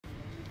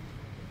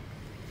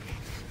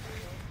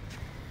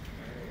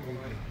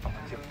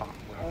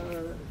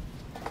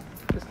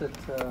that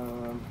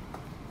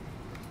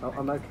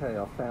I'm okay.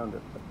 I found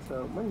it.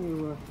 But when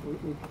you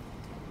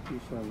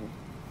show me,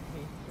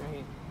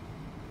 Right.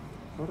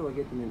 how do I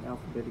get them in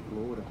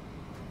alphabetical order?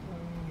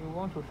 You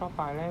want to shop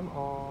by name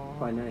or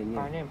By name,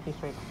 yeah. By name,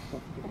 please wait.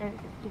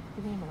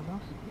 Give me my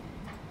mouse.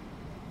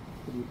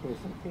 What do you press?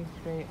 Please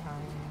wait.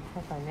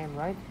 Shop by name,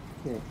 right?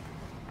 Yeah.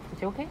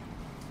 Is it okay?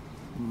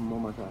 Oh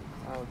my God.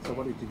 Okay. So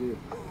what did you do?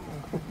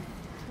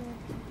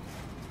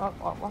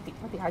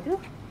 What did I do?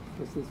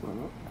 It's this one,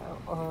 right?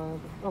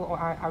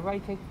 I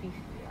write it this.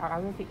 I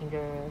write it in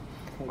the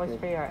voice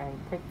player and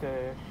click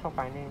the shop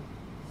by name.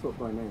 Sort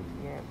by name.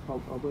 Yeah. Oh,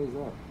 where's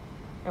that?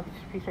 Oh,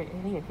 please wait.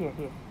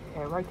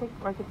 Here. Right click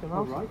the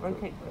mouse. Right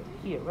click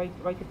here. Right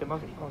click the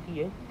mouse on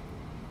here.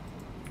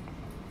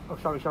 Oh,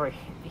 sorry.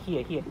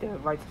 Here, the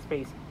right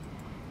space.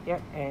 Yeah,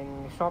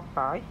 and shop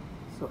by.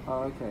 So,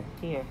 okay.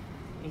 Here.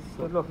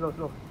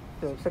 Look.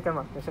 The second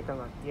one.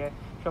 Yeah,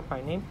 shop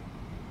by name.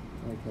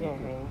 Okay. Yeah,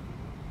 and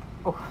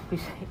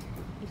please.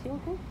 Is it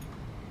okay?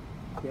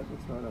 Yep,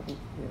 that's right. I think.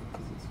 Yeah,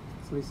 because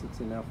at least it's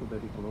in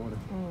alphabetical order.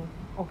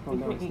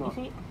 No, it's not.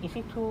 Is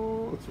it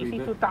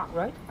too dark,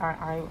 right?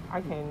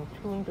 I can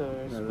tune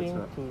the screen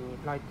to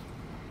light.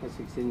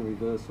 It's in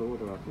reverse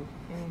order, I think.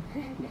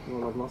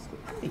 Well, I've lost it.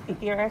 The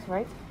DLS,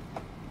 right?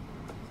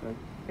 Sorry?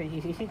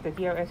 Is it the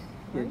DLS?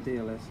 Yeah, right?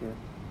 DLS, yeah.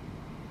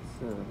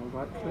 So, all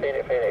right.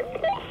 Finish.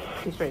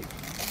 This way.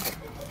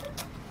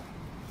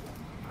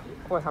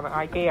 喂，係咪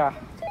嗌機啊？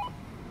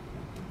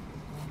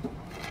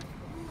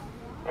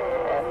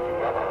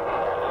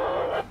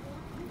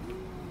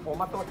我乜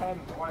都聽唔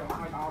到，你可唔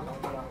可以打我手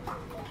機啊？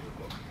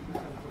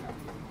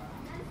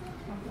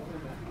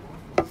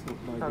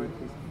 Sorry.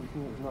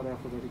 It's not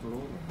alphabetical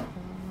order.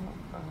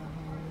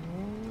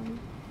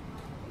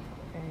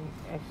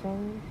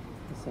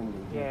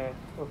 Ascending. Yeah.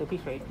 Okay,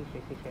 please wait a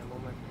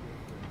moment.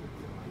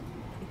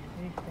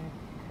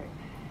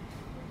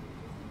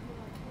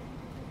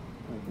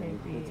 Okay,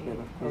 Maybe. that's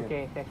better. Yeah.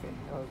 Okay, that's it.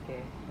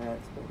 Okay.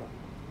 That's better.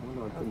 I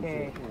wonder I couldn't Okay.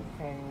 see it.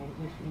 Yeah. And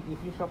if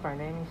you shop by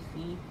name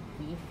C, B.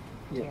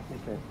 Yeah,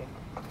 okay.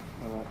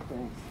 All right,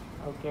 thanks.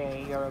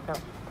 Okay, you're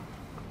welcome.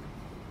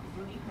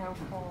 Do you need help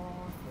for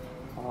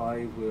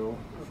I will.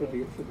 Should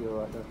be all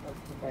right though.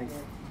 Thanks.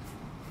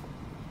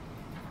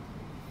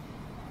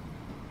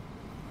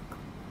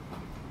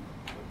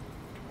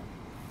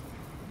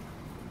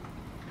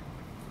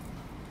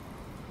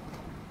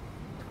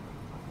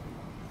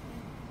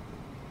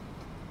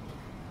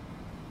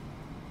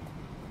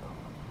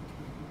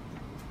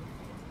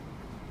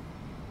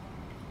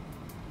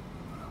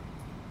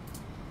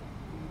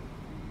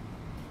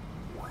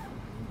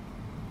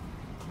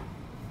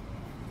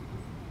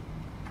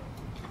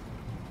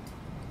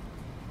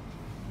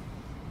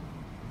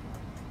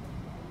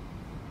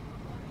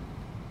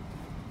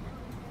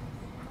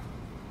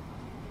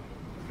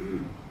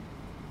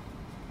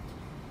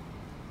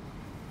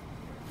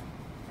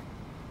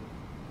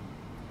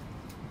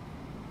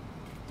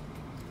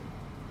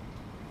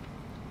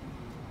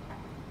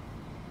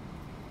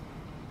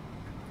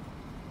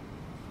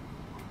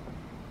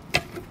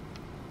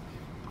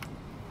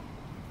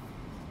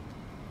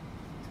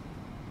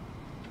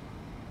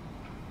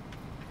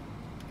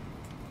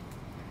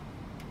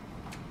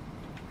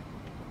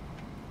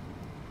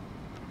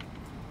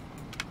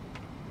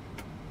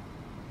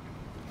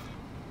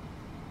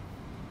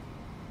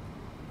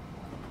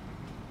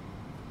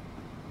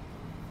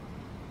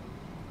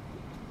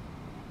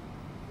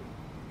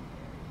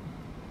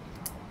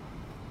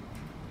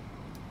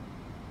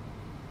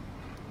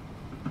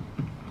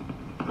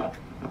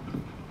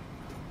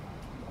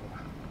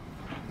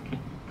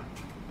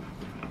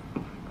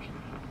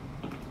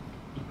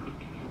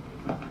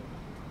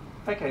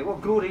 Okay, well,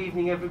 good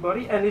evening,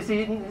 everybody, and it's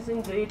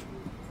indeed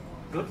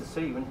good to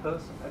see you in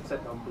person,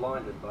 except I'm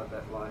blinded by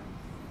that light,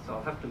 so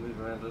I'll have to move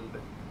around a little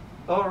bit.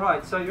 All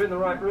right, so you're in the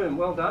right room.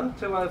 Well done,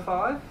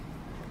 205,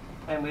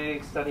 and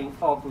we're studying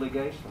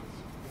obligations.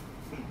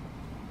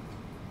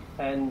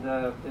 And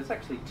there's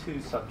actually two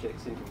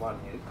subjects into one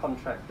here,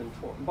 contract and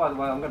tort. And by the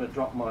way, I'm going to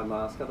drop my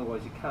mask,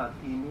 otherwise you can't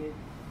hear me.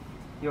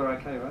 You're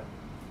okay, right?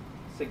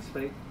 6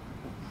 feet?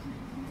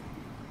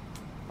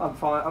 I'm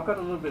fine. I've got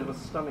a little bit of a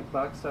stomach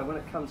bug, so when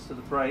it comes to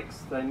the breaks,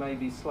 they may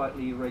be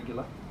slightly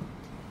irregular.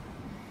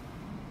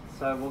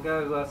 So we'll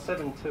go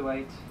 7 to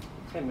 8,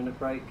 10-minute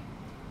break,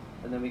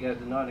 and then we go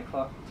to 9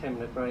 o'clock,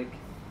 10-minute break,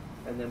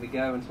 and then we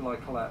go until I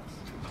collapse,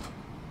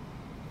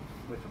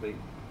 which will be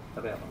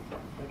about on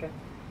time. Okay?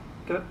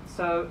 Good.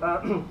 So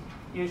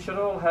you should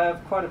all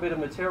have quite a bit of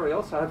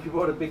material, so I hope you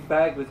brought a big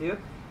bag with you.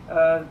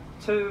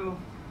 2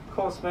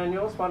 course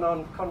manuals, one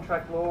on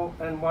contract law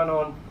and one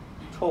on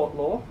tort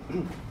law.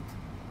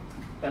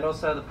 And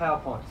also the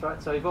PowerPoints,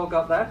 right? So you've all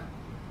got that?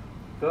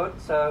 Good.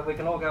 So we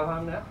can all go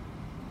home now?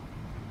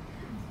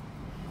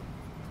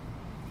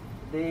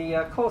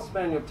 The course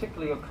manual,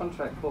 particularly your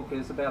contract book,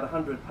 is about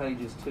 100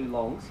 pages too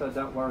long, so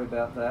don't worry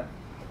about that.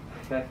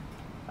 Okay.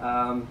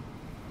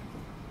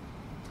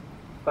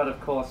 But of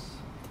course,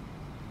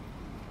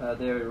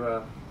 there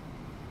are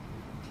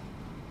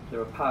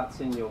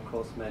parts in your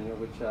course manual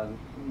which are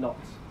not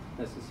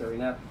necessary.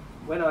 Now,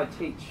 when I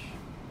teach,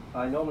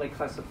 I normally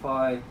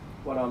classify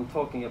what I'm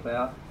talking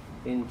about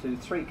into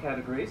 3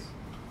 categories.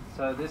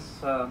 So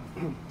this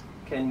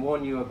can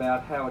warn you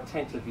about how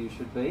attentive you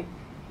should be.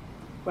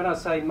 When I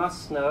say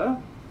must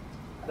know,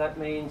 that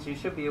means you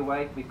should be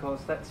awake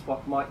because that's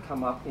what might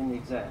come up in the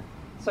exam.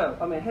 So,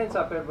 I mean, hands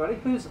up everybody,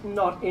 who's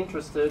not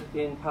interested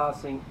in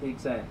passing the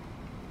exam?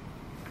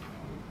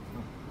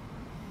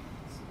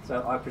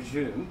 So I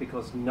presume,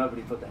 because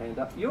nobody put the hand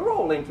up, you're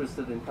all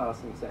interested in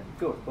passing the exam.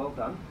 Good, well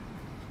done.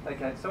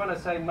 Okay, so when I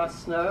say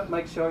must know,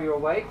 make sure you're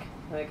awake,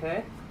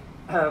 okay?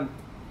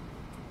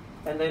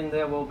 And then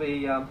there will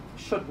be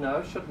should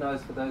know. Should know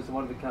is for those who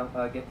want to become,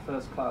 get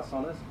first class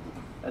honours.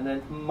 And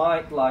then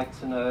might like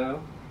to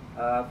know,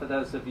 for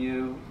those of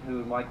you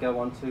who might go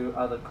on to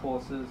other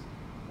courses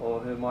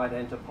or who might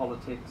enter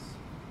politics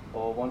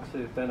or want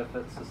to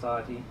benefit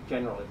society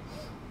generally.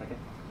 Okay,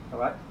 all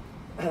right?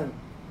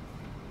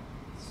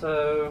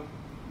 So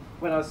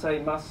when I say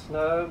must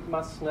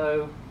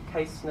know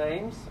case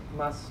names,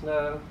 must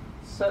know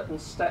certain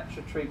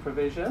statutory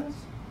provisions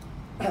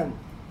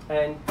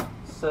and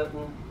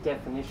certain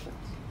definitions.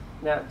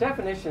 Now,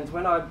 definitions,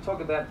 when I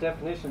talk about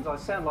definitions, I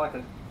sound like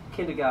a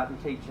kindergarten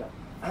teacher.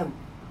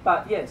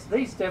 But yes,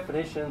 these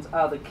definitions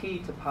are the key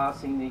to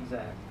passing the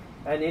exam.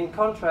 And in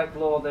contract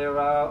law, there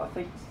are, I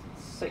think,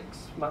 6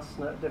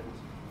 must-know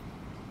definitions.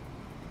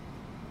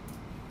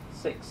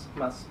 6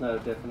 must-know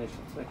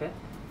definitions, okay?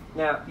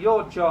 Now,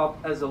 your job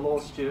as a law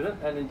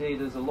student, and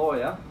indeed as a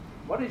lawyer,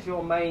 what is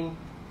your main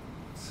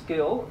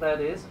skill? That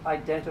is,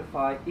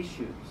 identify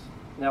issues.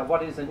 Now,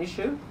 what is an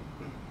issue?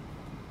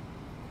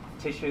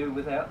 Tissue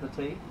without the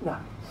T? No.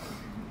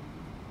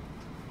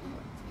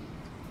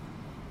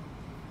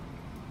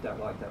 Don't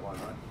like that one,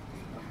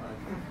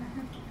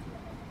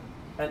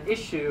 right? An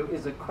issue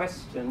is a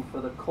question for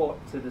the court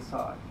to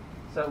decide.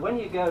 So when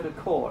you go to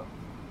court,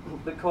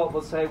 the court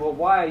will say, well,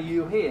 why are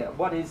you here?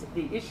 What is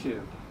the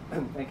issue?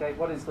 Okay,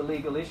 what is the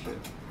legal issue?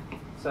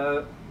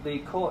 So the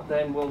court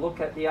then will look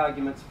at the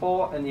arguments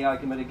for and the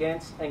argument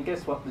against, and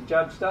guess what the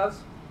judge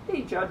does?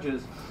 He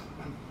judges.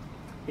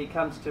 He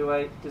comes to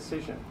a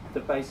decision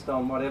based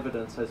on what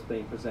evidence has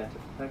been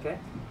presented. Okay?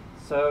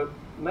 So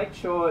make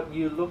sure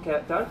you look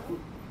at, don't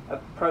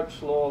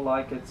approach law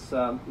like it's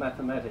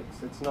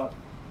mathematics. It's not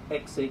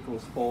x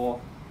equals 4,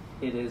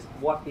 it is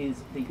what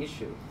is the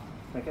issue.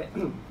 Okay?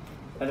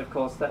 And of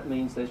course that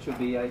means there should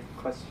be a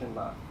question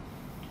mark.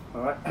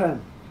 Alright?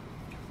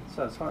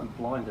 So sorry I'm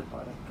blinded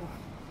by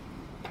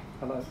that.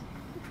 Hello?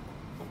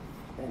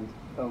 And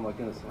oh my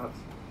goodness,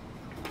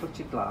 put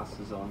your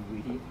glasses on,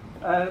 Rudy.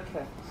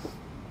 Okay.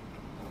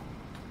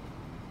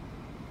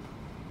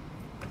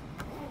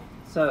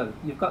 So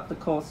you've got the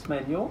course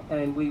manual,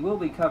 and we will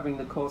be covering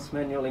the course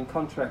manual in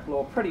contract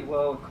law pretty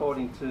well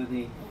according to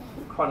the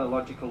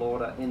chronological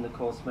order in the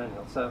course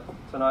manual. So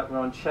tonight we're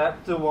on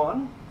chapter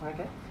 1,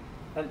 okay?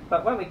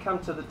 But when we come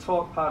to the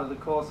talk part of the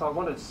course, I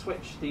want to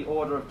switch the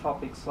order of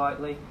topics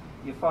slightly.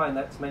 You find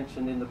that's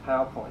mentioned in the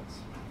PowerPoints,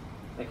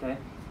 okay?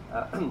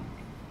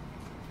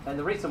 And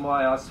the reason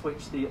why I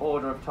switch the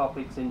order of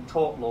topics in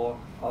tort law,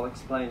 I'll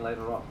explain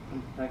later on,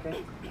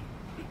 okay?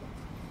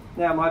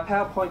 Now, my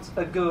PowerPoints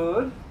are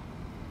good,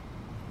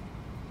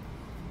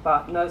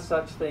 but no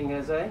such thing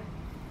as a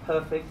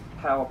perfect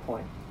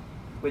PowerPoint,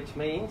 which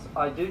means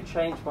I do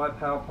change my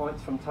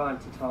PowerPoints from time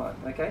to time,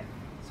 okay?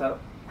 So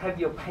have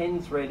your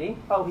pens ready.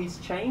 Oh, he's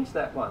changed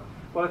that one.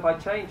 Well, if I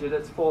change it,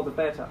 it's for the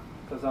better,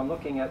 because I'm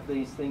looking at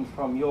these things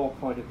from your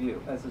point of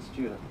view as a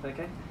student,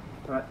 okay?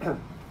 All right.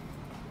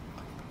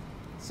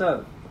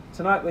 So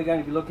tonight we're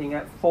going to be looking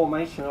at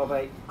formation of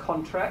a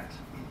contract.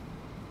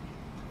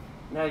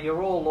 Now,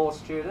 you're all law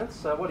students,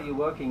 so what are you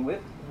working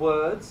with?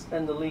 Words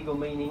and the legal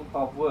meaning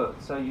of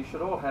words. So you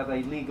should all have a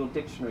legal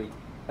dictionary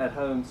at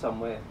home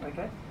somewhere,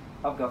 okay?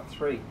 I've got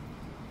 3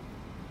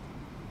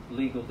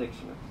 legal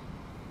dictionaries.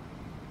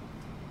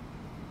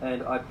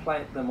 And I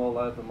plant them all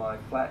over my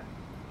flat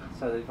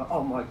so that,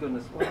 oh my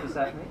goodness, what does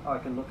that mean? I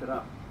can look it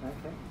up,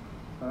 okay?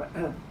 All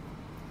right.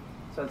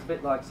 So it's a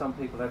bit like some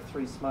people have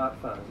 3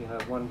 smartphones, you know,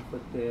 one for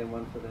there and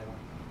one for there.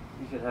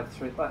 You should have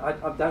 3.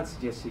 I don't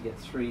suggest you get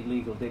 3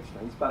 legal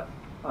dictionaries, but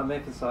I'm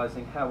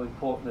emphasizing how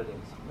important it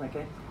is,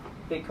 okay?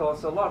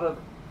 Because a lot of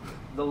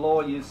the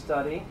law you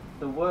study,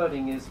 the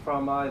wording is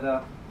from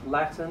either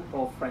Latin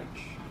or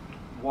French.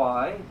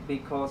 Why?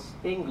 Because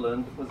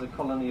England was a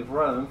colony of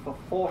Rome for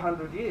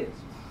 400 years,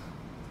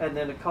 and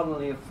then a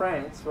colony of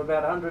France for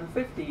about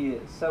 150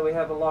 years. So we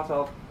have a lot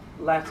of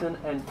Latin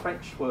and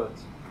French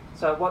words.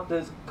 So what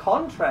does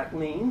contract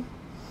mean?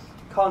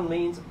 Con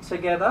means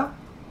together,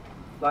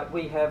 like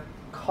we have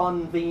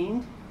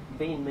convened.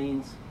 Vene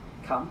means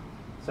come.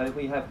 So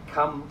we have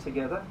come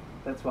together.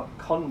 That's what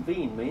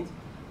convene means.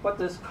 What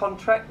does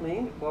contract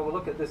mean? Well, we'll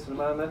look at this in a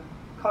moment.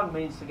 Con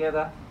means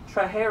together.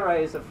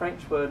 Trahere is a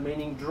French word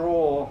meaning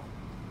draw.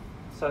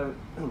 So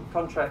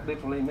contract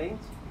literally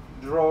means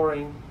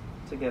drawing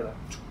together.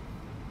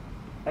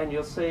 And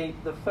you'll see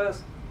the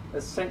first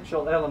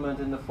essential element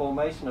in the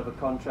formation of a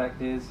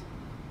contract is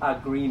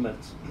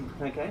agreement.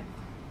 Okay?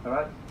 All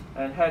right?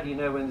 And how do you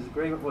know when there's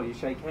agreement? Well, you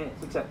shake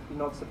hands, except you're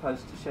not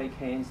supposed to shake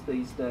hands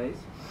these days.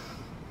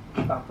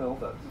 Up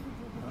elbows.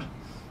 Right?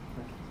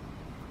 Okay.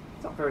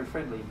 It's not very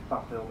friendly,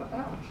 up elbow.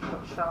 Ouch,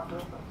 got sharp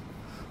elbows.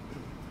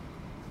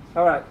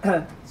 All right,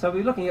 so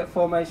we're looking at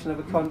formation of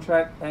a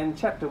contract, and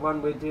chapter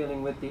 1 we're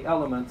dealing with the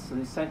elements,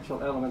 the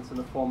essential elements in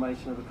the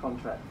formation of a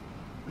contract.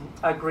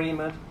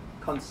 Agreement,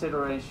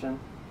 consideration,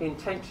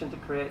 intention to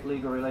create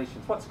legal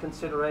relations. What's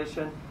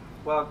consideration?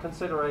 Well,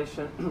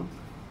 consideration,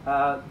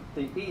 the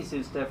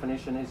easiest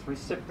definition is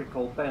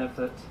reciprocal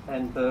benefit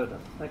and burden.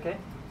 Okay?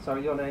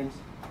 Sorry, your name's?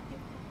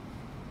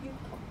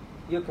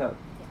 Yuko.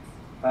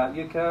 Yes.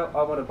 Yuko,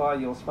 I want to buy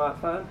your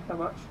smartphone. How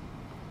much?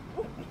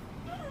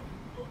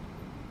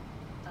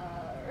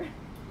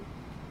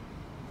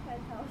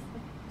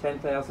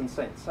 10,000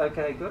 cents.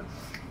 Okay, good.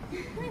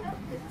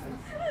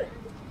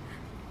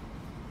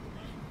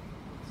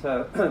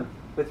 So,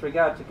 with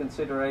regard to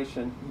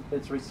consideration,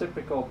 it's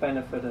reciprocal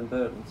benefit and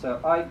burden.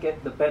 So I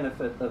get the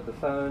benefit of the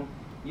phone,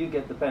 you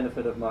get the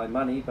benefit of my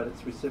money, but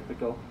it's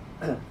reciprocal.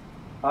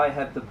 I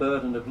have the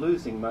burden of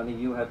losing money,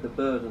 you have the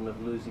burden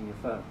of losing your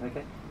phone.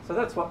 Okay? So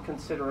that's what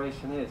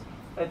consideration is.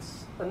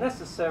 It's a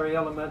necessary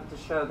element to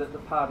show that the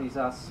parties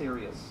are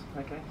serious.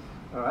 Okay?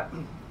 All right?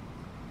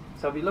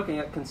 So we'll be looking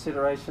at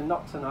consideration,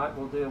 not tonight,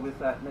 we'll deal with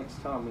that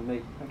next time we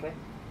meet. Okay?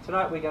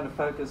 Tonight we're going to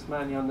focus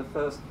mainly on the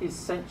first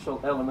essential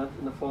element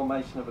in the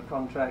formation of a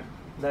contract,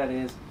 that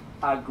is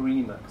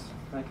agreement.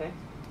 Okay?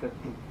 Good.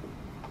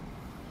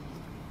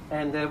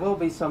 And there will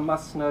be some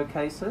must-know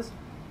cases,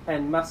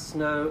 and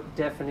must-know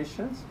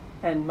definitions,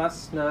 and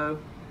must-know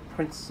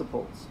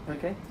principles.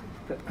 Okay?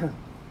 Good.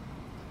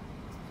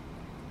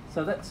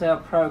 So that's our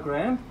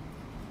program,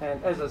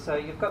 and as I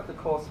say, you've got the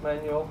course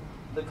manual.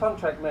 The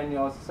contract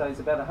manual, as I say, is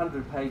about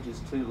 100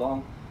 pages too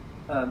long,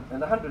 and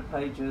the 100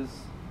 pages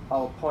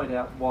I'll point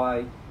out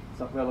why it's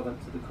not relevant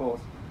to the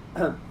course.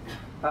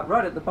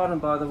 Right at the bottom,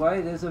 by the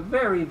way, there's a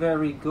very,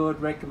 very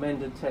good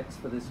recommended text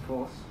for this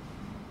course,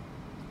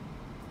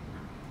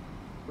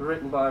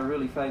 written by a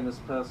really famous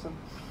person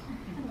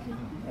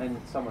and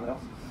someone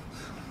else.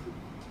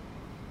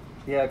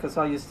 Yeah, because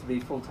I used to be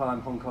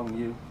full-time Hong Kong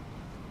U,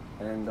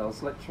 and I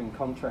was lecturing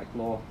contract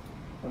law,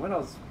 and when I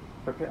was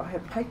prepared, I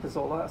had papers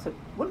all out. I said,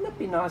 wouldn't it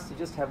be nice to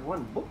just have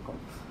one book on?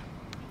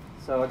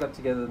 So I got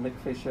together with Mick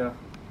Fisher,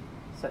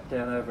 sat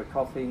down over a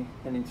coffee,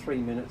 and in 3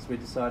 minutes we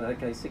decided,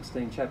 okay,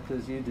 16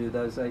 chapters, you do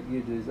those 8,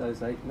 you do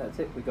those 8, and that's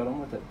it, we got on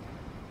with it.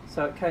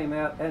 So it came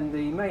out, and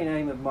the main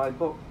aim of my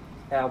book,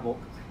 our book,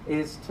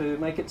 is to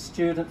make it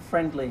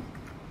student-friendly.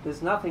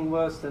 There's nothing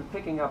worse than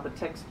picking up a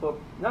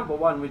textbook, number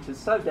one, which is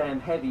so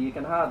damn heavy you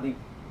can hardly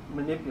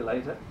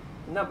manipulate it,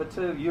 and number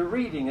two, you're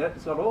reading it,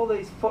 it's got all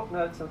these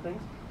footnotes and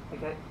things,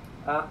 okay?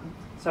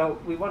 So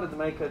we wanted to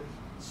make it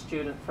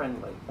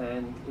student-friendly,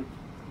 and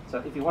so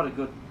if you want a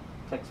good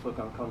textbook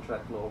on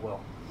contract law,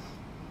 well,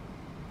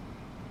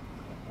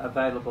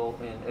 available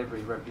in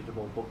every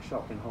reputable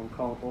bookshop in Hong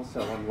Kong,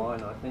 also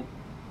online, I think.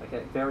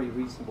 Okay, very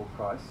reasonable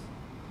price,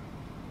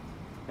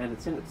 and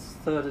it's in its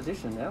 3rd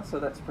edition now, so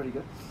that's pretty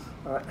good.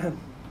 All right,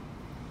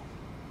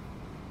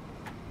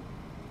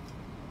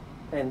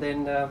 and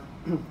then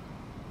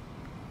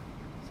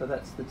so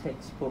that's the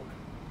textbook.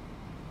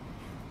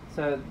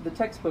 So the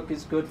textbook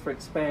is good for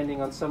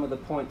expanding on some of the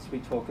points we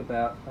talk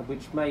about,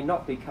 which may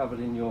not be covered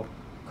in your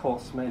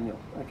course manual.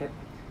 Okay,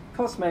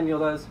 course manual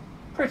though is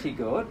pretty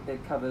good.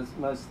 It covers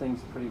most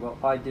things pretty well.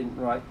 I didn't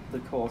write the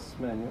course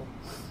manual.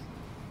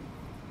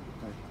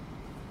 Okay.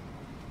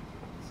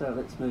 So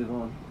let's move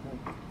on.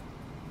 Okay.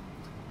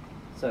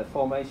 So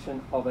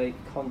formation of a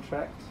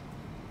contract.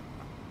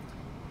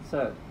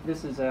 So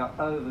this is our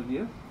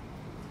overview.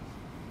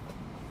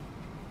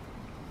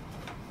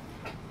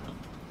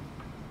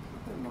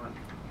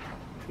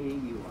 Here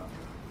you are.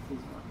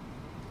 Here's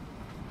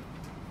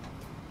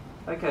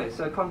mine. Okay,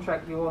 so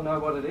contract, you all know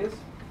what it is.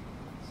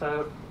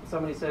 So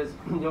somebody says,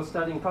 you're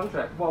studying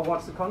contract. Well,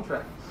 what's the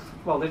contract?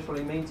 Well,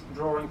 literally means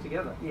drawing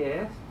together.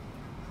 Yes.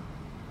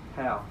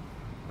 How?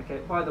 Okay,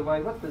 by the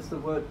way, what does the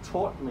word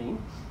taut mean?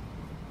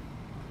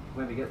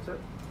 When we get to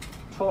it.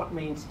 Taut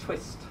means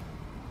twist.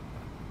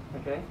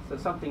 Okay, so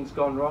something's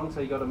gone wrong, so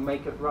you've got to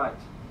make it right.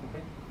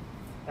 Okay,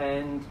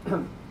 and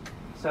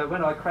so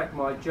when I crack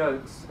my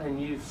jokes and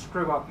you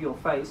screw up your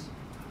face,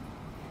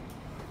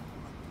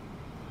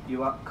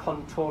 you are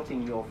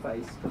contorting your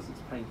face because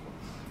it's painful.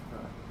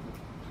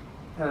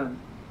 Right.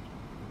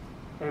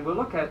 And we'll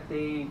look at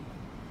the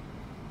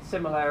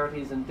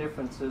similarities and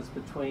differences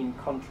between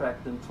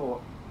contract and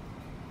tort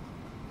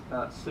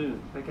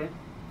soon. Okay.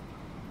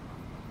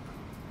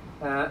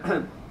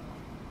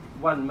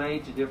 One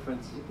major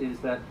difference is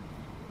that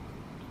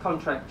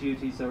contract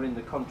duties are in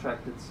the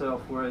contract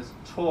itself, whereas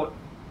tort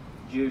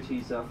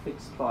duties are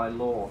fixed by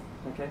law.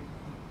 Okay.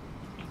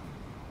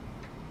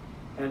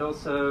 And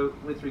also,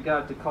 with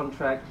regard to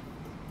contract,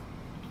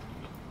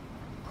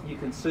 you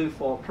can sue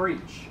for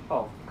breach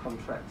of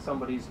contract.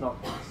 Somebody's not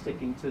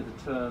sticking to the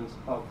terms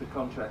of the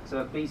contract.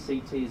 So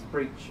BCT is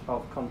breach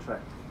of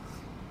contract.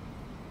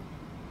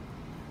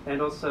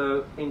 And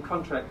also in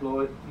contract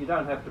law, you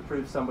don't have to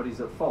prove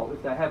somebody's at fault.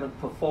 If they haven't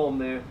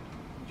performed their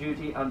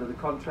duty under the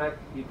contract,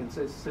 you can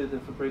sue them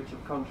for breach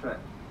of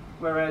contract.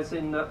 Whereas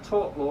in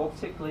tort law,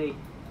 particularly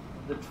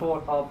the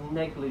tort of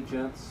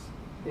negligence,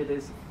 it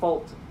is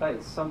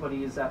fault-based.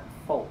 Somebody is at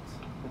fault.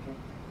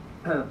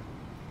 Okay?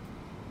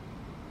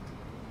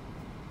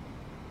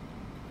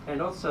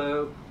 And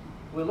also,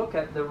 we'll look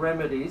at the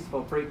remedies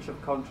for breach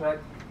of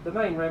contract. The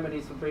main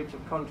remedies for breach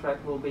of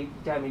contract will be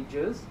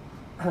damages.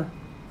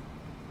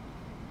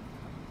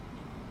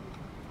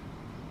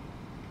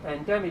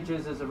 And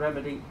damages is a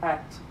remedy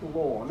at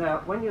law.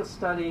 Now, when you're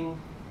studying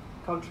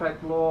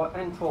contract law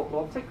and tort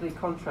law, particularly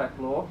contract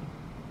law,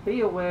 be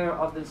aware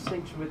of the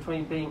distinction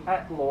between being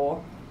at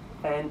law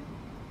and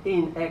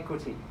in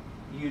equity.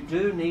 You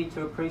do need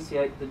to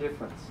appreciate the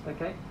difference,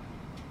 okay?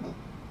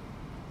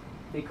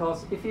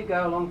 Because if you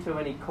go along to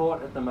any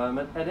court at the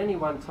moment, at any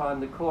one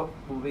time the court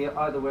will be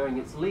either wearing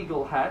its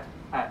legal hat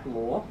at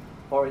law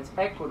or its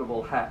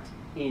equitable hat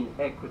in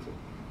equity.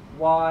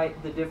 Why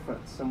the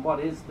difference, and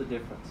what is the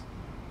difference?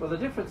 Well, the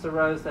difference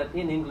arose that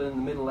in England in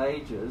the Middle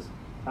Ages,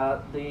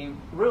 the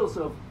rules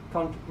of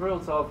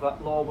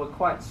law were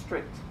quite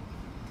strict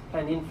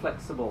and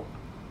inflexible,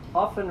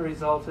 often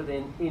resulted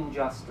in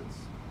injustice.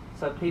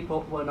 So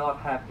people were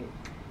not happy.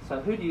 So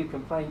who do you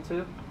complain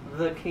to?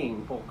 The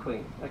king or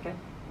queen, okay?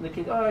 And the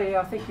king, oh yeah,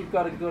 I think you've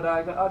got a good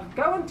argument. I'd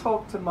go and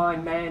talk to my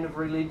man of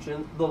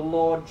religion, the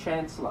Lord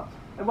Chancellor.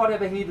 And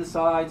whatever he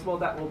decides, well,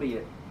 that will be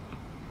it.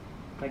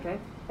 Okay?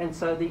 And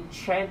so the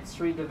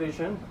Chancery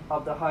Division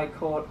of the High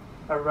Court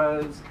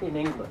arose in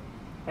England,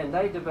 and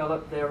they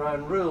developed their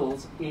own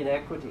rules in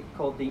equity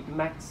called the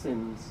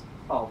maxims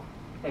of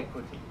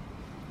equity.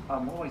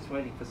 I'm always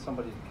waiting for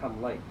somebody to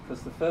come late,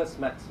 because the first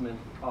maxim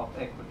of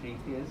equity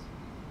is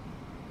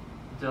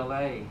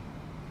delay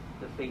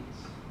defeats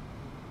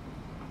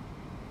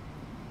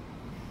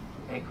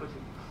equity.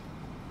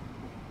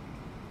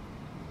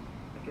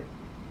 Okay.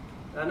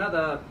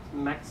 Another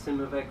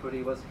maxim of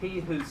equity was he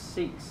who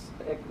seeks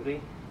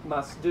equity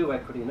must do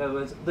equity. In other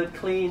words, the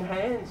clean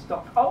hands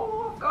doctrine.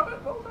 Oh, I've got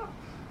it, well done.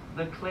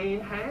 The clean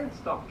hands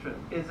doctrine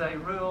is a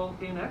rule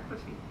in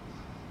equity.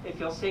 If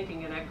you're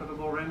seeking an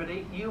equitable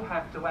remedy, you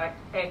have to act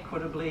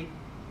equitably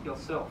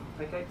yourself.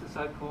 Okay, the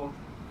so-called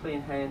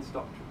clean hands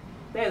doctrine.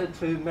 They're the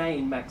two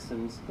main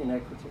maxims in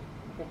equity.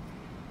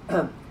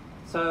 Okay?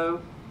 So,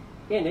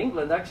 in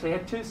England, they actually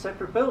had two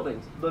separate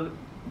buildings, the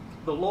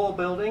law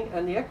building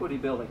and the equity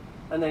building.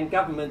 And then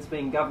governments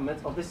being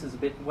governments, oh, this is a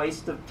bit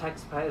waste of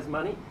taxpayers'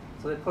 money.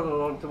 So they put it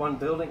all into one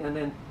building, and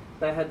then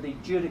they had the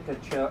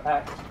Judicature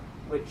Act,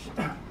 which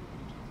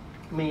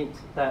meant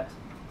that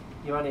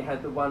you only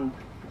had the one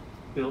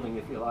building,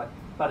 if you like.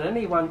 But at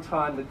any one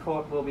time, the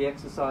court will be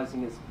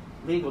exercising its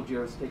legal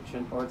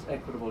jurisdiction or its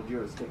equitable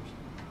jurisdiction.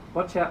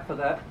 Watch out for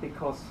that,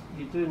 because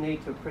you do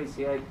need to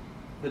appreciate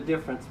the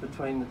difference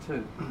between the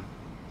two.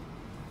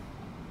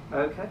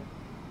 Okay?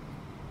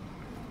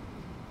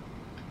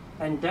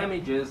 And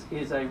damages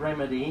is a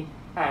remedy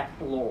at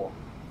law.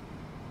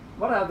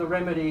 What are the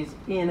remedies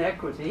in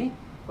equity?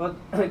 Well,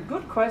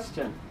 good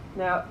question.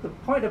 Now, the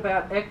point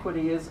about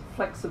equity is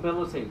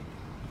flexibility.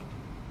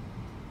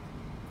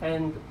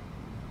 And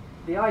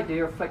the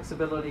idea of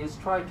flexibility is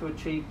try to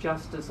achieve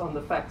justice on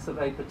the facts of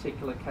a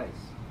particular case.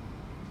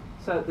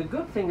 So the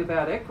good thing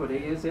about equity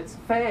is it's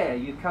fair.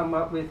 You come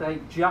up with a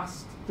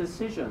just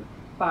decision,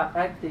 but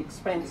at the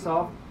expense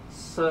of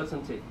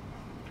certainty.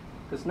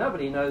 Because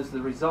nobody knows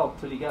the result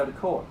till you go to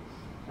court.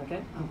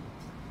 Okay?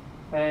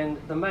 And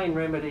the main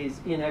remedies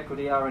in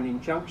equity are an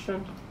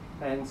injunction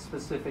and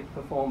specific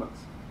performance,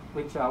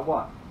 which are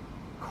what?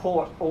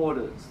 Court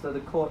orders. So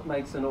the court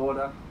makes an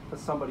order for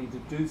somebody to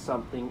do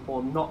something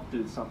or not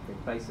do something,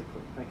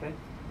 basically. Okay?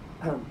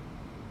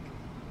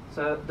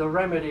 So the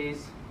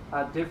remedies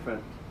are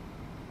different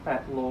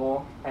at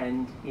law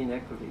and in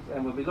equities.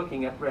 And we'll be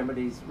looking at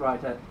remedies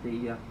right at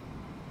the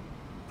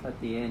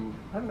end.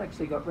 I haven't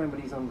actually got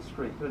remedies on the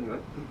screen, but anyway.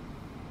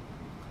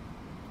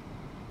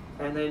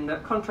 And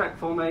then contract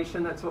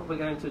formation, that's what we're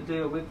going to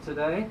deal with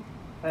today.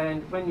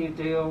 And when you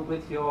deal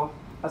with your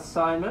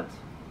assignment,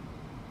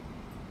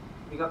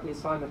 you got the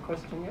assignment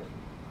question yet?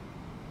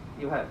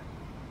 You have.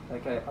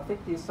 Okay, I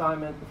think the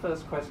assignment, the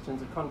first question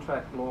is a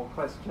contract law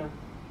question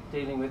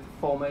dealing with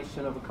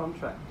formation of a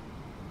contract.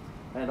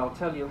 And I'll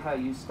tell you how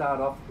you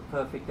start off the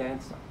perfect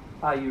answer.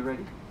 Are you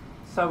ready?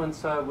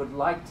 So-and-so would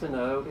like to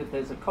know if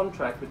there's a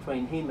contract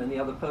between him and the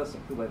other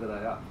person, whoever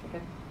they are.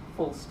 Okay?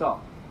 Full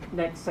stop.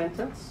 Next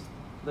sentence.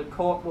 The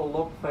court will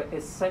look for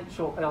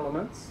essential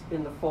elements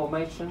in the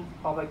formation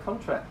of a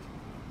contract.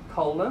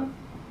 Colon,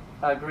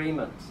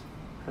 agreement,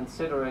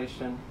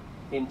 consideration,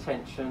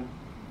 intention,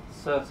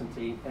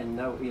 certainty, and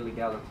no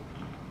illegality.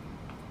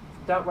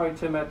 Don't worry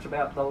too much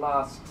about the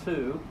last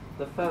two.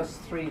 The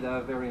first three, though,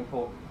 are very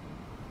important.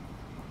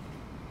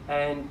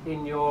 And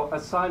in your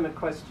assignment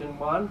question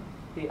 1,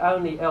 the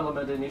only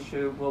element in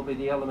issue will be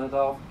the element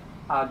of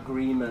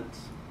agreement.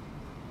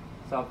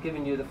 So I've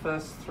given you the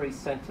first 3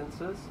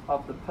 sentences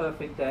of the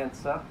perfect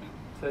answer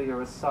to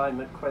your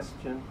assignment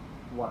question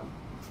 1.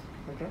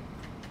 Okay?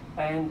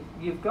 And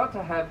you've got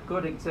to have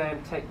good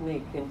exam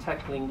technique in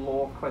tackling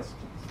law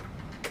questions.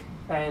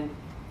 And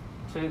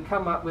to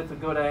come up with a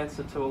good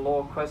answer to a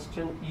law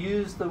question,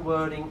 use the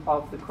wording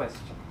of the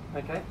question.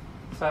 Okay?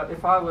 So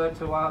if I were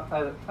to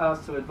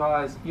ask to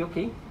advise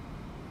Yuki,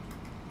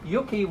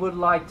 Yuki would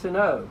like to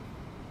know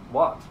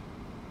what?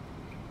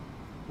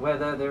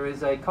 Whether there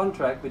is a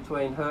contract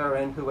between her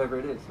and whoever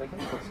it is. Okay,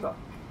 full stop.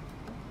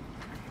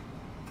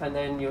 And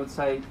then you would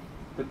say,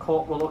 the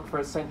court will look for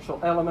essential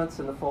elements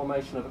in the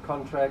formation of a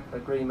contract,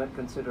 agreement,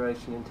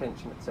 consideration,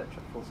 intention, etc.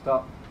 Full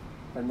stop.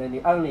 And then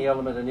the only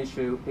element and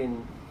issue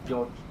in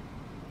your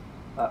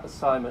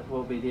assignment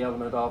will be the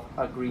element of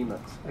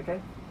agreement. Okay,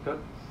 good.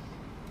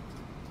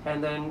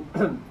 And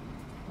then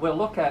we'll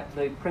look at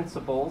the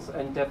principles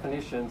and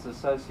definitions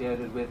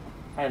associated with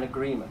an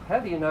agreement. How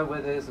do you know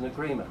whether there's an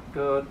agreement?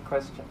 Good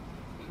question.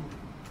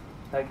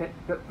 Okay,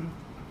 good.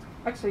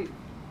 Actually,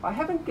 I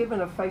haven't given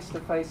a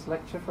face-to-face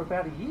lecture for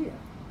about a year.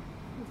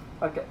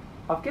 Okay,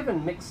 I've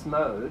given mixed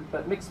mode,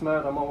 but mixed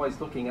mode I'm always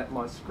looking at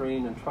my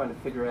screen and trying to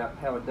figure out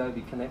how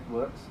Adobe Connect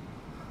works.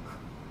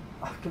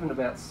 I've given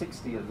about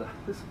 60 of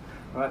those,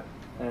 right?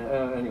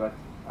 Anyway,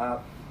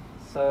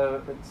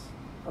 so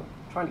I'm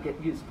trying to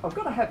get used. I've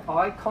got to have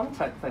eye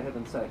contact, for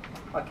heaven's sake.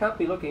 I can't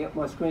be looking at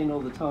my screen all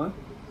the time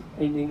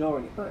and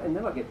ignoring it, and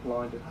then I get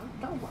blinded.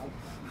 Go away.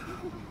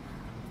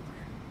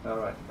 All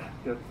right,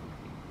 good.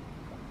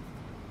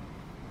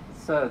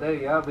 So there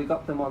you are, we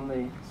got them on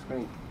the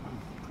screen.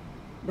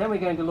 Then we're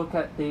going to look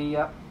at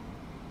the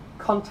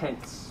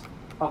contents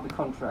of the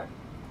contract.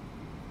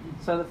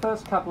 So the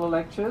first couple of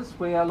lectures,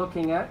 we are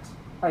looking at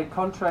a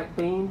contract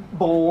being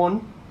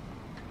born.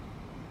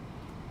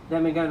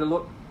 Then we're going to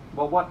look,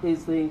 well,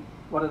 what's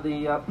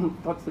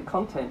the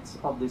contents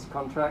of this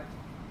contract?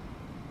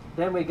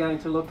 Then we're going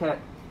to look at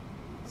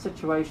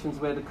situations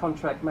where the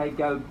contract may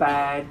go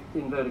bad,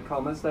 inverted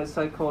commas, those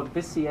so-called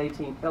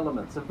vitiating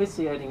elements. A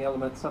vitiating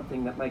element is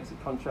something that makes a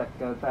contract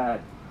go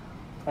bad.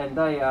 And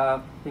they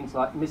are things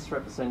like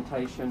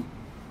misrepresentation,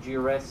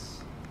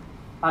 duress,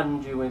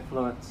 undue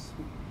influence,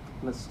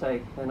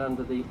 mistake, and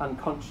under the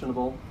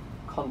unconscionable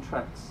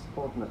contracts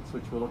ordinance,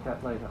 which we'll look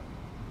at later.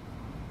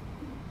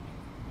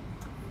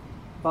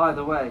 By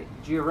the way,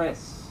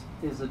 duress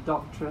is a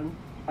doctrine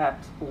at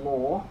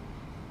law.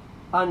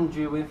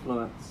 Undue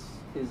influence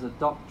is a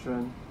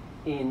doctrine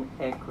in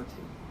equity.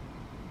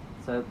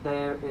 So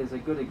there is a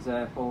good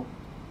example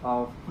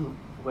of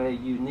where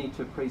you need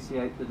to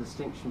appreciate the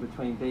distinction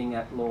between being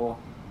at law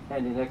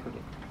and in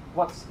equity.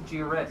 What's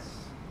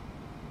duress?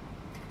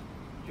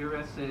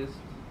 Duress is,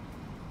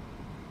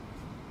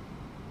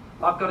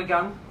 I've got a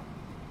gun,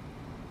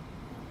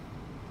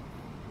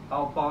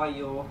 I'll buy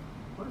your,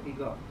 what have you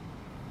got?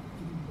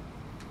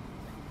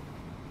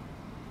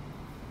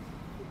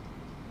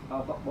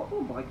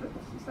 Oh my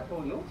goodness, is that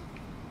all yours?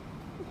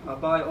 I'll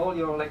buy all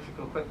your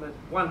electrical equipment,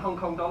 $1 Hong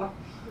Kong dollar.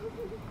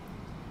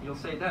 You'll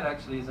see that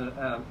actually is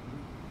a,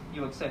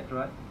 you accept,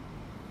 right?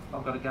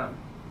 I've got a gun.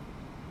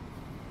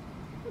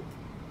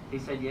 He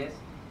said yes.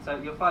 So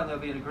you'll find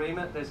there'll be an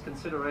agreement, there's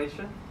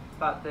consideration,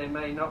 but there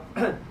may not,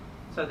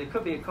 so there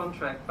could be a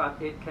contract,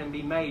 but it can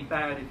be made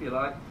bad, if you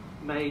like,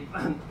 made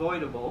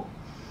voidable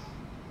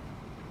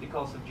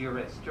because of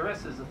duress.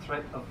 Duress is a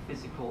threat of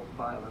physical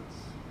violence.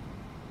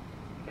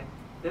 Okay.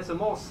 There's a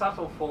more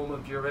subtle form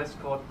of duress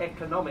called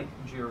economic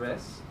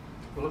duress.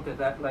 We'll look at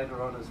that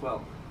later on as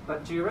well.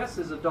 But duress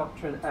is a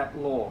doctrine at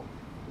law.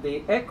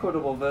 The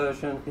equitable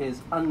version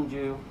is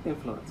undue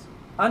influence.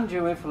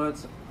 Undue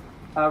influence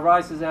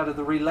arises out of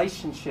the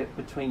relationship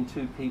between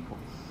two people.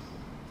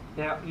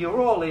 Now,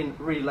 you're all in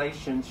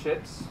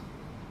relationships.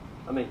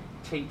 I mean,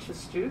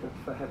 teacher-student,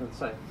 for heaven's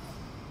sake.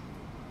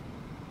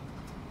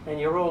 And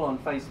you're all on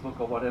Facebook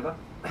or whatever.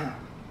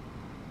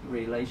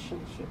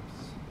 Relationships.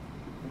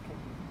 Okay.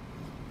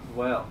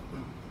 Well,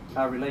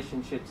 are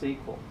relationships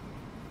equal?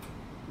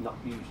 Not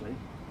usually.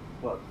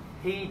 Well,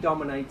 he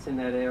dominates in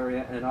that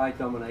area and I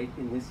dominate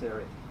in this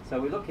area.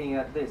 So we're looking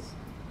at this.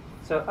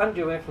 So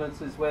undue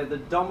influence is where the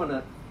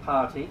dominant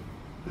party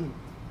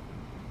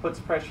puts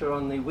pressure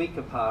on the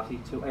weaker party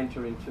to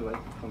enter into a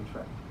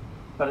contract.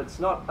 But it's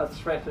not a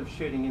threat of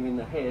shooting him in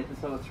the head,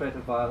 it's not a threat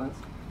of violence.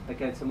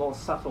 Okay, it's a more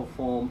subtle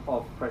form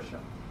of pressure.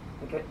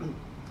 Okay?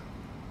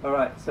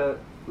 Alright, so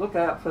look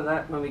out for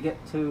that when we get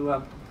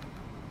to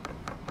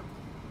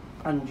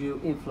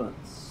undue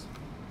influence.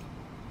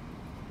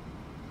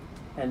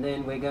 And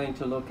then we're going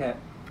to look at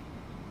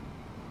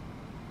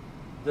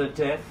the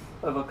death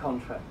of a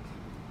contract.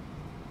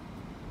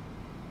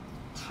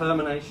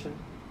 Termination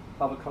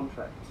of a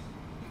contract.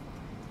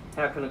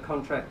 How can a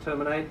contract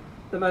terminate?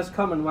 The most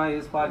common way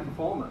is by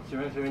performance.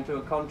 You enter into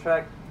a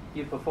contract,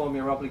 you perform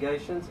your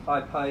obligations.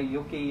 I pay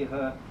Yuki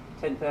her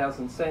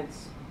 10,000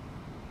 cents.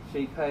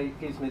 She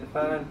gives me the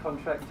phone,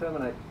 contract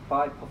terminate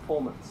by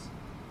performance.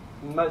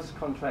 Most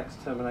contracts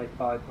terminate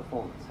by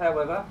performance.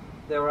 However,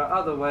 there are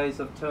other ways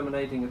of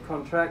terminating a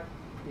contract.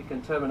 You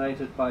can terminate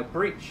it by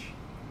breach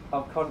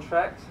of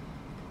contract,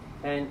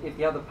 and if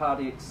the other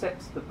party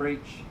accepts the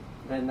breach,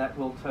 then that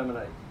will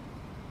terminate.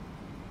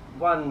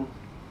 One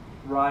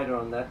rider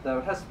on that, though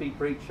it has to be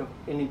breach of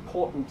an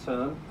important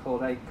term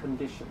called a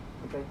condition.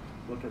 Okay,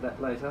 look at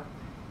that later.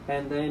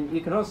 And then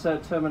you can also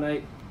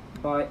terminate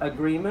by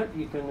agreement.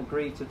 You can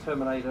agree to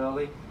terminate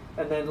early.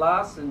 And then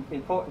last and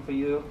important for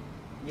you,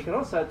 you can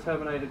also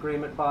terminate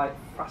agreement by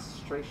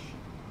frustration.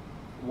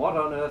 What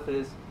on earth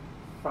is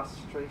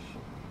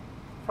frustration?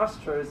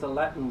 Frustra is a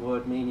Latin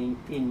word meaning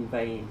in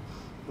vain.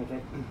 Okay?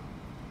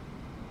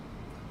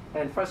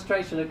 And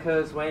frustration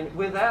occurs when,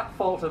 without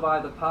fault of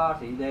either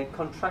party, their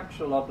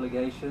contractual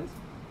obligations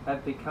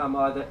have become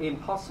either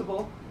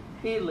impossible,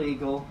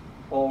 illegal,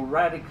 or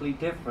radically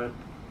different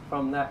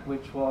from that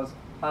which was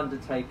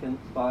undertaken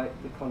by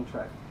the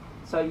contract.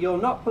 So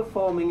you're not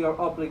performing your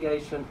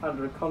obligation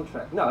under a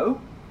contract.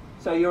 No.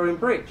 So you're in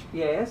breach.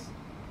 Yes.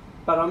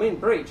 But I'm in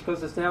breach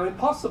because it's now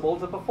impossible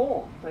to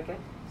perform. Okay.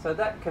 So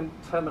that can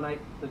terminate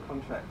the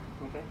contract.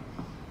 Okay.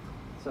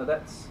 So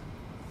that's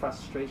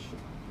frustration.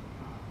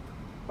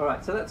 All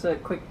right. So that's a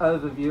quick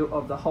overview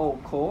of the whole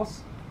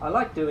course. I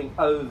like doing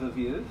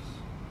overviews.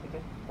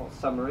 Okay. Or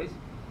summaries.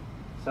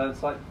 So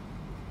it's like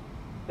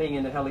being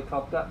in a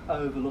helicopter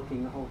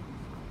overlooking the whole.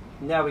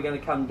 Now we're going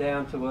to come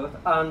down to earth,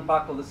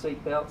 unbuckle the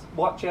seat belts,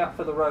 watch out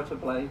for the rotor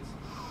blades.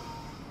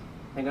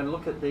 I'm going to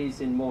look at these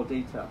in more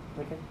detail.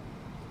 Okay.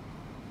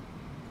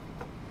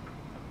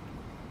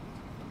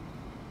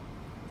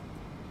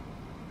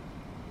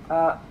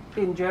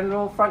 In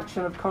general,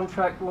 function of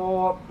contract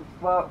law,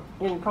 well,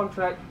 in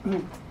contract,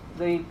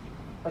 a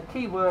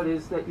key word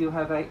is that you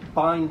have a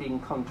binding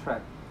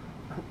contract.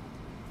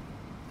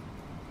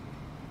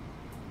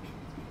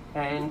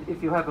 And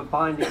if you have a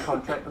binding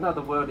contract, another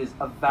word is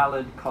a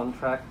valid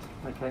contract,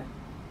 okay,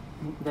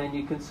 then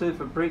you can sue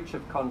for breach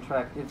of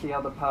contract if the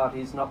other party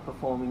is not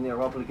performing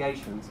their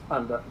obligations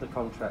under the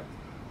contract.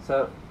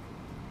 So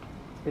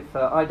if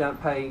I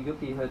don't pay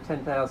Yuki her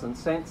 10,000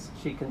 cents,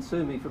 she can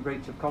sue me for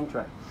breach of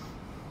contract.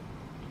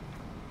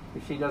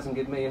 If she doesn't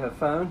give me her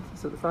phone,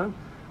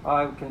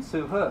 I can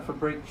sue her for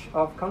breach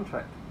of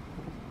contract.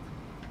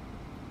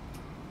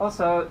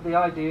 Also, the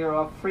idea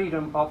of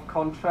freedom of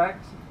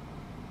contract.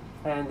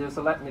 And there's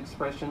a Latin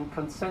expression,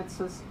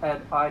 consensus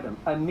ad idem,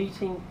 a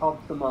meeting of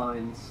the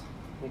minds.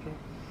 Okay.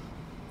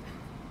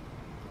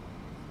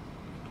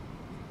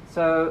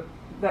 So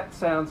that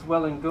sounds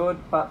well and good,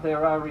 but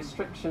there are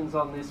restrictions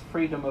on this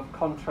freedom of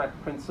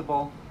contract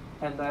principle,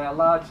 and they are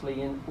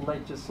largely in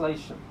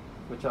legislation,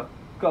 which I've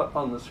got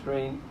on the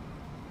screen.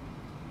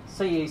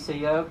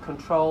 CECO,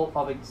 Control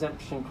of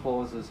Exemption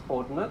Clauses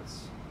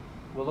Ordinance.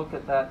 We'll look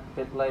at that a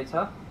bit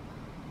later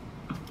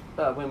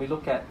when we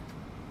look at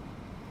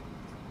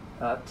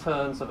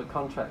terms of a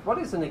contract. What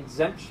is an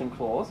exemption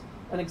clause?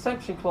 An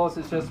exemption clause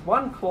is just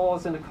one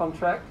clause in a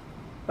contract,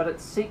 but it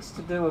seeks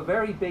to do a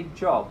very big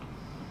job.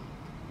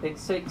 It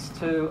seeks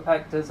to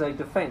act as a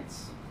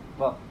defense,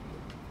 well,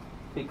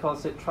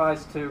 because it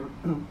tries to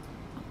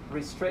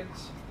restrict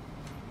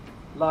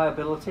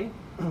liability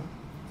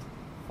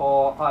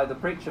for either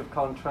breach of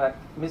contract,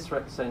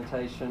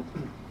 misrepresentation,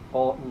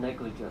 or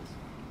negligence.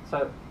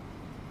 So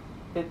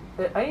it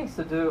aims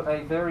to do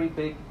a very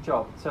big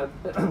job. So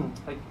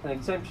an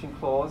exemption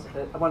clause,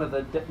 one of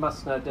the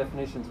must-know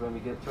definitions when we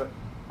get to it,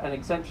 an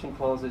exemption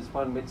clause is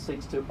one which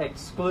seeks to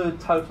exclude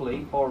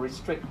totally or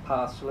restrict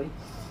partially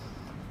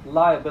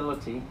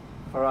liability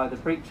for either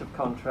breach of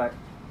contract,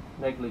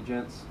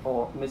 negligence,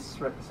 or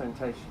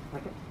misrepresentation.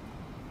 Okay?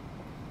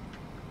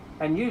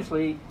 And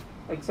usually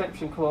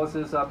exemption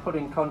clauses are put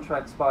in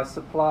contracts by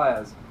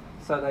suppliers.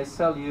 So they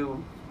sell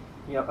you,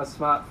 a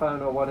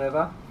smartphone or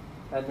whatever,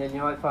 and then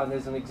you might find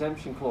there's an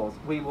exemption clause.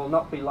 We will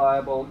not be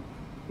liable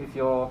if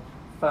your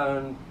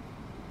phone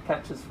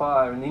catches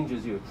fire and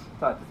injures you,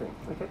 type of thing.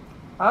 Okay?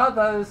 Are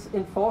those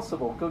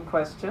enforceable? Good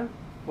question.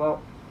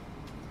 Well,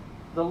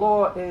 the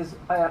law is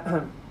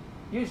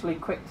usually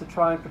quick to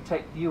try and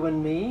protect you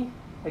and me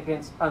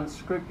against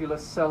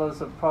unscrupulous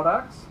sellers of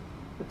products,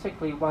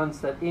 particularly ones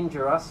that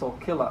injure us or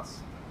kill us.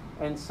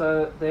 And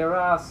so there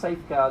are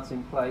safeguards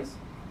in place.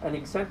 An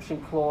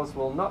exemption clause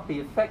will not be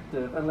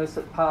effective unless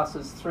it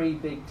passes three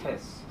big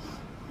tests.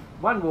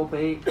 One will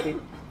be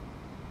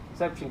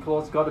exemption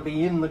clause got to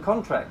be in the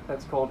contract.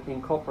 That's called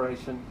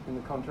incorporation in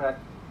the contract.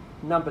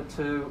 Number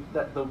two,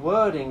 that the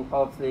wording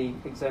of the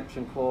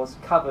exemption clause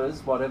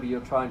covers whatever you're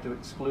trying to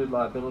exclude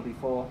liability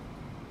for.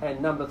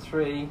 And number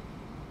three,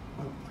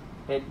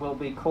 it will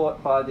be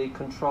caught by the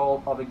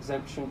Control of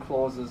Exemption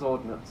Clauses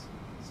Ordinance.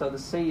 So the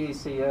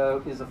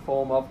CECO is a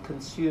form of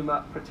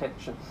consumer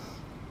protection.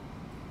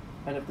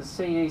 And if the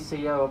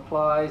CECO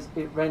applies,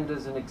 it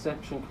renders an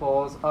exemption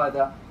clause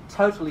either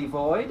totally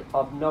void,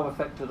 of no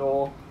effect at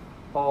all,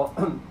 or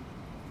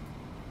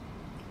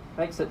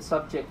makes it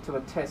subject to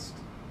a test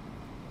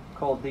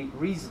called the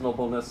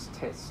reasonableness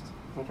test.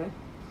 Okay?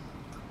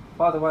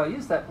 By the way, I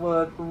use that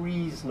word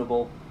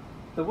reasonable.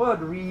 The word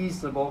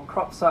reasonable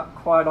crops up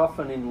quite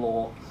often in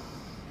law,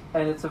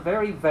 and it's a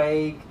very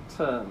vague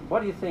term.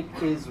 What do you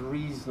think is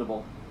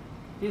reasonable?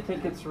 Do you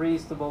think it's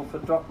reasonable to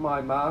drop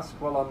my mask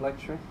while I'm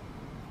lecturing?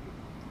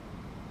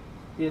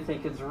 Do you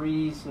think it's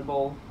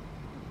reasonable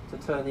to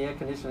turn the air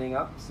conditioning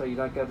up so you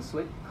don't go to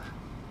sleep?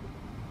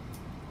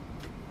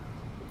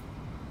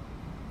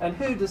 And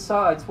who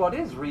decides what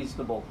is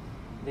reasonable?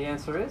 The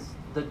answer is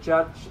the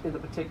judge in the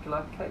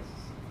particular case.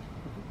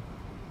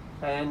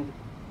 And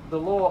the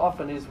law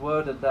often is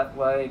worded that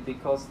way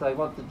because they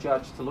want the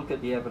judge to look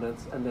at the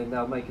evidence and then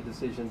they'll make a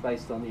decision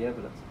based on the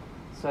evidence.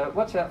 So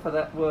watch out for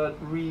that word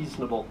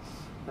reasonable.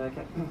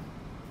 Okay.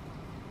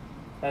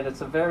 And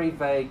it's a very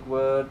vague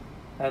word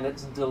and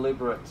it's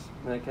deliberate.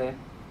 Okay.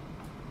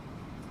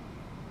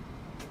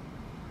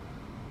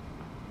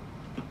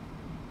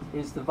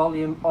 Is the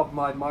volume of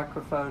my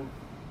microphone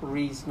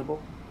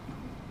reasonable?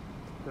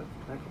 Good.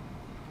 Okay.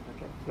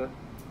 Okay. Good.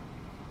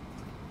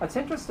 It's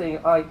interesting.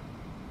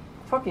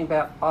 Talking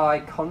about eye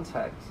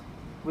contact.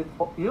 With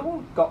you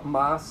all got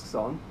masks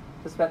on.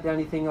 That's about the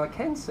only thing I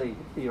can see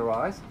for your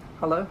eyes.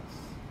 Hello.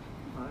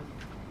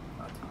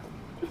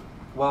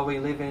 Well, we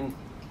live in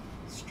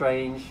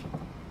strange,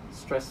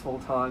 stressful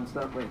times,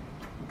 don't we?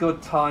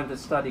 Good time to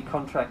study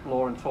contract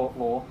law and tort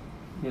law.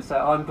 You say,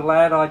 I'm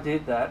glad I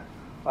did that.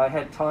 I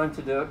had time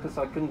to do it because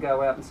I couldn't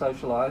go out and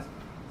socialise.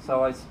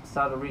 So I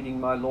started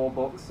reading my law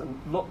books, and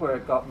look where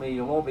it got me.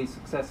 You'll all be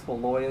successful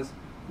lawyers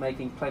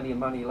making plenty of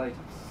money later.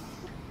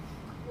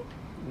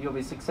 You'll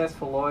be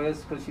successful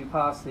lawyers because you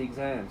pass the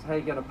exams. How are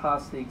you going to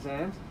pass the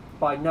exams?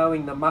 By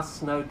knowing the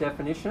must-know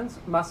definitions,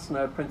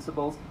 must-know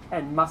principles,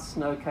 and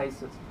must-know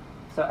cases.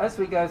 So as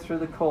we go through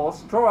the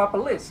course, draw up a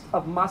list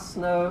of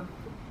must-know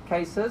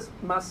cases,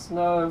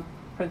 must-know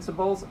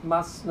principles,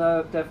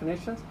 must-know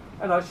definitions,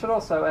 and I should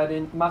also add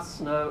in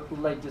must-know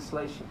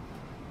legislation.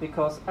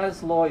 Because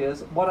as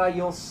lawyers, what are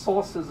your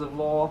sources of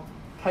law?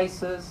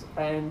 Cases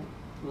and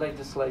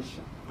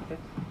legislation. Okay?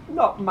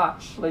 Not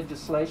much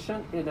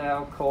legislation in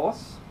our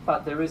course,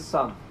 but there is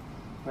some.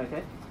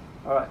 Okay?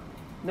 All right.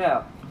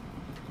 Now,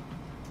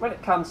 when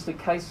it comes to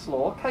case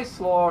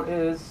law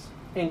is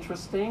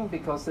interesting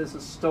because there's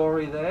a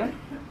story there.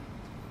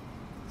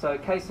 So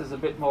case is a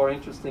bit more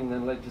interesting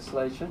than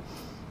legislation.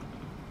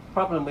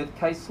 Problem with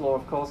case law,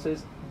 of course,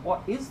 is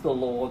what is the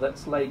law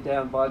that's laid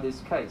down by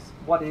this case?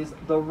 What is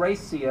the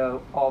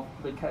ratio of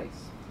the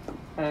case?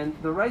 And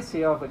the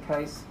ratio of a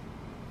case,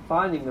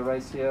 finding the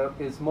ratio,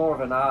 is more of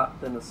an art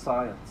than a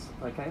science.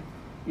 Okay?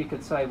 You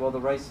could say, well,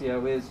 the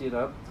ratio is,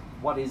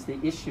 what is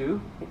the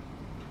issue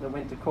that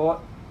went to court?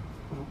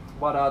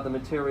 What are the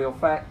material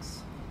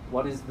facts?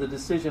 What is the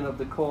decision of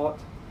the court?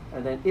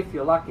 And then, if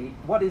you're lucky,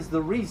 what is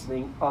the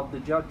reasoning of the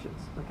judges?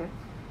 Okay?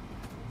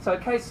 So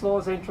case law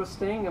is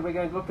interesting, and we're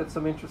going to look at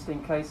some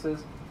interesting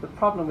cases. The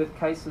problem with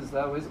cases,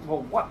 though, is,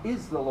 well, what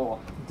is the law?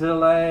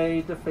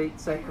 Delay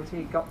defeats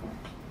equity. Got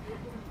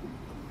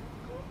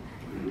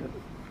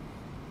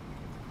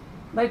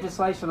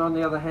Legislation, on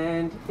the other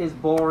hand, is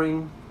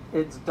boring.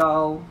 It's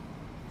dull.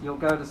 You'll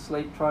go to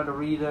sleep, try to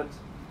read it.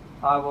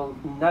 I will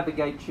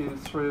navigate you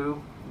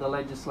through the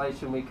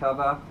legislation we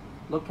cover.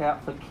 Look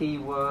out for key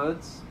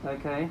words,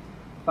 okay?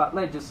 But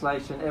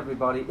legislation,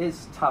 everybody,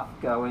 is tough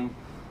going,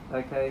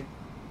 okay?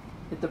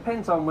 It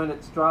depends on when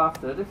it's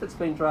drafted. If it's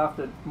been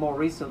drafted more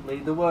recently,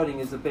 the wording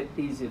is a bit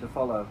easier to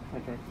follow,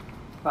 okay?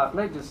 But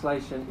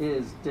legislation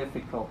is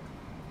difficult.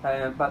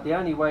 But the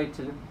only way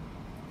to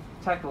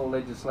tackle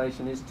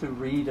legislation is to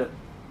read it.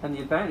 And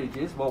the advantage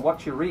is, well,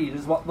 what you read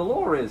is what the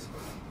law is,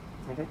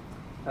 okay?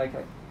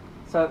 Okay.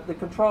 So the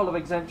control of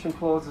exemption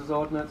clauses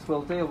ordinance,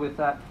 we'll deal with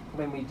that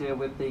when we deal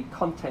with the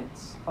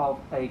contents of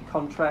a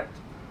contract,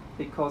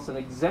 because an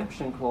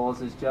exemption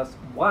clause is just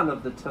one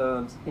of the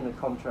terms in a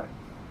contract.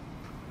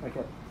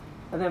 Okay.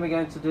 And then we're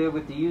going to deal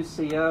with the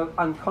UCO,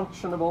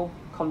 Unconscionable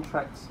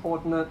Contracts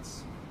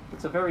Ordinance.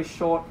 It's a very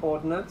short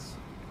ordinance,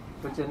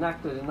 which was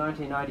enacted in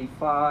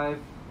 1985,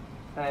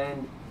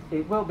 and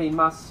it will be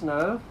must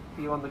know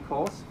for you on the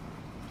course.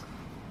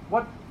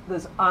 What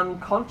does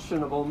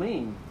unconscionable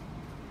mean?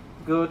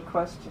 Good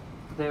question.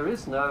 There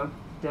is no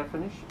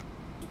definition.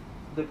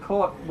 The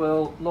court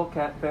will look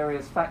at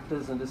various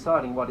factors in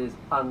deciding what is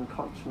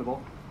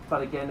unconscionable,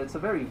 but again, it's a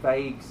very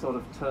vague sort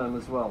of term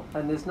as well,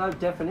 and there's no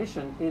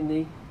definition in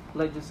the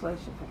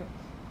legislation. Okay?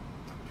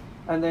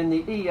 And then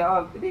the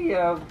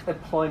EO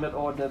employment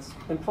ordinance.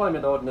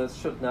 Employment ordinance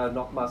should know,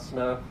 not must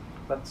know,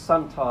 but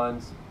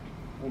sometimes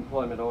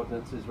employment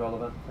ordinance is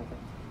relevant.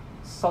 Okay.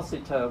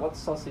 Societo.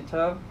 What's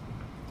societo?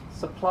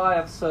 Supply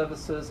of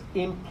services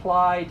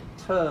implied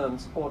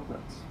terms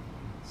ordinance.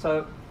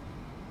 So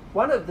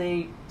one of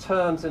the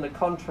terms in a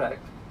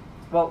contract,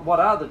 well, what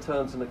are the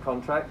terms in a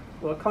contract?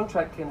 Well, a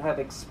contract can have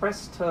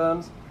express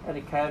terms and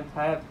it can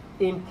have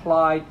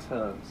implied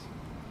terms.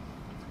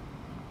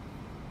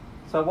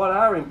 So what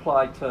are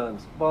implied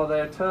terms? Well,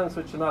 they are terms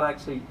which are not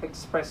actually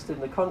expressed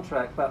in the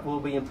contract but will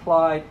be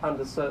implied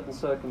under certain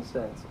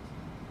circumstances.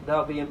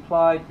 They'll be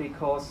implied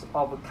because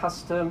of a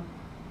custom,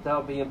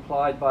 they'll be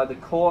implied by the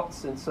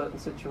courts in certain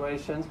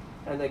situations,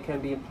 and they can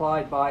be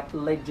implied by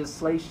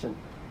legislation,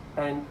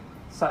 and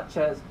such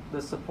as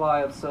the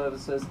supply of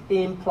services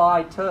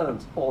implied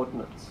terms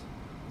ordinance.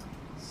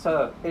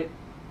 So it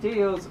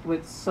deals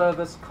with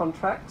service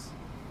contracts.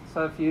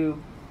 So if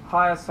you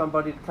hire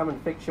somebody to come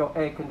and fix your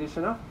air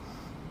conditioner,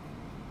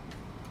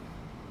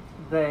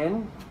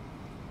 then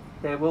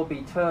there will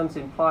be terms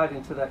implied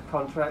into that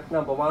contract.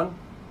 Number one,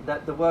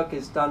 that the work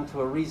is done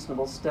to a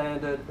reasonable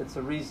standard, it's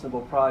a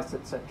reasonable price,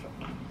 etc.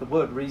 The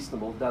word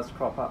reasonable does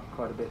crop up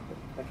quite a bit,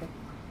 okay?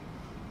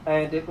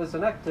 And it was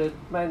enacted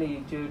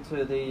mainly due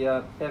to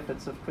the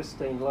efforts of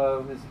Christine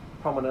Lowe, who's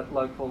a prominent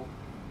local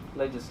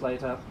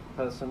legislator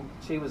person.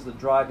 She was the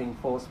driving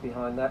force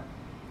behind that.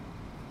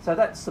 So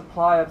that's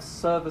supply of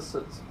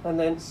services. And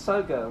then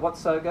SOGO.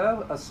 What's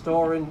SOGO? A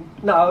store in...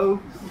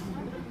 No!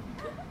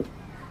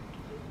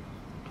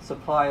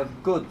 Supply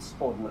of goods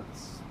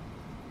ordinance.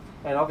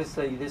 And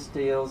obviously this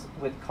deals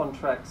with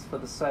contracts for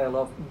the sale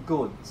of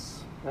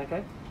goods.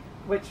 Okay?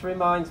 Which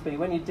reminds me,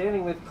 when you're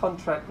dealing with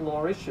contract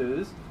law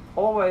issues,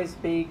 always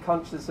be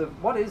conscious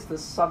of what is the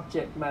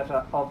subject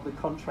matter of the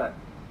contract,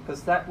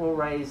 because that will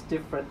raise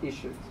different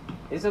issues.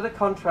 Is it a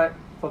contract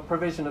for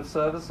provision of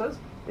services?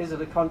 Is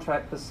it a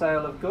contract for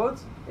sale of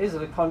goods? Is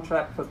it a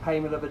contract for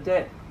payment of a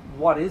debt?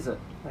 What is it?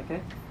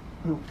 Okay?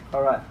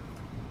 All right.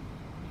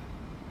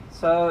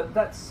 So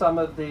that's some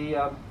of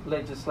the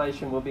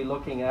legislation we'll be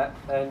looking at,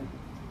 and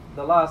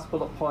the last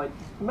bullet point,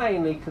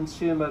 mainly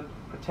consumer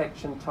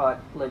protection type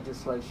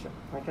legislation.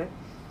 Okay?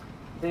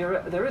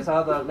 There is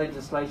other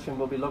legislation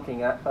we'll be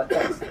looking at, but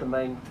that's the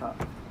main part.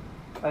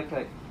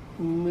 Okay,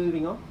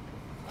 moving on.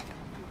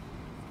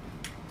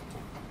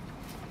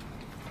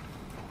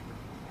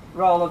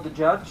 Role of the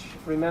judge.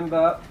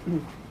 Remember,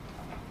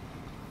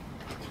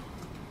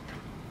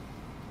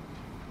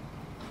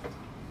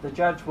 the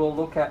judge will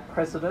look at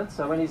precedent.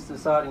 So when he's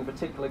deciding a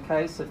particular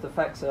case, if the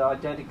facts are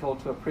identical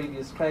to a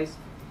previous case,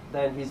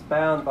 then he's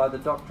bound by the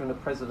doctrine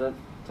of precedent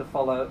to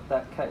follow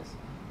that case.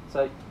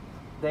 So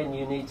then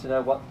you need to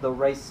know what the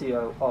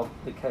ratio of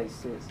the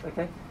case is,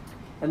 okay?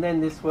 And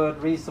then this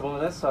word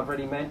reasonableness, I've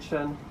already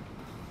mentioned.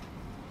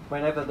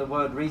 Whenever the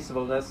word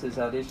reasonableness is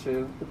at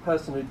issue, the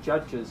person who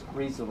judges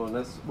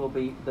reasonableness will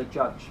be the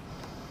judge.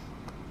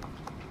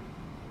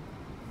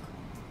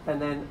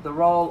 And then the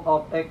role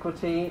of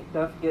equity,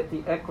 don't forget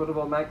the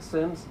equitable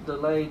maxims,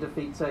 delay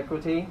defeats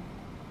equity,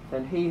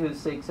 and he who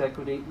seeks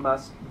equity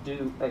must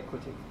do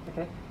equity,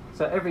 okay?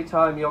 So every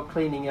time you're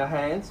cleaning your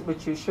hands,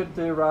 which you should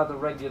do rather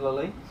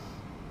regularly,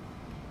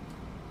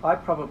 I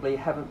probably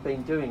haven't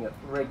been doing it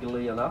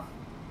regularly enough.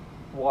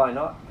 Why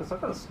not? Because I've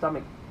got a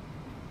stomach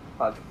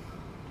bug.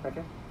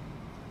 Okay.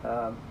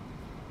 I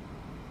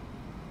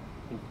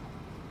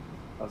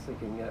was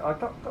thinking, I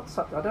got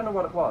something. I don't know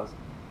what it was.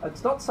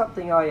 It's not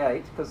something I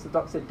ate, because the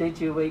doctor said, "Did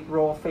you eat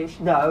raw fish?"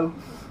 No.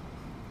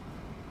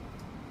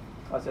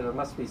 I said it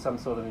must be some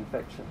sort of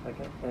infection.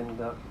 Okay, and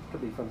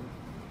could be from.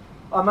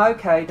 I'm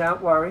okay.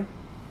 Don't worry.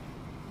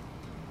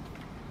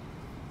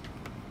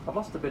 I've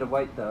lost a bit of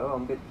weight though.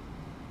 I'm a bit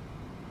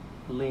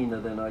leaner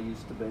than I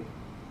used to be.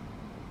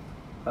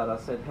 But I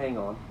said, hang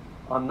on,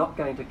 I'm not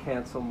going to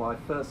cancel my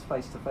first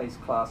face-to-face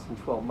class in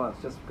 12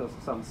 months just because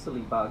of some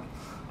silly bug.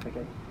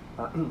 Okay.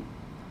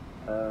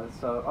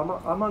 So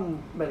I'm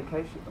on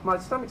medication. My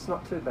stomach's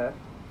not too bad.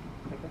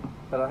 Okay.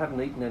 But I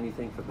haven't eaten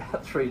anything for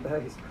about 3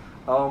 days.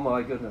 Oh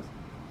my goodness.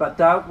 But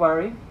don't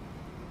worry,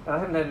 I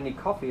haven't had any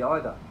coffee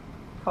either.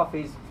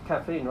 Coffee's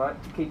caffeine,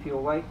 right, to keep you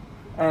awake.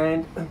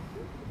 And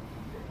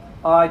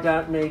I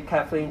don't need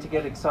caffeine to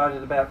get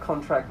excited about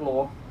contract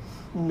law.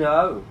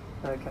 No.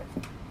 Okay.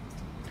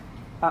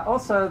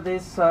 Also,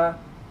 there's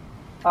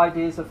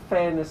ideas of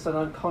fairness and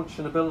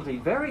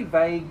unconscionability. Very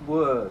vague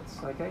words.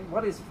 Okay.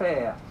 What is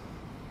fair?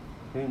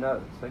 Who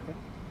knows? Okay.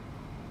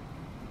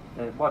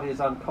 And what is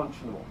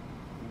unconscionable?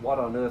 What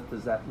on earth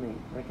does that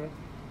mean? Okay.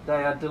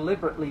 They are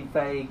deliberately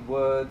vague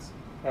words,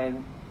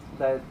 and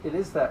it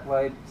is that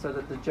way so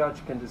that the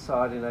judge can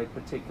decide in a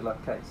particular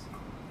case.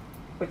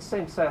 Which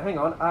seems to say, hang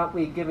on, aren't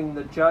we giving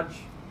the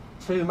judge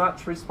too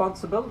much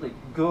responsibility?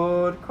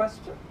 Good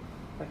question.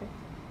 Okay.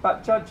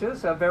 But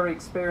judges are very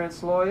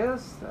experienced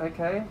lawyers,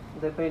 okay?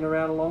 They've been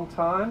around a long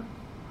time.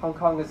 Hong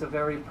Kong is a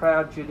very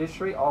proud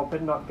judiciary. Oh,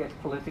 better not get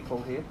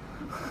political here.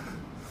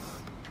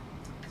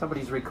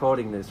 Somebody's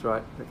recording this,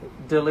 right? Okay.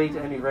 Delete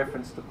any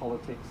reference to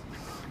politics.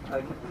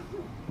 Okay.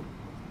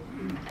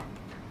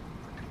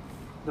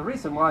 The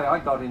reason why I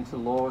got into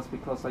law is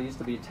because I used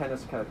to be a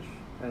tennis coach,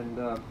 and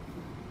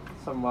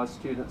some of my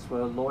students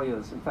were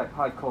lawyers, in fact,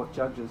 high court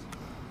judges.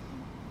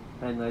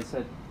 And they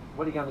said,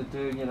 what are you going to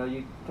do? You know,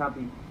 you can't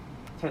be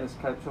tennis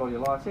coach all your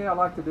life. Yeah, I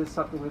like to do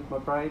something with my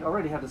brain. I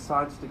already had a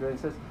science degree. And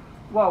says,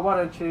 well, why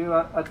don't you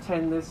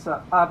attend this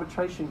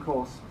arbitration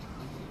course?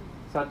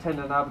 So I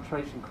attended an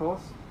arbitration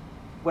course,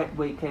 wet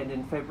weekend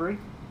in February,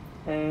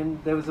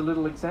 and there was a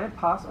little exam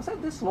passed. I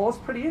said, this law's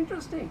pretty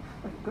interesting.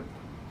 Good.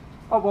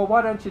 Oh, well,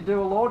 why don't you do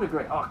a law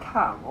degree? Oh,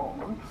 come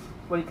on.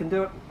 Well, you can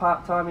do it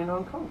part-time in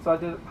Hong Kong. So I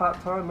did it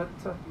part-time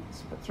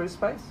through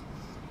Space.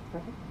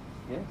 Okay.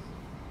 Yes.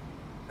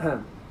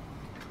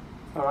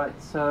 All right,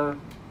 so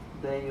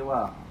there you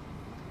are.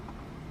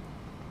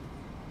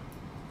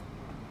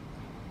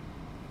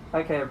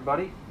 Okay,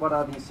 everybody, what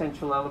are the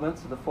essential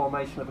elements of the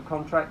formation of a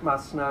contract?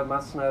 Must know,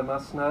 must know,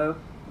 must know.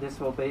 This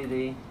will be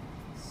the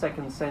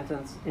second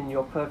sentence in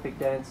your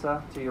perfect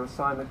answer to your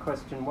assignment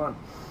question 1.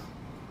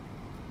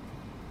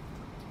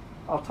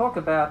 I'll talk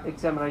about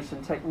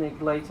examination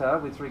technique later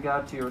with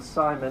regard to your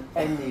assignment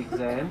and the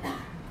exam,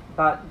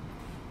 But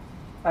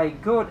a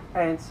good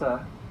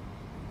answer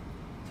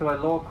to a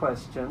law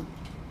question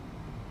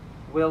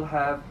will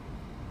have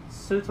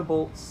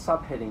suitable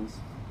subheadings.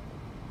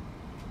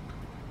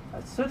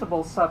 A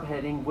suitable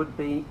subheading would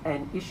be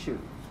an issue.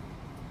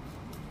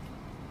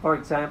 For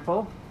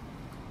example,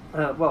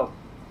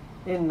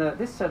 in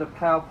this set of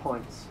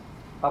PowerPoints,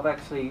 I've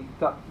actually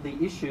got the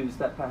issues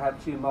that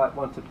perhaps you might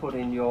want to put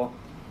in your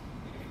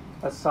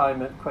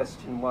assignment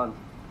question 1.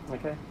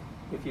 Okay?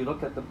 If you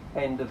look at the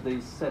end of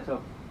the set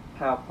of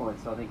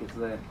PowerPoints, I think it's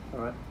there.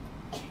 All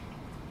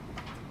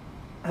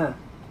right.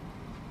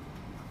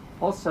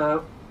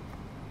 Also,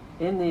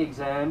 in the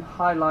exam,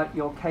 highlight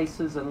your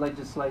cases and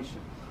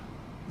legislation.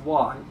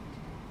 Why?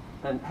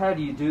 And how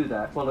do you do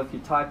that? Well, if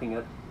you're typing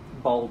it,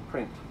 bold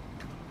print.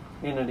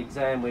 In an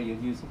exam where you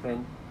use a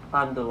pen,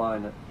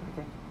 underline it.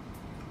 Okay?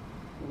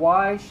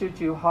 Why should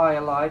you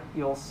highlight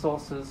your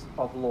sources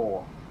of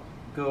law?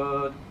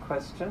 Good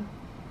question.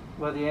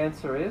 Well, the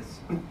answer is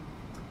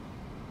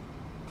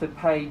to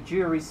pay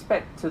due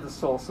respect to the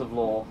source of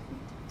law.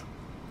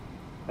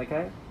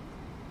 Okay?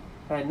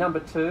 And number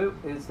 2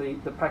 is the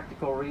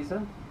practical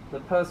reason. The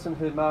person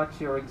who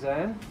marks your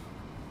exam,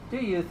 do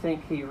you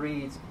think he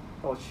reads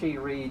or she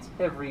reads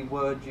every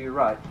word you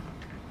write?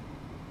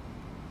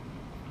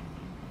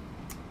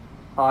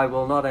 I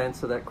will not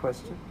answer that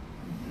question.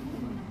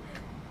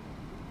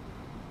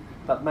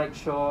 But make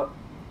sure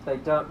they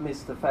don't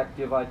miss the fact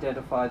you've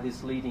identified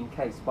this leading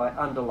case by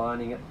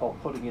underlining it or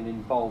putting it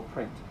in bold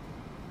print.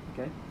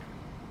 Okay?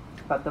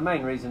 But the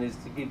main reason is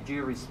to give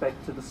due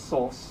respect to the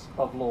source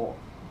of law.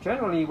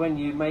 Generally, when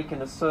you make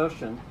an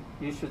assertion,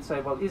 you should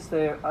say, well, is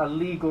there a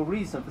legal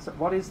reason for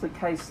what is the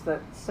case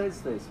that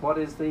says this? What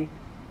is the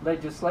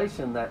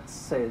legislation that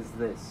says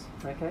this?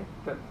 Okay?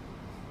 Good.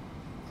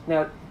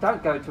 Now,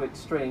 don't go to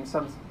extremes.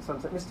 Some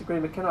say, Mr.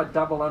 Greenwood, can I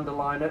double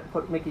underline it,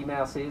 put Mickey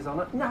Mouse ears on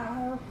it?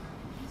 No!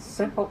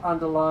 Simple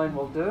underline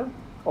will do,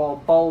 or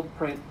bold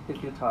print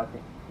if you're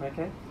typing.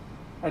 Okay?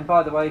 And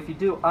by the way, if you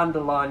do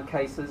underline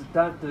cases,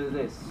 don't do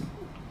this,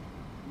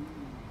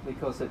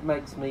 because it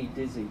makes me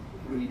dizzy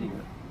reading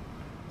it.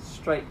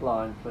 Straight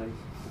line, please.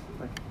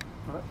 Okay.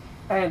 All right.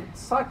 And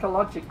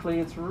psychologically,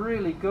 it's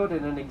really good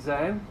in an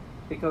exam,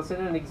 because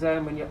in an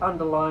exam, when you're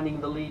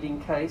underlining the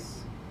leading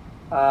case,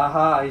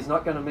 he's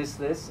not going to miss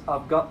this.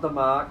 I've got the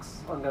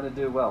marks. I'm going to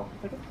do well.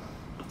 Okay.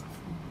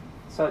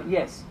 So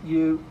yes,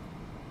 you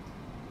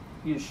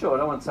should.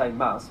 I won't say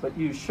must, but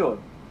you should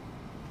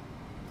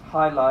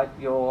highlight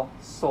your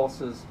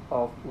sources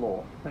of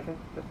law. Okay.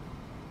 Good.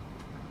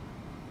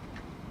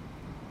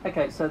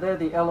 Okay. So they're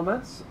the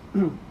elements.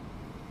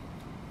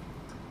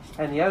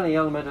 And the only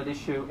element at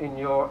issue in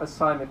your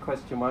assignment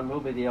question 1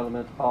 will be the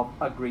element of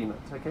agreement.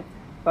 Okay.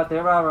 But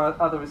there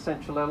are other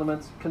essential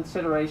elements.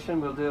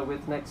 Consideration we'll deal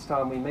with next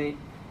time we meet.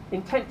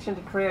 Intention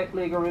to create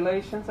legal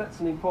relations, that's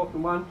an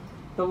important one.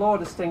 The law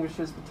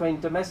distinguishes between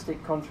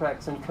domestic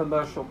contracts and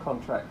commercial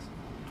contracts.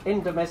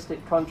 In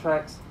domestic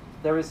contracts,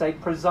 there is a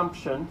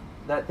presumption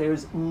that there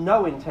is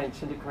no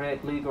intention to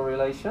create legal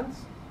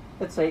relations.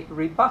 It's a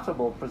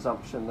rebuttable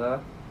presumption,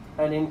 though.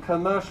 And in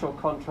commercial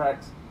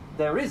contracts,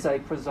 there is a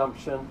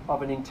presumption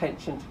of an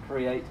intention to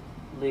create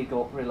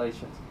legal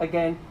relations.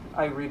 Again,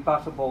 a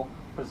rebuttable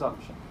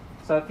presumption.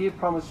 So if you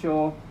promise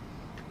your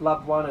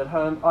loved one at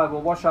home, I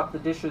will wash up the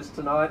dishes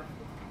tonight,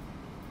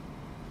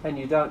 and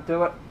you don't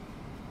do it,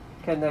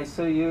 can they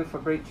sue you for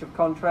breach of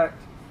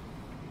contract?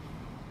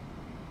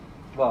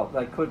 Well,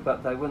 they could,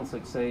 but they wouldn't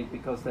succeed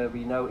because there would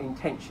be no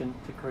intention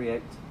to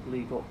create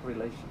legal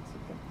relations.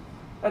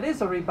 Okay. It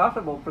is a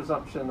rebuttable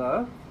presumption,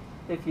 though.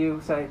 If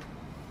you say,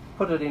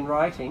 put it in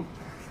writing,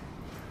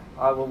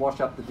 I will wash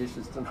up the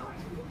dishes tonight.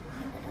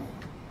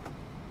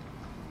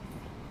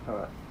 All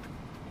right.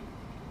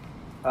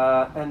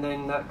 And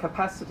then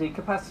capacity.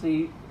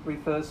 Capacity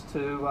refers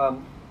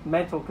to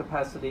mental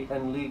capacity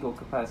and legal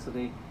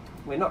capacity.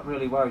 We're not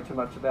really worried too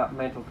much about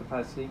mental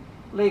capacity.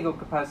 Legal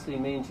capacity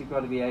means you've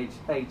got to be age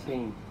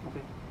 18.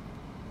 Okay.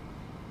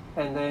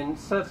 And then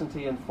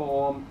certainty and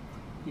form.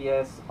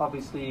 Yes,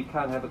 obviously you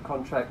can't have a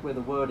contract where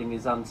the wording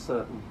is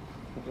uncertain.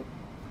 Okay.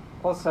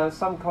 Also,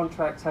 some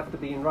contracts have to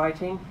be in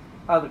writing.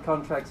 Other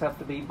contracts have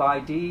to be by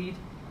deed.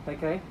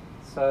 Okay.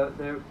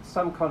 So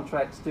some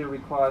contracts do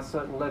require a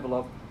certain level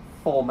of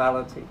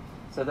formality.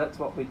 So that's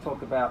what we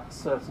talk about,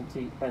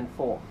 certainty and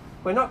form.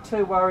 We're not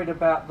too worried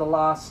about the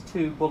last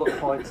 2 bullet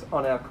points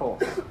on our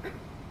course,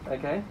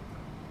 okay?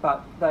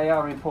 But they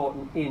are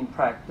important in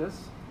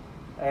practice,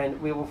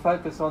 and we will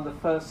focus on the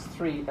first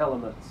 3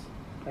 elements,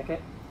 okay?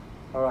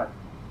 All right.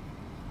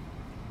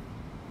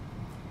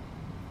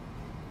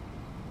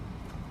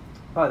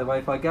 By the way,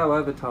 if I go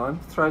over time,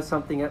 throw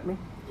something at me.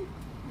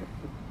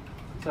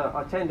 So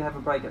I tend to have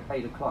a break at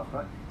 8 o'clock,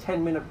 right?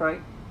 10-minute break.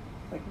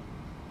 Okay.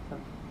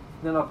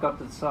 Then I've got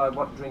to decide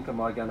what drink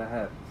am I going to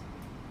have.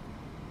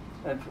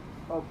 And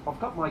I've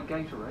got my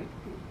Gatorade.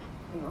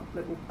 Hang on,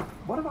 let me.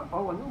 What about?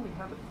 Oh, I normally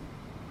have it.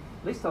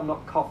 At least I'm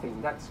not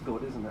coughing. That's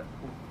good, isn't it?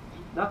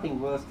 Nothing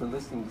worse than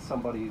listening to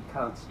somebody who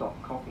can't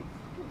stop coughing.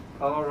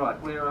 All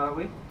right, where are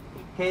we?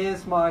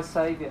 Here's my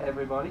saviour,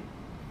 everybody.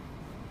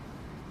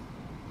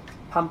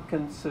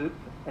 pumpkin soup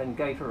and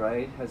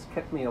Gatorade has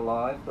kept me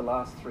alive the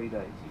last 3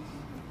 days.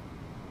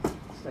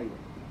 Stay there.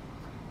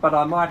 But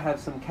I might have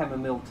some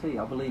chamomile tea.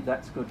 I believe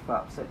that's good for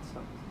upset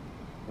stomachs.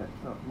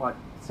 Yeah, it might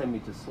send me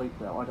to sleep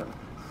though, I don't know.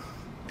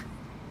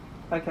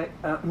 Okay.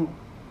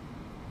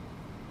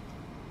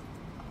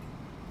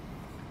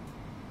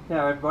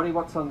 Now everybody,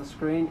 what's on the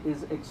screen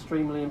is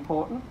extremely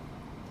important.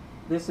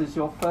 This is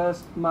your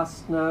first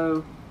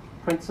must-know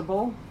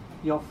principle,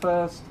 your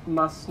first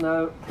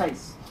must-know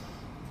case.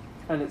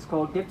 And it's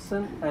called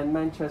Gibson and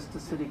Manchester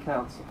City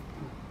Council.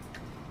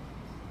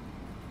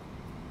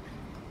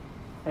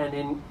 And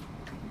in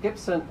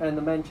Gibson and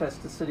the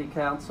Manchester City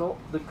Council,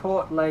 the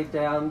court laid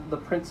down the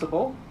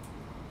principle.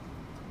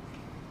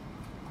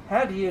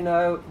 How do you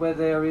know where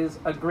there is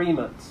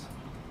agreement?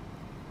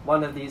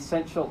 One of the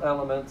essential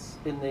elements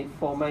in the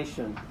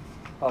formation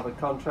of a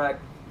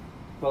contract.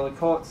 Well, the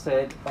court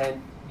said,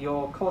 and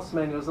your course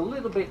manual is a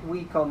little bit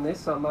weak on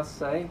this, I must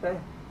say. They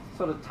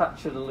sort of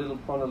touch it a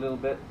little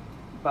bit.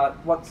 But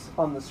what's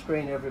on the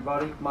screen,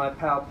 everybody? My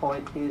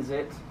PowerPoint is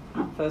it.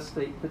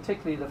 Firstly,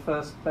 particularly the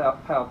first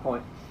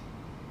PowerPoint.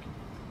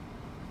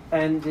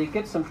 And the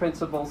Gibson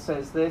principle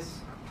says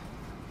this: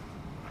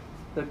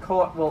 the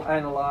court will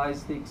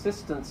analyse the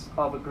existence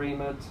of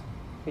agreement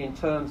in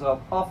terms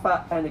of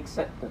offer and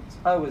acceptance.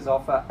 O is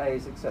offer, A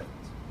is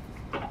acceptance.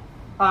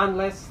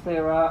 Unless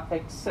there are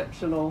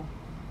exceptional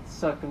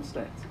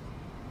circumstances.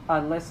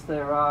 Unless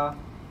there are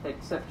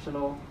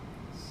exceptional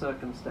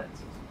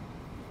circumstances.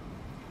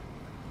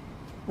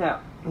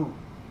 Now,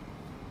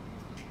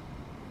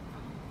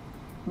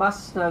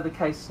 must know the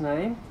case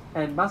name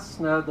and must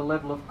know the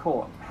level of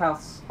court,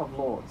 House of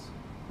Lords.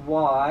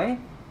 Why?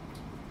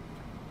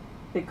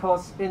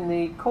 Because in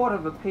the Court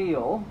of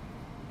Appeal,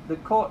 the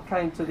court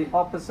came to the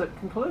opposite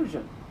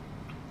conclusion.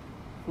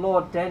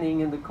 Lord Denning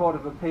in the Court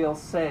of Appeal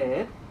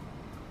said,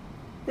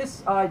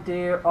 this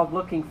idea of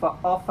looking for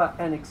offer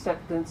and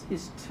acceptance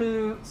is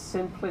too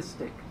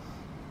simplistic,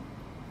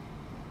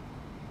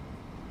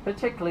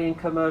 particularly in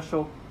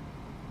commercial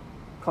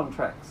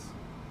contracts.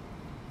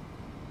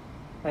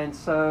 And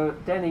so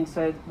Denning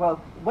said,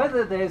 well,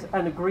 whether there's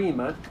an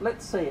agreement,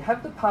 let's see,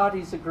 have the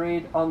parties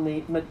agreed on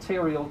the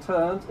material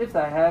terms? If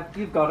they have,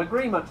 you've got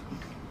agreement.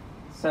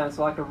 Sounds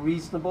like a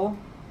reasonable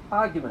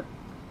argument.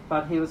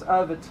 But he was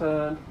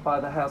overturned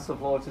by the House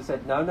of Lords, who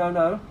said, no, no,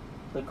 no,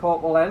 the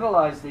court will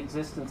analyse the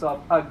existence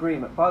of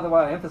agreement. By the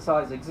way, I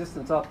emphasise the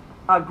existence of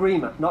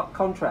agreement, not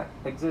contract,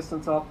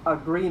 existence of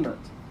agreement.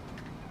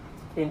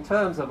 In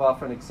terms of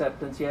offer and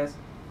acceptance, yes,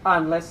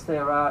 unless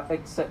there are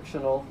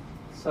exceptional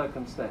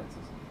circumstances.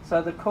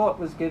 So the court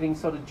was giving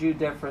sort of due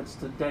deference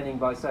to Denning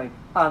by saying,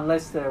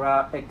 unless there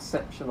are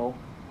exceptional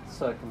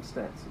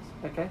circumstances.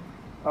 Okay?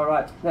 All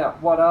right. Now,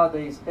 what are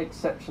these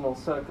exceptional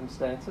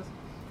circumstances?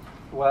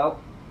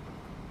 Well,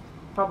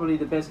 probably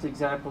the best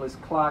example is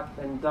Clark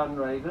and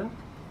Dunraven,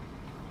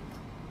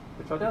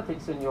 which I don't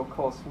think is in your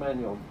course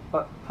manual,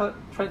 but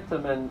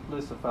Trentham and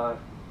Lucifer,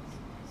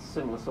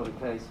 similar sort of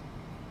case.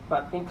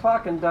 But in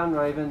Clark and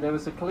Dunraven, there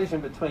was a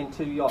collision between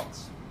two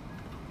yachts.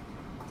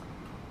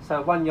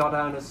 So one yacht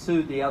owner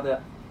sued the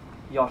other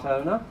yacht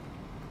owner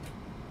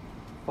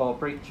for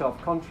breach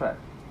of contract.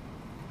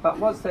 But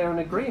was there an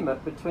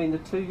agreement between the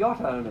two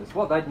yacht owners?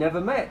 Well, they'd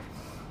never met.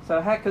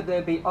 So how could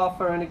there be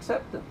offer and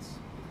acceptance?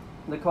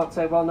 And the court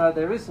said, well, no,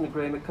 there is an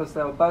agreement because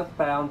they were both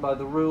bound by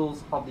the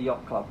rules of the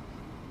yacht club.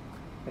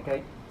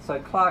 Okay, so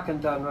Clark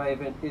and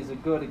Dunraven is a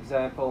good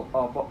example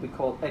of what we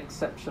call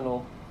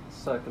exceptional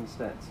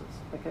circumstances.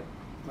 Okay,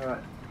 all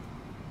right.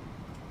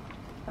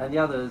 And the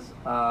others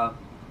are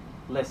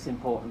less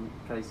important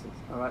cases.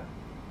 All right.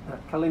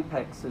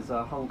 Kalimpex is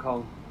a Hong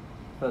Kong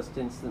first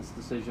instance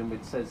decision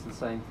which says the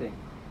same thing.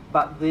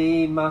 But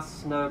the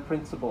must-know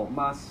principle,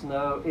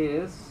 must-know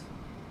is,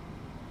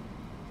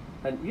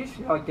 and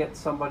usually I get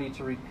somebody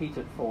to repeat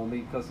it for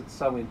me because it's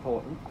so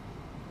important,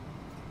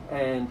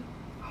 and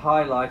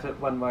highlight it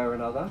one way or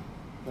another.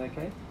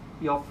 Okay.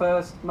 Your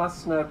first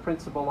must-know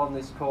principle on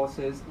this course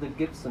is the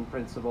Gibson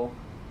principle.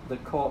 The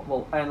court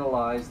will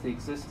analyse the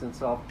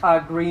existence of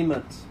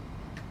agreement.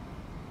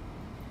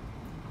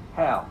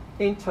 How?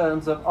 In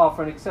terms of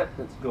offer and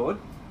acceptance, good,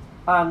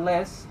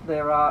 unless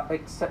there are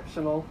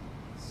exceptional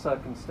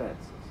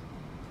circumstances.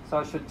 So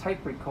I should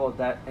tape record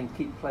that and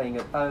keep playing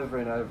it over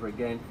and over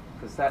again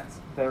because that's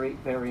very,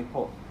 very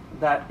important.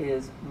 That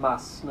is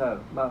must know,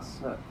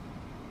 must know.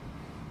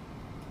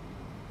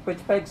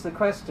 Which begs the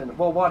question,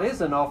 well, what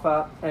is an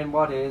offer and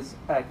what is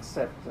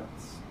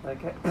acceptance?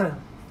 Okay.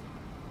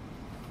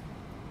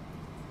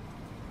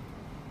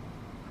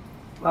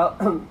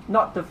 Well,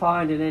 not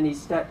defined in any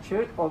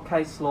statute or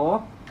case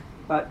law,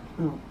 but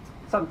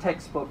some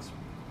textbooks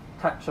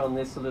touch on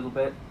this a little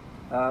bit.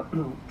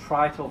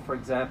 Trital, for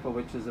example,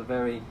 which is a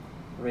very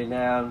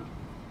renowned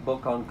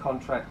book on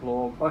contract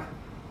law.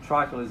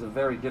 Trital is a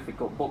very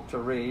difficult book to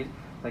read,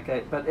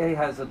 okay, but it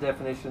has a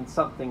definition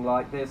something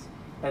like this.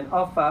 An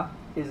offer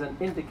is an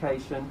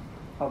indication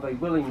of a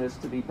willingness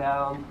to be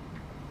bound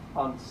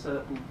on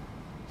certain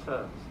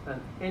terms.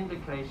 An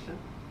indication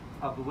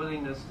of a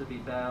willingness to be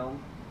bound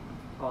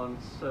on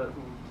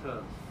certain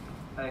terms.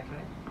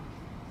 Okay.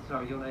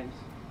 Sorry, your name's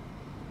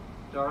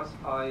Doris.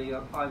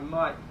 I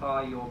might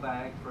buy your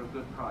bag for a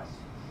good price.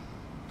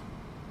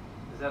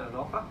 Is that an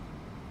offer?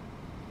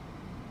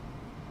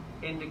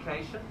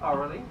 Indication,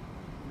 orally.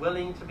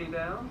 Willing to be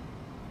bound?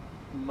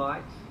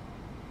 Might.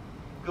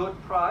 Good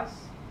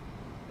price?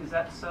 Is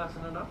that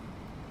certain enough?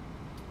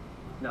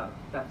 No,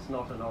 that's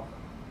not an offer.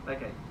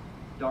 Okay.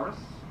 Doris,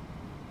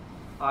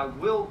 I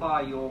will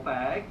buy your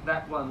bag,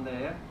 that one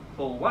there,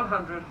 for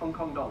 100 Hong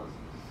Kong dollars.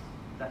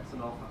 That's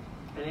an offer.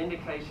 An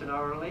indication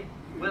orally,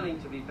 willing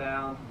to be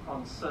bound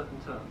on certain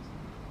terms.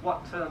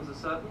 What terms are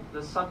certain?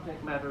 The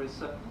subject matter is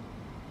certain,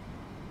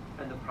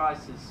 and the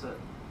price is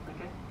certain.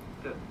 Okay,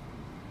 good.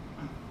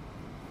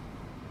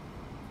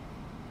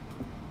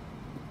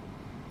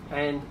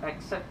 And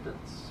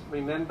acceptance.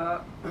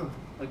 Remember,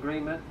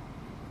 agreement,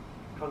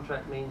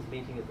 contract means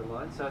meeting at the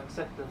line, so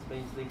acceptance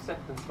means the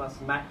acceptance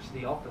must match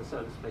the offer,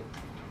 so to speak.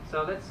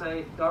 So let's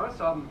say, Doris,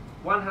 I'm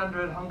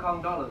 100 Hong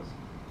Kong dollars.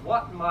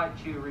 What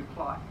might you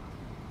reply?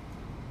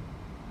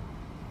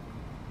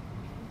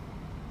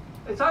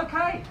 It's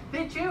okay.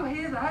 Did you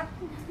hear that?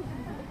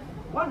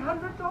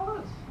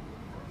 $100.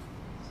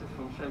 This is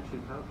from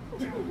Shamshu Pub.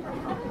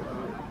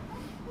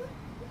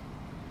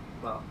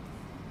 Well,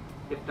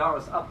 if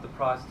Doris upped the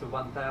price to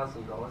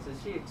 $1,000, is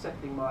she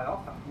accepting my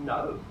offer?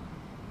 No.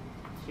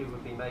 She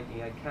would be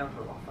making a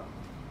counter offer.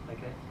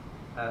 Okay?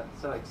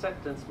 So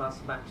acceptance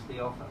must match the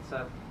offer.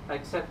 So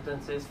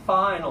acceptance is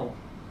final.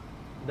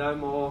 No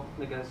more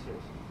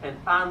negotiation. And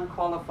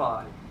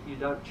unqualified. You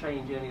don't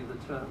change any of the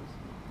terms.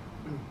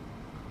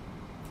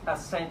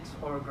 Assent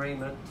or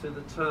agreement to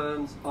the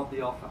terms of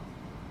the offer.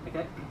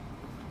 Okay?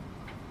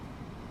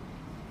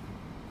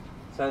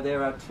 So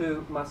there are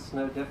two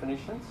must-know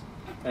definitions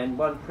and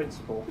one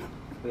principle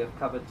we have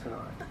covered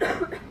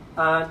tonight.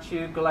 Aren't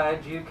you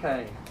glad you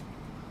came?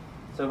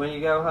 So when you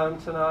go home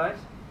tonight,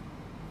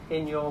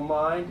 in your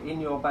mind,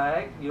 in your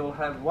bag, you'll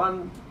have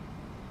one,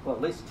 well,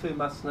 at least two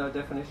must-know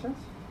definitions.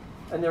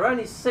 And there are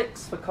only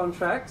 6 for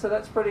contract, so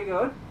that's pretty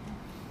good.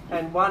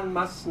 And one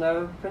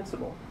must-know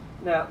principle.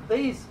 Now,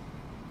 these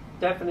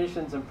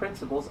definitions and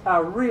principles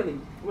are really,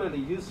 really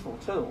useful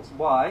tools.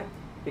 Why?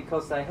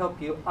 Because they help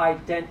you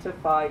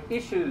identify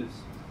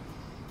issues.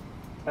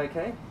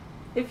 Okay?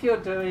 If you're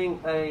doing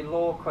a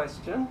law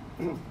question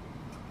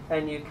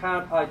and you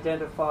can't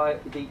identify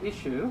the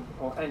issue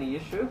or any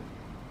issue,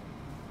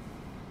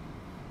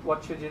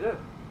 what should you do?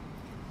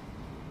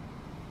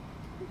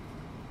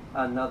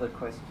 Another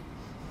question.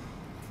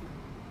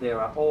 There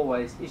are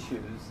always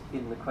issues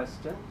in the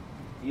question.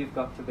 You've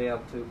got to be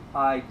able to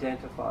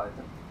identify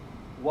them.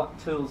 What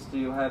tools do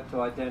you have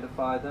to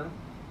identify them?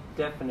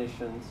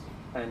 Definitions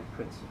and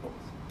principles.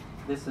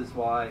 This is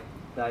why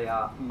they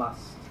are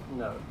must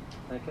know.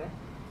 Okay?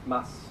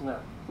 Must know.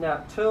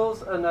 Now,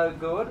 tools are no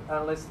good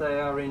unless they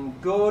are in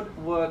good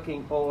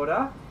working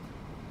order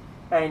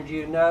and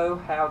you know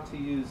how to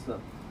use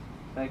them.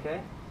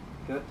 Okay?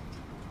 Good.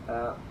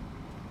 I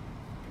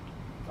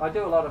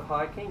do a lot of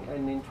hiking,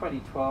 and in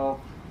 2012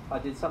 I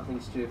did something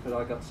stupid.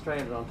 I got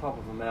stranded on top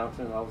of a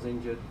mountain. I was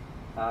injured.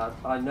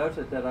 I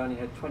noted that I only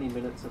had 20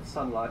 minutes of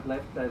sunlight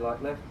left,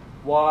 daylight left.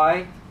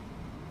 Why?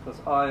 Because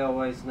I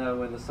always know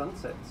when the sun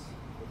sets.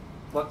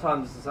 What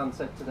time does the sun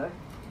set today?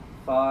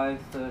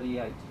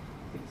 5:38.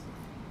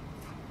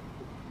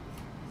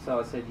 So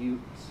I said,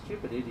 you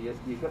stupid idiot,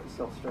 you got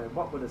yourself stranded.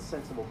 What would a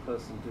sensible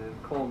person do?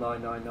 Call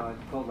 999,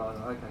 call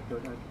 999. Okay,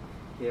 good. Okay.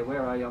 Yeah,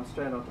 where are you? I'm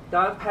stranded on top.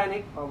 Don't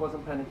panic. I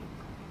wasn't panicking.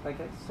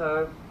 Okay,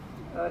 so,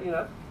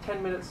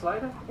 10 minutes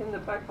later, in the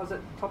back, I was at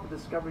the top of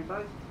Discovery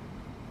Bay.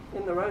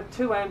 In the road,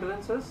 2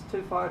 ambulances,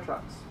 2 fire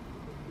trucks.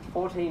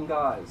 14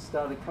 guys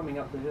started coming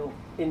up the hill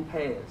in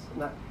pairs.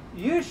 Now,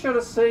 you should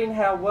have seen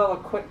how well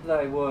equipped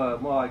they were.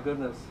 My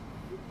goodness.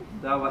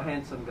 They were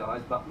handsome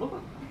guys, but look,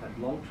 they had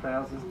long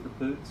trousers, the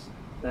boots.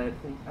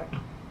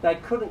 They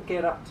couldn't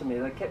get up to me.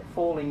 They kept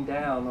falling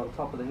down on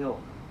top of the hill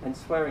and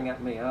swearing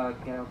at me,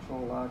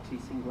 Gaucho,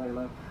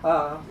 Singuelo.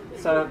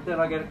 So then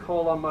I get a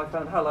call on my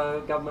phone,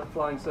 hello, government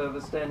flying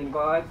service standing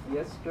by.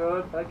 Yes,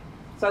 good. Okay.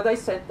 So they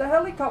sent the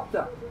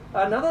helicopter.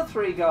 Another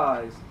 3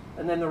 guys.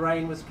 And then the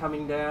rain was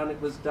coming down,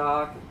 it was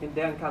dark, and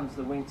down comes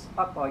the winks,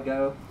 up I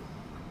go.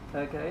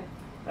 Okay.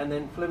 And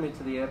then flew me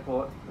to the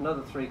airport.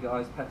 Another 3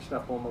 guys patched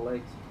up all my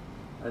legs.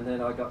 And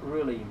then I got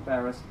really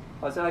embarrassed.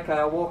 I said, okay,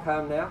 I'll walk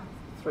home now.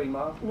 3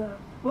 miles. No,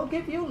 we'll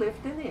give you a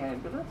lift in the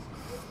ambulance.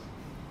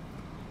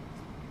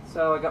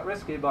 So I got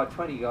rescued by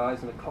 20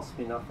 guys and it cost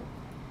me nothing.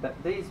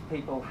 But these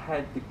people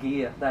had the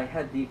gear, they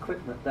had the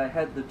equipment, they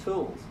had the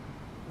tools.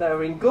 They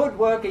were in good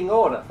working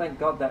order. Thank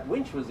God that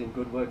winch was in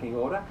good working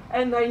order.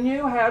 And they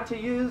knew how to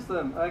use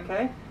them,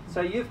 okay?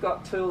 So you've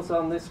got tools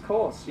on this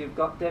course. You've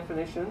got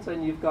definitions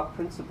and you've got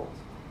principles.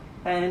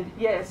 And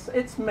yes,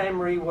 it's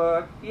memory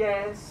work,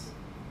 yes.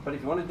 But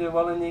if you want to do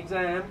well in the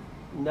exam,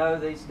 know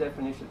these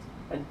definitions.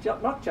 And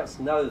not just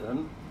know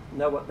them,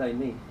 know what they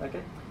mean.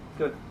 Okay?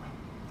 Good.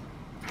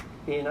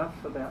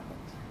 Enough about that.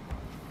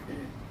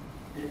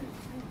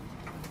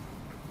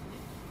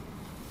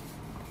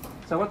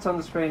 So what's on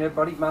the screen,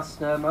 everybody?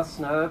 Must know, must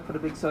know. Put a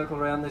big circle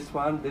around this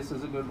one. This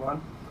is a good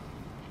one.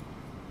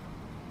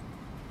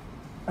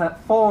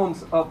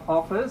 forms of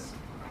offers,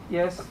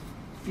 yes,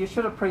 you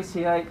should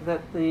appreciate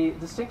that the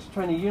distinction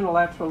between a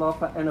unilateral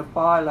offer and a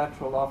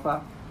bilateral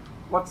offer,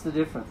 what's the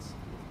difference?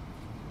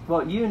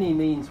 Well, uni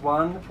means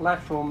one,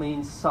 lateral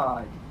means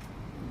side.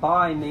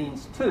 Bi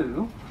means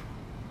two,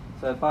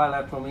 so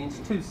bilateral means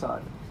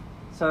two-sided.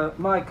 So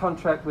my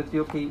contract with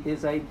Yuki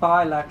is a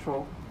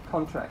bilateral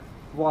contract.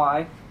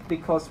 Why?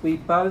 Because we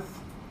both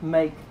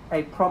make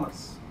a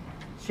promise.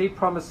 She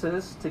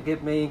promises to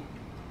give me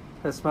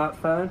her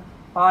smartphone.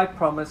 I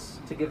promise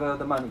to give her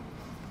the money.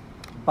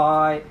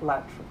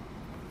 Bilateral.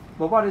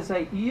 Well, what is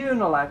a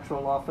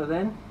unilateral offer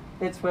then?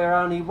 It's where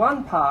only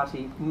one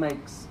party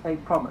makes a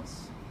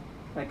promise.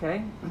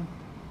 Okay?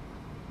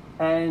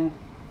 And,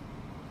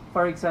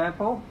 for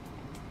example,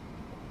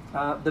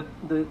 the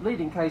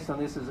leading case on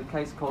this is a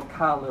case called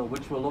Carlyle,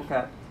 which we'll look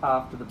at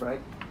after the break.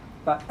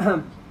 But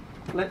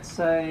let's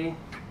say,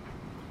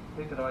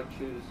 who could I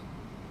choose?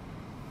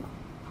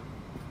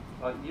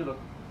 You look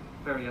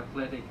very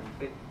athletic and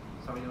fit.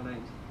 Some of your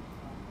names.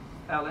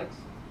 Alex.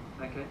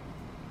 Okay.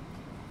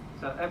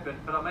 So,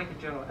 but I'll make it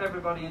general.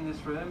 Everybody in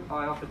this room,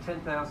 I offer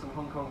 10,000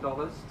 Hong Kong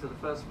dollars to the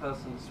first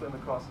person to swim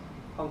across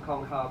Hong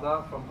Kong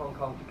Harbour from Hong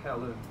Kong to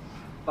Kowloon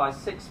by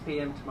 6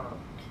 p.m. tomorrow.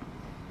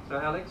 So,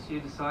 Alex,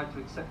 you decide to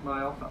accept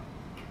my offer.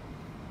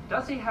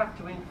 Does he have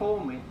to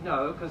inform me?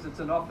 No, because it's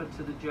an offer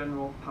to the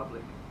general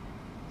public.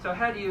 So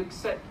how do you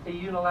accept a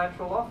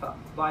unilateral offer?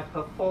 By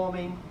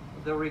performing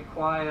the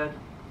required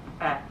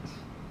act.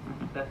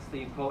 That's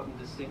the important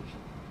distinction.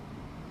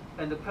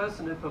 And the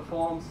person who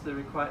performs the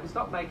required is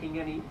not making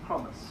any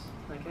promise.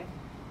 Okay?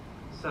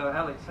 So,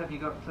 Alex, have you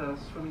got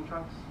swimming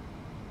trunks?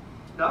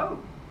 No.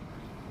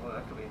 Well,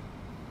 that could be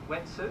a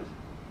wetsuit.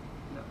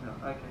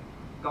 No. Okay.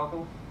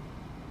 Goggles?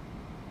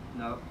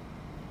 No.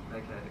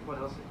 Okay. What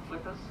else?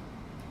 Flippers?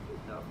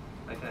 No.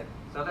 Okay.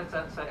 So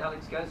let's say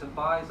Alex goes and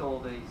buys all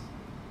these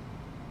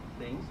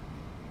things.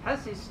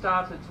 Has he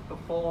started to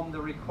perform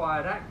the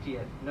required act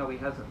yet? No, he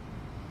hasn't.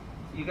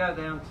 You go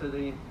down to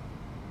the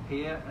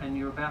pier and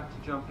you're about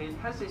to jump in.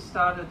 Has he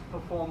started to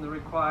perform the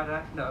required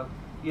act? No.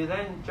 You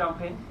then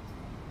jump in.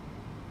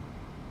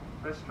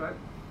 Breaststroke.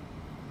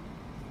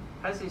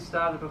 Has he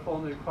started to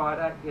perform the required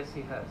act? Yes,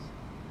 he has.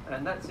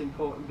 And that's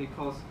important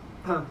because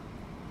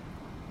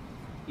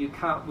you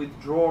can't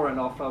withdraw an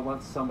offer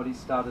once somebody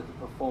started to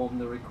perform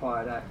the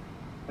required act.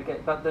 Okay,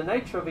 but the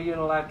nature of a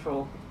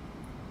unilateral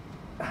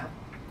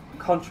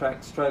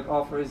contract stroke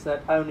offer is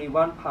that only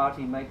one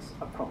party makes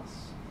a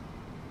promise.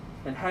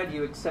 And how do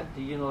you accept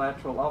a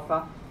unilateral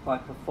offer? By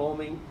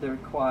performing the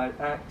required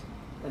act.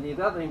 And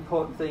the other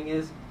important thing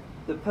is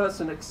the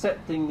person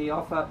accepting the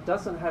offer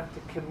doesn't have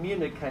to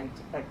communicate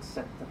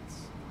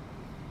acceptance.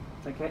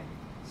 Okay?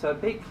 So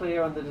be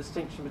clear on the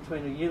distinction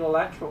between a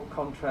unilateral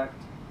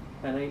contract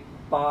and a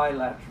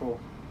bilateral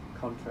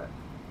contract.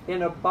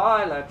 In a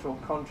bilateral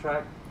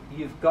contract,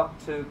 you've got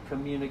to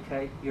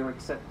communicate your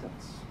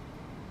acceptance.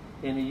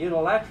 In a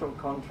unilateral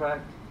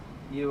contract,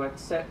 you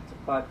accept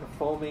by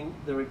performing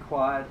the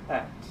required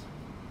act.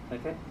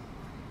 Okay?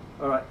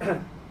 All right.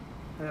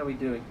 How are we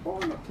doing? Oh,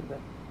 not too bad.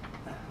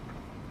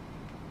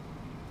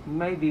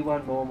 Maybe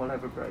one more and we'll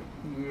have a break.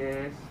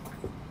 Yes.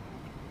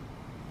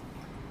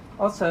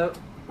 Also,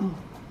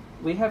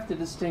 we have to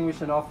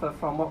distinguish an offer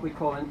from what we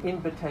call an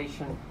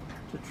invitation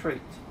to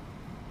treat.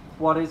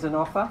 What is an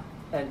offer?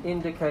 An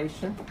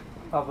indication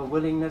of a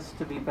willingness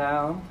to be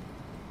bound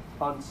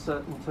on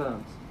certain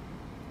terms.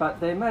 But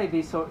there may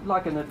be, sort of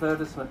like an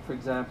advertisement, for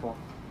example.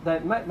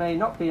 That may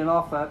not be an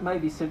offer, it may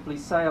be simply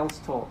sales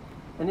talk,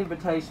 an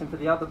invitation for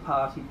the other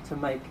party to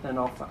make an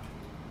offer.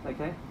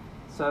 Okay?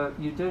 So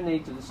you do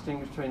need to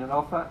distinguish between an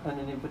offer and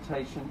an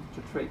invitation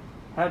to treat.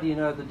 How do you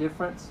know the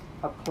difference?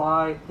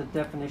 Apply the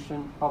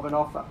definition of an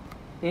offer.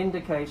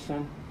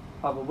 Indication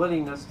of a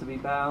willingness to be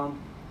bound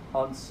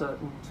on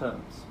certain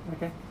terms.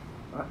 Okay?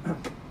 Right.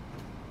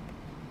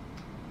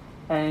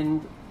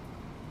 And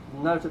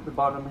note at the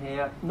bottom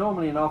here,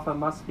 normally an offer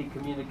must be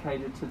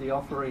communicated to the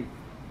offeree.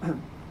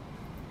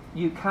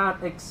 You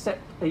can't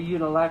accept a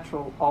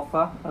unilateral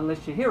offer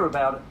unless you hear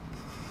about it.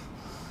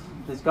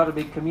 There's got to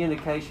be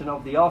communication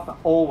of the offer,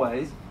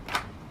 always.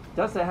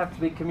 Does there have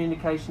to be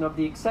communication of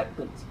the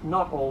acceptance?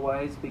 Not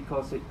always,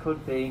 because it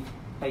could be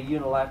a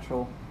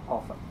unilateral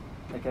offer.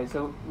 Okay,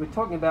 so we're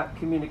talking about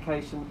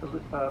communication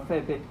a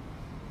fair bit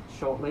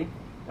shortly.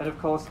 And of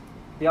course,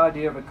 the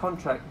idea of a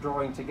contract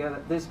drawing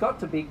together, there's got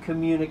to be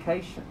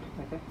communication.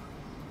 Okay?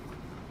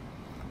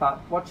 But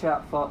watch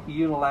out for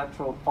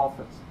unilateral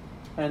offers.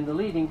 And the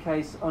leading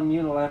case on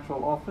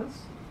unilateral offers,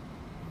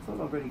 I thought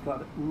I've already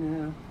got it.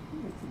 No,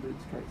 it's the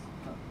Boots case.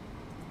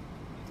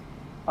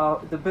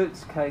 Oh, the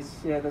Boots case,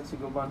 yeah, that's a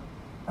good one.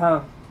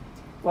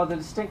 Well, the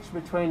distinction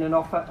between an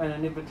offer and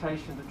an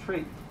invitation to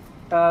treat.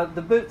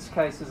 The Boots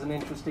case is an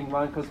interesting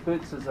one because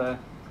Boots is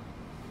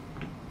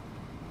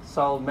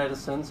sold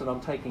medicines, and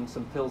I'm taking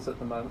some pills at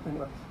the moment.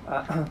 Anyway,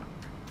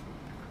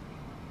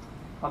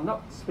 I'm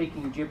not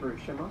speaking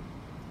gibberish, am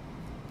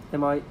I?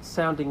 Am I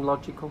sounding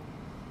logical?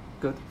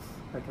 Good.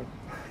 Okay.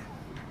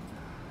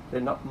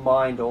 They're not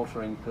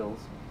mind-altering pills.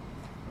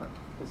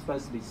 They're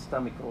supposed to be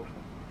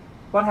stomach-altering.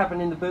 What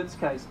happened in the Boots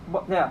case?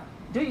 Now,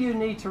 do you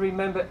need to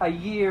remember a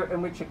year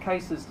in which a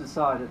case is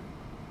decided?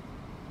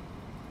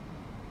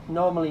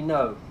 Normally,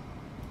 no.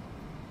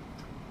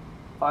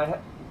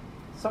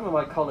 Some of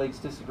my colleagues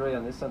disagree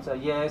on this. Some say,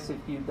 yes, if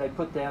they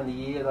put down the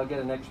year, they'll get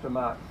an extra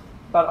mark.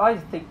 But I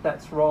think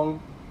that's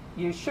wrong.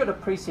 You should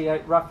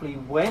appreciate roughly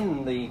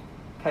when the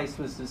case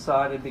was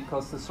decided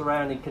because the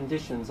surrounding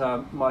conditions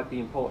might be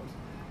important.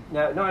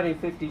 Now, in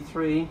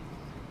 1953,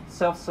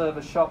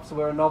 self-service shops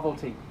were a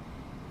novelty.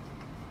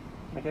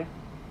 Okay?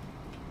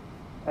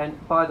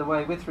 And by the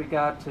way, with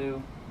regard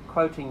to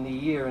quoting the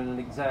year in an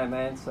exam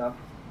answer,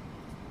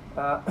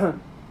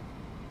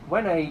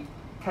 when a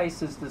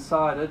case is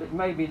decided, it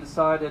may be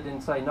decided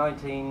in, say,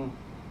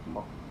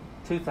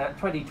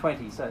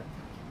 2020, say,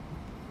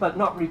 but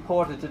not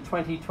reported to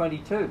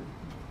 2022.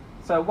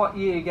 So what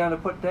year are you going to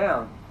put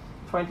down?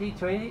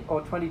 2020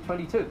 or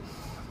 2022?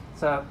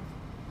 So,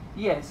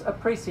 yes,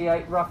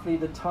 appreciate roughly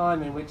the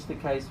time in which the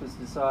case was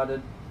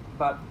decided,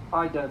 but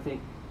I don't think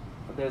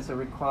there's a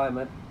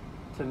requirement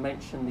to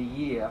mention the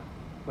year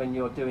when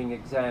you're doing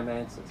exam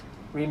answers.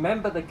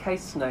 Remember the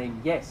case name,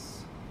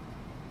 yes.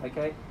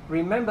 Okay?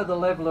 Remember the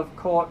level of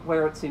court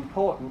where it's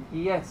important,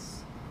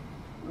 yes.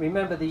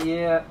 Remember the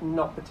year,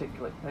 not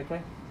particularly.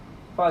 Okay?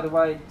 By the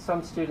way,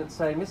 some students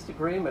say, Mr.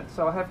 Greenwood,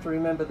 so I have to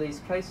remember these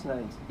case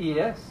names.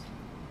 Yes.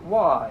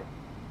 Why?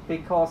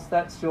 Because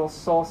that's your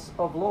source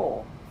of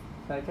law.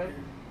 Okay?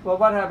 Well,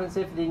 what happens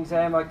if the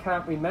exam I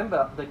can't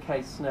remember the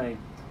case name?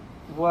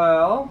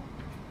 Well,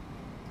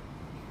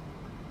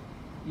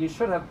 you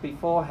should have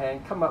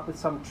beforehand come up with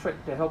some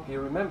trick to help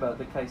you remember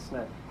the case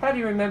name. How do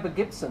you remember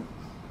Gibson?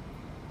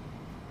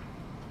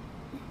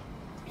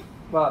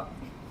 Well,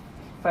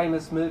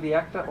 famous movie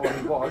actor, or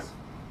he was,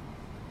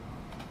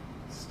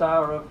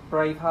 star of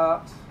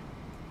Braveheart,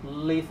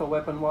 Lethal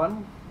Weapon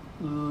 1,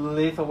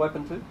 Lethal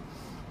Weapon 2,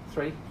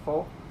 3,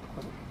 4.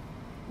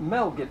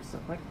 Mel Gibson.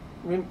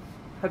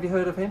 Have you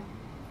heard of him?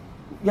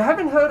 You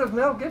haven't heard of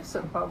Mel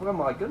Gibson? Oh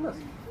my goodness.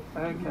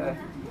 Okay.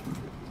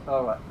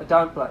 All right.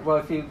 Don't blame. Well,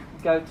 if you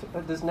go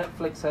to, does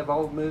Netflix have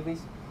old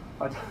movies?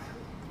 I've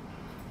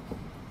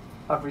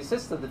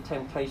resisted the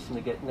temptation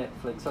to get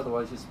Netflix.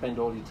 Otherwise, you spend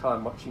all your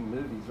time watching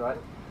movies, right?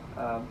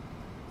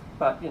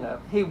 But you know,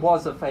 he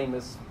was a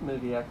famous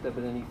movie actor,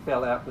 but then he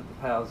fell out with the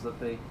powers that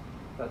be.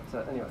 But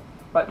anyway.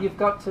 But you've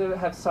got to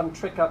have some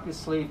trick up your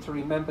sleeve to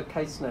remember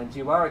case names.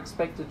 You are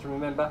expected to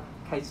remember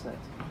case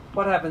names.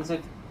 What happens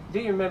if, do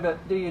you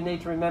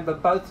need to remember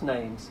both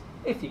names?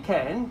 If you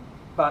can,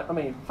 but I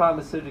mean,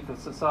 Pharmaceutical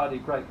Society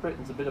of Great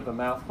Britain's a bit of a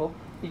mouthful.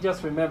 You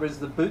just remember as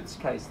the Boots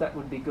case, that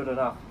would be good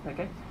enough,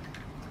 okay?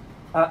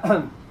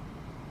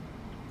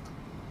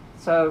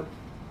 So,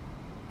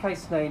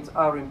 case names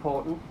are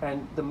important,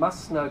 and the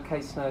must-know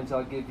case names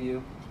I'll give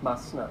you,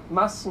 must know.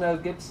 Must know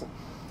Gibson.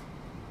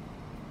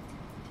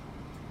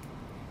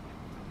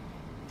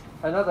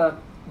 Another,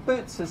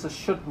 Boots is a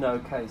should-know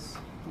case.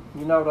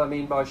 You know what I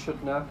mean by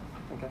should-know?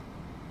 Okay.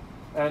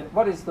 And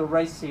what is the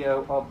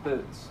ratio of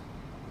Boots?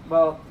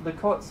 Well, the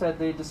court said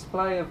the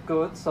display of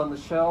goods on the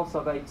shelves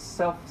of a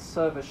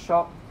self-service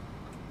shop,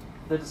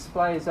 the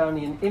display is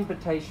only an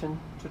invitation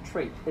to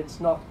treat. It's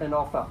not an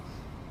offer.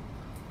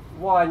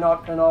 Why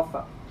not an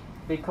offer?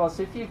 Because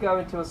if you go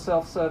into a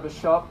self-service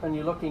shop and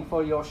you're looking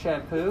for your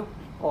shampoo,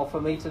 or for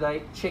me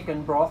today,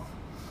 chicken broth,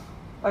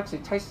 actually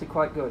it tasted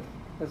quite good.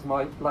 That's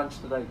my lunch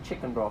today,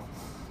 chicken broth.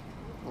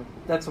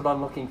 That's what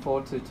I'm looking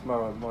forward to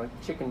tomorrow, my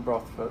chicken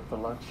broth for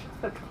lunch.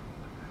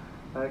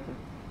 Okay.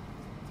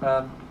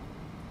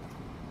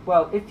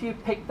 Well, if you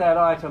pick that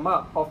item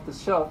up off the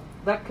shelf,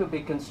 that could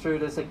be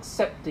construed as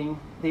accepting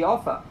the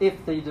offer,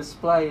 if the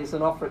display is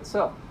an offer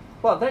itself.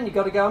 Well, then you've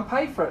got to go and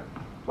pay for it.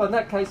 Well, in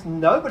that case,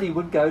 nobody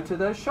would go to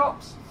those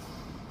shops.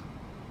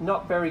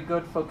 Not very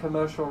good for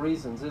commercial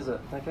reasons, is it?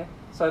 Okay.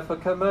 So for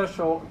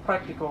commercial,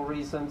 practical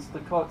reasons, the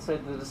court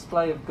said the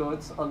display of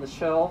goods on the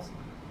shelves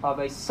of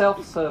a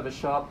self-service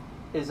shop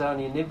is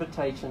only an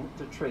invitation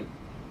to treat.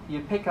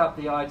 You pick up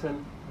the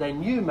item,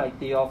 then you make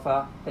the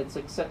offer. It's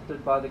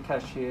accepted by the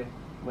cashier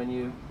when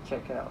you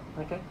check out.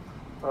 Okay?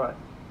 All right.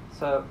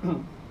 So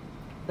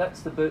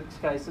that's the Boots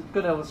case. A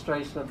good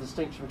illustration of the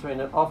distinction between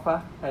an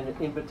offer and an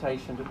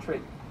invitation to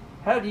treat.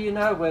 How do you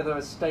know whether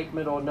a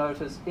statement or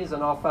notice is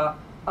an offer?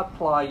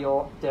 Apply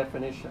your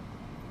definition.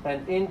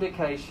 An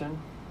indication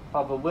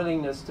of a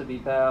willingness to be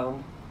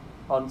bound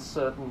on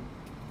certain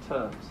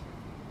terms.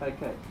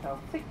 Okay, now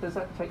I think, does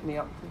that take me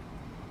up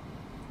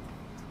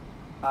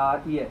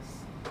to? Yes.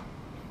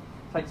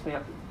 Takes me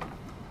up.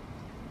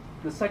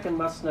 The second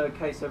must-know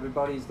case,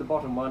 everybody, is the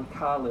bottom one,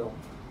 Carlyle.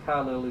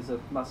 Carlyle is a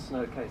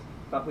must-know case.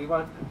 But we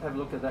won't have a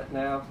look at that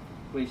now.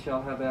 We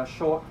shall have our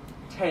short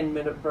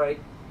 10-minute break.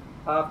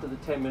 After the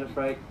 10-minute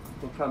break,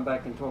 we'll come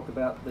back and talk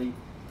about the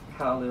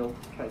Carlyle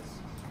case.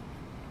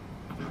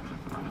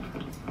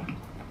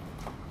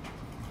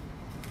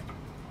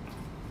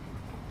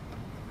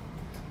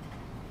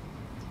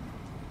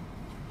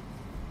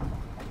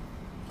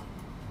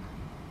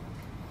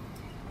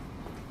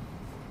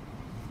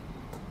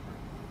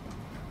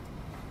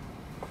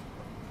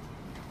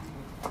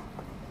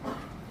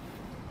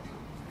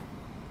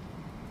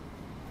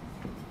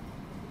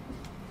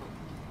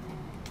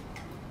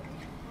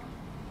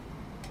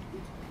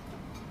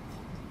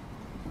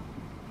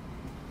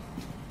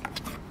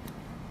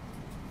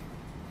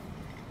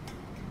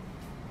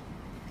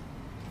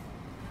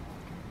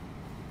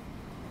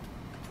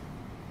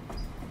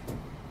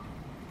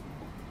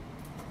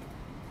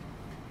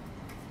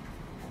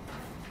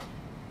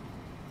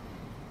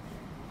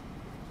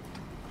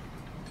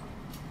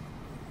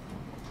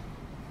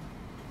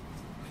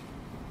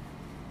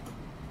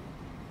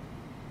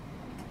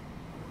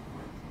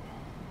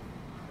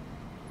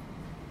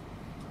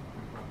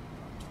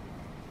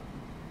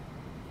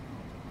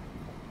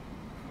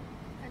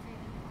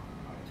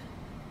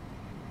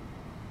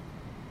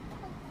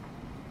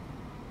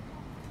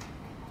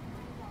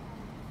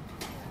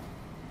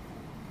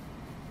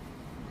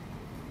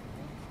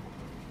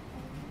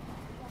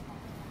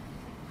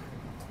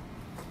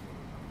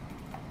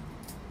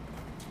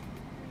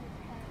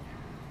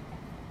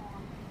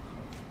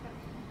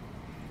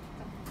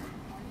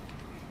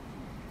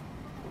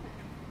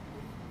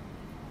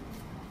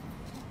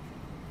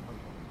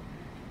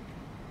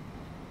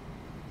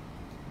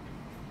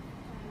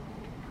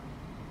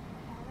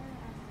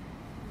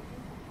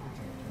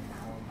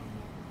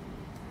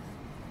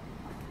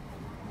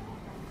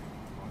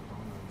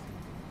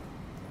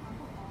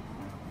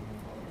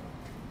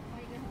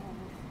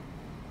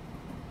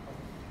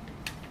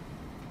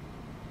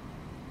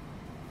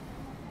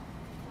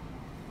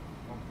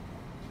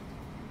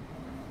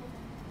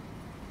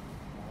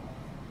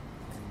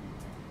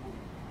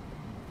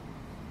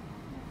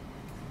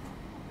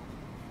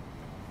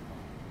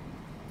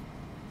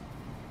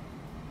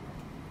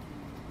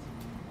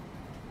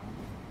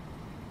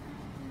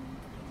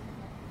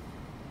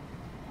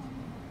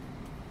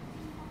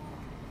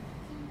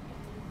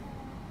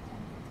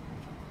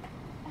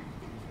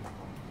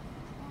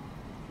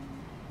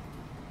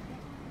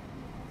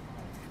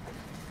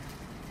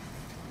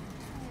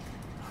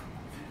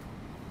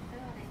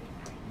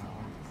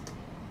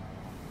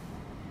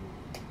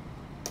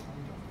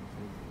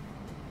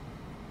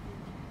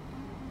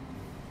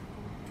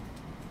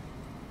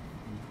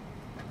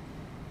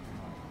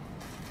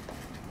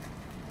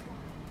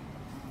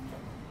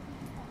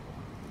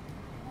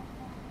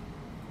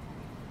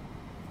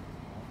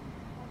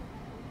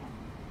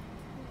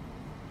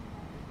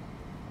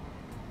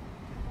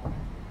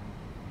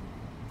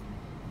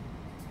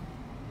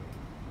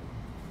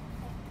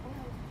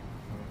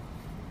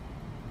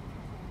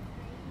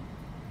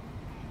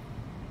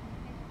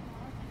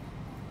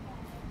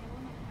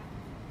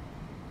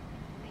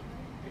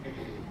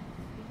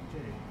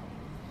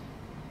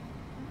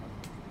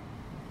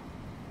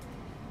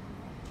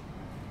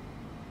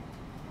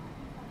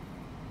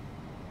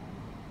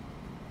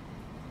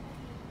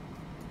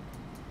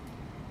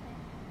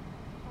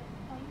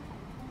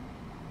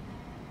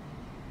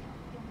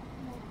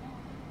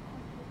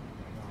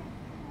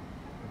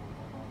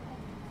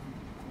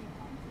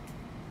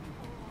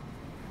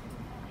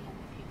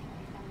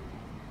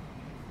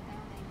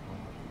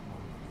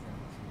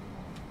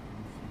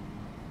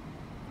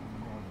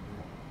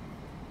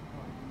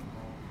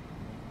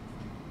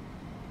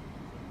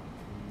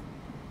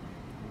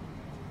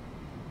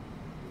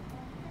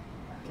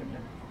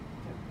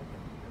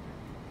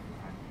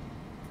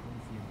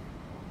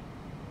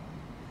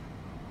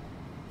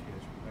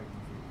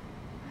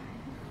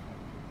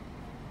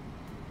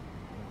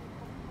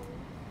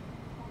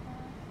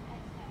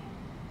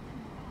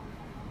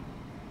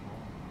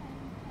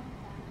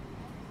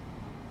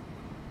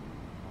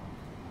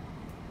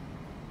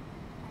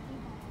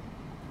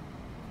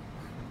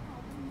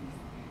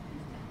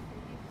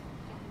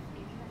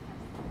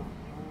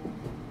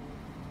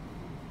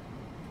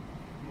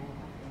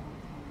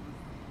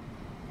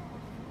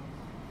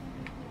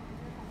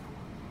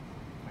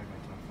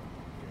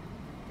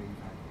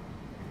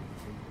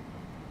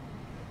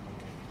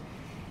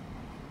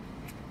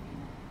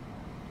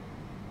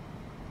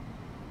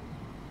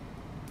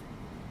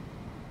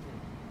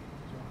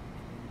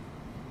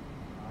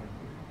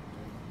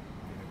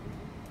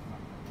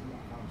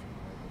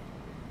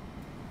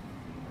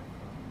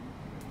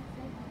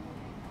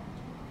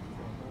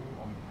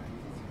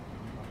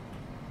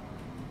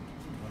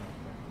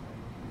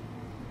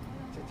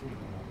 之前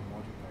我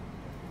摸住佢，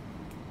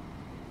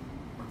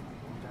咁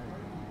真係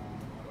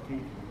機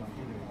條啊，機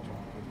條撞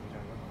佢就係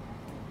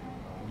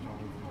攞咗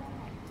佢，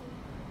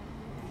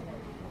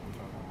攞咗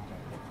咁就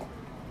係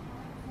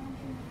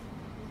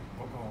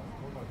嗰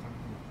個真係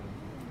真。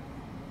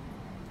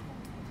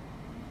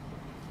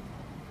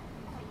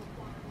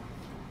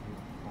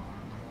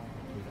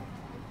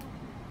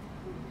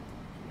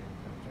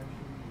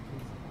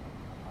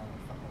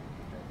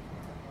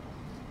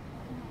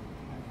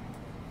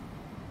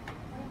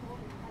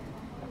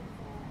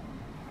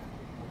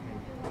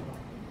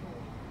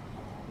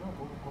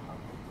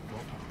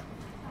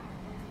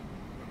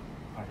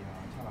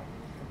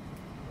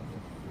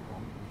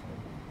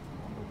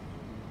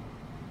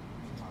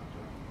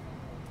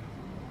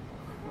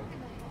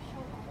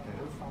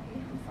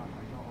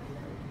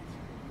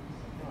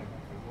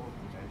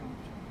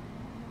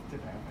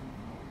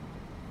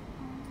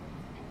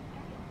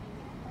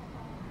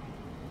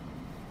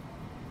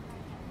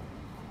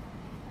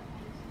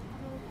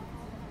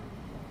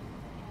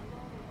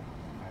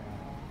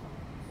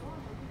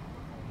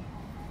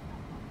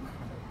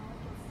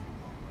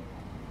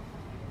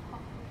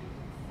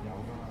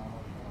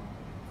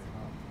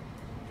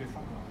最深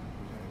啊！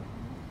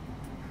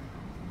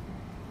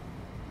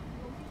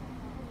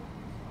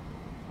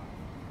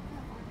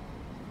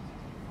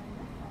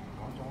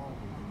講咗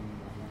佢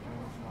將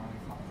slide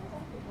發，佢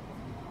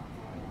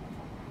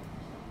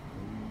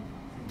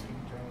已經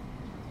將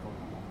個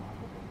網碼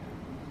同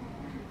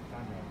單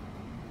人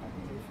係自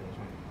己寫出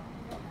嚟。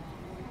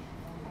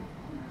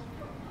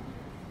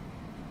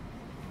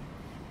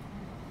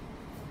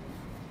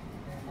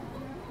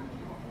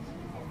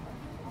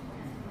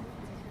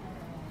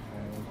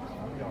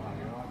又係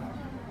咯，但係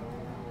都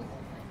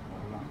好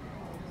難，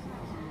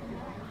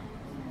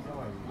因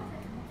為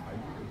睇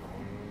呢條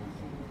嘢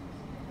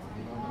幾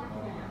多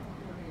年咯，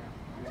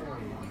即係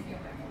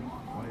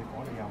我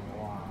哋又冇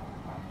話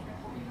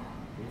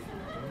幾時，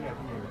總之有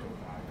啲嘢要做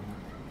晒咁。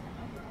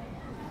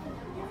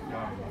有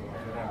人問我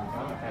做得唔得，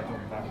但係做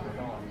唔晒唔覺得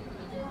我，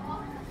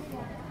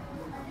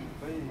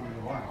所以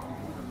好難講。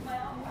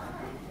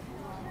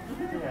即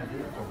係有啲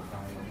做晒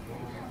都有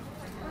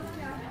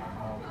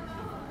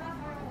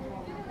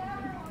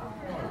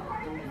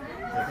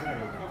啲係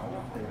搞咁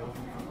地都，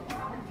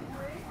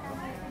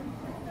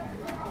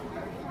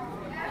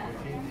有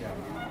啲人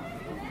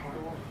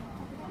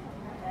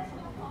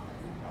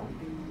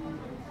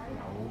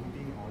有啲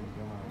可以㗎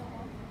嘛，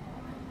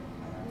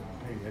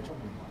譬如喺出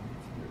面揾啲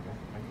資料嘅，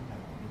喺邊度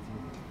揾啲資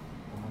料，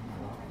咁樣係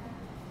咯，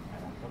係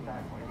啦，咁但係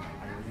可以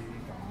睇嗰啲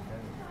咁嘅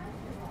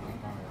點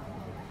翻嘅。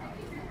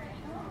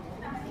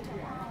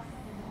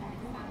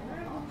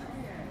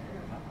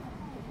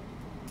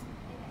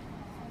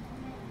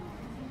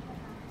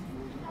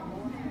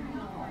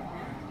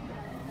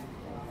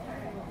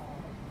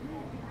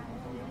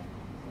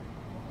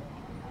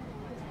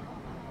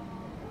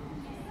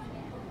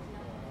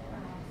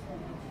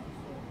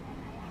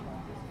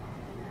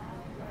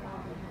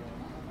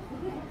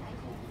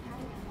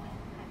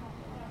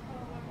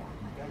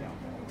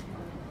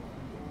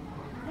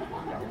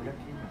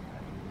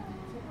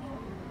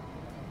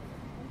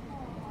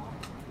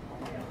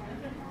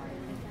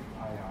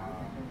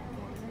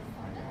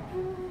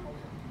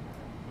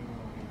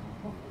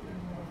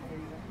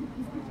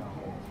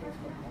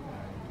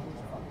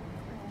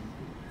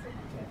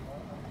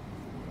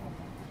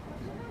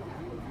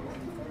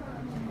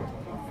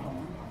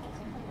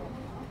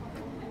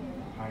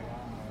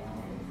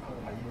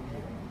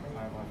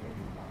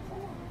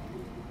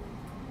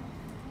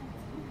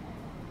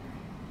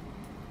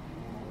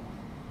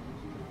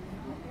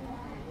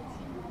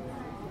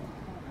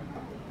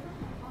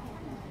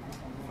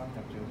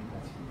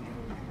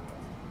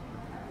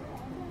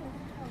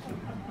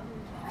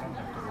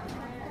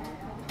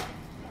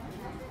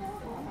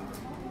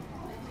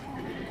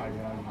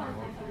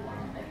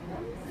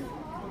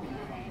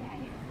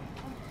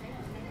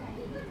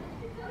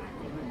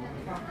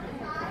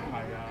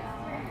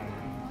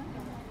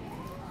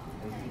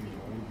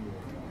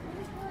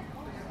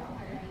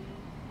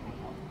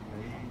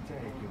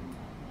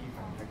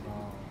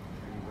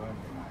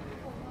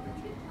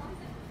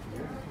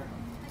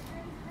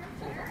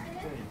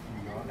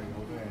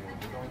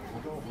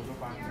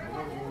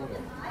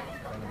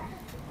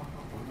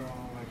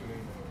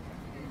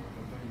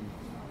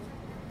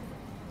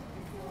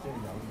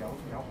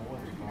有好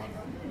嘅地方，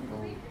都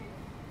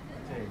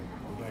即係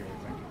好多嘢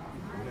真係，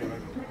好多嘢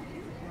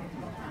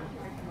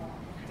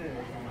即係你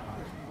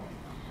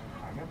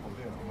行一步都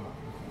要諗啊！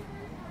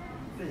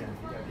即係有陣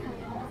時有啲嘢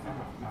生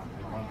活係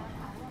可能，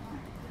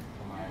同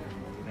埋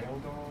你好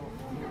多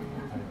係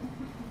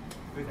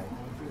佢成日灌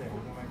輸你好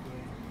多咩觀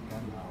念，然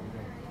後即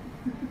係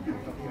做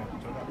得呢樣，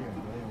做得呢樣，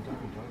做得呢樣，做得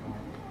呢樣，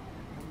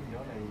咁如果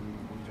你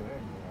會做一樣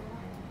嘢，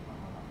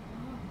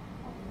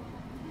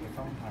嘅心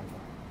態就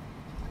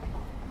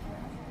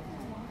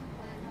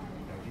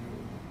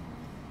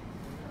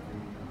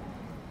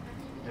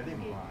有啲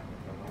唔慣嘅，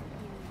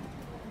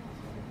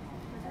有啲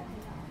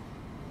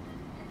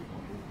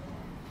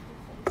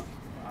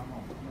啱啱。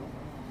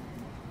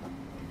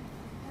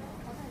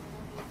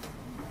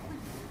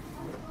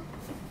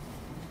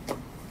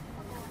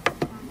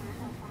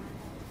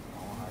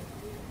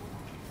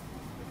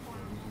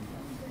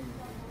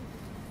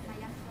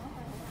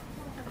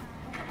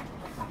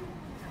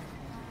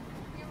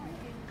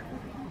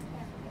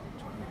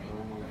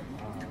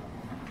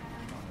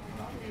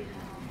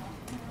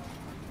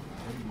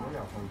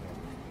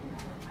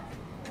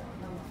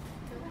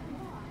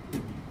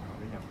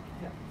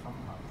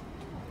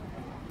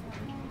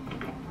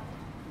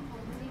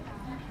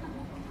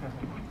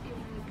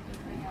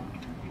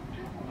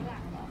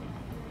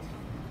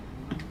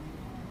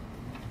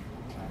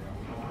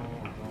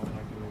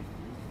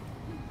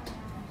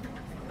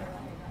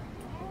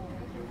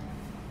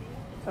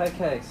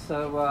Okay,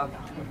 so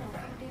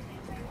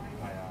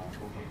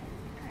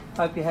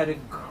hope you had a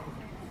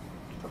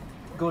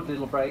good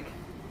little break.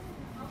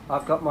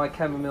 I've got my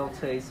chamomile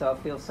tea, so I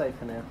feel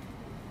safer now.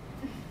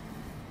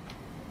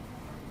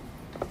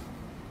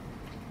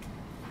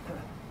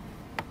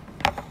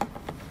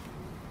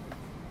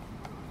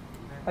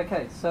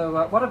 Okay,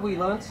 so what have we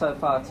learned so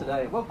far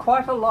today? Well,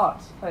 quite a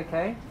lot,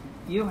 okay?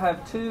 You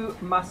have two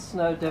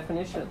must-know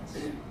definitions.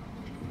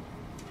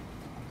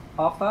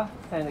 Offer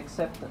and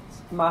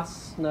acceptance.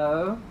 Must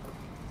know.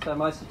 So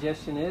my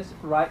suggestion is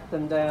write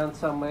them down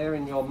somewhere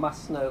in your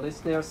must-know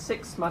list. There are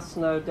 6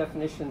 must-know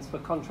definitions for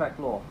contract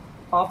law.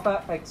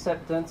 Offer,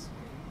 acceptance,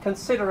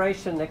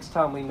 consideration next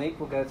time we meet,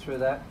 we'll go through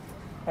that.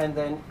 And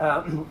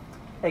then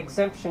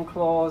exemption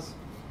clause,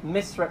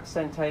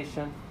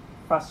 misrepresentation,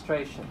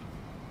 frustration.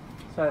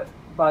 So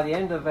by the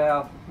end of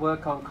our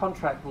work on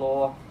contract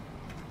law,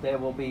 there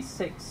will be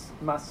 6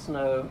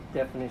 must-know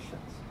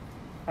definitions.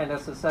 And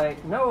as I say,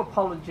 no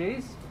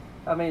apologies.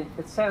 I mean,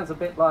 it sounds a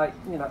bit like,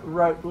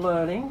 rote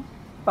learning,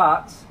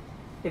 but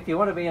if you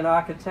want to be an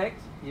architect,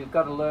 you've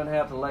got to learn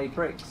how to lay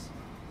bricks.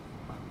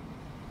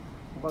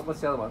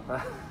 What's the other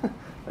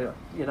one?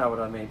 You know what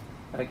I mean.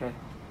 Okay.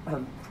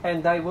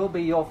 And they will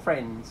be your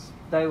friends.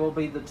 They will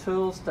be the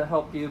tools to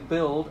help you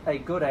build a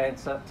good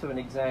answer to an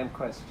exam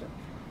question.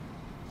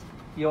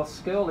 Your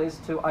skill is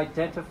to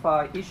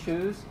identify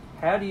issues.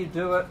 How do you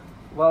do it?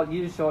 Well,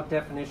 use your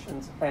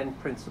definitions and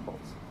principles.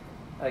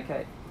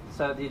 Okay,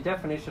 so the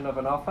definition of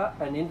an offer,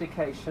 an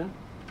indication,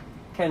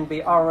 can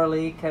be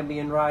orally, can be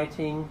in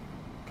writing,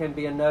 can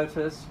be a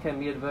notice, can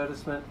be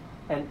advertisement,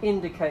 an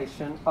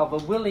indication of a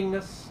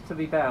willingness to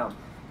be bound.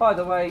 By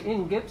the way,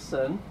 in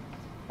Gibson,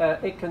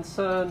 it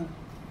concerned,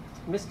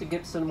 Mr.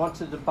 Gibson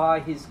wanted to buy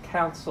his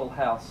council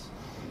house,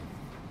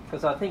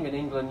 because I think in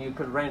England you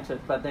could rent it,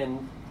 but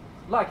then,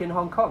 like in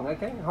Hong Kong,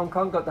 okay? Hong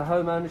Kong got the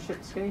home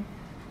ownership scheme.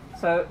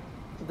 So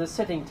the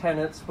sitting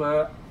tenants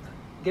were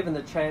given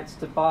the chance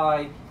to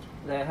buy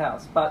their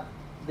house. But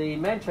the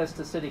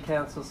Manchester City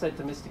Council said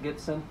to Mr.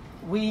 Gibson,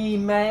 we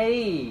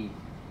may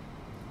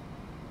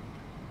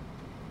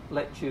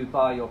let you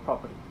buy your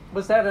property.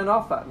 Was that an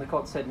offer? And the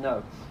court said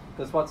no.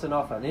 Because what's an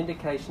offer? An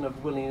indication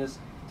of willingness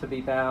to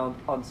be bound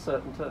on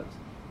certain terms.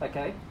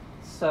 Okay?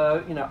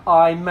 So,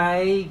 I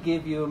may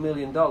give you $1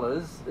 million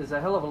is a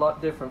hell of a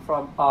lot different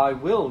from I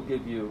will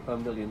give you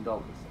 $1 million.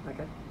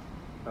 Okay?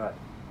 All right.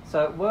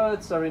 So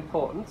words are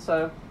important.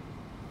 So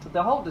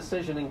the whole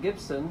decision in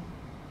Gibson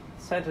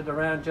centered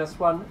around just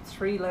one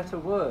 3-letter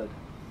word,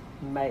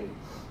 may.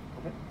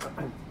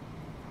 Okay?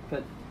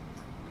 Good.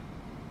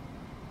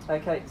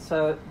 Okay,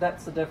 so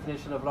that's the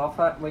definition of an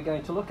offer. We're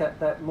going to look at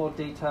that in more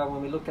detail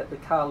when we look at the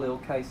Carlyle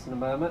case in a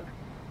moment.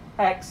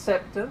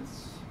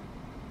 Acceptance,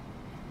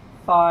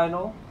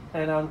 final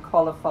and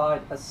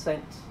unqualified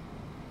assent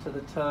to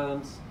the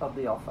terms of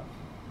the offer.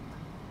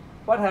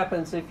 What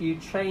happens if you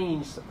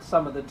change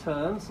some of the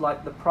terms,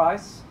 like the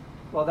price?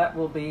 Well, that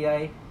will be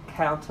a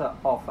counter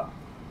offer.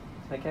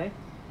 Okay?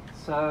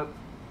 So,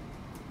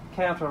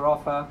 counter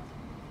offer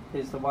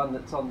is the one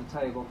that's on the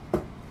table.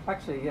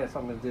 Actually, yes,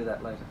 I'm going to do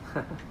that later.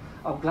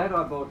 I'm glad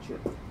I bought you.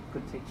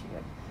 Good teaching,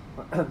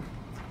 eh?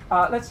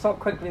 Let's talk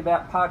quickly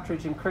about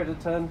Partridge and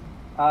Crediton.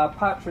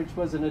 Partridge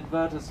was an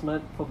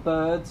advertisement for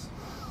birds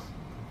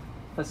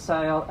for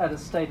sale at a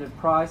stated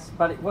price,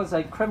 but it was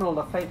a criminal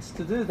offence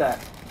to do that.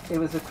 It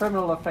was a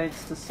criminal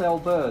offence to sell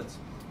birds,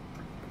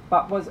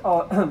 but was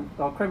or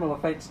criminal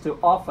offence to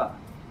offer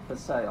for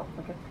sale.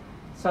 Okay,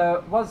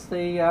 so was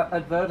the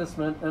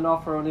advertisement an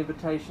offer or an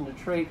invitation to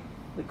treat?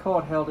 The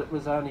court held it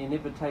was only an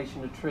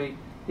invitation to treat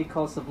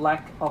because of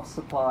lack of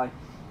supply.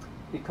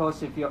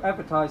 Because if you're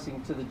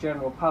advertising to the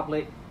general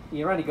public,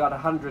 you've only got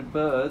 100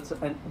 birds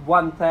and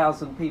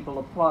 1,000 people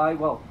apply.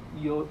 Well,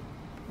 you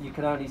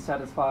can only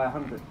satisfy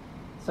 100.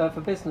 So for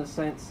business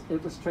sense,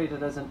 it was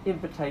treated as an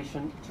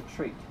invitation to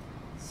treat.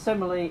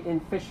 Similarly, in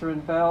Fisher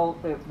and Bell,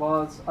 it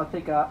was, I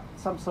think,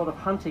 some sort of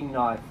hunting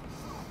knife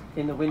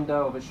in the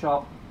window of a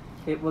shop.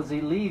 It was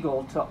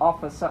illegal to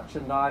offer such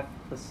a knife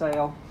for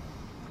sale.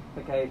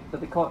 Okay, but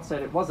the court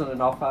said it wasn't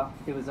an offer,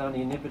 it was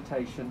only an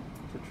invitation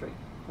to treat.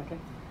 Okay,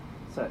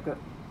 so good.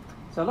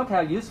 So look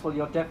how useful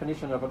your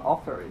definition of an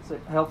offer is.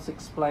 It helps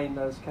explain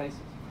those cases.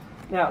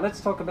 Now,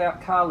 let's talk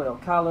about Carlyle.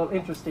 Carlyle,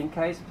 interesting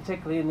case,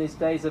 particularly in these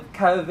days of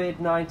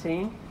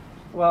COVID-19.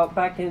 Well,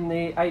 back in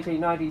the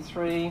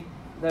 1893,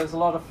 there was a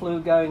lot of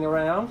flu going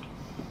around.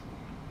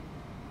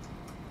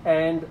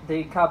 And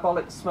the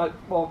Carbolic Smoke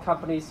Ball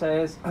Company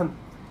says,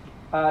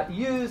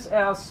 use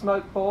our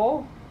smoke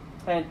ball,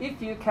 and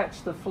if you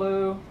catch the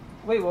flu,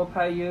 we will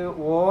pay you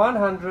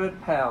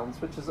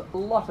 £100, which is a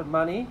lot of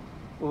money,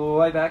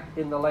 way back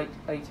in the late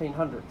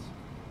 1800s.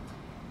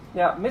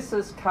 Now,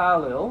 Mrs.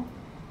 Carlyle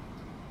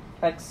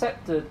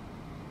accepted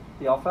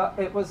the offer.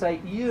 It was a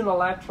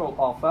unilateral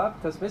offer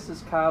because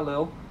Mrs.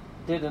 Carlyle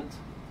didn't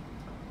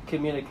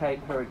communicate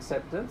her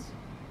acceptance.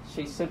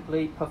 She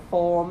simply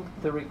performed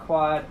the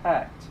required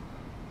act.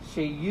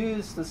 She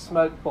used the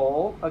smoke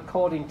ball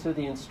according to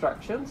the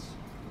instructions,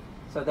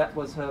 so that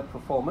was her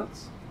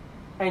performance,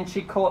 and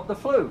she caught the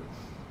flu.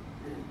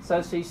 So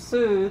So she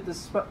sued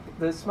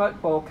the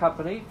smoke ball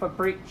company for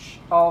breach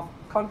of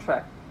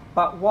contract.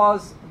 But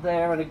was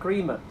there an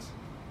agreement?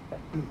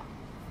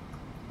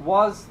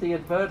 Was the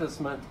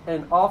advertisement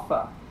an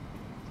offer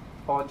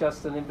or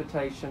just an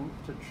invitation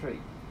to treat?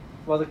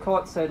 Well, the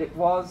court said it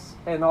was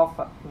an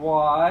offer.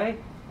 Why?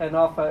 An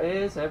offer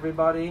is,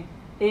 everybody,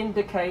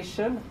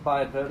 indication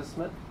by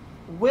advertisement,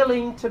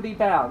 willing to be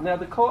bound. Now,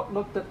 the court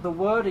looked at the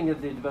wording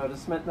of the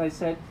advertisement and they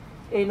said,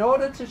 in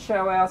order to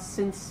show our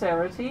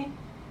sincerity,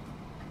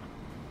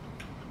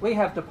 we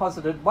have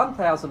deposited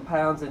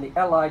 £1,000 in the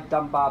Allied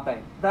Dunbar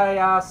Bank. They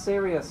are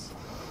serious.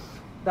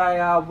 They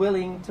are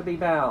willing to be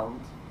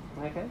bound.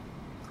 Okay?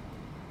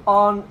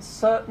 On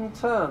certain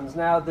terms.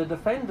 Now, the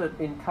defendant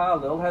in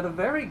Carlisle had a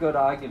very good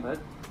argument.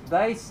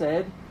 They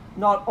said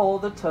not all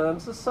the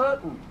terms are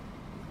certain.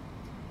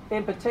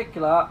 In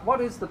particular,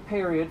 what is the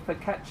period for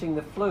catching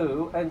the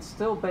flu and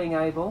still being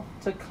able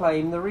to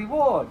claim the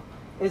reward?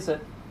 Is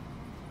it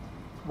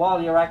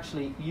while you're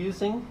actually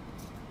using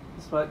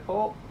the smoke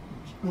ball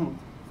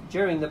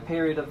during the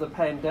period of the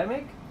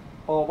pandemic,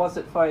 or was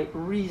it for a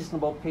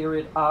reasonable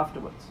period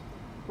afterwards?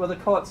 Well, the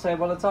court said,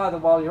 well, it's either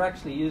while you're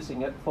actually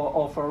using it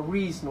or for a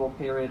reasonable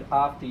period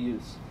after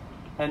use.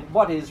 And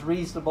what is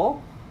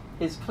reasonable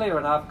is clear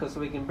enough because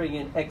we can bring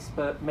in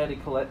expert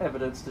medical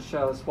evidence to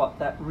show us what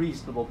that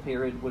reasonable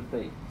period would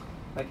be.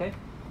 Okay?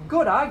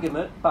 Good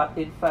argument, but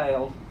it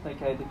failed.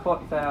 Okay? The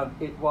court found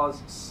it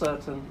was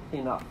certain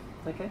enough.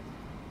 Okay?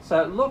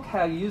 So look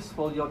how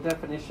useful your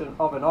definition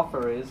of an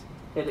offer is.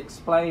 It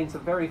explains a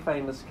very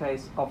famous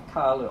case of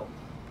Carlisle.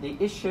 The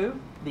issue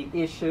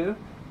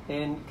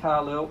in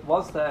Carlisle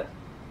was that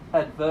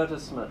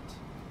advertisement,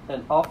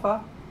 an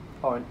offer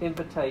or an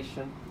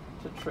invitation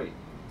to treat.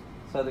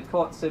 So the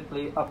court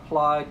simply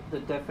applied the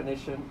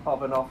definition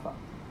of an offer.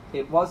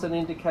 It was an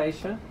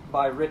indication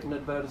by written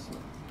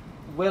advertisement.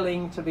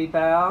 Willing to be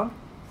bound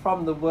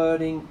from the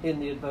wording in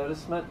the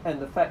advertisement and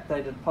the fact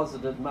they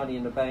deposited money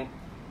in the bank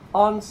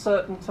on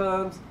certain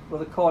terms. Well,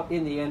 the court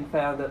in the end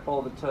found that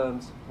all the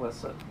terms were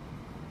certain.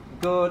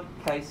 Good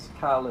case,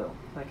 Carlisle.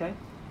 Okay?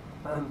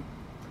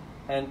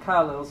 And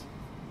Carlisle's,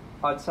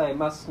 I'd say, a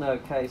must-know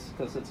case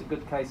because it's a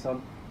good case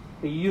on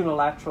a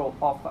unilateral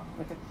offer.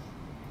 Okay?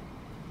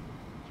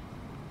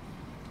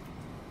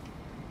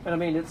 And I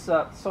mean, it's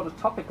sort of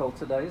topical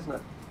today, isn't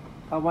it?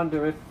 I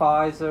wonder if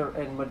Pfizer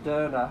and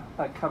Moderna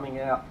are coming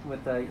out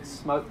with a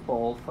smoke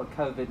ball for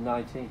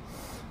COVID-19.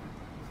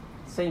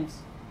 Seems,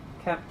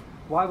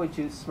 why would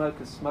you smoke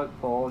a smoke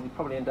ball? You'd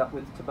probably end up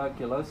with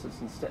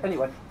tuberculosis instead.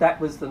 Anyway, that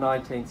was the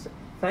 19th.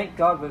 Thank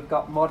God we've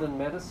got modern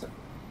medicine,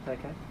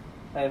 okay?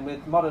 And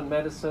with modern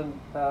medicine,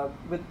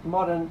 with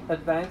modern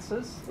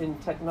advances in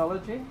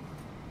technology,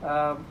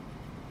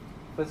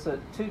 there's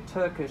two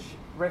Turkish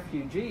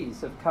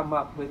refugees have come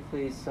up with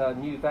these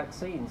new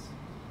vaccines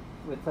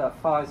with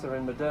Pfizer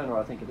and Moderna,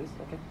 I think it is,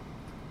 okay?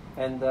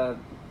 And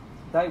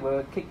they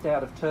were kicked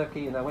out of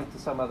Turkey and they went to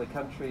some other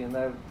country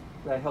and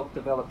they helped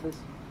develop this.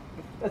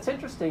 It's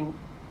interesting,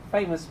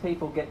 famous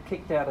people get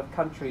kicked out of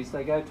countries,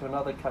 they go to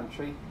another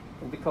country,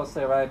 and because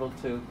they're able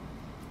to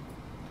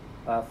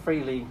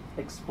freely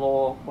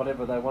explore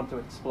whatever they want to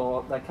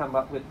explore, they come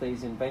up with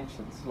these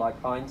inventions, like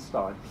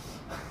Einstein.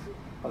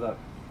 Although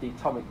the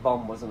atomic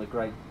bomb wasn't a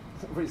great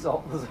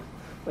result, was it?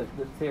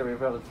 The theory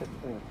of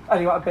relativity.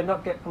 Anyway, I better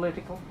not get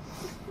political.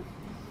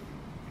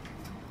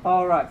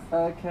 All right,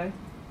 okay.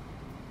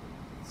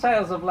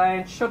 Sales of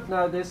land, should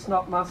know this,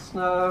 not must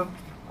know.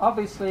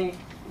 Obviously,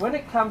 when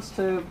it comes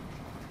to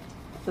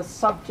the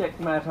subject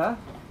matter,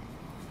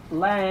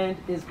 land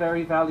is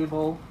very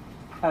valuable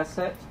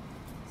asset.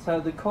 So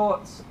the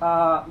courts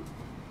are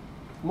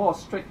more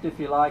strict, if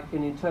you like,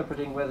 in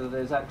interpreting whether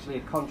there's actually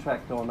a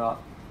contract or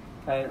not.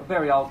 A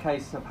very old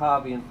case of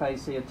Harvey and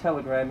Facey, a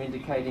telegram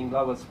indicating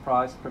lowest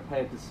price,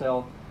 prepared to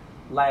sell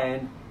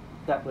land,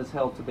 that was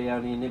held to be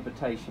only an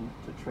invitation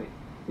to treat.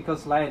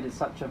 Because land is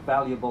such a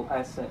valuable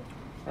asset,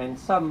 and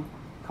some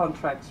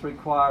contracts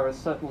require a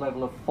certain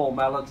level of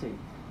formality.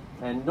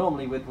 And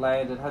normally with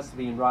land it has to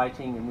be in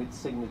writing and with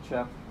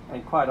signature,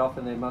 and quite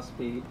often there must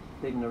be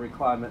even a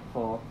requirement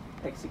for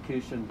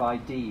execution by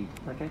deed.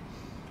 Okay?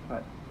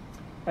 Right.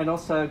 And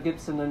also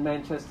Gibson and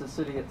Manchester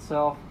City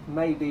itself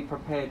may be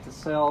prepared to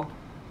sell.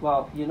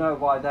 Well, you know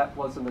why that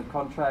wasn't a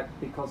contract,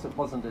 because it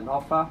wasn't an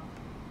offer.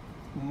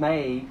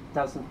 May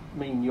doesn't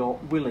mean you're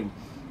willing.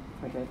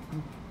 Okay?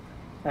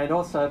 And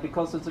also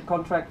because it's a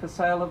contract for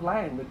sale of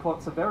land. The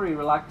courts are very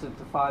reluctant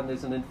to find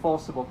there's an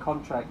enforceable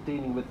contract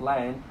dealing with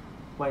land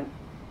when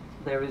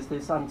there is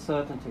this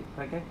uncertainty.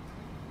 Okay?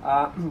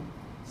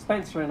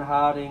 Spencer and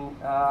Harding,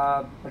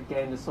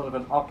 again, is sort of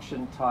an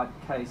auction type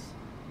case,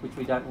 which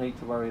we don't need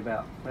to worry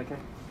about, okay?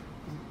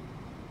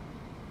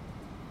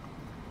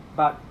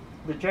 But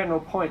the general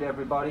point,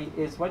 everybody,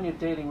 is when you're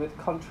dealing with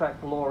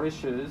contract law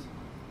issues,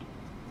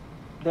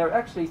 there are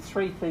actually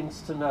three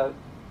things to note: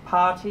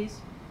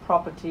 parties,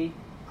 property,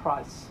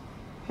 price.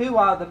 Who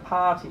are the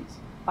parties?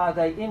 Are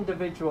they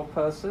individual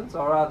persons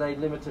or are they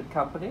limited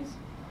companies?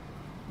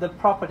 The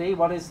property,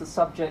 what is the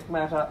subject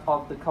matter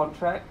of the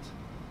contract?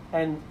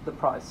 And the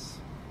price.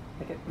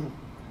 Okay.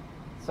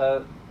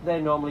 So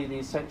they're normally the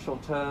essential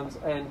terms,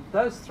 and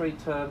those three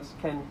terms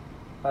can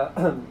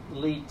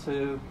lead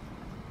to,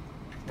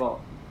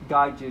 well,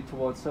 guide you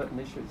towards certain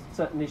issues.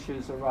 Certain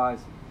issues arise.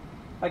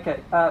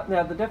 Okay,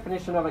 now the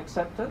definition of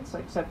acceptance.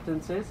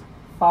 Acceptance is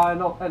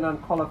final and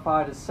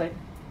unqualified assent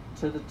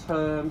to the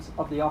terms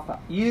of the offer.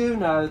 You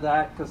know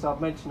that because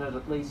I've mentioned it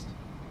at least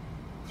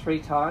 3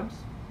 times,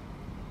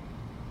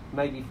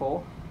 maybe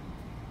 4.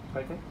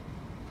 Okay.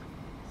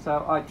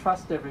 So I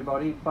trust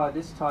everybody, by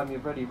this time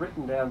you've already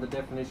written down the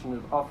definition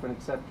of offer and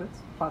acceptance,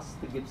 plus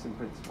the Gibson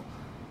principle.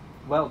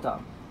 Well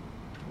done.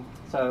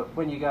 So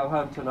when you go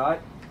home tonight,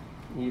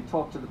 you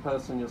talk to the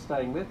person you're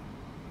staying with.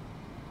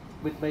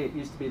 With me it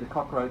used to be the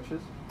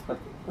cockroaches, but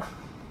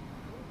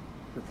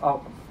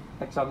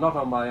actually I'm not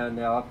on my own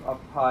now, I've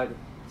hired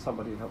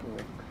somebody to help me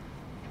with it.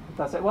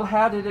 They say, well,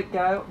 how did it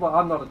go? Well,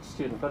 I'm not a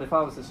student, but if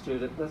I was a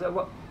student, they say,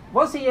 well,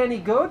 was he any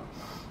good?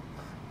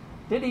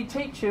 Did he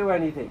teach you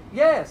anything?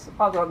 Yes,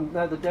 I've got to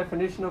know the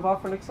definition of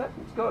offer and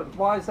acceptance. Good.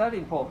 Why is that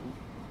important?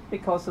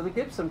 Because of the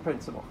Gibson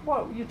principle.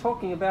 Well, you're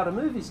talking about a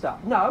movie star.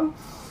 No.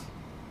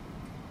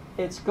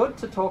 It's good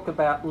to talk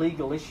about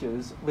legal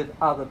issues with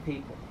other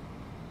people,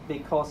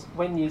 because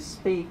when you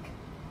speak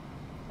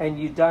and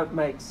you don't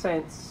make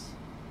sense,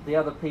 the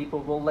other people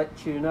will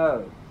let you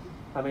know.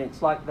 I mean,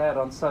 it's like that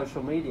on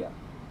social media.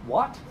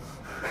 What?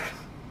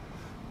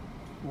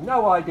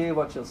 No idea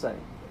what you're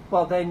saying.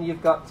 Well, then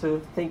you've got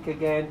to think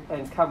again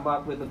and come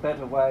up with a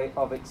better way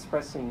of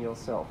expressing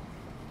yourself.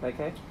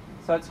 Okay?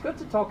 So it's good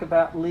to talk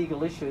about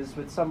legal issues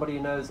with somebody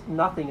who knows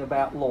nothing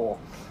about law,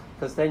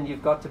 because then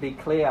you've got to be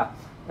clear.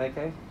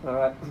 Okay? All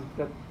right.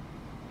 Good.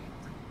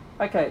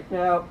 Okay,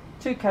 now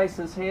 2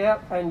 cases here,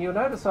 and you'll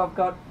notice I've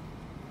got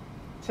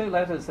 2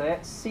 letters there.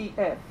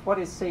 CF. What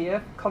is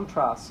CF?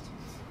 Contrast.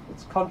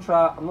 It's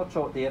contra. I'm not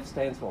sure what the F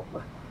stands for.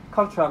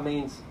 Contra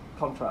means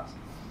contrast.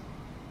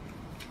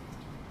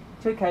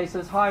 2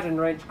 cases, Hyde and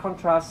Wrench,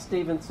 contrast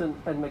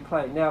Stevenson and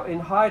McLean. Now,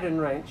 in Hyde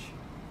and Wrench,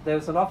 there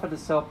was an offer to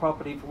sell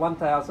property for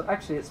 1,000.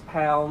 Actually, it's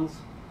pounds,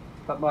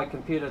 but my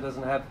computer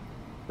doesn't have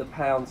the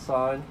pound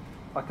sign.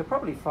 I could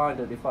probably find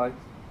it if I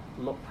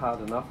looked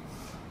hard enough.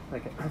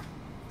 Okay.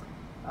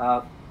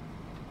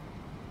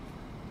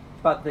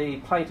 But the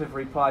plaintiff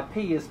replied,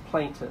 P is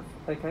plaintiff,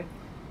 okay,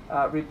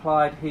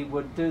 replied he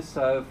would do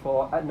so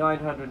for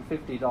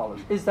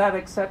 $950. Is that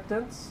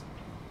acceptance?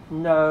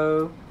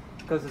 No,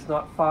 because it's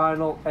not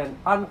final and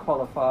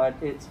unqualified,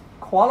 it's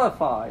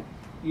qualified.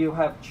 You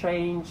have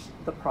changed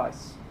the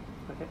price.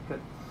 Okay,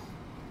 good.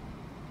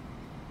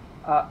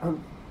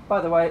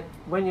 By the way,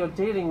 when you're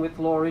dealing with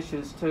law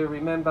issues too,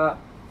 remember,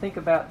 think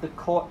about the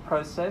court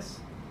process.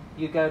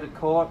 You go to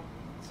court,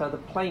 so the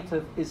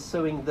plaintiff is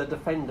suing the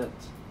defendant,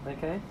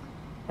 okay?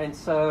 And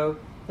so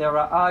there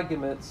are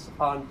arguments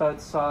on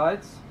both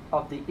sides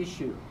of the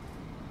issue.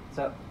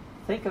 So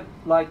think of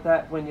like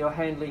that when you're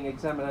handling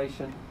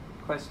examination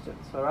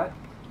questions, all right?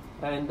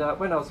 And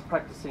when I was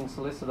practicing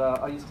solicitor,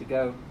 I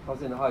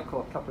was in the High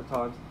Court a couple of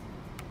times,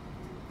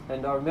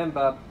 and I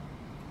remember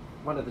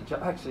one of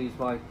the actually he's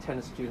my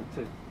tennis student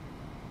too,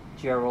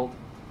 Gerald,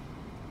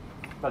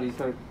 but he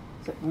said,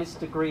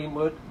 Mr.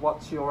 Greenwood,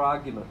 what's your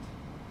argument?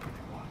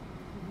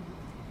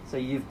 So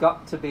you've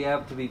got to be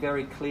able to be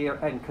very clear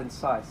and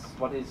concise.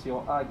 What is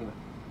your argument?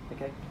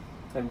 Okay?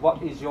 And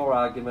what is your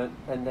argument?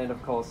 And then,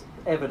 of course,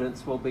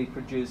 evidence will be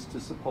produced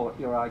to support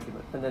your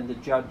argument. And then the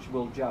judge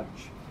will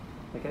judge.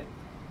 Okay?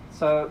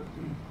 So,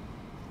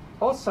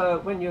 also,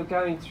 when you're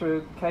going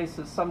through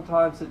cases,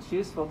 sometimes it's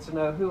useful to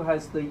know who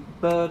has the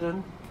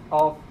burden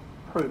of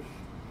proof.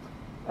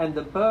 And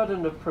the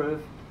burden of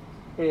proof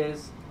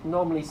is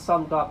normally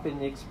summed up in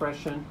the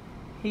expression,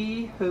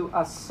 he who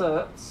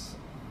asserts,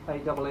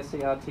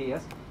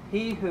 A-S-S-E-R-T-S,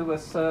 he who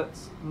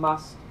asserts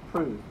must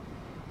prove.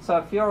 So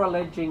if you're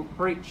alleging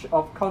breach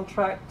of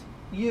contract,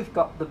 you've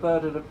got the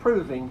burden of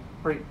proving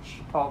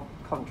breach of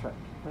contract.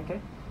 Okay?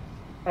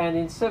 And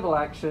in civil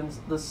actions,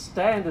 the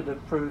standard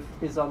of proof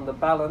is on the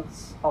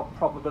balance of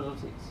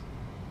probabilities.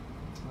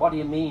 What do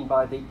you mean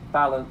by the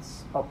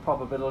balance of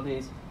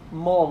probabilities?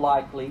 More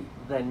likely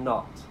than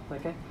not.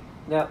 Okay?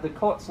 Now, the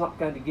court's not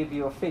going to give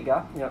you a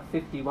figure,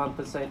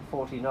 51%,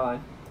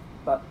 49,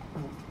 but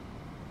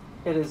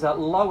it is a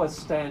lower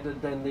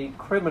standard than the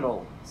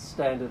criminal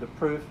standard of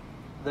proof.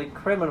 The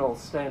criminal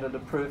standard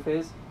of proof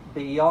is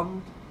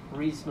beyond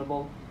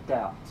reasonable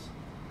doubt.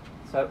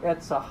 So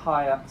it's a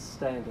higher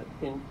standard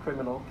in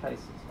criminal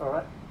cases, all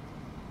right?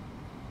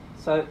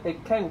 So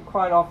it can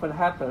quite often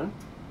happen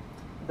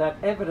that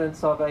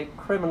evidence of a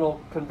criminal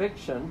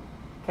conviction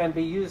can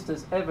be used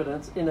as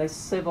evidence in a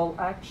civil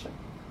action.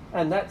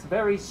 And that's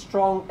very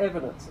strong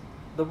evidence.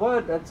 The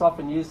word that's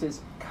often used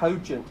is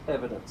cogent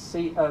evidence,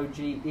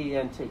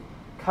 C-O-G-E-N-T.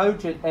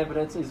 Cogent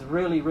evidence is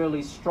really,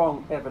 really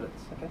strong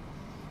evidence. Okay?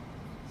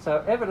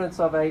 So evidence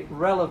of a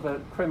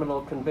relevant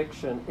criminal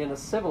conviction in a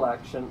civil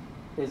action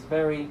is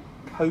very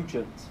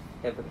cogent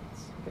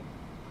evidence. Okay?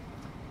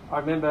 I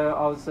remember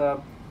I was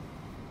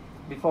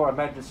before a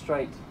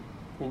magistrate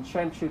in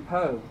Shan Chu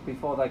Po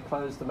before they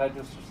closed the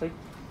magistracy.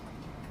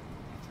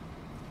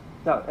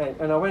 No,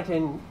 and I went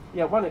in,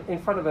 one in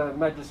front of a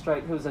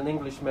magistrate who was an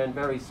Englishman,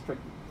 very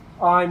strict.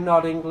 I'm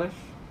not English.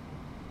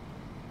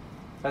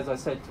 As I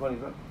said to one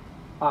of them,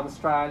 I'm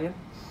Australian.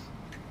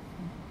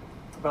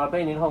 But I've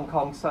been in Hong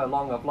Kong so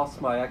long, I've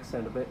lost my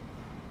accent a bit.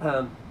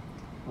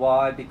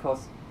 Why?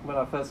 Because when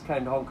I first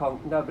came to Hong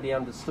Kong, nobody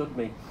understood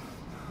me.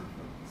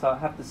 So I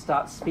have to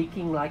start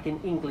speaking like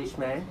an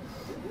Englishman.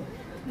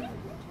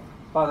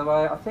 By the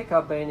way, I think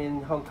I've been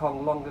in Hong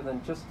Kong longer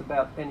than just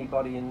about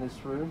anybody in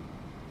this room.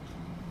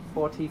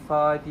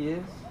 45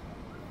 years.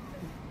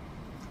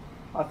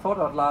 I thought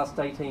I'd last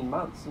 18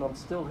 months and I'm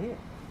still here.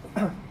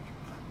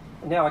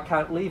 Now I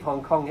can't leave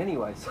Hong Kong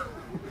anyways.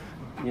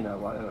 You know,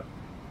 whatever.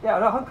 Yeah,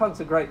 no, Hong Kong's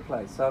a great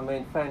place. I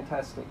mean,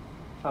 fantastic.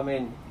 I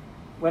mean,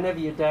 whenever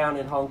you're down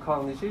in Hong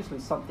Kong, there's usually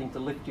something to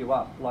lift you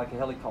up, like a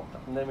helicopter.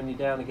 And then when you're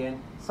down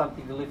again,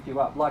 something to lift you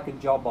up, like a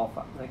job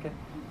offer, okay?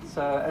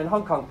 So, and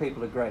Hong Kong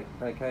people are great,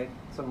 okay?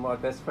 Some of my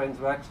best friends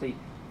were actually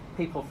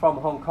people from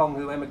Hong Kong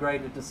who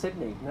emigrated to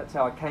Sydney, and that's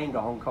how I came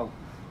to Hong Kong.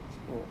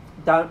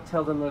 Don't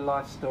tell them their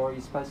life story,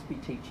 you're supposed to be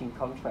teaching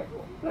contract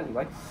law. But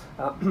anyway,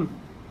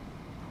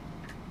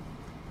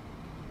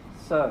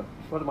 so,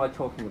 what am I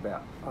talking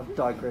about? I'm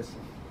digressing.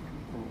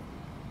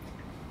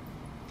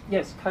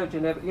 Yes,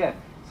 cogent evidence, yeah.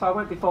 So I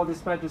went before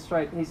this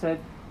magistrate and he said,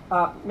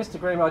 Mr.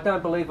 Greenwood, I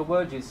don't believe a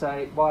word you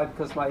say. Why?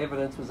 Because my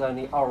evidence was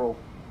only oral.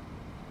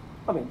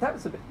 I mean, that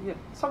was a bit,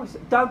 somebody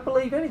said, don't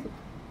believe anything.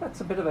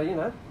 That's a bit of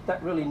a,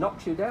 that really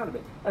knocks you down a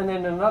bit. And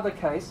then in another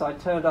case, I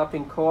turned up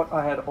in court,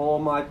 I had all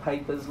my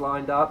papers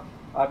lined up,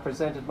 I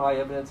presented my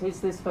evidence. Here's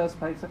this first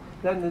paper,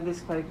 then this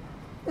paper.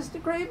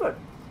 Mr. Greenwood,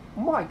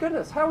 my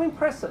goodness, how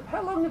impressive.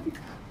 How long have you...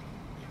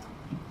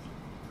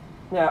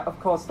 Now, of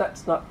course,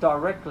 that's not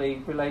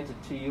directly related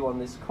to you on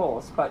this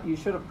course, but you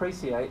should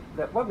appreciate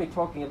that when we're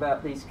talking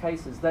about these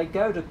cases, they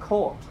go to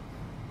court.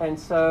 And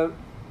so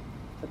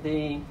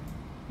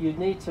you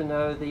need to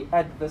know the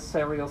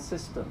adversarial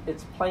system.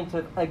 It's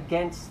plaintiff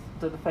against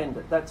the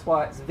defendant. That's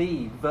why it's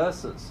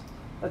versus.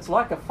 It's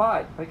like a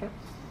fight, okay?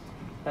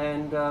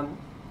 And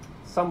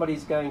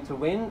somebody's going to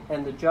win,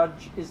 and the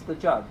judge is the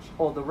judge,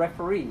 or the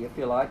referee, if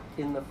you like,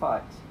 in the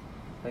fight,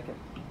 okay?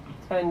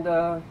 And,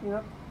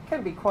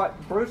 can be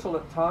quite brutal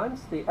at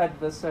times, the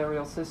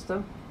adversarial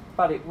system,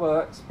 but it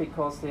works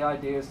because the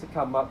idea is to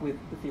come up with,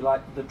 if you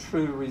like, the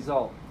true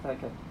result.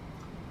 Okay.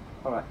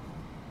 All right.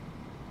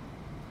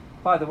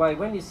 By the way,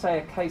 when you say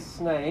a case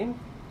name,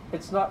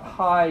 it's not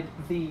Hyde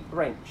v.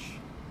 Wrench.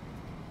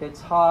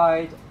 It's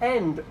Hyde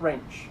and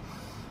Wrench.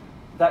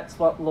 That's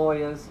what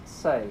lawyers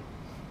say.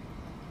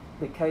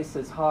 The case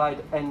is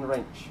Hyde and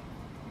Wrench.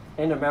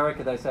 In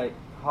America, they say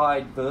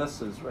Hyde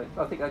versus Wrench.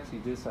 I think I actually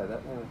do say that.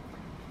 Anyway.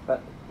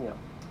 But,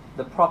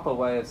 the proper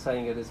way of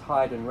saying it is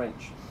Hyde and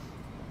Wrench.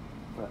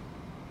 Right.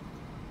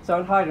 So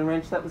in Hyde and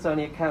Wrench, that was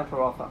only a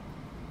counter-offer.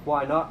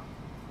 Why not?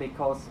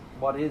 Because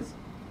what is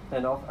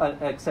an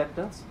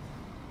acceptance?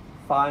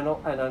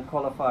 Final and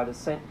unqualified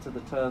assent to the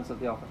terms of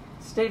the offer.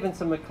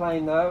 Stevenson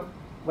McLean, though,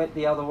 went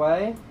the other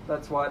way.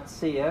 That's why it's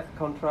CF,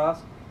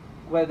 contrast,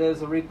 where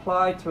there's a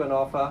reply to an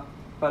offer,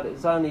 but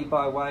it's only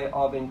by way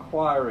of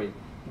inquiry.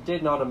 It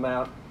did not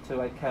amount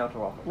to a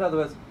counter-offer. In other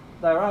words,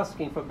 they're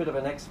asking for a bit of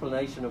an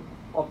explanation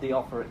of the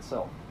offer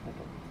itself.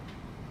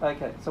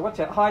 Okay, so watch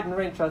out. Hyde and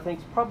Wrench, I think,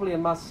 is probably a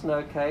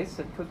must-know case.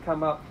 It could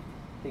come up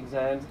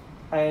exams.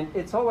 And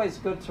it's always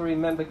good to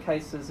remember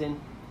cases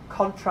in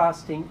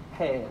contrasting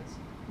pairs.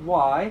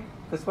 Why?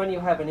 Because when you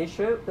have an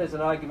issue, there's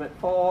an argument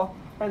for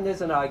and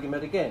there's an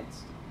argument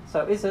against.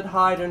 So is it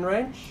Hyde and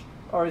Wrench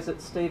or is it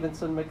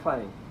Stevenson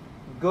McLean?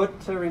 Good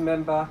to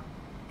remember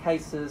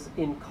cases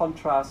in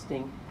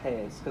contrasting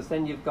pairs, because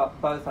then you've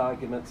got both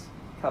arguments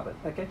covered.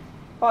 Okay.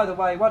 By the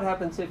way, what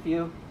happens if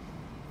you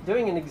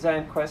doing an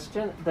exam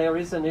question, there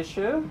is an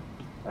issue,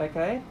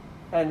 okay,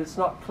 and it's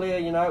not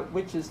clear,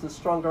 which is the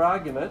stronger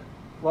argument?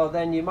 Well,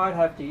 then you might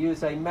have to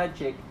use a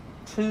magic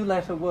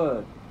 2-letter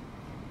word.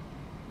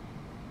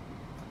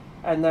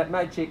 And that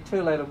magic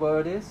 2-letter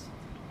word is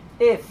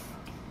if.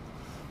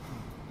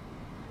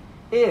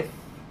 If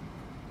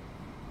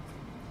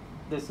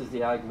this is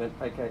the argument,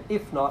 okay.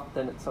 If not,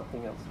 then it's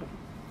something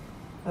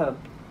else.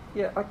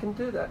 Yeah, I can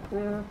do that.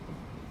 Yeah.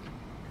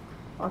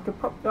 I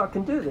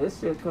can do this,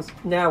 because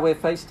now we're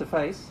face to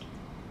face.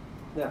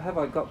 Now, have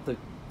I got the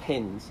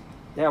pens?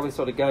 Now we're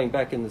sort of going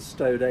back in the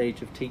stone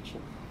age of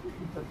teaching.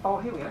 Oh,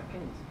 here we are,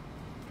 pens.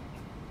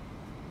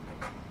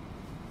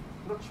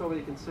 I'm not sure whether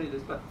you can see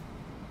this, but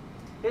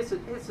this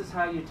is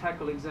how you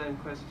tackle exam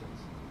questions.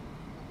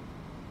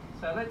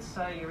 So let's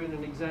say you're in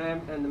an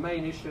exam and the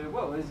main issue,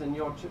 is in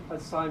your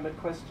assignment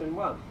question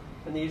 1.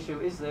 And the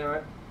issue, is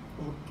there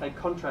a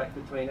contract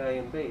between A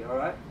and B, all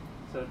right?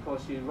 So, of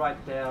course, you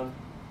write down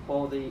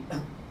all the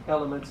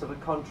elements of a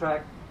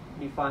contract.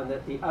 You find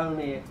that the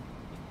only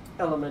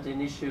element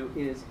in issue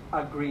is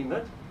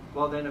agreement.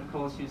 Well, then, of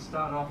course, you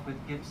start off with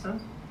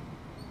Gibson.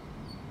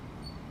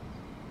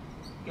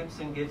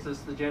 Gibson gives us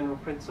the general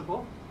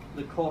principle.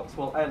 The courts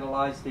will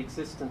analyse the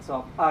existence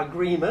of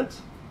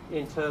agreement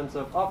in terms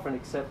of offer and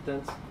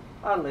acceptance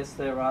unless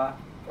there are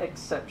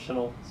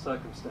exceptional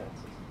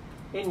circumstances.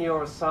 in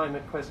your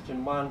assignment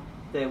question 1,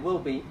 there will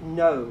be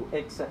no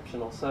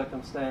exceptional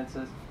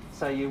circumstances.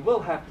 So you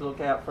will have to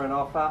look out for an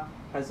offer.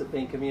 Has it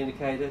been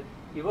communicated?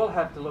 You will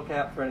have to look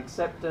out for an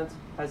acceptance.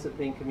 Has it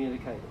been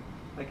communicated?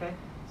 Okay?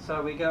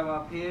 So we go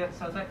up here.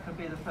 So that could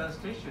be the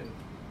first issue.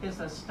 Is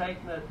a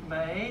statement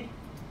made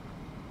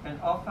an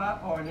offer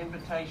or an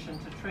invitation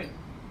to treat?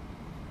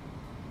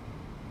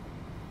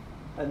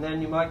 And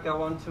then you might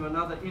go on to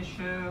another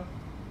issue.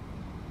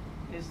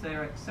 Is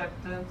there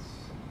acceptance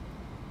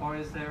or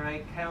is there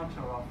a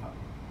counter offer?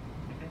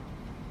 Okay.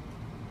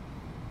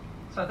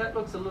 So that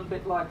looks a little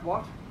bit like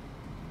what?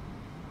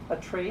 A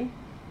tree,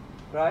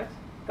 right?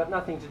 Got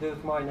nothing to do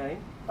with my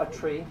name. A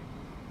tree.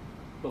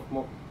 Look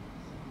more.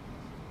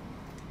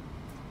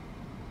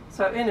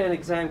 So in an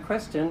exam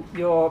question,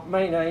 your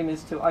main aim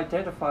is to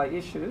identify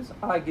issues,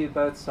 argue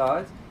both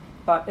sides,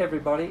 but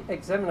everybody,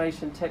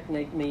 examination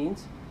technique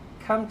means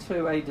come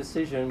to a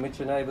decision which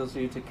enables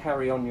you to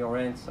carry on your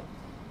answer,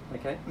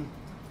 okay?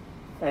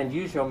 And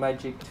use your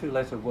magic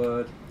 2-letter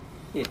word,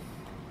 if.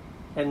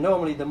 And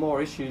normally the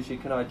more issues you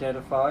can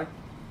identify,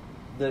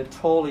 the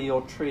taller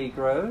your tree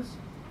grows,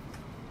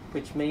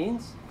 which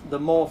means the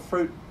more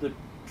fruit the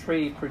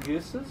tree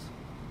produces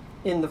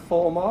in the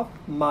form of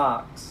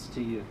marks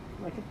to you.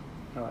 Okay?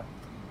 All right.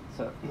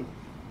 So,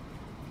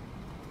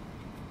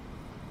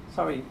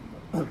 sorry,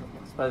 I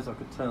suppose I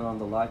could turn on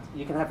the lights.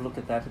 You can have a look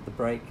at that at the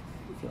break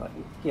if you like.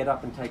 Get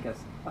up and take a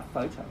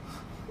photo.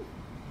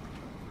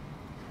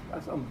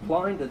 I'm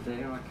blinded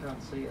there and I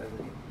can't see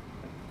over here.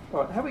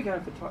 All right, how are we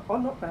going for time? Oh,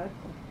 not bad.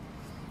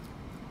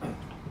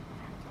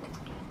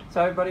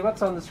 So everybody,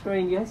 what's on the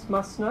screen? Yes,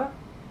 must know,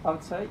 I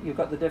would say. You've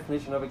got the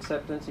definition of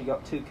acceptance. You've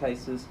got 2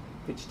 cases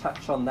which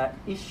touch on that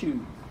issue.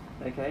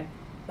 Okay?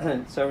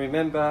 So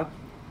remember,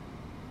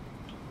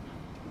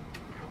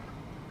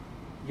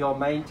 your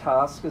main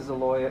task as a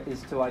lawyer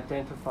is to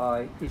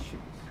identify issues.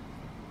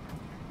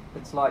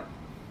 It's like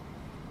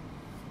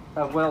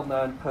a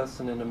well-known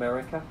person in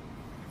America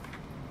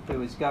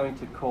who is going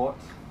to court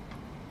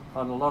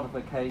on a lot of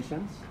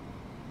occasions,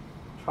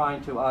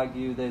 trying to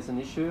argue there's an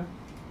issue,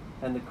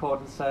 and the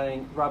court is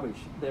saying, rubbish,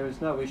 there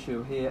is no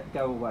issue here,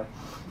 go away.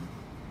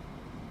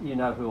 You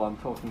know who I'm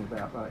talking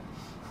about, right?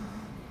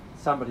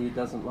 Somebody who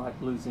doesn't like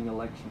losing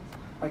elections.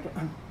 Okay.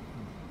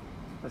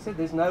 I said,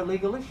 there's no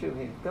legal issue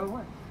here, go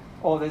away.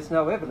 Or there's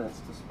no evidence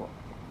to support.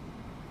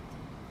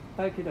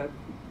 Okie doke.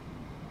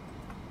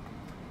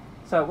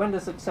 So when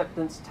does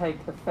acceptance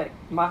take effect?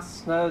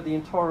 Must know the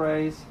in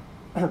Torres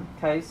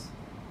case.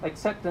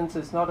 Acceptance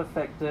is not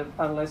effective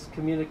unless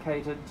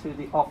communicated to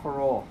the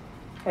offeror.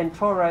 In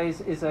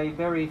Torres is a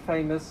very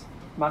famous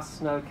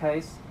must-know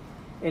case.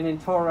 In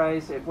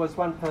Torres, it was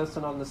one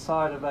person on the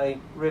side of a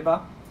river,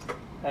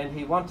 and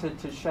he wanted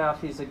to shout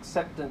his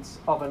acceptance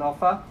of an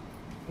offer.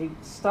 He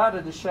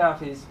started to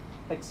shout his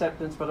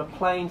acceptance, but a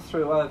plane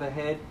flew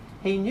overhead.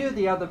 He knew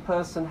the other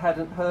person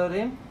hadn't heard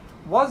him.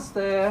 Was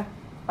there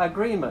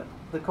agreement?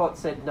 The court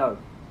said no.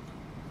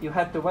 You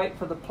had to wait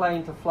for the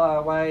plane to fly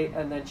away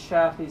and then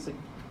shout his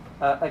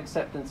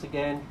acceptance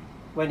again.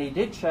 When he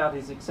did shout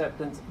his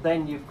acceptance,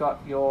 then you've got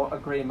your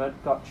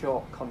agreement, got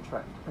your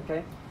contract.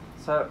 Okay?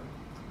 So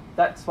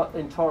that's what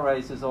in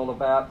Torres is all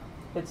about.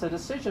 It's a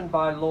decision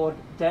by Lord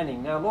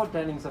Denning. Now, Lord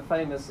Denning's a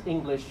famous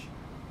English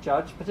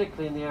judge,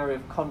 particularly in the area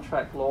of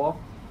contract law.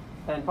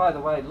 And by the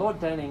way, Lord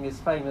Denning is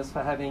famous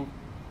for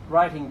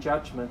writing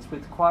judgments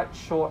with quite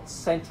short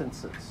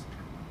sentences.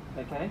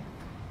 Okay?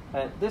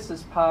 And this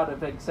is part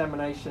of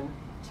examination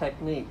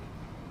technique.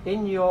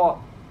 In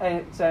your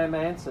exam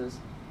answers,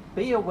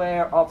 be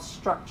aware of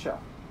structure.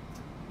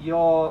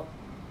 Your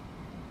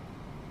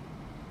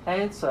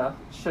answer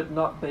should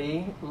not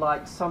be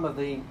like some of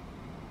the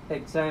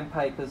exam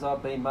papers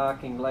I've been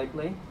marking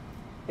lately,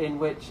 in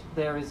which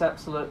there is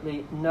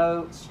absolutely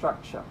no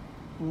structure,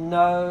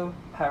 no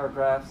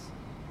paragraphs,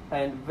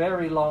 and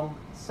very long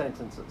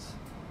sentences.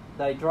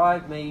 They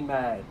drive me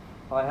mad.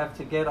 I have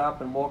to get up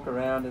and walk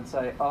around and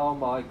say, oh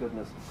my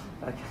goodness.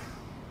 Okay.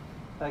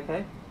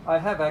 Okay? I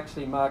have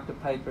actually marked a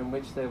paper in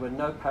which there were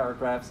no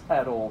paragraphs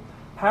at all.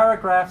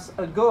 Paragraphs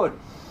are good.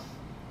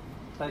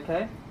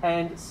 Okay?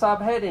 And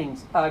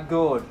subheadings are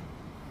good.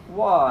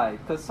 Why?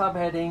 Because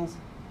subheadings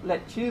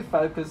let you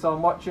focus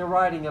on what you're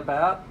writing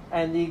about,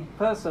 and the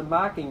person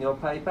marking your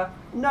paper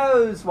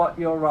knows what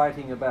you're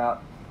writing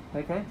about.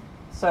 Okay?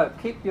 So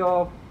keep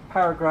your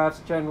paragraphs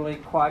generally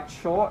quite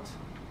short.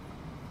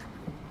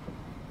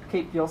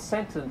 Keep your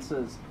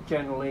sentences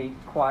generally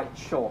quite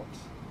short.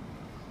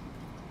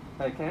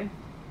 Okay?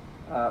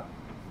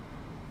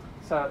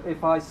 So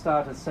if I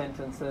start a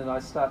sentence, then I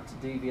start to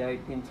deviate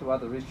into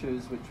other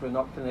issues which were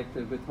not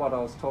connected with what I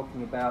was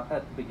talking about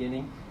at the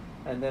beginning,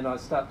 and then I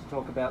start to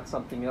talk about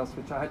something else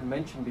which I hadn't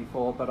mentioned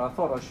before, but I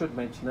thought I should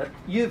mention it.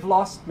 You've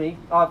lost me,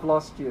 I've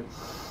lost you.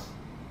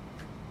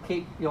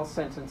 Keep your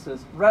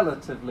sentences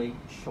relatively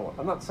short.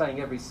 I'm not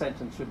saying every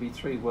sentence should be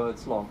 3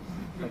 words long.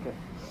 Okay.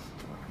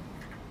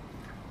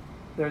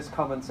 There's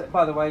common sense.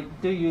 By the way,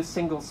 do you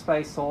single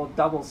space or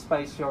double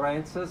space your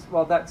answers?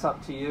 Well, that's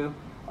up to you.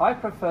 I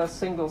prefer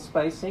single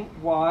spacing.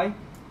 Why?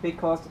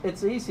 because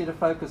it's easier to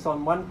focus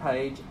on one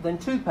page than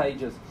 2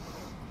 pages.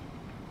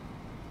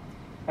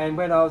 And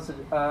when I was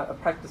a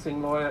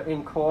practicing lawyer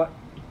in court,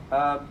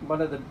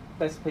 one of the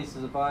best pieces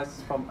of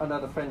advice from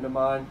another friend of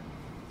mine,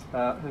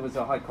 who was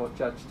a High Court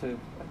judge too,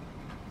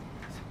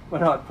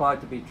 when I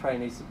applied to be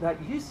trained, he said,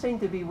 "You seem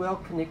to be well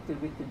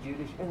connected with the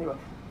judiciary." Anyway,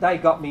 they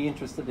got me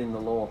interested in the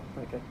law.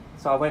 Okay,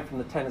 so I went from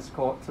the tennis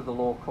court to the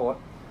law court.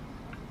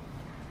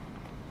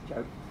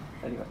 Joke.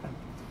 Anyway,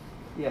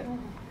 yeah.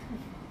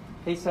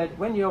 He said,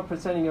 when you're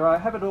presenting your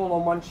have it all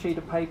on one sheet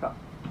of paper,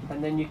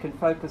 and then you can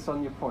focus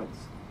on your points.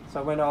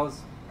 So when I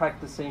was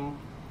practicing,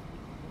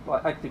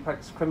 well, I actually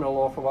practiced criminal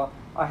law for a while,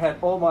 I had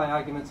all my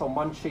arguments on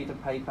one sheet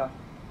of paper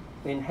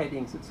in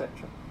headings, etc.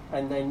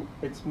 And then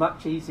it's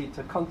much easier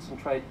to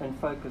concentrate and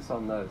focus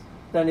on those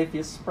than if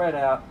you're spread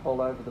out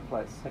all over the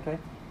place, okay?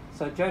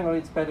 So generally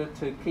it's better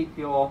to keep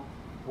your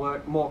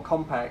work more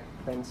compact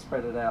than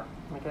spread it out,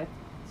 okay?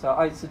 So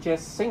I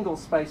suggest single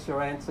space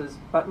your answers,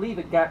 but leave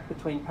a gap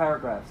between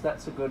paragraphs.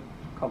 That's a good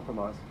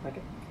compromise,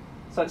 okay?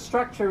 So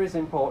structure is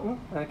important,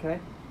 okay?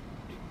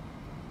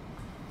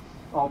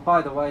 Oh,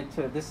 by the way,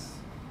 too, this,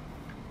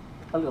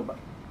 a little bit.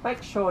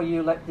 Make sure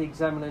you let the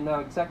examiner know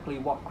exactly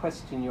what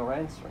question you're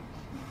answering.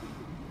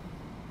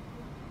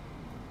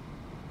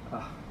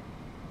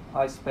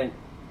 I spent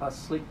a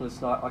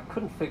sleepless night. I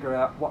couldn't figure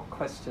out what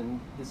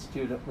question the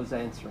student was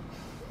answering,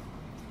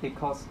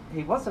 because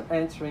he wasn't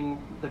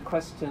answering the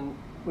question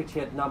which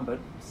he had numbered,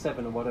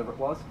 7 or whatever it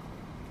was,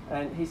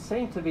 and he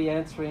seemed to be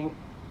answering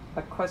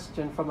a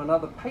question from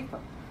another paper.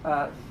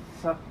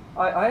 So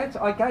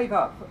I gave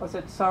up. I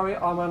said, "Sorry,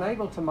 I'm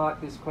unable to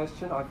mark this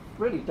question. I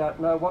really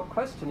don't know what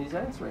question he's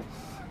answering."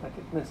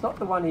 Okay. And it's not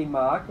the one he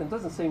marked, and it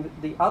doesn't seem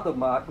that the other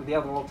mark with the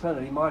other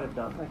alternative he might have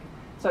done. Okay.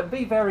 So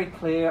be very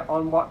clear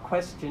on what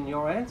question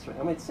you're answering.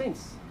 I mean, it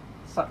seems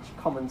such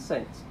common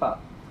sense, but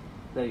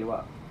there you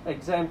are.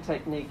 Exam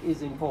technique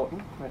is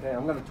important. Okay,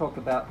 I'm going to talk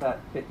about that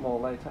a bit more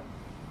later.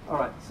 All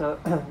right, so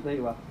there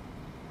you are.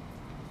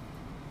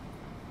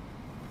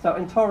 So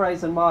in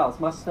Torres and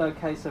Miles, must-know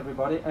case,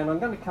 everybody, and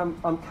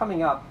I'm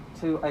coming up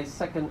to a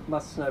second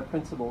must-know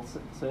principle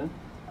soon.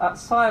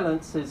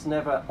 Silence is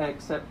never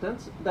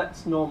acceptance.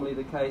 That's normally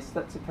the case.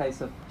 That's a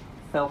case of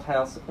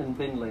Feldhaus and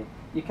Bindley.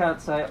 You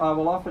can't say, "I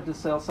will offer to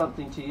sell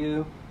something to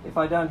you. If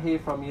I don't hear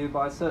from you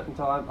by a certain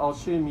time, I'll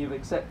assume you've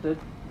accepted."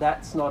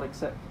 That's not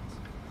acceptance.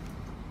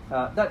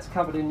 That's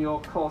covered in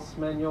your course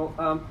manual.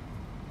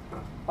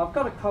 I've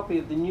got a copy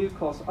of the new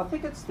course. I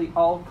think it's the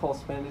old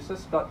course manual. It's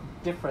just got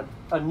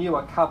a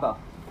newer cover.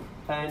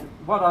 And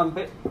what I'm a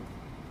bit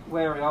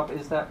wary of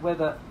is that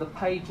whether the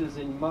pages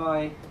in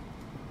my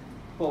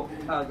book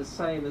are the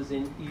same as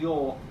in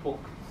your book.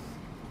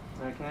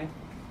 Okay?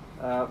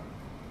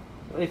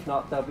 If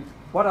not, they'll be.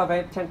 What I've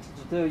attempted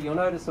to do, you'll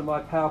notice in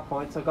my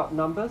PowerPoints I've got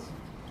numbers,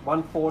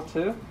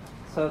 142,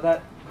 so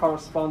that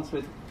corresponds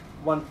with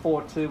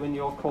 142 in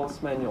your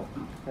course manual.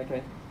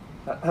 Okay.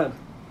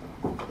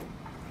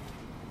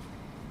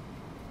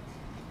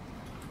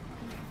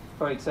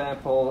 For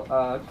example,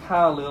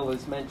 Carlyle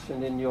is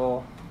mentioned in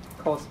your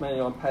course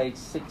manual on page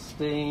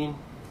 16,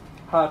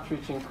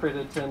 Partridge and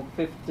Critterton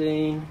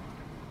 15,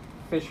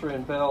 Fisher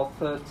and Bell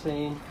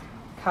 13,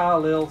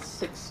 Carlyle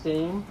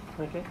 16.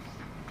 Okay.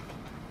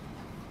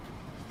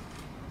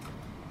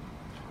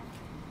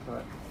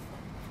 Right.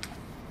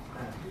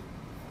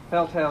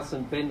 Feldhaus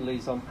and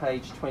Bindley's on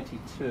page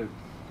 22.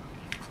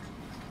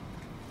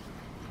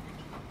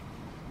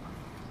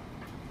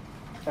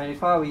 And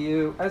if I were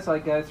you, as I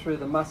go through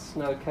the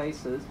must-know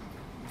cases,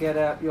 get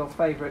out your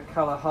favourite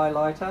colour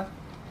highlighter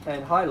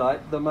and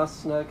highlight the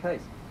must-know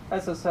case.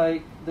 As I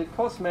say, the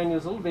course manual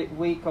is a little bit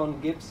weak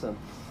on Gibson.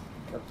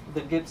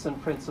 The Gibson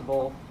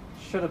principle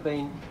should have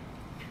been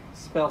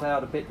spelt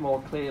out a bit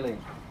more clearly.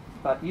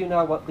 But you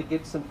know what the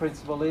Gibson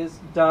principle is,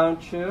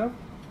 don't you?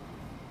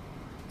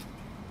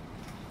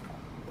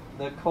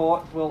 The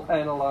court will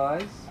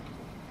analyse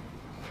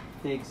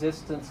the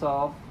existence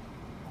of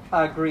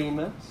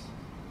agreements.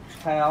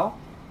 How?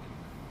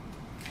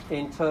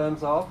 In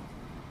terms of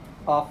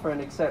offer and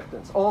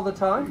acceptance. All the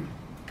time?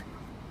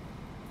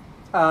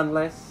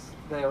 Unless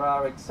there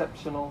are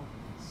exceptional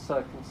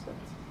circumstances.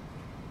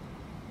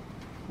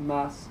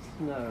 Must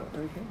know.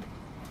 Okay?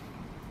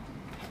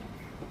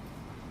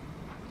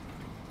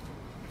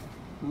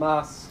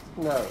 Must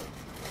know.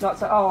 Not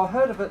say, "Oh, I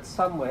heard of it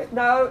somewhere."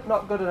 No,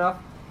 not good enough.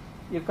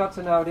 You've got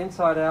to know it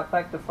inside out,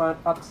 back to front,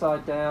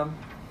 upside down.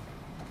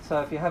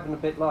 So if you're having a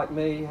bit like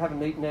me, you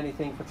haven't eaten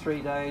anything for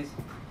 3 days,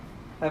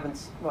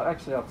 well,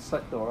 actually I've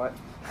slept all right.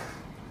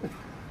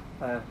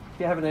 If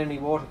you haven't had any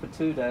water for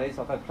 2 days,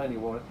 I've had plenty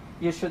of water,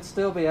 you should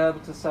still be able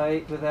to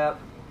say without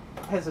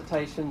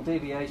hesitation,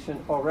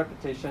 deviation or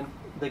repetition,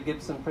 the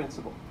Gibson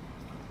principle.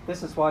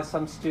 This is why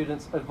some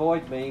students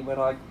avoid me when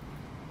I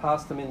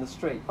pass them in the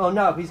street. "Oh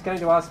no, he's going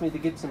to ask me the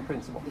Gibson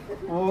principle."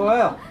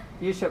 Well,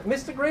 you should,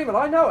 "Mr. Greenman,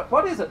 I know it.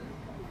 What is it?"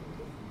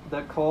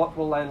 The court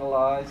will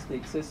analyse the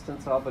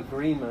existence of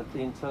agreement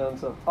in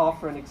terms of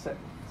offer and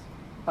acceptance,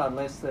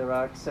 unless there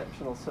are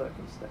exceptional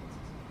circumstances.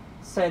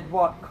 Said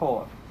what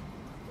court?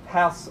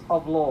 House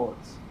of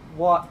Lords.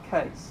 What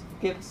case?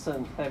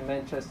 Gibson and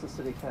Manchester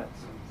City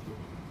Council.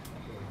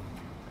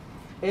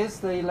 Is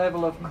the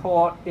level of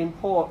court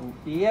important?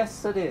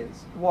 Yes, it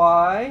is.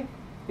 Why?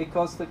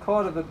 Because the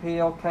Court of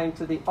Appeal came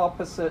to the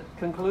opposite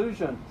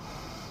conclusion.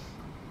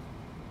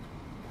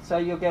 So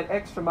you'll get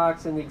extra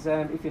marks in the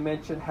exam if you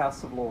mention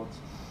House of Lords.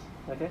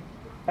 Okay?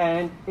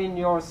 And in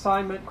your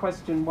assignment,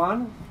 question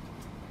 1,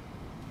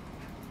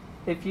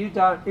 if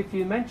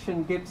you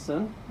mention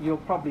Gibson, you'll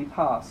probably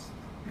pass.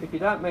 If you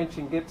don't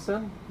mention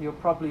Gibson, you'll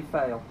probably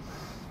fail.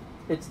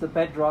 It's the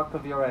bedrock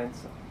of your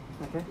answer.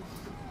 Okay?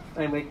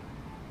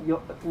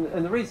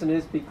 And the reason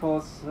is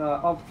because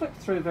I'll flick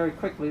through very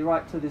quickly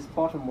right to this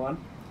bottom one.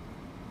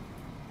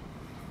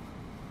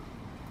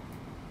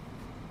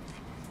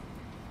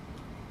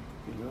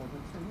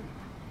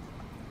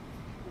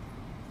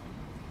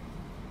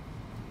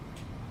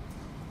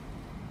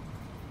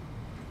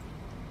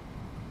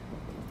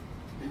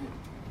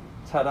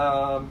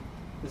 Ta-da!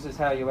 This is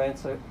how you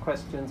answer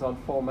questions on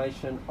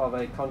formation of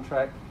a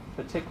contract,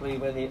 particularly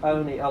when the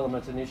only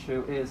element in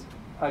issue is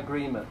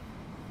agreement.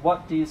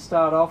 What do you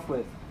start off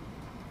with?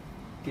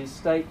 You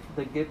state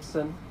the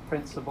Gibson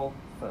principle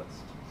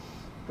first,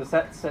 because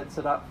that sets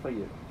it up for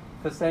you.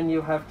 Because then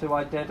you have to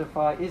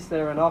identify, is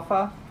there an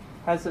offer?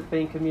 Has it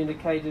been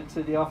communicated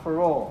to the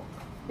offeror?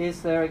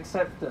 Is there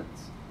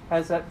acceptance?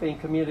 Has that been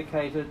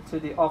communicated to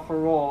the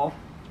offeror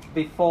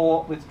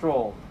before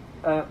withdrawal?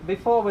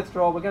 Before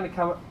withdrawal, we're going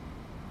to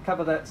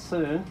cover that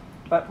soon,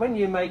 but when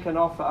you make an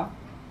offer,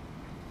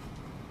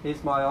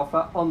 here's my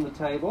offer on the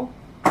table.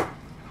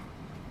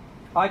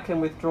 I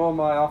can withdraw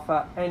my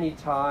offer any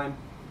time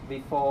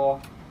before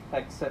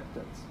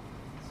acceptance.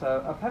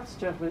 So perhaps,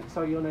 gentlemen,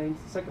 sorry, your name,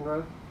 second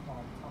row.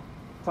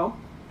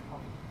 Tom?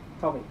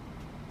 Tommy.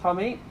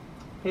 Tommy,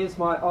 here's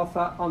my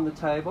offer on the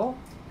table.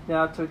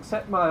 Now, to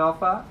accept my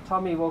offer,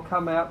 Tommy will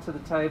come out to the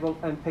table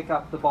and pick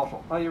up the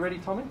bottle. Are you ready,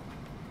 Tommy?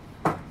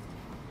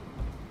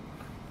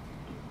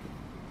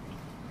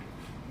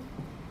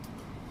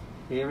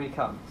 Here he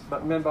comes.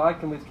 But remember, I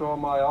can withdraw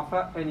my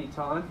offer any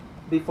time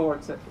before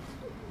acceptance.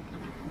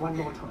 One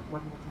more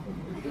time.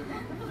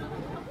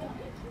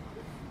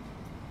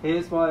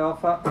 Here's my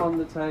offer on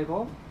the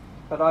table,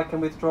 but I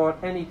can withdraw it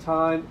any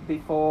time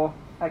before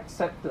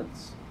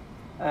acceptance.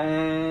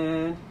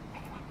 And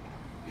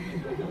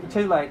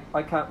too late,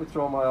 I can't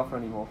withdraw my offer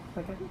anymore.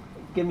 Okay?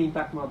 Give me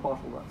back my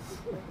bottle.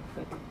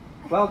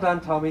 Well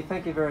done, Tommy.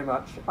 Thank you very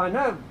much. I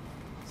know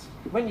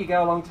when you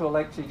go along to a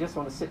lecture, you just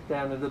want to sit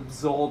down and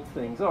absorb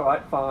things. All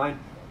right, fine.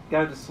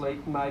 Go to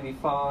sleep, maybe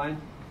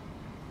fine.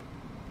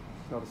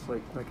 Not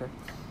asleep, okay.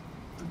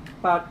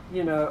 But,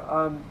 you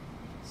know,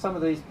 some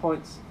of these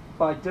points,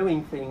 by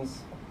doing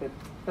things, it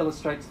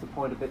illustrates the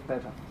point a bit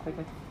better.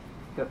 Okay,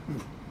 good.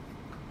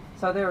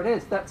 So there it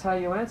is. That's how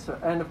you answer.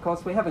 And, of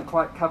course, we haven't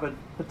quite covered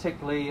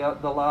particularly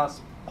the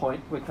last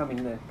point. We're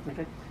coming there.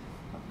 Okay.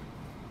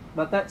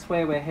 But that's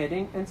where we're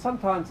heading. And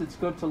sometimes it's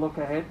good to look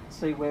ahead,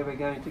 see where we're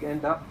going to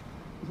end up.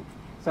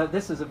 So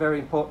this is a very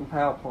important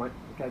PowerPoint.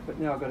 Okay, but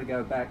now I've got to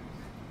go back.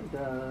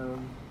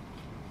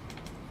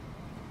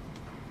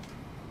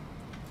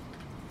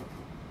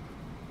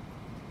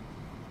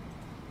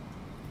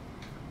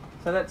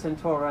 So that's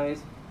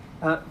Entores.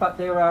 But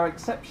there are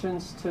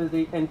exceptions to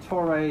the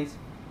Entores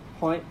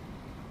point.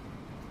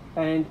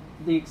 And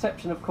the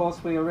exception, of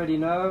course, we already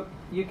know.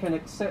 You can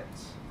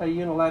accept a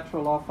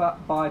unilateral offer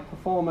by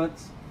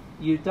performance.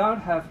 You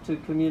don't have to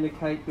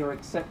communicate your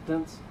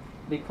acceptance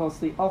because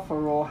the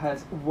offeror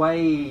has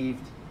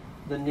waived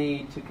the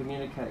need to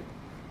communicate.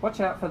 Watch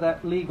out for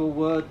that legal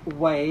word,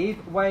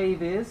 waive.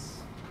 Waive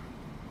is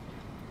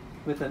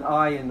with an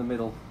I in the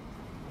middle.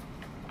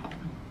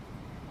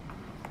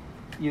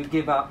 You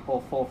give up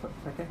or forfeit.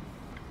 Okay?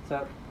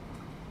 So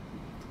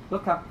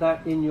look up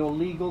that in your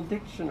legal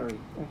dictionary.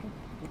 Okay?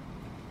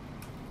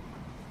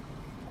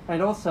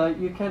 And also,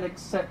 you can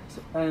accept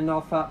an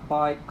offer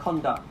by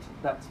conduct.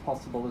 That's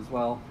possible as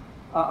well.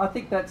 I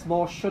think that's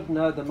more should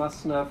know than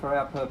must know for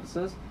our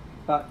purposes.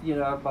 But, you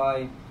know,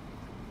 by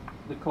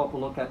the court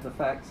will look at the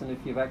facts, and if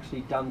you've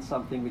actually done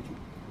something which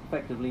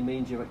effectively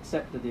means you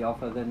accepted the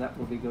offer, then that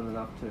will be good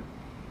enough too.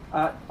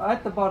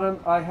 At the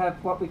bottom, I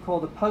have what we call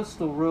the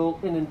postal rule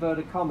in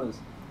inverted commas.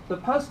 The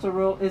postal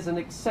rule is an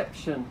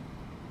exception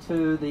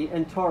to the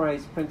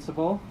Entores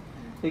principle,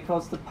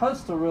 because the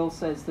postal rule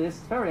says this.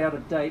 It's very out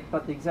of date,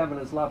 but the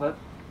examiners love it.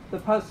 The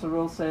postal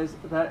rule says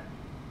that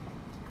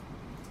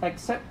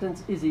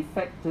acceptance is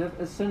effective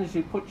as soon as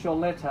you put your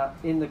letter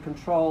in the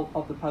control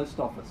of the post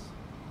office.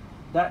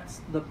 That's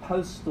the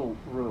postal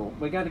rule.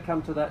 We're going to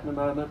come to that in a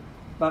moment,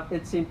 but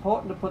it's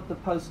important to put the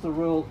postal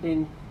rule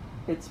in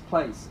its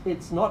place.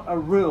 It's not a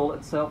rule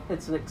itself,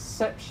 it's an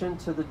exception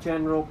to the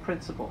general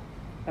principle.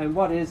 And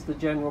what is the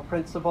general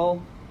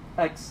principle?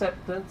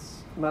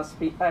 Acceptance must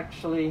be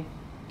actually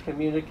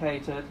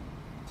communicated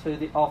to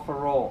the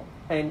offeror,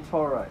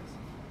 Entores,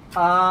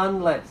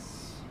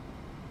 unless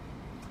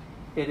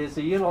it is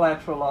a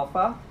unilateral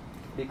offer,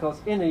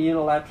 because in a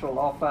unilateral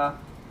offer,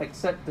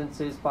 acceptance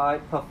is by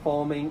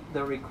performing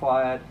the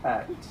required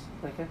act.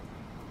 Okay?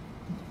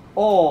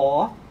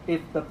 Or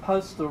if the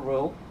postal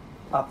rule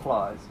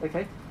applies.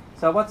 Okay?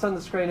 So what's on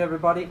the screen,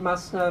 everybody?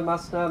 Must know,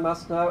 must know,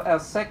 must know. Our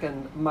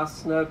second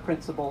must know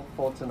principle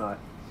for tonight.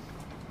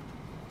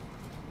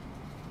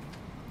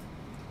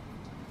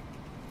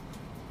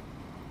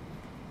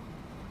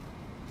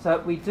 So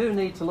we do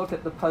need to look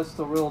at the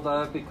postal rule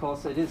though,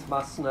 because it is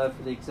must know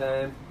for the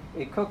exam.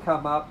 It could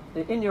come up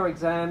in your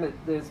exam.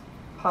 There's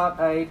part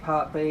A,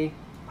 part B.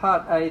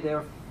 Part A, there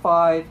are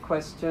 5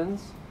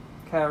 questions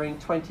carrying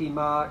 20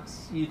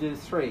 marks. You do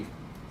 3,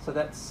 so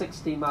that's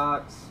 60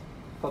 marks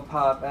for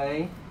part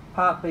A.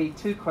 Part B,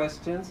 2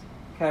 questions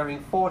carrying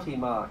 40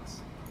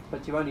 marks,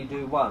 but you only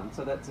do 1,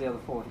 so that's the other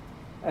 40.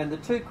 And the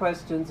 2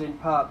 questions in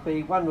part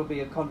B, one will be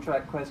a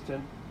contract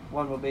question,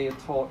 one will be a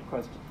taught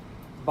question.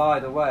 By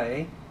the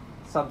way,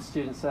 some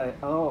students say,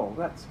 oh,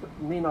 that's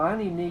I mean I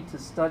only need to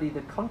study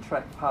the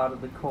contract part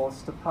of the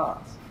course to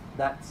pass.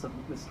 That's a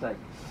mistake.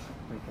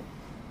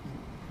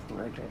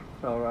 Okay.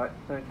 All right.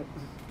 Okay.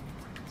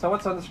 So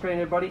what's on the screen,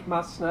 everybody?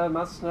 Must know,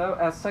 must know.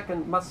 Our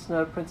second must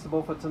know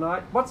principle for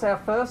tonight. What's our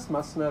first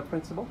must know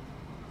principle?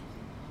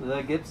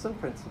 The Gibson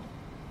principle.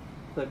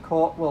 The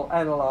court will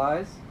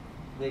analyse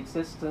the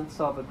existence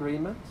of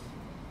agreements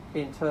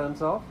in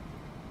terms of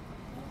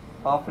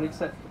offer and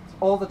acceptance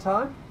all the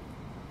time,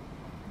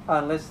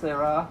 unless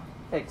there are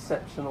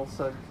exceptional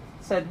circumstances.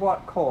 Said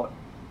what court?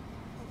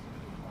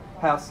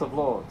 House of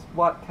Lords.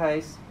 What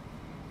case?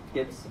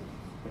 Gibson.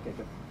 Okay,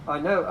 good. I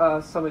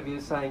know some of you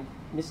are saying,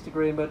 Mr.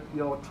 Greenwood,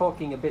 you're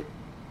talking a bit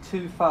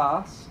too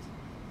fast,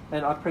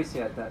 and I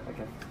appreciate that.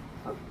 Okay,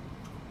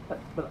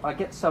 but I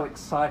get so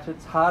excited.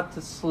 It's hard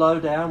to slow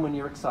down when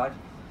you're excited.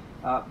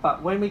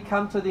 But when we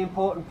come to the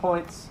important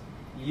points,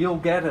 you'll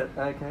get it.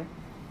 Okay,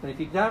 and if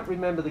you don't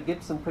remember the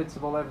Gibson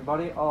principle,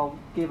 everybody, I'll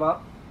give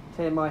up.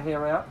 Tear my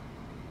hair out.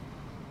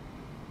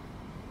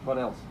 What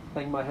else?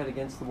 Bang my head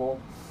against the wall.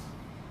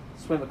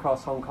 Swim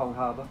across Hong Kong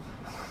Harbour.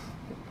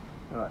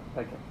 All right,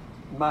 okay.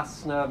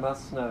 Must know,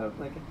 must know.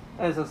 Okay.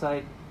 As I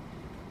say,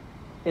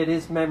 it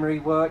is memory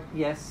work,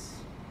 yes,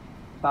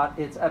 but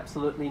it's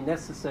absolutely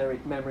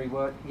necessary memory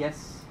work,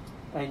 yes.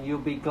 And you'll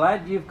be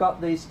glad you've got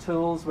these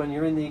tools when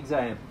you're in the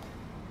exam,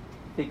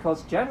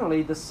 because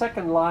generally the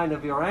second line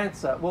of your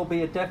answer will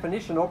be a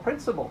definition or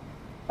principle.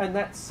 And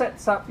that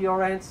sets up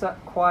your answer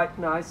quite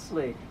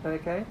nicely,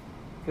 okay?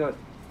 Good.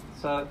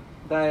 So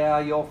they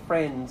are your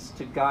friends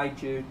to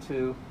guide you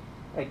to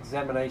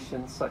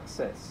examination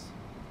success,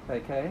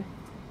 okay?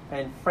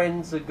 And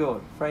friends are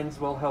good. Friends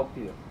will help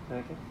you,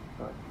 okay?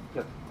 Right,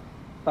 good.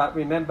 But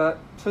remember,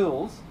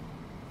 tools,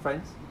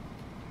 friends,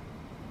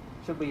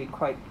 should we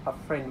equate a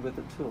friend with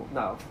a tool?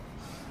 No.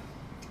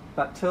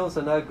 But tools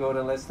are no good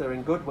unless they're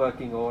in good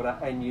working order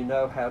and you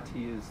know how to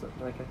use them,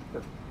 okay?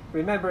 Good.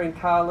 Remember in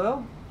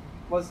Carlisle,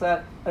 was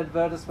that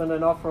advertisement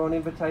an offer or an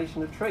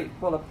invitation, a treat?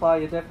 Well, apply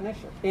your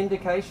definition.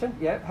 Indication,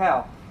 yeah,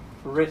 how?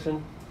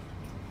 Written.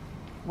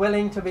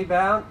 Willing to be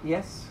bound,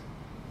 yes,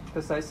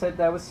 because they said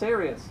they were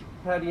serious.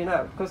 How do you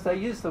know? Because they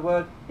used the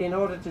word in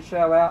order to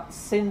show our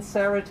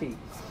sincerity.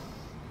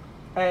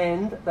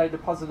 And they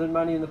deposited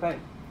money in the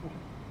bank.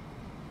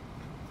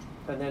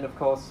 And then, of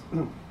course,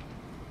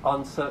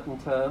 on certain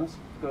terms,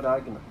 good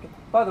argument.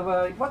 By the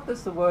way, what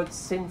does the word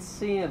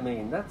sincere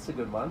mean? That's a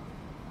good one.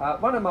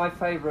 One of my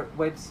favourite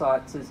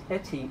websites is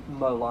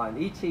Etymoline,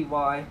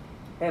 E-T-Y-M-O-L-I-N-E.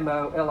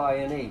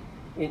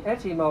 In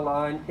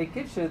Etymoline, it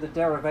gives you the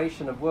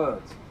derivation of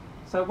words.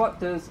 So what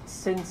does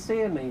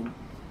sincere mean?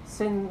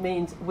 Sin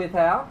means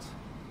without.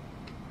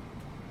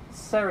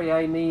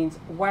 Serie means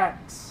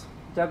wax,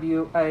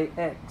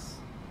 W-A-X.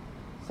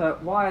 So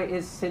why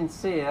is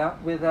sincere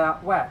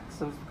without wax?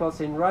 It was because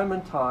in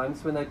Roman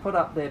times, when they put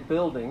up their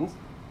buildings,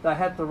 they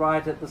had to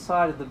write at the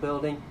side of the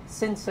building,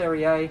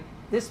 Sincere,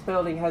 this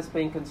building has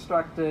been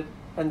constructed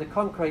and the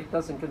concrete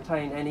doesn't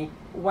contain any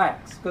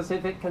wax. Because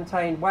if it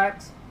contained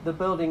wax, the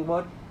building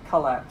would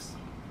collapse.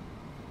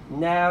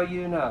 Now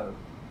you know.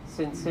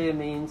 Sincere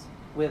means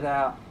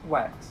without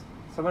wax.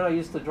 So when I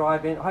used to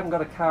drive in, I haven't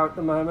got a car at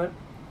the moment.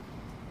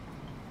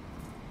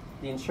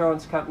 The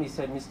insurance company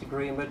said, Mr.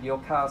 Greenwood, your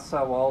car's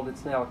so old,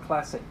 it's now a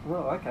classic.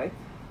 Well, okay.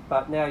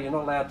 But now you're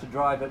not allowed to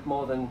drive it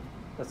more than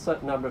a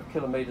certain number of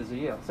kilometres a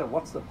year. So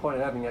what's the point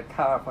of having a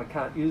car if I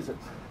can't use it?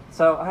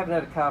 So I haven't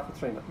had a car for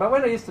 3 months. But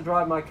when I used to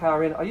drive my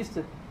car in, I used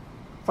to,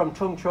 from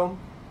Tung Chung,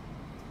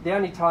 the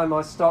only time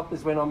I stop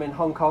is when I'm in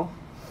Hong Kong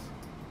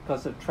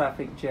because of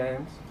traffic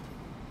jams.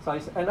 So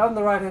and on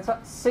the right hand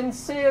side,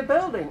 sincere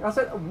building. I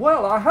said,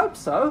 well, I hope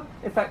so.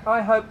 In fact,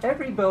 I hope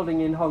every building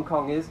in Hong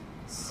Kong is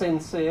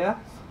sincere.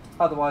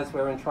 Otherwise,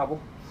 we're in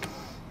trouble.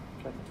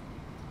 Okay.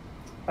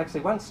 Actually,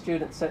 one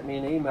student sent me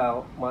an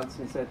email once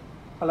and he said,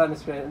 hello,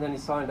 Mr. Green, and then he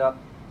signed up,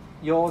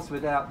 yours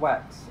without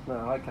wax. No,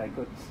 okay,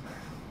 good.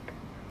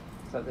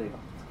 So there you go.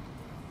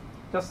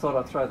 Just thought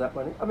I'd throw that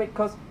one in. I mean,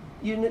 because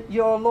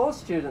you're law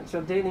students,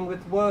 you're dealing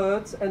with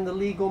words and the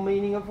legal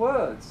meaning of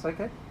words,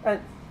 okay?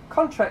 And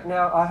contract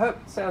now, I hope,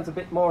 sounds a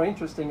bit more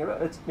interesting.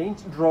 It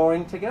means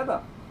drawing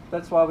together.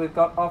 That's why we've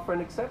got offer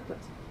and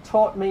acceptance.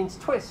 Tort means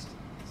twist.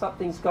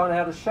 Something's gone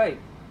out of shape,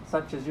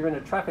 such as you're in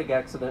a traffic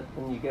accident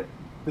and you get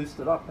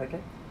boosted up,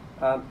 okay?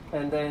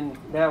 And then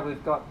now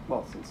we've got,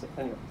 well,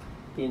 anyway.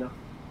 enough.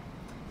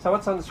 So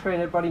what's on the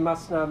screen? Everybody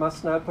must know,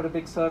 must know. Put a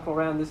big circle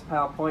around this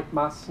PowerPoint,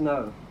 must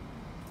know.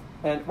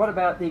 And what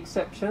about the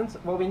exceptions?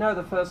 Well, we know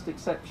the first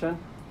exception,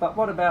 but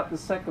what about the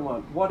second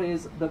one? What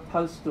is the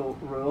postal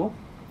rule?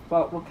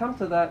 Well, we'll come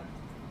to that.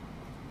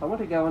 I want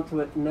to go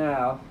into it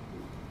now.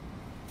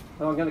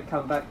 And I'm going to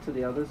come back to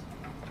the others.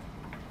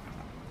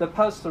 The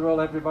postal rule,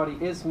 everybody,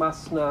 is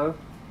must know.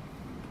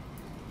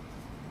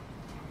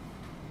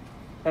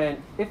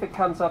 And if it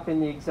comes up in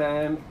the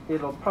exam,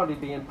 it'll probably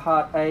be in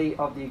part A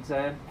of the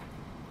exam.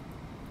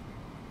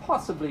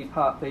 Possibly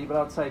part B, but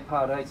I'd say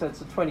part A, so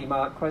it's a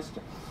 20-mark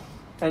question.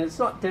 And it's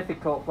not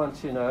difficult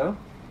once you know.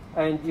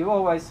 And you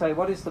always say,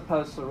 what is the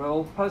postal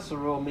rule? Postal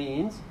rule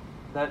means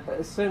that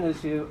as soon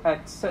as you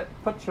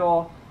put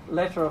your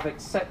letter of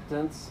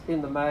acceptance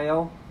in the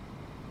mail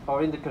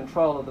or in the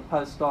control of the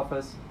post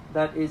office,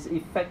 that is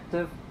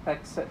effective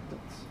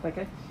acceptance.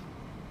 Okay?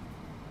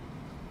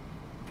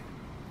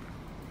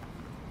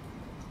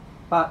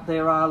 But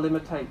there are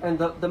limitations. And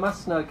the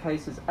must-know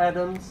cases,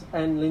 Adams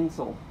and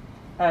Linsell.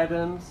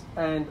 Adams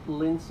and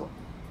Linsell.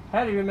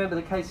 How do you remember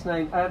the case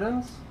name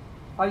Adams?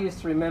 I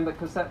used to remember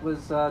because that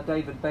was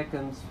David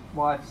Beckham's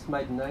wife's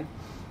maiden name.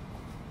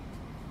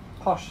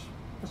 Posh.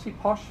 Was she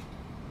Posh?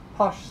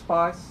 Posh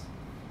Spice.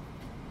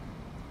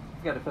 I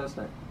forget her first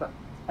name, but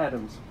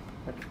Adams.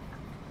 Okay.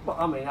 Well,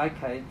 I mean,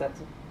 okay, that's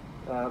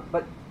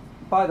but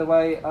by the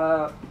way,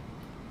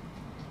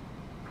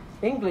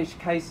 English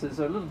cases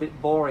are a little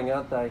bit boring,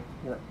 aren't they?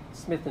 You know,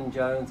 Smith and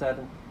Jones,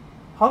 Adam.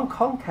 Hong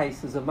Kong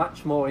cases are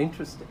much more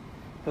interesting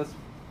because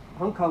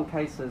Hong Kong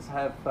cases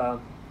have,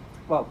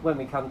 well, when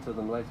we come to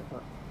them later.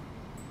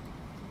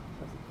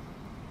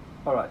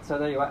 All right, so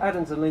there you are.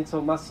 Adams and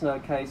Linsell must-know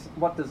case.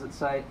 What does it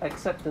say?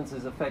 Acceptance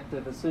is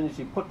effective as soon as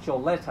you put your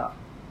letter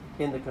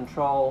in the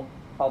control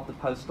of the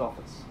post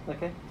office.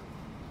 Okay?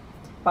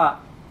 But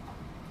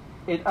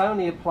it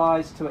only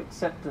applies to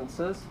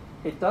acceptances.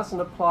 It doesn't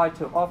apply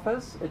to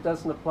offers. It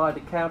doesn't apply to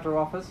counter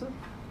offers.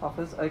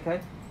 Okay?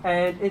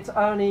 And it's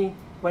only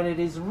when it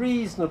is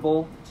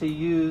reasonable to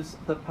use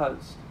the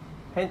post.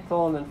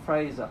 Henthorne and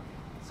Fraser.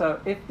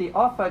 So if the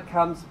offer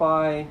comes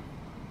by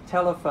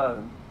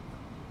telephone,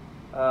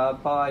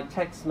 by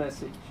text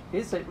message,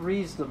 is it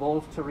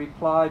reasonable to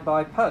reply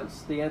by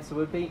post? The answer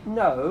would be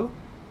no,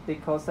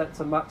 because that's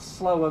a much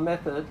slower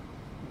method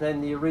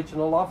than the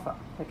original offer.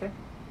 Okay?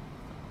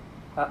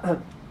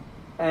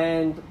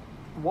 And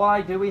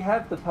why do we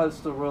have the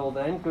postal rule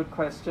then? Good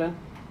question.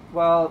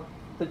 Well,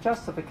 the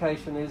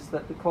justification is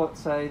that the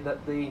courts say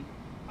that the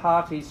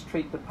parties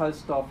treat the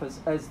post office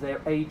as their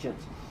agent.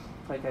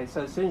 Okay,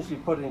 so as soon as you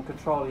put it in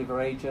control of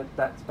your agent,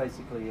 that's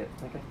basically it.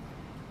 Okay.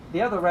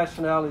 The other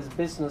rationale is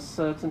business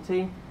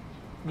certainty.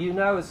 You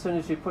know as soon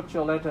as you put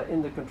your letter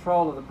in the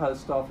control of the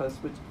post office,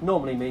 which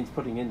normally means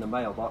putting in the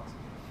mailbox,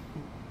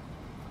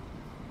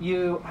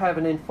 you have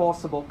an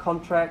enforceable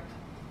contract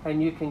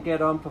and you can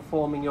get on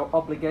performing your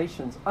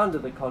obligations under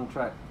the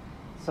contract.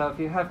 So if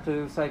you have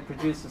to, say,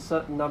 produce a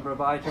certain number of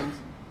items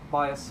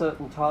by a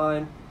certain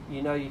time,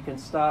 you know you can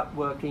start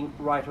working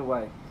right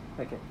away.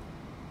 Okay.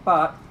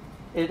 But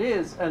it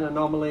is an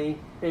anomaly,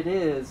 it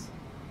is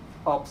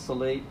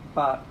obsolete,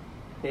 but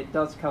it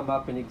does come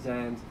up in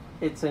exams.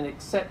 It's an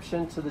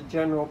exception to the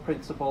general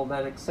principle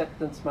that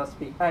acceptance must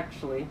be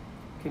actually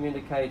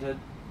communicated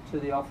to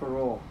the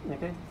offeror.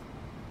 Okay?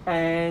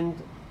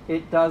 And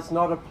it does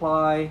not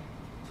apply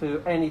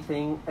to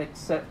anything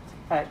except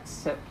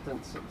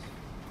acceptances.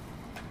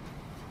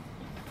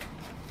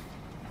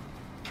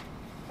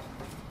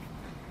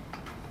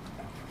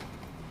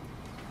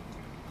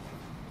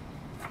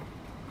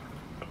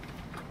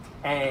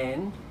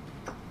 And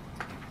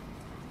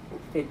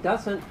it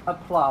doesn't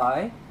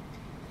apply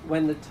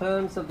when the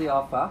terms of the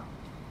offer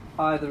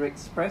either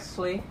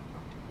expressly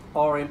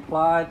or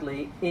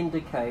impliedly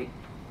indicate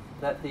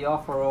that the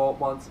offeror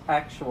wants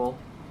actual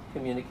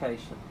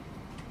communication.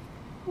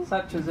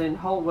 Such as in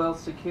Holwell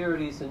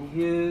Securities and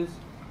Hughes,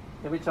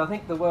 in which I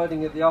think the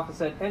wording of the offer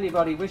said,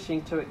 anybody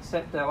wishing to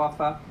accept our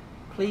offer,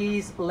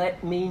 please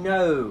let me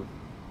know.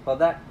 Well,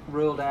 that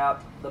ruled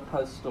out the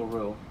postal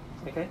rule.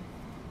 Okay?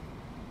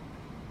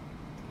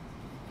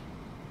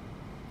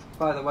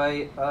 By the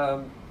way,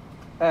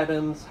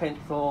 Adams,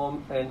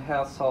 Henthorne, and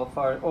Household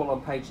Fire all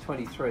on page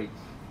 23.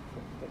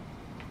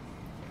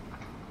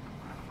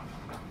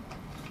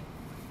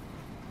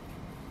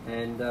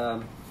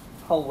 And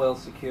Holwell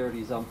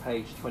Securities on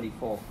page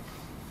 24.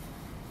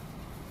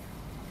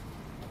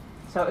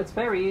 So it's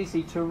very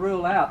easy to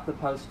rule out the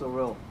postal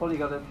rule. All you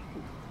got to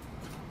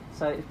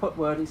say is put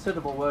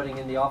suitable wording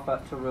in the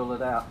offer to rule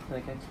it out.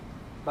 Okay,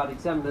 but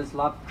examiners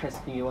love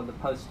testing you on the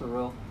postal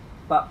rule.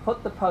 But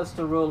put the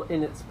postal rule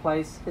in its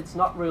place. It's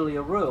not really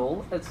a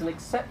rule. It's an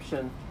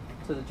exception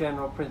to the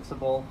general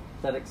principle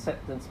that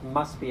acceptance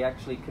must be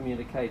actually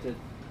communicated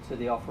to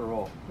the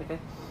offeror. Okay.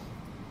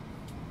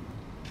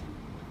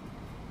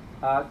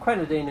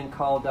 Quenadine and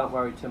Cole, don't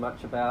worry too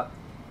much about.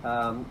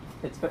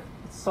 It's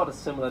sort of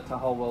similar to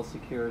Holwell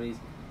Securities.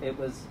 It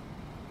was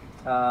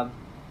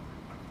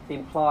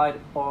implied,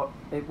 or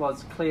it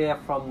was clear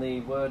from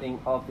the wording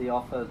of the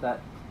offer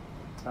that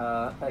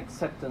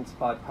acceptance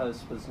by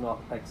post was not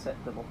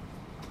acceptable.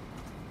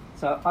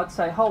 So I'd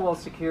say Holwell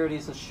security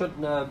is a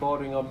should-know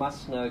bordering on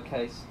must-know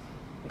case.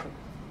 Okay.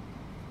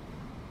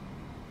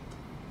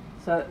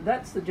 So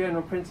that's the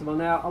general principle.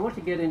 Now I want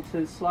to get into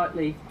a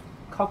slightly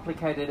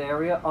complicated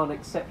area on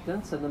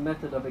acceptance and the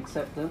method of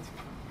acceptance.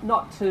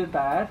 Not too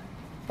bad,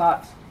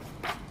 but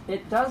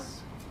it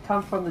does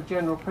come from the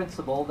general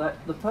principle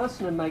that the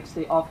person who makes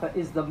the offer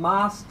is the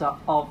master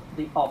of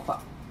the offer.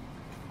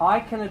 I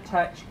can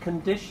attach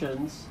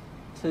conditions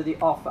to the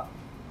offer,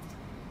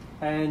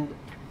 and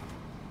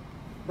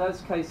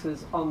those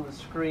cases on the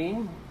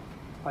screen,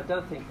 I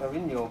don't think they're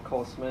in your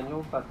course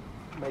manual, but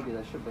maybe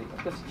they should be.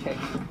 I'll just check.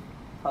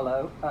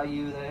 Hello, are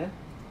you there?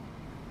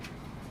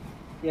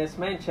 Yes,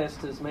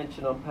 Manchester's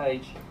mentioned on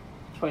page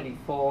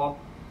 24.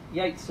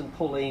 Yates and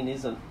Pauline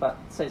isn't, but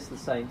says the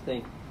same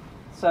thing.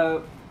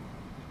 So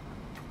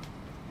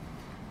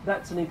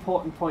that's an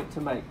important point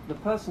to make. The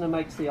person who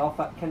makes the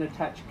offer can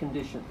attach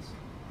conditions.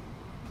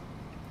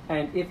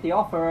 And if the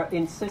offerer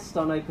insists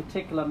on a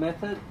particular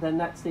method, then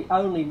that's the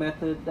only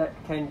method that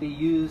can be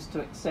used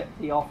to accept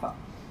the offer.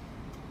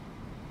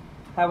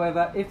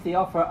 However, if the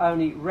offerer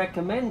only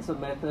recommends a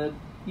method,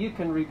 you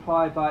can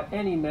reply by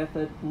any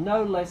method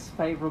no less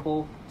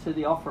favourable to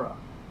the offerer.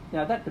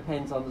 Now that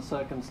depends on the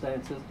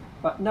circumstances,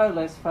 but no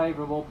less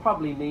favourable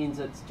probably means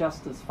it's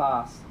just as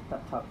fast,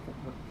 that type of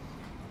thing.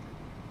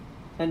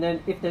 And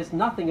then if there's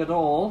nothing at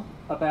all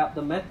about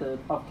the method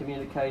of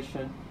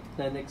communication,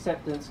 then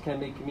acceptance can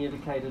be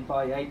communicated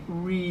by a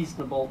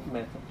reasonable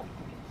method.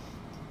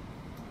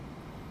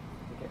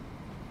 Okay.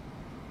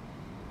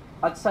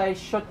 I'd say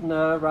should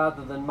know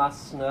rather than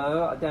must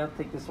know. I don't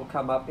think this will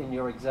come up in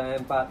your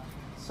exam, but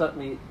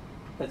certainly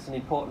it's an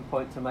important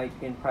point to make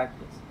in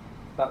practice.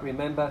 But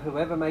remember,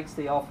 whoever makes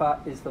the offer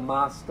is the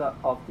master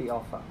of the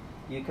offer.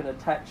 You can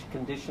attach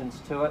conditions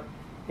to it,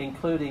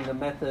 including the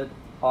method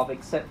of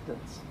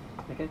acceptance.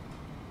 Okay?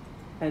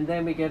 And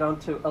then we get on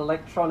to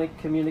electronic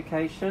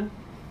communication.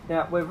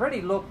 Now, we've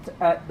already looked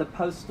at the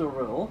postal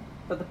rule,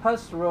 but the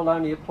postal rule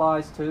only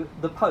applies to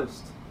the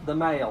post, the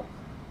mail,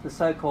 the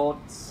so-called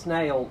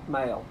snail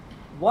mail.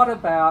 What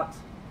about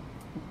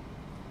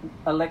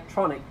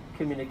electronic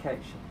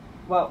communication?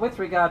 Well, with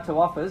regard to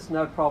offers,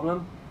 no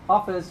problem.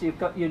 Offers,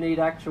 you need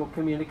actual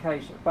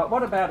communication. But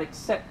what about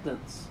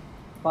acceptance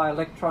by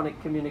electronic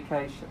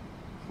communication?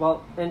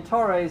 Well,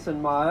 Torres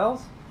and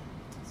Miles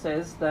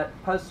says that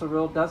postal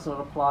rule does not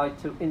apply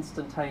to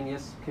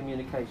instantaneous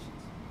communications.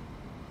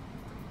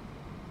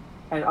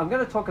 And I'm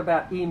going to talk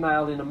about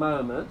email in a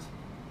moment.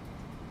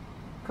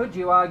 Could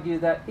you argue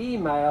that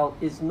email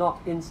is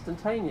not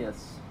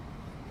instantaneous?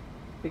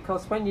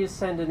 Because when you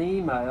send an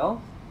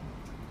email,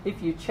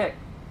 if you check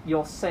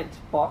your sent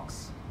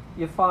box,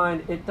 you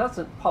find it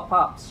doesn't pop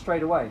up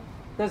straight away.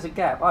 There's a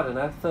gap, I don't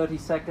know, 30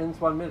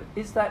 seconds, 1 minute.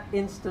 Is that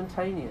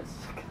instantaneous?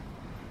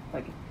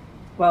 Okay.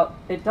 Well,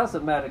 it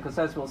doesn't matter, because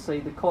as we'll see,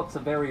 the courts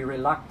are very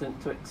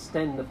reluctant to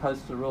extend the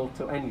postal rule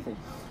to anything.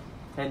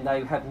 And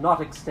they have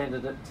not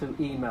extended it to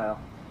email.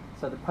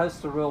 So the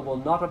postal rule will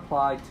not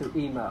apply to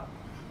email.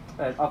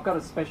 I've got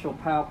a special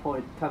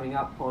PowerPoint coming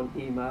up on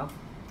email.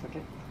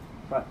 Okay,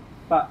 right.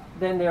 But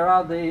then there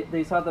are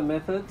these other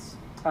methods.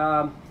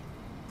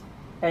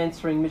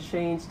 Answering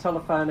machines,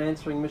 telephone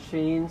answering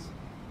machines.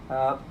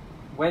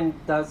 When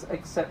does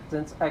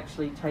acceptance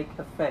actually take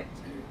effect?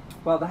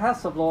 Well, the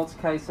House of Lords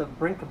case of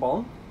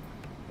Brinkebon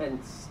and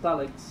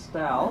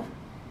Stahl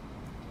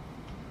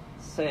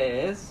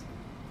says,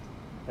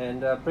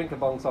 and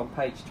Brinkebon's on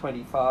page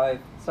 25,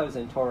 so is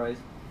Torres,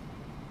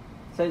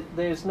 so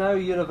there's no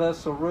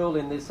universal rule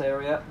in this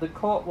area. The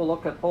court will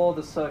look at all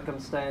the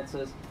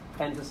circumstances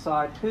and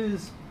decide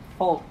whose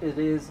fault it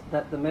is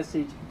that the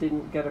message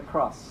didn't get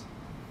across.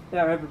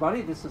 Now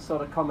everybody, this is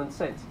sort of common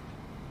sense.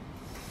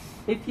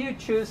 If you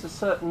choose a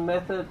certain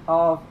method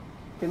of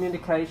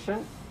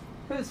communication,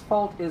 whose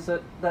fault is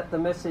it that the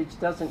message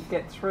doesn't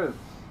get through?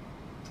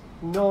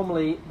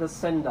 Normally the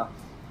sender.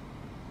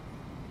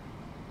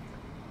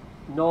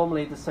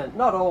 Normally the sender.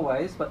 Not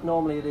always, but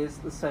normally it is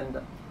the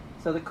sender.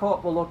 So the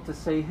court will look to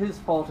see whose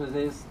fault it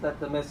is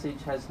that the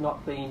message has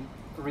not been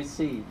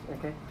received.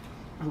 Okay.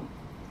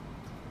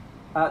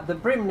 The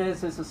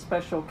Brimnes is a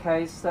special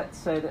case. That's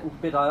said and a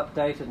bit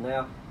updated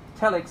now.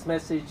 Telex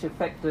message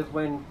effective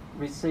when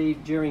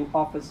received during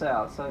office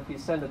hours. So if you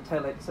send a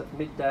telex at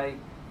midday,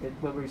 it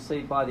will be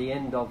received by the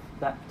end of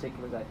that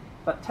particular day.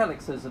 But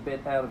telex is a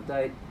bit out of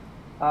date.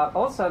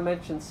 Also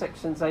mentioned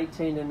sections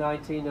 18 and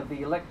 19 of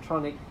the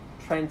Electronic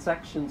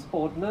Transactions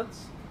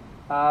Ordinance,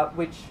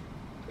 which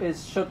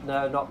is should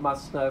know, not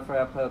must know for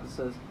our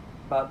purposes.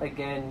 But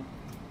again,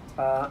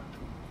 that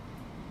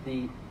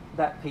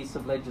piece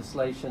of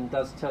legislation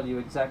does tell you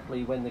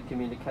exactly when the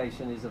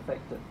communication is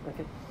effective.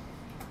 Okay.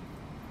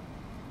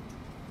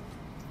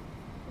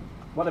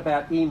 What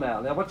about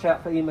email? Now watch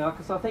out for email,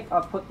 because I think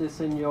I've put this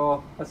in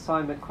your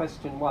assignment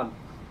question 1.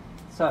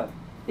 So,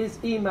 is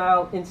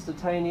email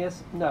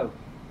instantaneous? No.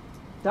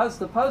 Does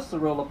the postal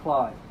rule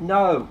apply?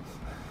 No.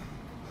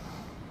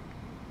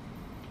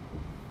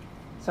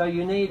 So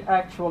you need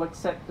actual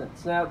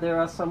acceptance. Now there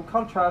are some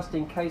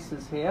contrasting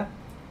cases here.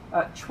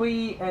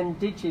 Chui and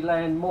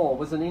Digiland More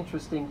was an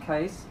interesting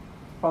case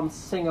from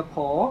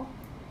Singapore,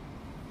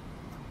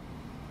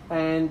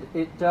 and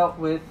it dealt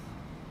with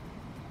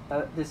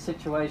this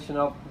situation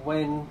of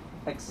when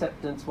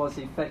acceptance was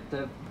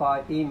effective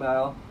by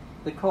email.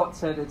 The court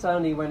said it's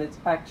only when it's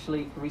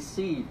actually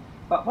received.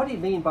 But what do you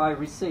mean by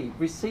received?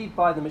 Received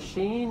by the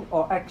machine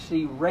or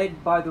actually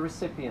read by the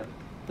recipient?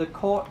 The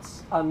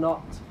courts are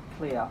not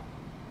clear.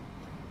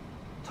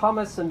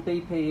 Thomas and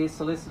BPE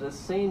solicitors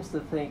seems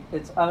to think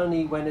it's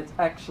only when it's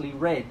actually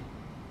read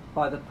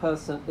by the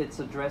person it's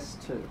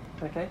addressed to.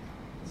 Okay,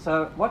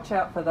 so watch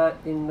out for that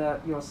in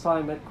your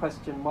assignment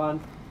question 1.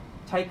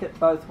 Take it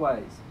both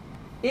ways.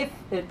 If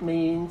it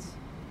means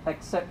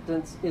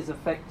acceptance is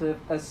effective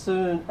as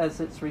soon as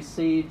it's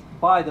received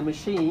by the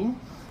machine,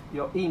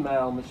 your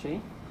email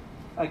machine,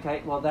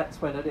 okay, well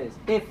that's when it is.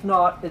 If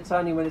not, it's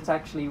only when it's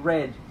actually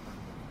read,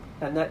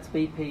 and that's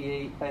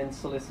BPE and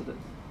solicitors.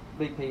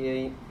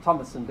 BPE,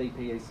 Thomas and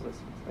BPE solicitors.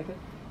 Okay,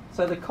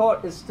 so the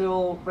court is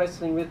still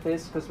wrestling with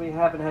this because we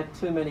haven't had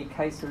too many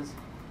cases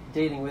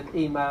dealing with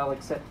email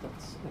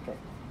acceptance. Okay,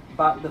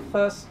 but the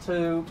first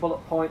 2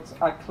 bullet points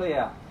are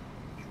clear.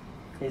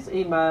 Is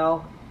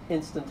email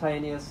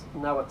instantaneous?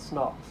 No, it's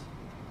not.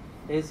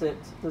 Does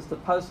the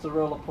postal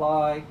rule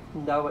apply?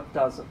 No, it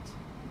doesn't.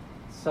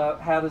 So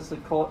how does the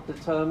court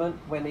determine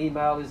when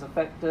email is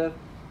effective?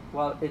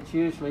 Well, it's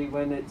usually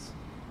when it's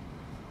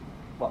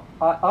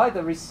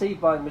either received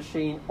by the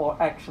machine or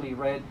actually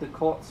read. The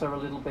courts are a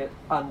little bit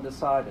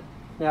undecided.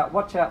 Now,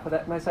 watch out for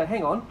that. And they say,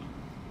 hang on,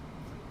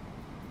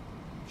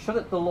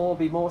 shouldn't the law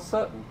be more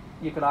certain?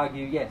 You could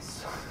argue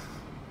yes.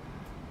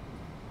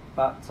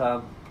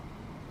 But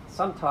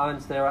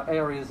sometimes there are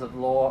areas of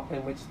law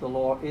in which the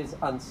law is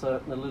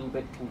uncertain, a little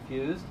bit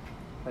confused.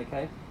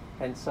 Okay,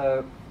 and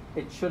so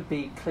it should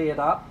be cleared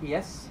up,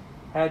 yes.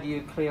 How do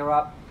you clear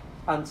up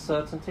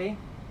uncertainty?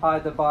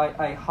 Either by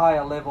a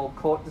higher level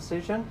court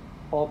decision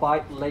or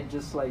by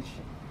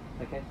legislation.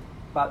 Okay,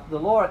 but the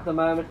law at the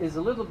moment is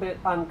a little bit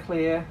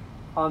unclear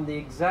on the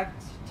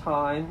exact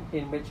time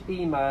in which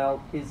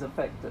email is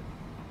effective.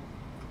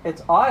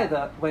 It's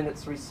either when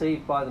it's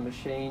received by the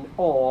machine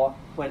or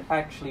when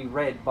actually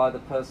read by the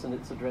person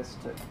it's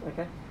addressed to.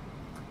 Okay,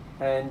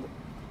 and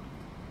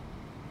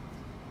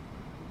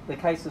the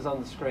cases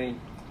on the screen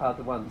are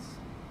the ones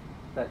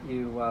that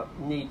you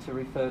need to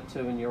refer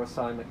to in your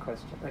assignment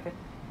question. Okay,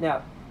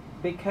 now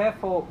be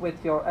careful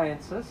with your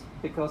answers,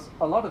 because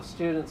a lot of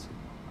students,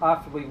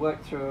 after we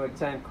work through an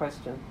exam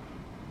question,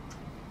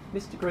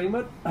 Mr.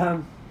 Greenwood,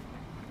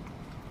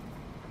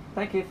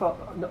 thank you for,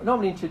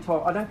 normally in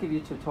tutorial, I don't give you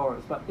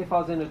tutorials, but if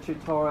I was in a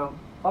tutorial,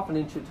 often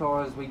in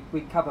tutorials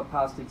we cover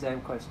past exam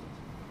questions.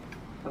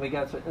 And we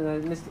go through,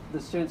 and then the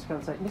students come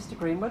and say, Mr.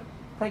 Greenwood,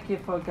 thank you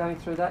for going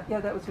through that. Yeah,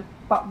 that was good.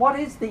 But what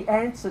is the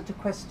answer to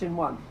question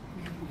 1?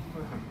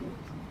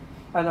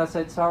 And I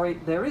said, sorry,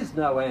 there is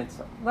no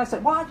answer. And they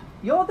said, what?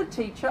 You're the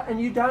teacher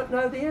and you don't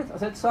know the answer. I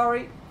said,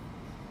 sorry,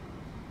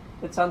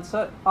 it's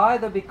uncertain.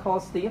 Either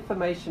because the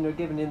information you're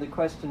given in the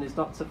question is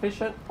not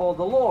sufficient or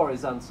the law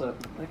is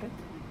uncertain. Okay?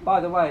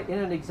 By the way, in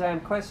an exam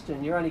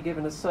question, you're only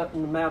given a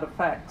certain amount of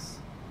facts.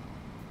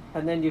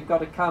 And then you've got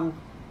to come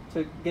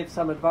to give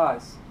some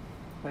advice.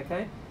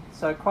 Okay?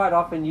 So quite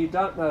often you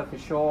don't know for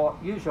sure.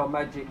 Use your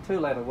magic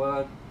 2-letter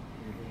word,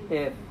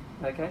 if.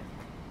 Okay?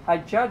 A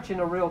judge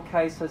in a real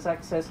case has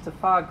access to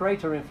far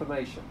greater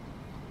information.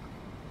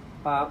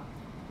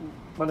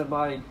 One of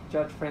my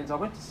judge friends, I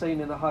went to see him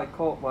in the High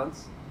Court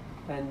once,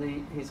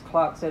 and his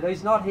clerk said,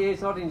 he's not here,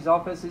 he's not in his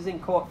office, he's in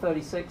Court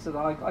 36 of the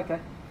High Court. Okay.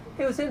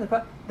 He was in the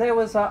court. There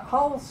was a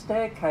whole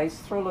staircase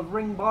full of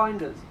ring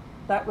binders.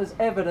 That was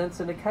evidence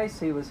in a case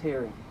he was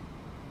hearing.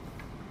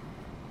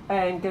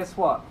 And guess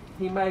what?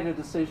 He made a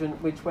decision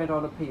which went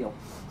on appeal.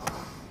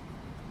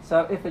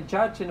 So if a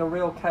judge in a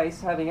real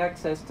case, having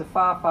access to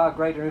far, far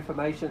greater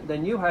information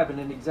than you have in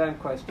an exam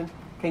question,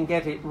 can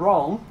get it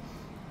wrong,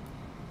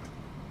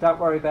 don't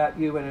worry about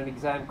you in an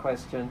exam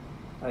question.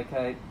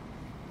 Okay?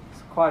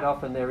 Quite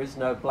often there is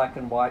no black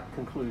and white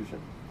conclusion.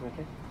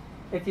 Okay?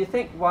 If you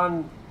think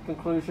one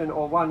conclusion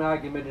or one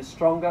argument is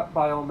stronger,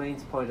 by all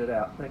means point it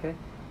out. Okay?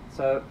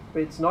 So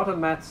it's not a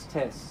maths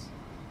test.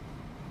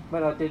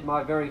 When I did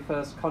my very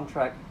first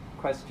contract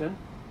question,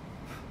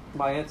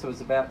 my answer was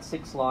about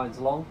 6 lines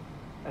long.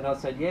 And I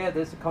said, yeah,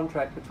 there's a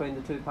contract between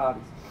the 2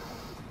 parties.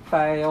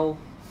 Fail,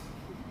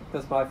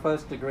 because my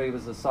first degree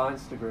was a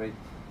science degree.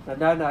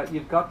 No,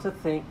 you've got to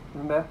think,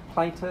 remember,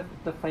 plaintiff,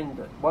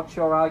 defendant. What's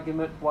your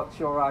argument? What's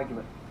your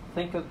argument?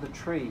 Think of the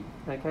tree,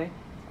 okay?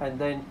 And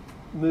then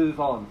move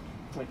on,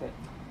 okay?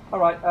 All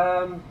right,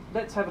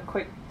 let's have a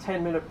quick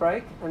 10-minute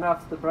break. And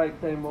after the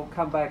break, then we'll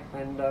come back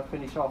and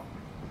finish off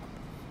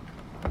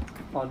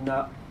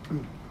on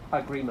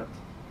agreement.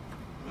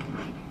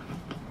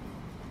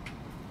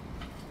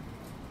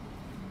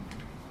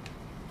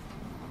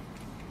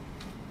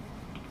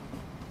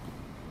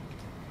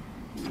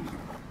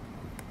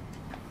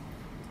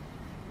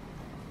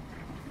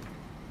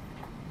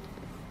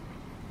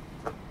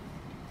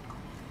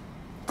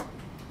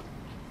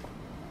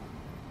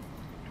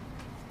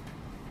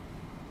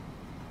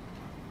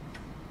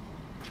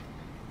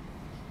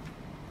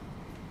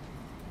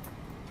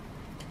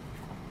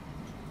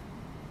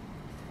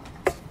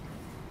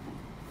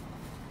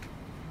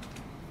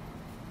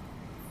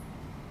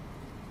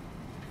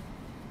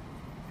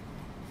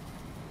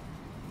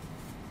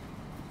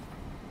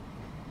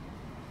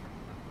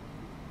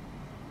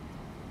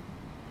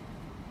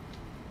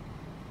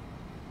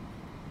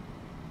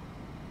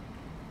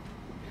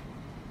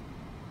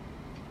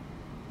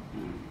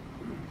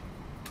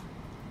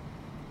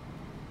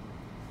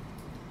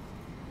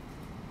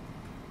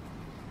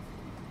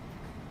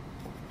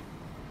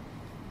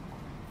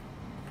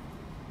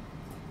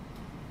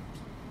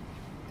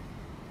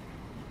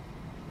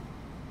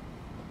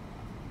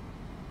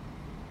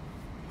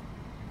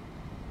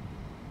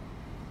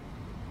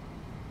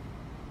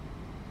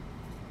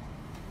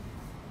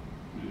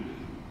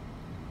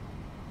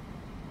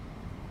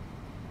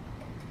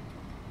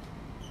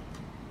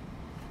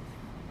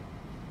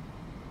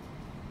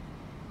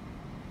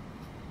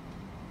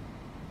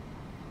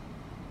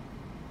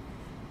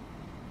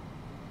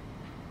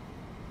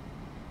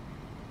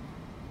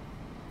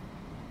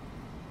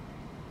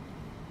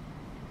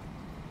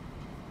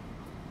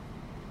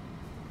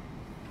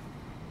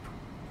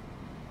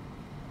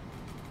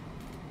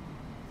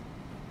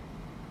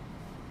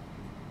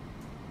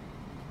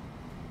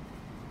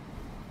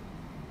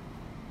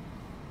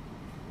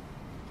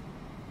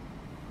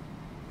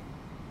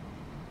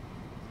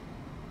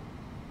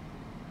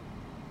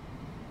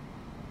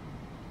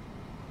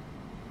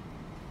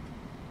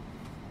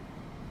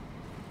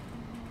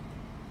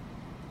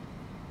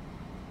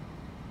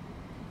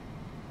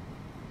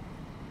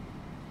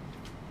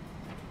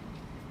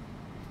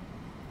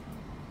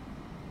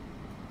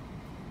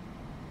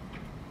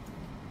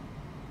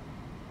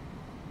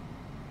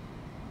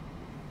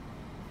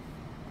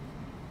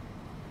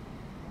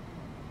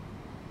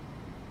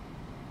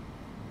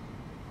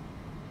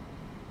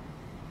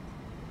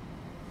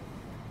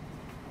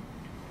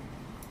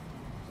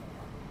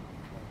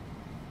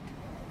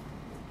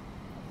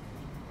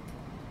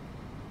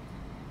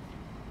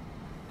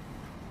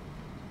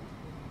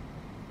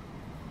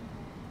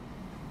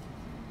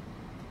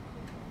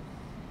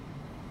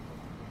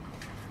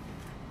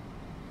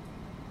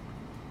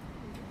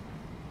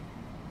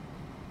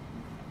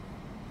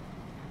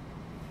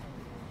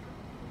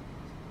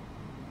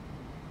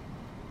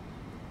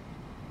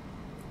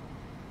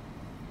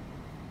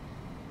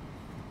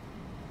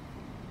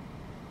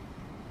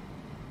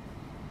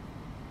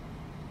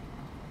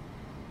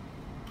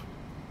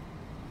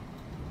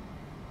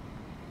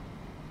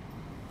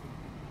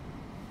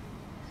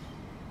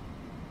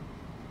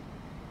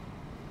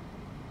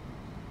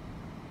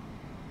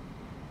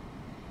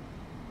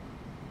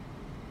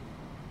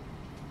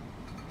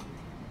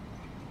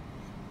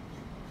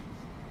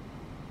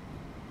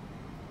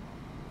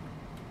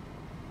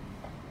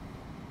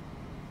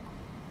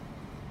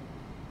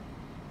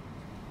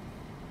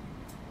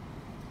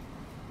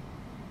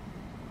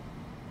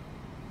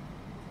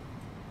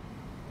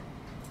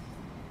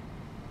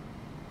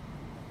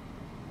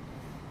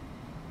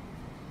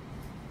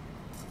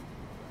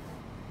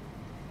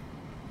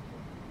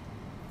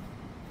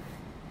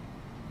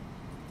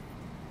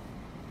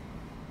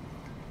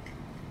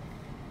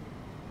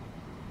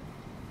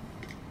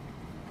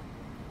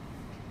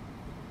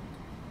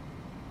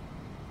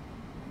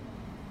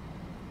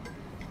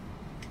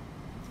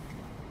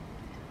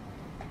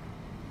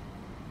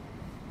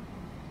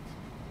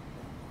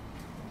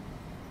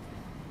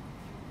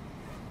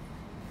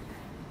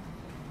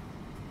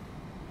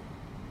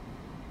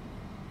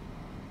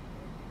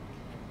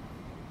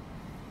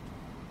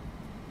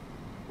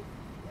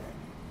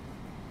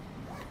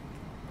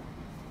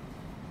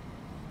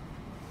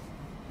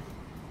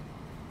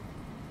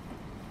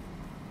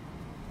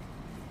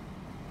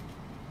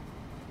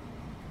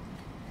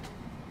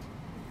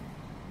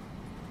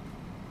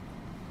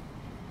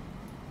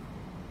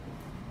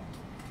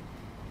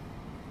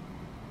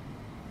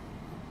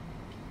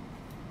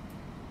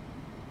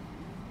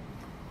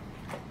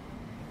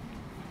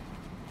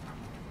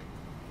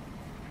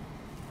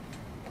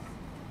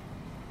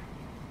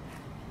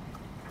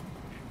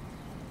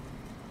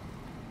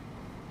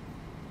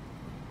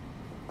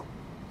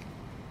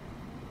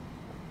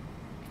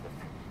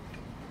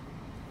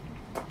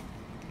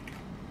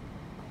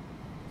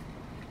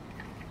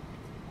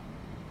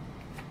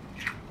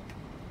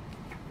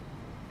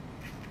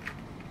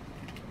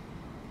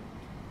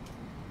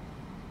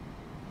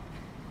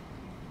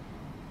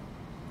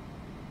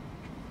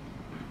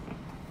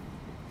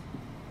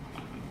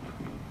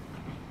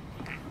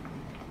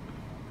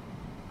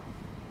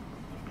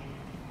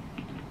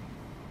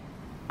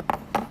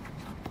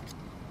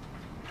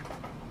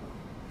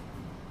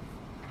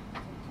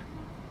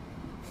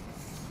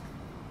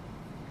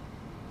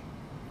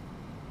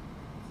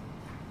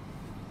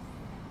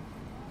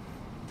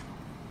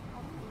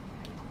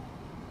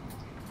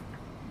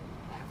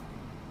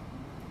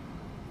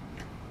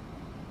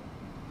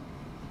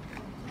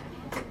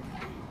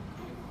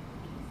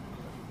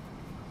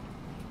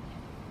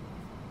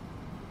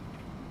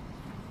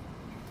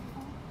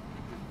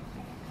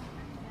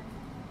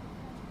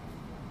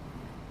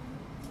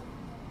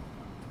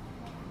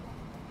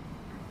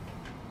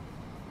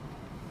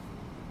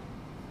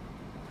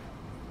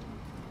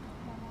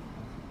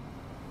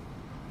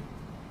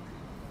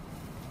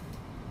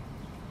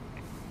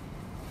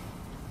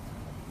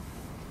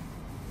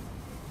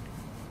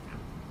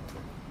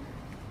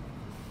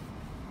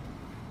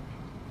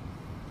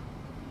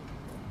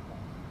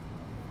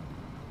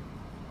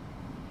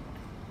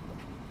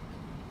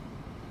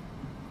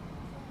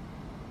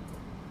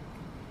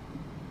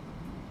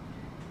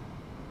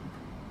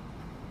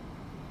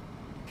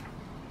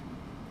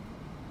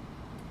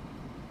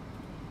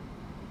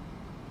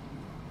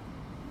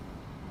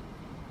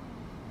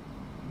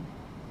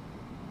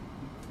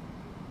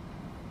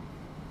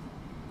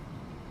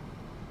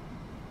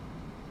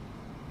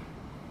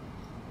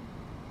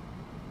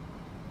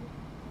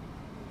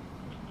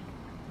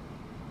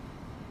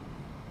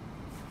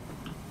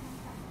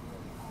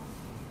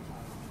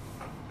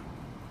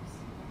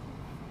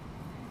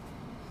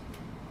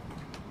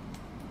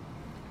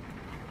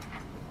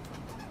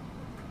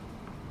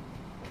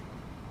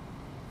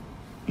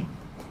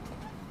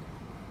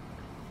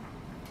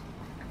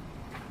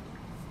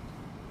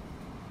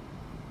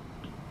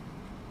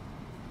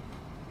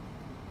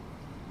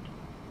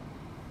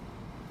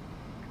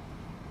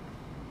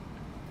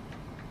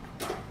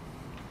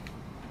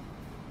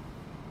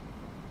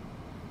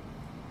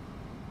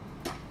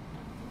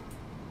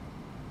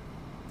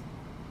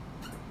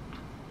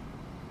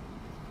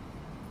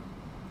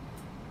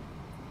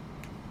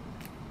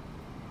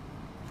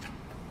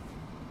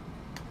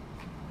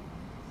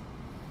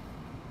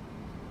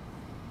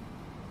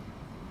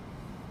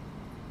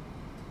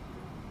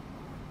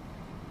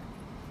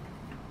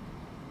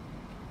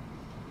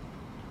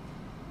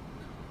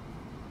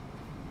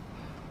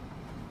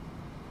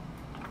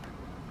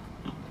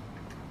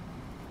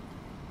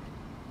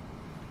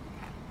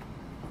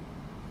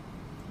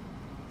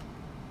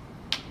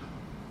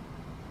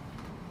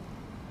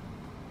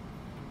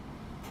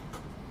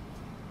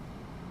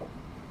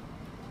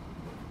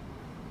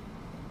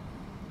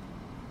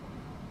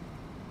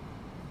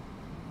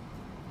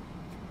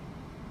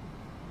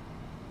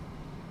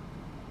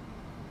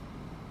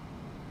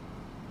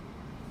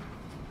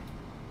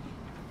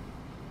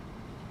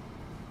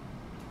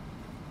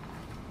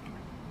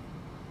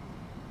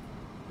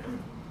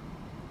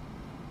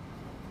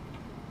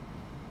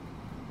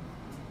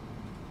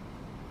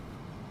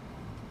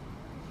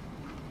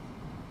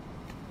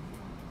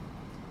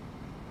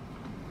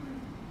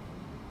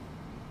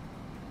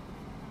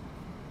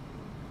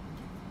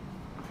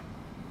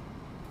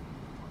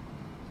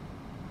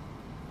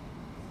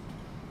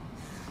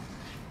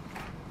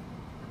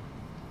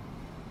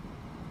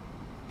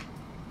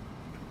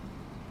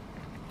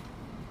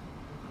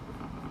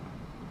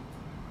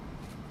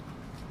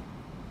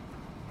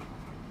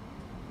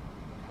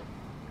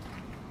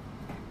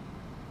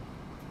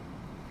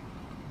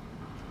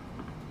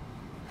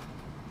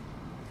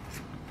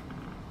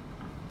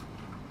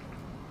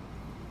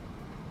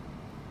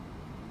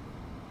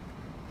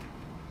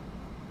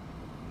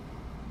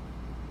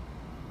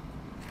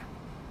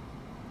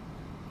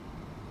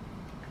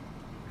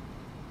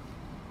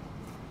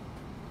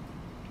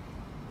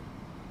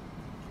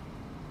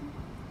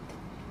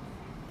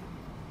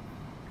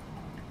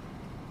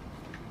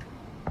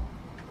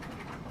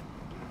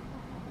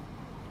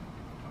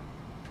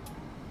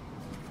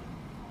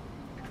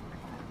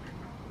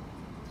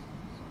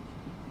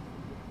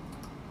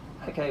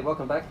 Okay,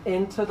 welcome back.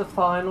 Into the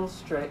final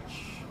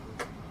stretch.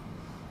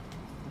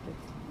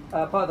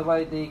 By the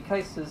way, the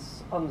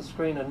cases on the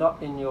screen are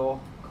not in your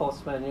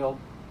course manual.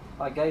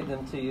 I gave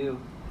them to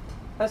you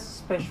as a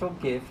special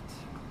gift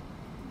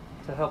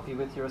to help you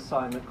with your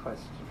assignment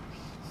questions.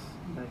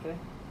 Okay?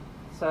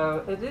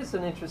 So it is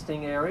an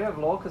interesting area of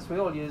law because we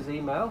all use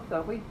email,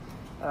 don't we?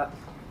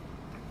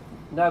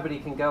 Nobody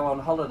can go on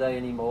holiday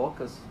anymore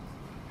because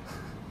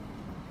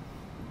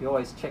you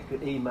always check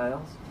your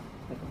emails.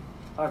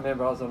 I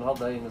remember I was on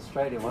holiday in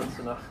Australia once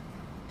and I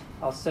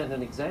was sent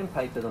an exam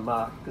paper to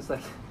mark because they,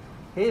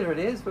 here it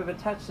is, we've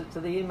attached it to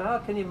the email,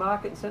 can you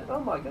mark it? And said, oh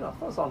my goodness,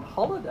 I was on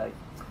holiday.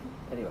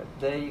 Anyway,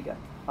 there you go.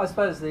 I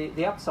suppose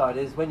the upside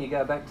is when you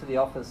go back to the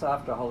office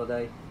after a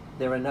holiday,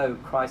 there are no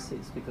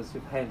crises because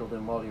you've handled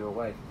them while you're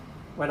away.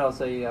 When I was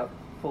a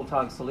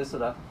full-time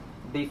solicitor,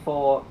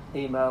 before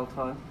email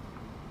time,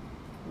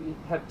 you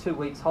have 2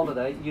 weeks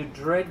holiday, you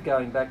dread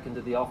going back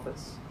into the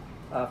office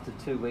after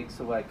 2 weeks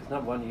away because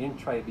number one, your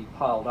in-tray would be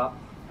piled up.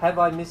 Have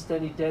I missed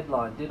any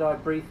deadline? Did I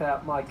brief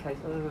out my case?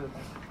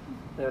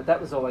 That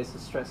was always a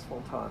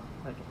stressful time.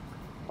 Okay.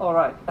 All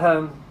right.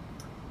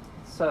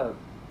 So,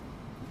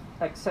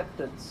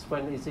 acceptance,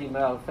 when is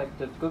email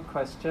effective? Good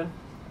question.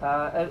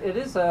 It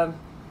is an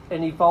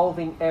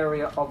evolving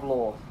area of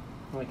law.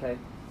 Okay.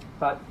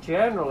 But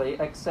generally,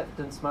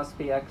 acceptance must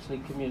be actually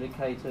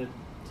communicated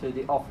to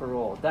the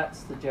offeror.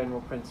 That's the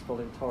general principle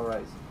in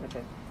Torres.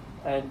 Okay.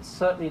 And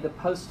certainly the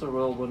postal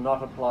rule will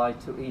not apply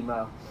to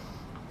email.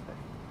 Okay.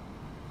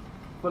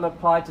 Will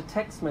apply to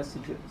text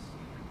messages.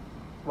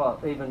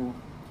 Well, even,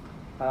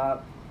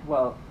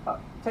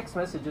 text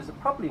messages are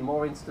probably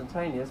more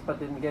instantaneous, but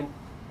then again,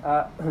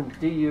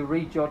 do you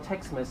read your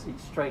text message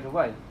straight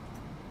away?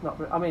 Not.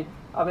 I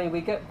mean, we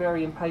get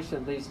very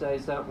impatient these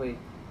days, don't we?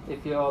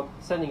 If you're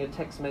sending a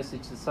text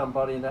message to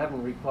somebody and they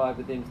haven't replied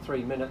within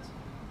 3 minutes,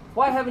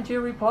 why haven't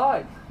you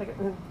replied?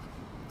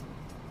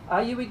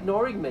 Are you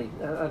ignoring me?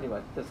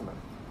 Anyway, doesn't matter.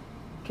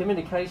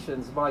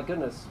 Communications, my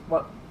goodness,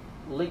 what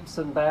leaps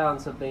and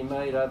bounds have been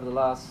made over the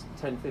last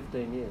 10,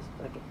 15 years.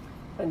 Okay.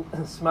 And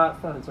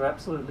smartphones are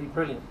absolutely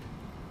brilliant.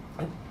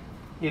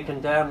 You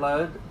can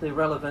download the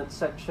relevant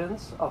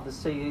sections of the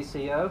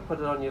CECO, put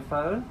it on your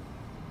phone,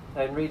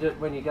 and read it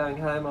when you're going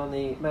home on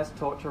the Mass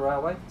Torture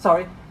Railway.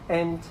 Sorry,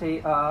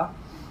 MTR.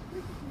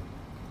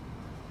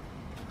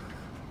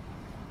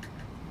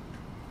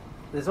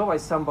 There's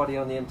always somebody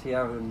on the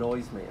MTR who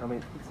annoys me. I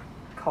mean,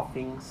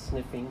 coughing,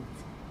 sniffing,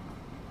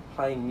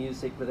 playing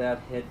music without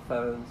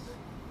headphones.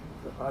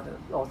 And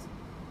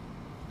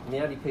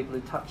the only people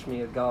who touch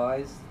me are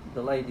guys.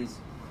 The ladies.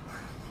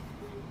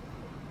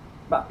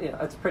 But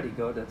yeah, it's pretty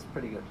good. It's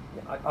pretty good.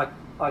 Yeah,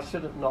 I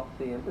shouldn't knock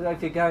the.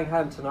 If you're going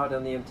home tonight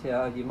on the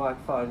MTR, you might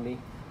find me,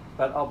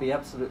 but I'll be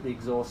absolutely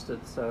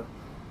exhausted. So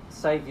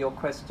save your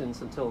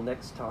questions until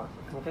next time.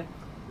 Okay.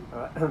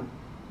 All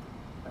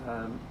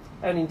right.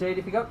 And indeed,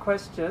 if you've got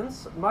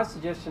questions, my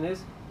suggestion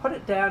is put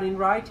it down in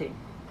writing,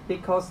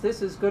 because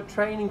this is good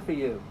training for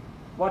you.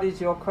 What is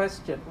your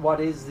question? What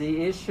is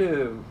the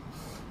issue?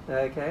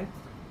 Okay.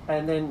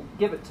 And then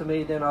give it to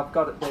me, then I've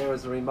got it there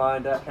as a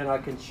reminder and I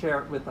can share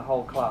it with the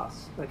whole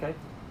class. Okay?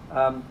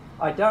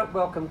 I don't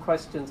welcome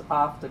questions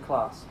after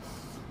class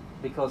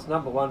because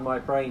number one, my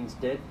brain's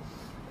dead.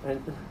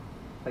 And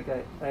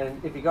okay,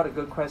 and if you've got a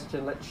good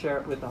question, let's share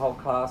it with the whole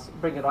class.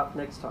 Bring it up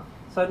next time.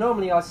 So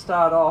normally I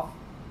start off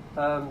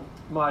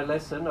my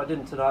lesson, I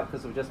didn't tonight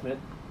because we just met,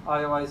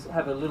 I always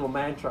have a little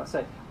mantra. I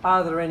say,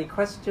 are there any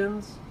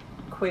questions,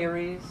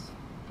 queries,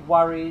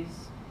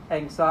 worries,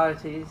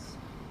 anxieties,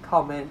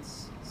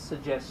 comments,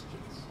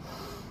 suggestions?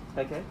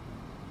 Okay?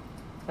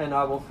 And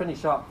I will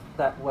finish up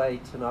that way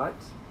tonight.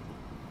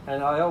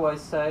 And I always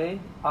say,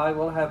 I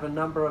will have a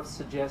number of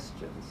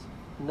suggestions.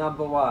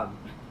 Number one,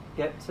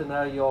 get to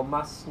know your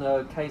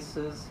must-know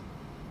cases,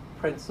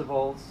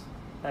 principles,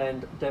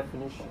 and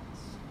definitions.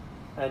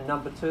 And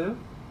number two,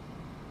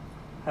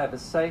 have a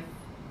safe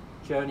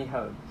journey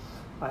home.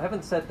 I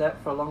haven't said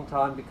that for a long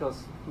time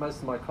because most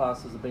of my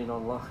classes have been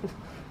online.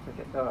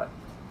 Okay, all right.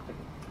 Okay.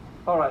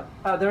 All right,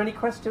 are there any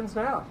questions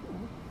now?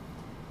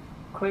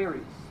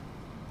 Queries?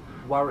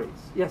 Worries?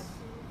 Yes?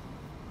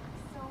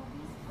 So we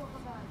spoke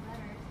about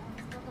letters and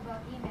we spoke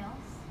about emails.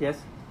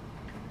 Yes?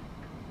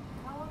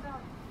 How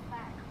about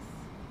fax?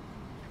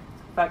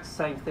 Fax,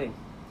 same thing.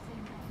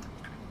 Same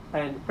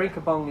thing. And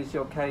Brinkabong is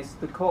your case.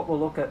 The court will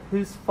look at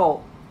whose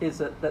fault is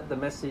it that the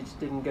message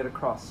didn't get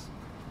across.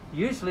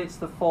 Usually it's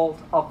the fault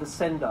of the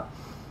sender.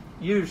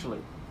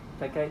 Usually.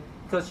 Okay?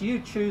 Because you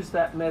choose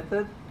that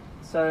method,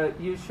 so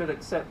you should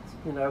accept,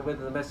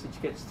 whether the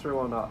message gets through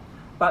or not.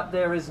 But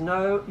there is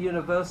no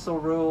universal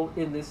rule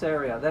in this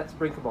area. That's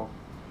Brinkabong.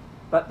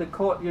 But the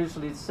court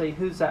usually see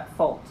who's at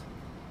fault.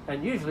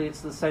 And usually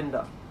it's the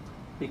sender.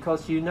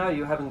 Because you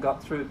haven't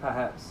got through,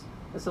 perhaps.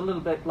 It's a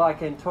little bit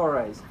like in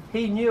Torres.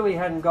 He knew he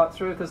hadn't got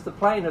through because the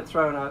plane had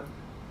flown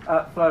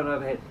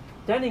overhead.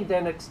 Denning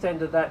then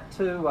extended that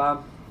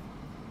to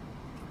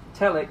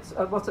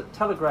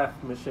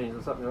telegraph machines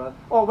or something like that.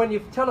 Or when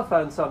you've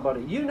telephoned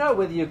somebody, you know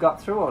whether you got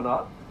through or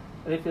not.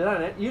 And if you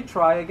don't, you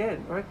try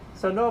again, right?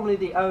 So normally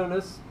the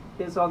onus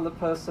is on the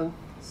person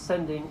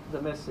sending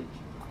the message.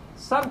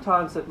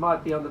 Sometimes it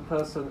might be on the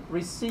person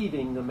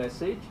receiving the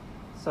message.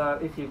 So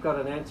if you've got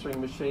an answering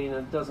machine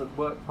and it doesn't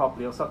work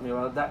properly or something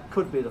like that,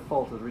 could be the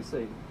fault of the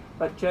receiver.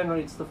 But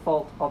generally it's the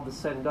fault of the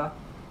sender,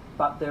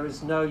 but there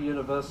is no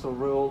universal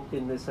rule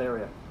in this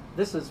area.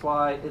 This is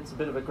why it's a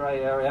bit of a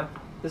grey area.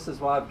 This is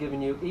why I've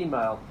given you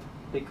email,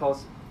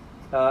 because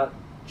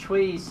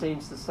Chui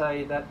seems to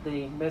say that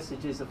the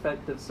message is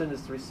effective as soon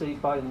as it's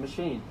received by the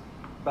machine.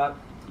 But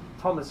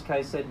Thomas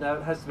K said, no,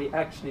 it has to be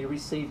actually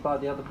received by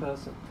the other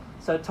person.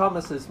 So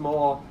Thomas is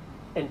more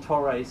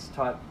Torres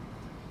type,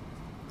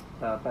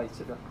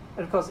 basically.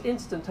 And of course,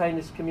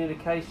 instantaneous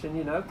communication,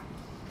 you know,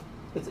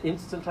 it's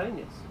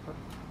instantaneous.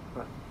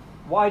 Right.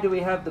 Why do we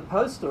have the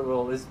postal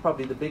rule is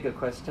probably the bigger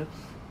question,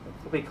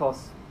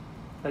 because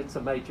it's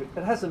a major,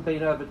 it hasn't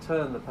been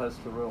overturned, the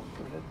postal rule.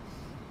 Okay?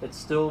 It's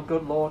still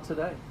good law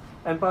today.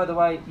 And by the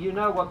way, you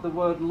know what the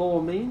word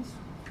law means?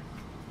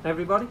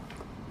 Everybody?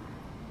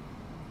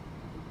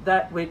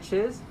 That which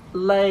is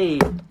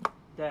laid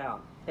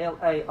down.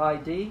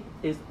 L-A-I-D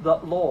is the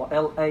law,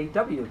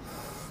 L-A-W.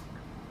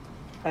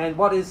 And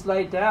what is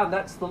laid down,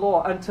 that's the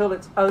law, until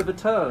it's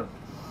overturned.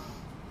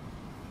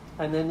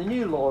 And then the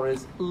new law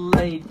is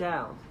laid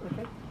down.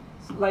 Okay?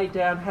 It's laid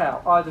down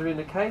how? Either in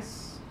a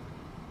case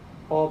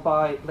or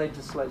by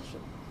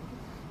legislation.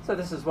 So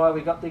this is why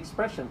we got the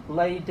expression,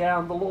 lay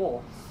down the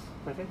law.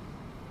 Okay?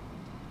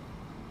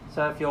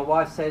 So if your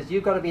wife says,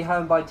 you've got to be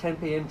home by 10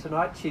 p.m.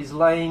 tonight, she's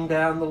laying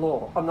down the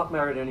law. I'm not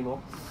married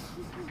anymore.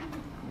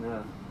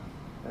 No.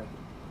 Okay.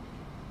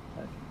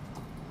 Okay.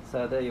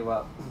 So there you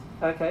are.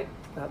 Okay.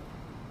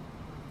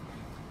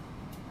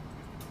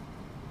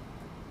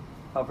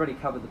 I've already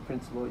covered the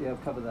principle. Yeah,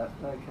 I've covered that.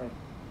 Okay.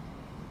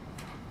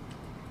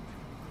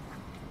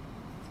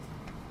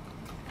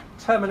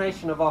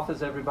 Termination of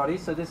offers, everybody.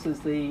 So this is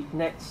the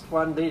next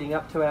one leading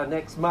up to our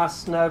next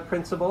must-know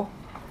principle.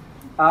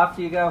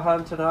 After you go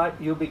home tonight,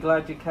 you'll be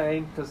glad you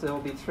came, because there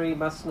will be 3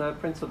 must-know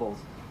principles.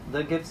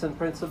 The Gibson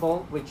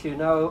principle, which you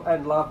know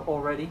and love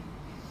already.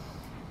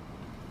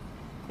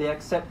 The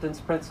acceptance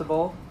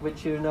principle,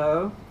 which you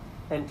know,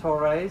 and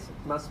Torres,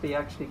 must be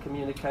actually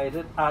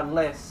communicated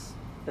unless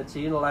it's a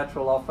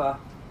unilateral offer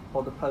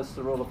or the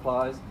postal rule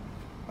applies.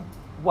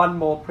 One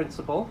more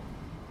principle,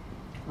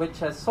 which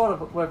has sort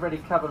of, we've already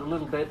covered a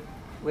little bit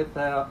with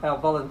our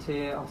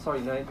volunteer, I'm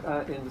sorry, name,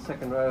 in the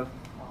second row,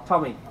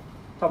 Tommy.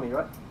 Tommy,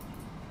 right?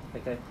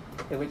 Okay.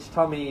 In which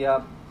Tommy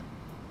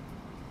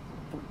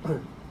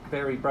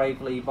very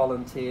bravely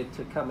volunteered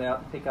to come out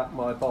and pick up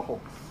my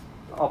bottle.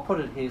 I'll put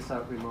it here so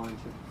it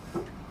reminds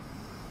you.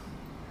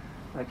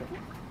 Okay.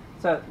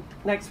 So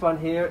next one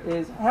here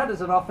is, how does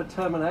an offer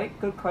terminate?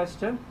 Good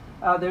question.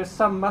 There's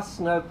some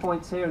must-know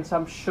points here and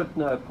some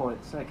should-know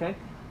points. Okay.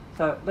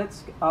 So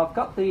I've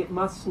got the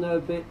must-know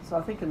bits.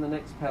 I think in the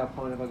next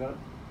PowerPoint have I got it?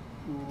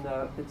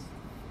 No,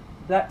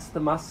 that's the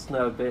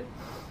must-know bit.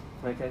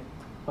 Okay.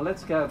 Well,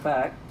 let's go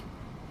back.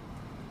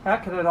 How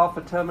can an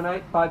offer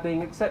terminate? By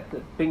being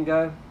accepted.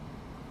 Bingo.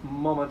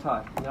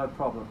 Momotai. No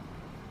problem.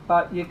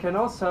 But you can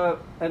also,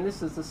 and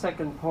this is the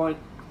second point,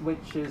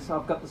 which is,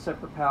 I've got the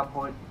separate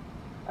PowerPoint.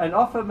 An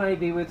offer may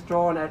be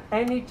withdrawn at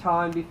any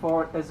time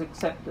before it is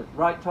accepted.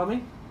 Right,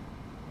 Tommy?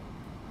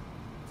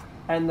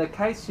 And the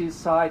case you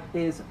cite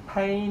is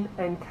Paine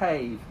and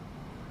Cave.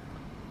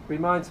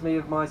 Reminds me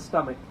of my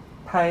stomach.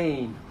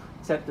 Paine,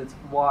 except it's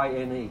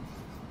Y-N-E.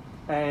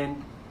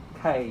 And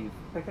Cave.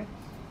 Okay?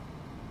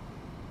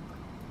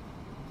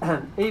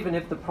 Even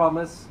if the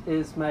promise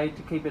is made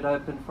to keep it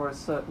open for a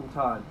certain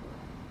time.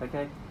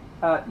 Okay?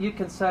 You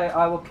can say,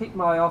 I will keep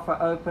my offer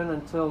open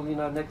until,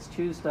 next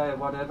Tuesday or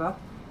whatever,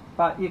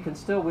 but you can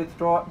still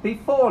withdraw it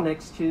before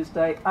next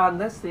Tuesday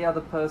unless the other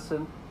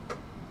person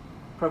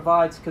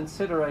provides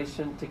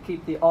consideration to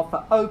keep the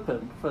offer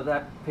open for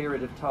that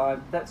period of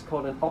time. That's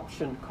called an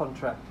option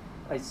contract,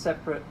 a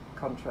separate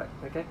contract,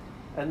 okay?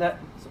 And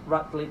that's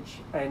Rutledge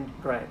and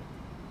Grant,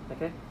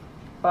 okay?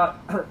 But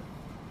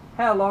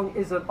how long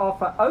is an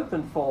offer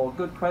open for?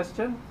 Good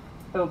question.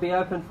 It will be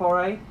open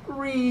for a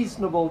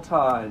reasonable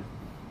time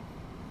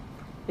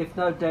if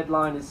no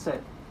deadline is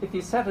set. If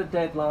you set a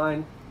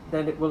deadline,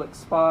 then it will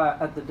expire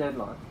at the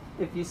deadline.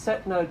 If you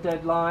set no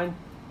deadline,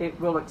 it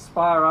will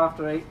expire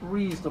after a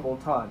reasonable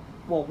time.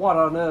 Well, what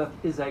on earth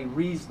is a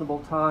reasonable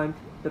time?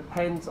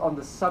 Depends on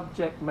the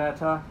subject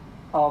matter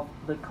of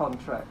the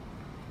contract.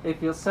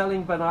 If you're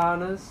selling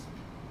bananas,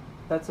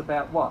 that's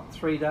about what,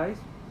 3 days?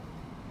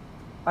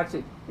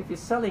 Actually, if you're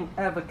selling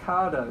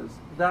avocados,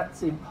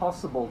 that's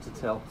impossible to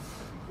tell.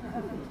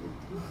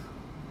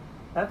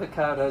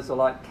 Avocados are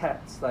like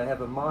cats. They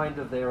have a mind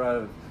of their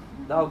own.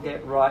 They'll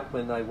get right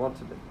when they want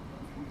to be.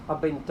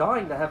 I've been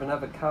dying to have an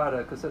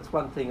avocado because that's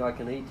one thing I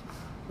can eat.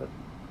 But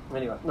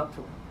anyway, not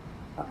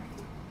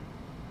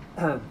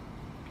to.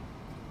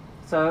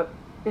 So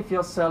if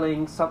you're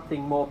selling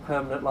something more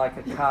permanent like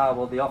a car,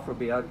 well, the offer will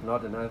be open, I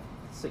don't know,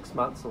 6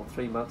 months or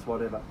 3 months,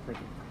 whatever. Thank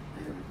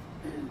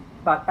you.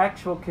 but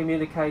actual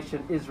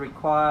communication is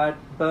required.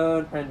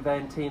 Byrne and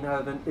Van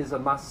Tienhoven is a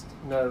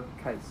must-know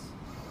case.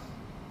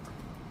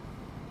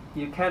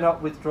 You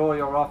cannot withdraw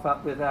your offer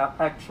without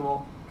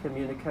actual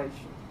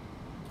communication.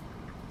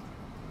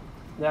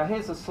 Now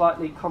here's a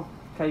slightly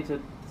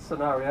complicated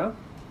scenario.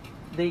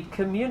 The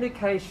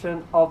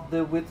communication of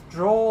the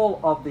withdrawal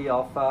of the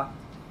offer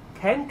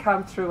can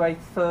come through a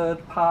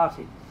third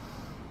party.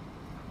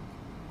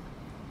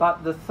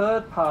 But the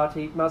third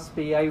party must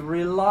be a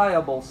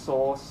reliable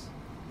source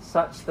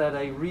such that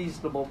a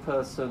reasonable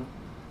person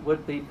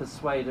would be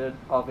persuaded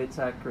of its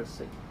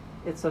accuracy.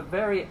 It's a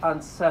very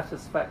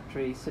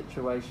unsatisfactory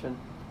situation,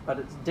 but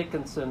it's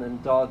Dickinson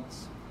and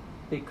Dodds,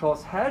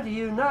 because how do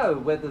you know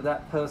whether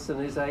that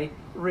person is a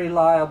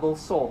reliable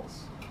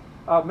source?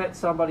 I met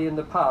somebody in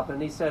the pub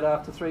and he said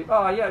after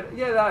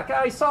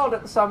I sold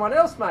it to someone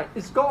else, mate,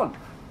 it's gone.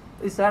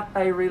 Is that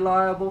a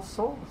reliable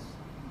source?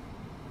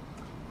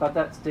 But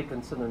that's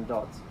Dickinson and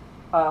Dodds.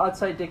 I'd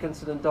say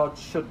Dickinson and Dodds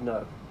should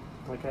know,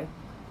 okay?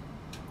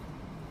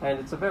 And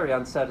it's a very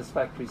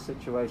unsatisfactory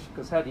situation,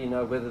 because how do you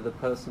know whether the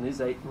person is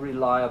a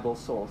reliable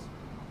source?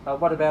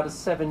 What about a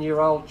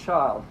 7-year-old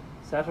child?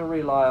 Is that a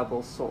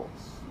reliable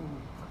source?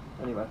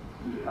 Anyway,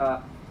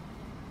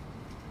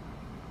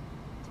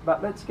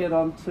 but let's get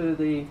on to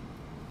the...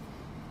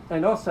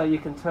 And also you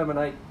can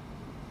terminate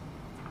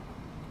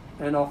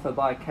an offer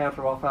by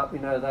counter-offer, we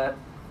know that.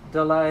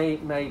 Delay,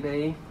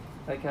 maybe.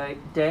 Okay,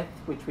 death,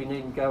 which we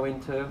needn't go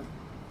into.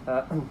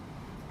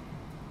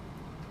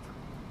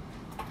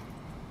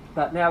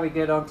 But now we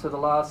get on to the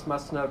last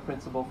must-know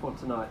principle for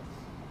tonight.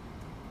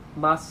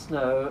 Must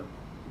know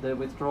the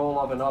withdrawal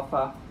of an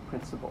offer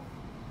principle.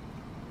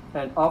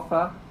 An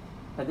offer,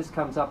 and this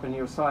comes up in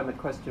your assignment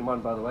question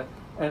 1, by the way,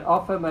 an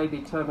offer may be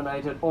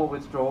terminated or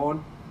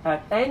withdrawn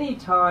at any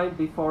time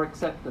before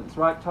acceptance.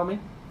 Right, Tommy?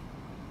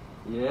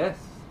 Yes.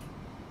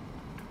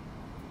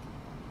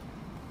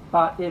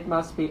 But it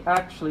must be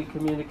actually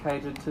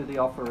communicated to the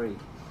offeree.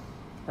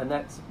 And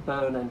that's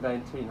Byrne and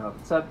Van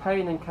Tienhoven. So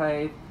Payne and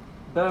Cave,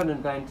 Byrne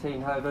and Van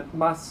Tienhoven,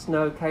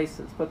 must-know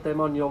cases. Put them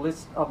on your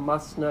list of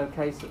must-know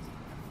cases.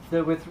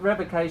 The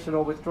revocation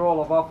or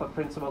withdrawal of offer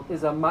principle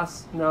is a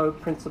must-know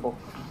principle.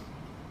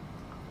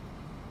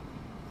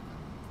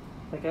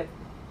 Okay?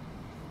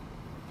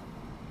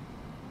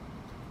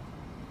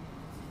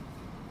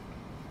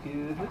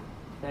 Good.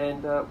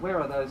 And where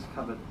are those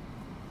covered?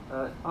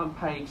 On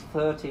page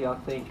 30, I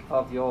think,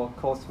 of your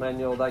course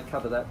manual, they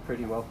cover that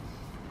pretty well.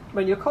 I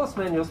mean, your course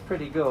manual's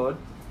pretty good.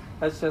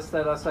 It's just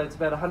that I say it's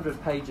about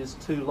 100 pages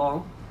too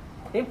long.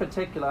 In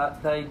particular,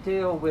 they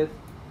deal with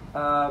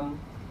a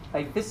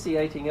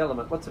vitiating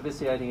element. What's a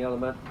vitiating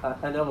element?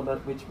 An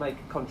element which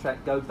makes a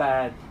contract go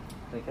bad.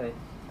 Okay,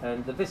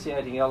 and the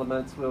vitiating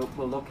elements we'll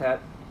look at: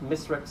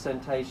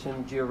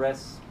 misrepresentation,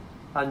 duress,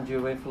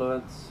 undue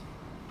influence.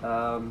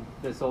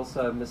 There's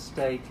also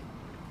mistake,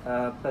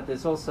 but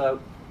there's also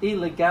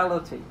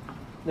illegality.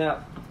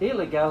 Now,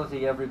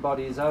 illegality,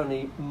 everybody is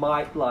only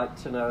might like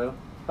to know,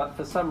 but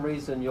for some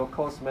reason your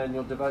course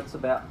manual devotes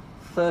about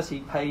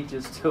 30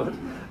 pages to it.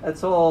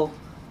 It's all,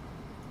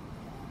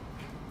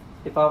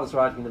 if I was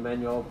writing the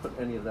manual, I'll put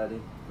any of that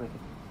in. Okay.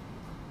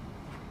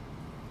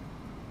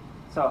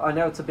 So I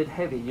know it's a bit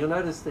heavy. You'll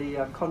notice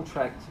the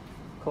contract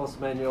course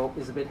manual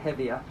is a bit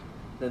heavier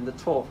than the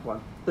tort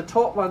one. The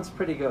tort one's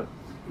pretty good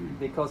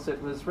because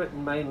it was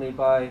written mainly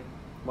by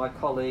my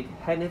colleague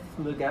Hanif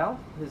Mughal,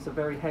 who's a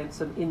very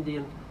handsome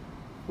Indian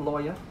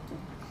lawyer.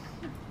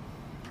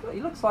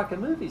 He looks like a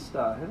movie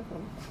star.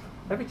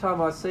 Every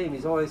time I see him,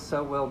 he's always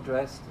so well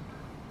dressed.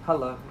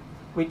 Hello,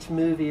 which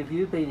movie have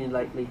you been in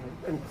lately?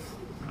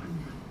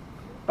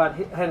 But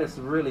Hanif's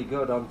really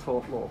good on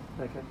tort law.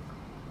 Okay,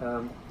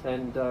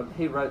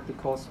 he wrote the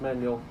course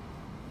manual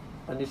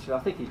initially. I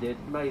think he did.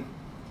 May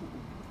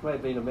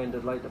have been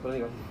amended later, but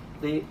anyway,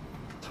 the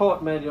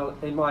tort manual,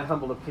 in my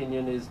humble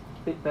opinion, is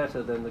a bit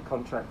better than the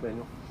contract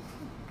manual.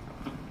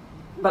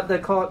 But the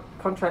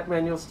contract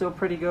manual is still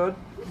pretty good.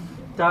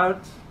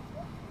 Don't.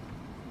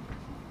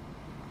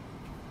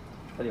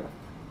 Anyway.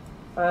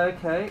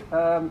 Okay,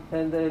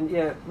 and then,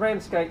 yeah,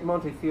 Ramsgate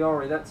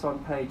Montefiore, that's on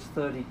page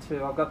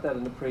 32. I've got that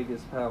in the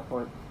previous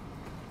PowerPoint.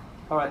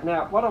 All right,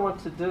 now, what I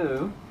want to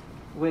do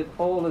with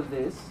all of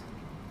this,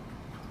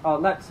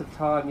 lapse of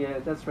time, yeah,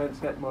 that's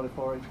Ramsgate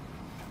Montefiore.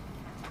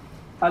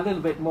 A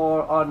little bit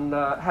more on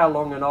how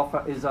long an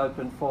offer is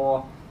open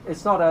for.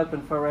 It's not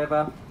open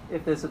forever.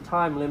 If there's a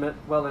time limit,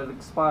 well, it'll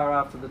expire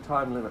after the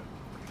time limit.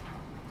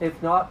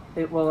 If not,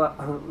 it will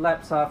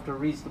lapse after a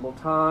reasonable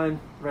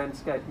time.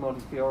 Ramsgate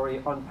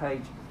Montefiore on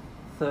page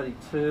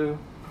 32.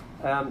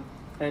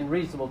 And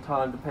reasonable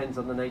time depends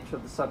on the nature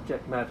of the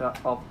subject matter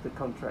of the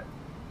contract.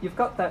 You've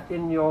got that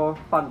in your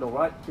bundle,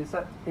 right? Is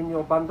that in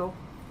your bundle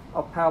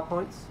of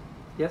PowerPoints?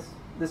 Yes?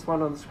 This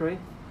one on the screen?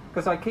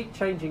 Because I keep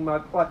changing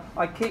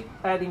I keep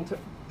adding to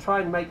try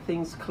and make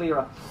things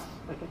clearer.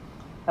 Okay.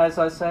 As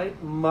I say,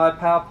 my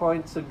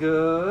PowerPoints are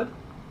good,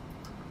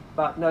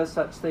 but no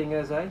such thing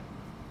as a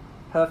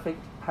perfect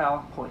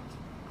PowerPoint.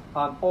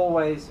 I'm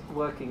always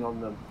working on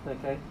them,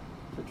 okay,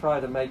 to try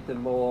to make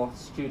them more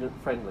student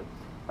friendly.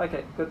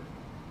 Okay, good.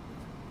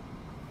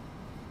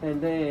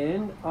 And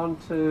then on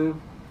to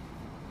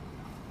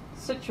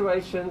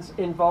situations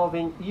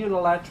involving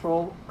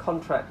unilateral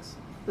contracts,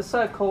 the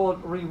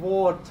so-called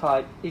reward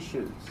type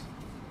issues.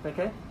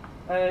 Okay,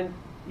 and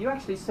you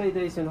actually see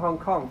these in Hong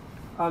Kong.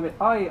 I mean,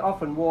 I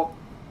often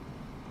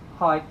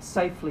hike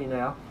safely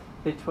now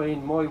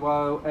between Mui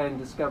Wo and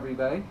Discovery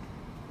Bay,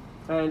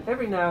 and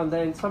every now and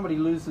then somebody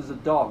loses a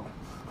dog.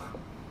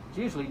 It's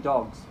usually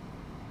dogs,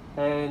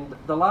 and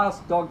the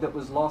last dog that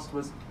was lost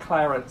was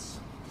Clarence.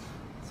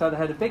 So they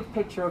had a big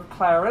picture of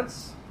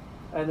Clarence,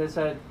 and they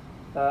said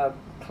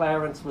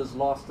Clarence was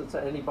lost. It's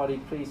anybody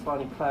please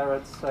finding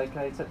Clarence,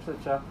 okay, etc.,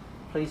 etc.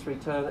 Please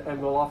return,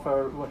 and we'll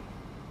offer.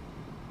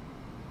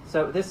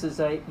 So this is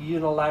a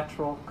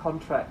unilateral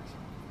contract.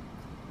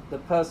 The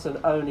person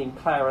owning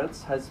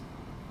Clarence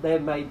they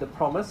made the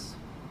promise.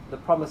 The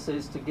promise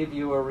is to give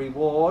you a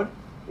reward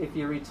if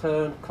you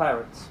return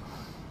Clarence.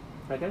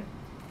 Okay?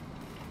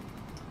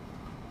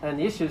 And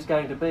the issue is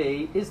going to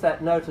be, is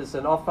that notice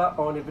an offer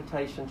or an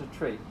invitation to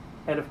treat?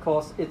 And of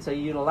course, it's a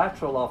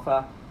unilateral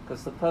offer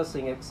because the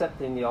person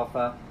accepting the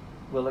offer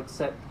will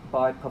accept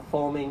by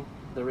performing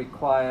the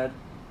required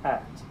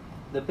act.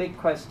 The big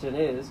question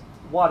is,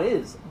 what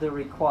is the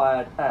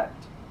required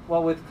act?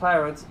 Well, with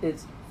Clarence,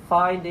 it's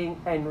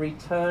finding and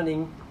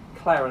returning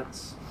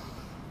Clarence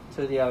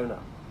to the owner.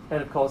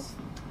 And of course,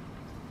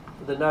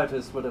 the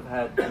notice would have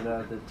had,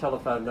 the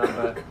telephone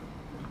number,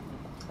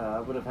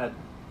 would have had,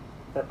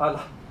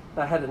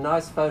 they had a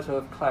nice photo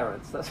of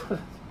Clarence. That's what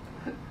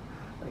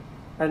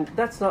and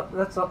that's not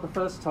the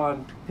first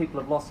time people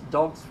have lost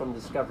dogs from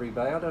Discovery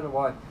Bay. I don't know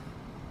why.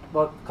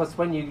 Well, because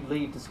when you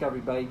leave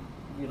Discovery Bay,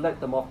 you let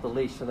them off the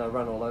leash and they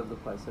run all over the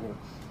place anyway.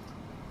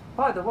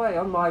 By the way,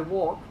 on my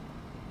walk,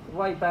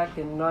 way back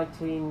in the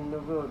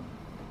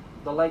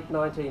late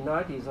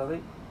 1990s, I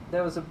think,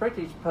 there was a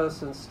British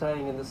person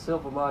staying in the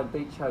Silvermine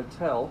Beach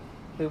Hotel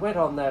who went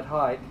on that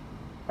hike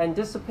and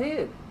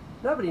disappeared.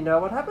 Nobody knew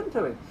what happened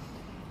to him.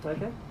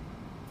 Okay?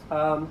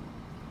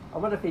 I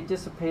wonder if he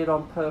disappeared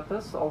on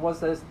purpose, or was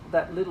there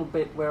that little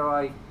bit where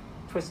I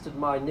twisted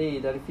my knee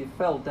that if you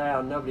fell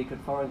down, nobody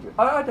could find you.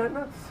 I don't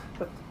know.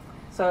 But,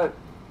 so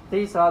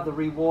these are the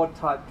reward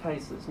type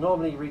cases,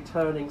 normally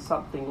returning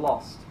something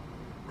lost.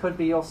 Could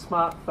be your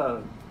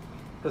smartphone,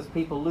 because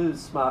people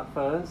lose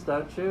smartphones,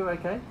 don't you?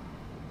 Okay.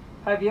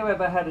 Have you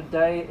ever had a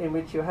day in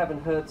which you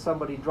haven't heard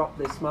somebody drop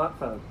their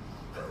smartphone?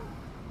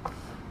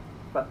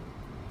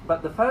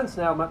 But the phone's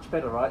now much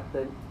better, right?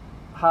 They're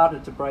harder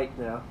to break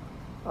now.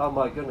 Oh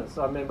my goodness,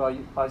 I remember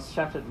I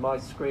shattered my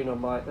screen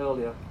on my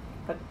earlier.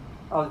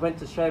 I went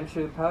to Sham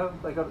Shui Po,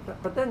 they got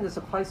it, but then there's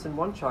a place in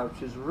Wan Chai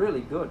which is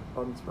really good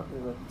on.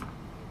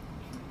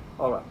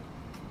 All right.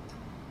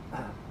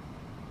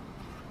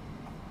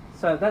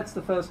 So that's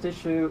the first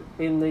issue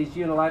in these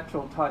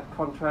unilateral type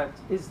contracts,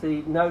 is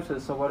the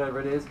notice or whatever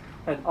it is,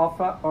 an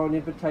offer or an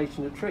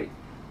invitation to treat.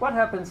 What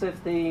happens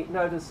if the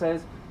notice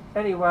says,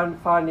 anyone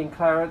finding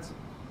Clarence,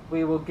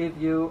 we will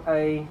give you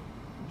a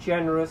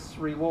generous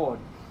reward?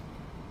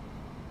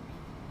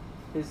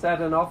 Is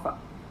that an offer?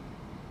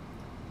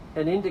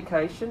 An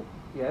indication,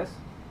 yes.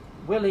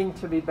 Willing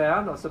to be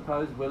bound, I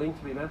suppose, willing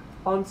to be bound,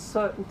 on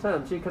certain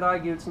terms. You could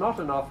argue it's not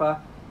an offer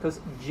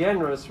because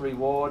generous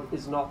reward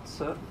is not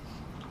certain.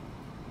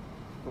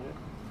 Okay.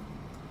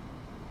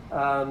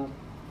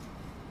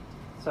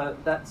 So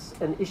that's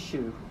an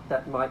issue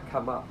that might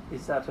come up.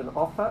 Is that an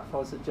offer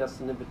or is it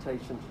just an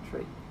invitation to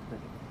treat?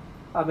 Okay.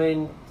 I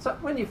mean, so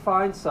when you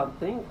find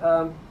something,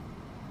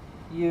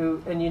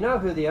 you know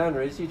who the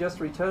owner is, you just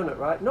return it,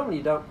 right? Normally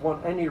you don't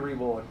want any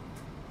reward.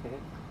 Okay.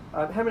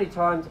 How many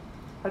times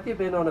have you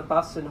been on a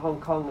bus in Hong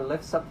Kong and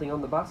left something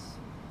on the bus?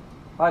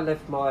 I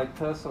left my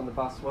purse on the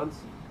bus once.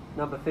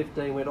 Number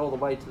 15 went all the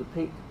way to the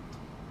Peak.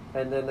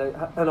 And then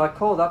and I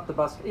called up the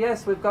bus.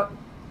 Yes, we've got.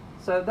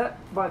 So that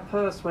my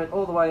purse went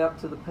all the way up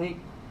to the Peak,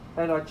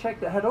 and I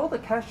checked. It had all the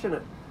cash in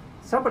it.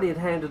 Somebody had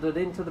handed it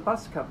in to the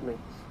bus company,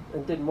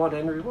 and didn't want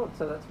any reward.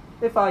 So that's.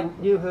 If I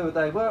knew who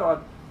they were, I'd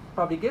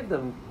probably give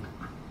them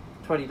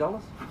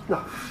 $20.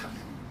 No.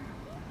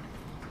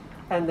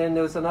 And then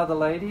there was another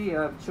lady.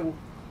 There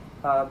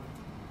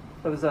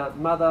was a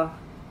mother,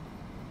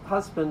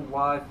 husband,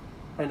 wife,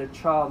 and a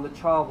child. And the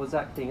child was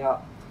acting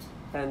up,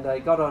 and they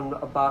got on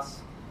a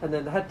bus. And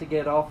then they had to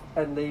get off,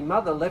 and the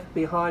mother left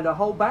behind a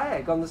whole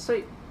bag on the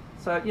seat.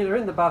 So, you're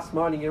in the bus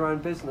minding your own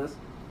business.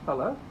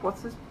 Hello,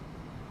 what's this?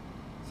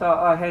 So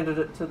I handed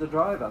it to the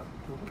driver.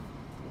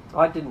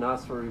 I didn't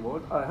ask for a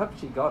reward. I hope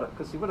she got it,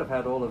 because she would have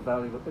had all the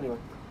value. Anyway.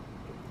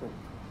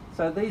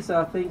 So these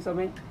are things, I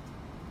mean,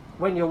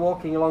 when you're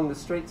walking along the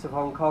streets of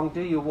Hong Kong,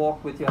 do you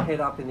walk with your head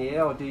up in the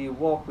air, or do you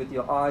walk with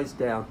your eyes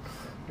down?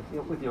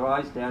 With your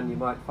eyes down, you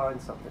might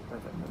find something.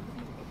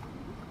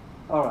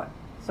 All right,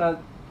 so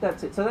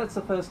that's it. So that's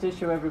the first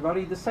issue,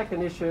 everybody. The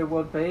second issue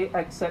would be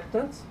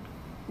acceptance.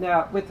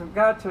 Now, with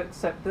regard to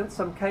acceptance,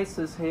 some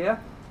cases here,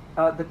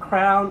 the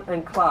Crown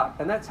and Clark,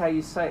 and that's how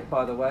you say it,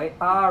 by the way.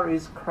 R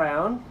is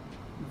Crown,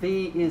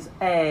 V is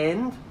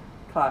and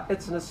Clark.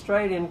 It's an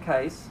Australian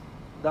case,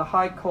 the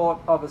High Court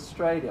of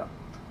Australia.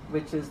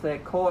 which is their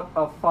court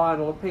of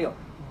final appeal.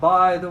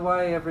 By the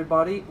way,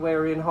 everybody,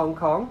 we're in Hong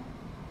Kong.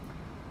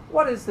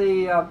 What is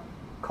the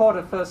court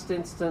of first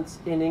instance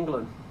in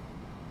England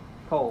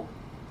called?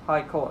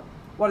 High Court.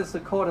 What is the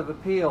court of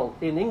appeal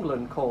in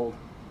England called?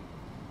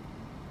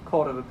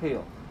 Court of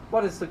Appeal.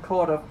 What is the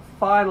court of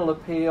final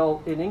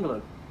appeal in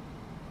England?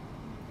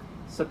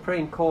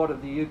 Supreme Court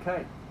of the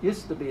UK.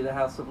 Used to be the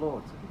House of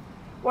Lords.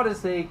 What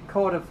is the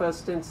court of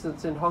first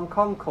instance in Hong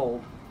Kong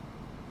called?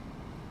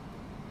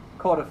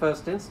 Court of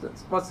first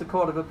instance. What's the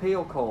court of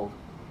appeal called?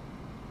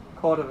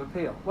 Court of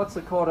Appeal. What's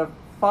the court of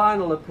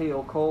final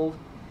appeal called?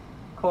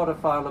 Court of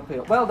final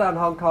appeal. Well done,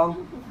 Hong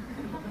Kong.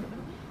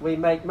 We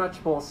make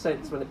much more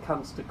sense when it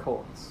comes to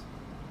courts.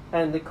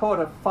 And the court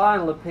of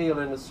final appeal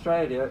in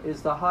Australia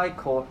is the High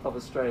Court of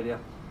Australia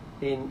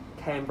in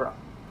Canberra.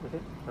 Okay?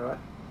 All right.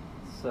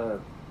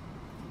 So,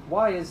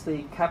 why is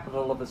the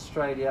capital of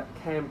Australia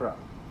Canberra?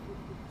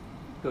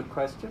 Good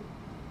question.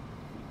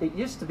 It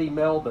used to be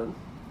Melbourne,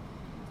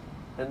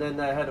 and then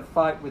they had a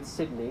fight with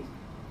Sydney,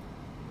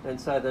 and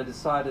so they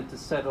decided to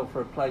settle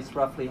for a place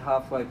roughly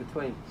halfway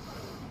between.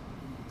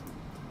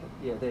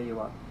 Yeah, there you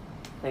are.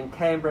 And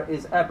Canberra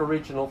is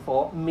Aboriginal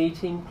for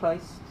meeting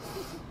place.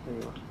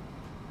 There you are.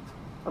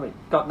 I mean,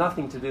 got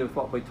nothing to do with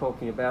what we're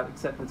talking about,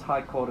 except it's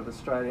High Court of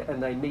Australia,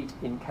 and they meet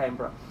in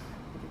Canberra.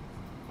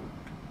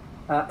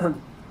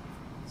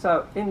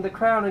 So, in the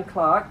Crown and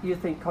Clark, you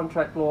think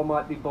contract law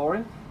might be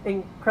boring.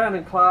 In Crown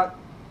and Clark,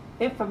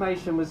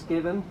 information was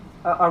given,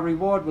 a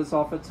reward was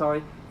offered,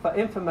 for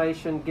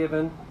information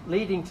given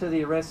leading to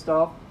the arrest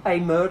of a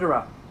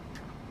murderer.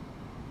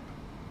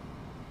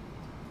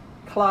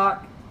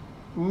 Clark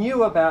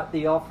knew about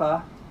the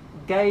offer,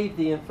 gave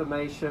the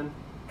information,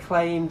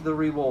 claimed the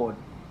reward.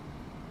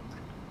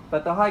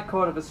 But the High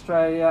Court of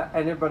Australia,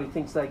 and everybody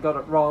thinks they got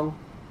it wrong,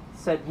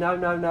 said, no,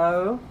 no,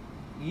 no.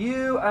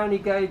 You only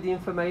gave the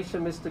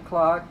information, Mr.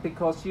 Clark,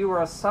 because you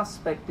were a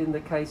suspect in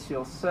the case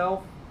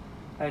yourself,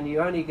 and you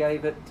only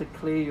gave it to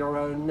clear your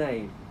own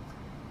name.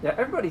 Now,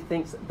 everybody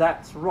thinks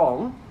that's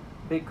wrong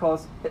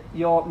because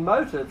your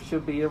motive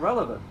should be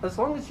irrelevant. As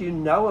long as you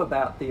know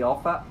about the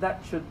offer,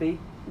 that should be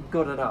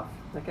good enough.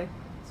 Okay?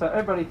 So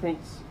everybody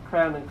thinks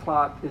Crown and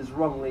Clark is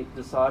wrongly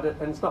decided,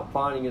 and it's not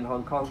binding in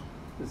Hong Kong,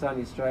 it's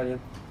only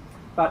Australian.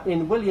 But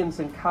in Williams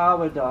and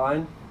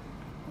Carwadine,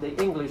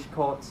 the English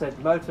court said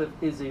motive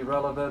is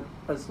irrelevant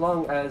as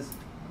long as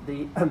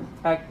the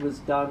act was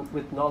done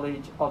with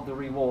knowledge of the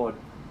reward.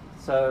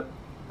 So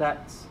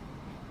that's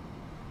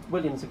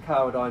Williams and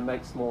Carwadine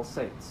makes more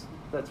sense.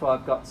 That's why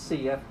I've got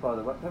CF, by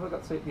the way. Have I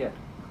got CF? Yeah.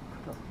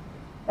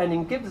 And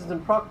in Gibbons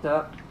and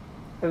Proctor,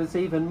 it was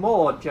even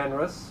more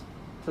generous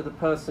to the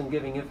person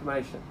giving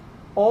information.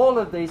 All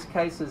of these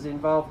cases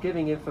involve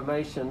giving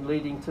information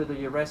leading to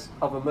the arrest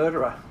of a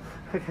murderer.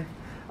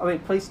 I mean,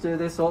 police do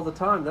this all the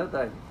time, don't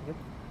they?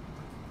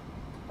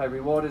 A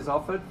reward is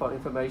offered for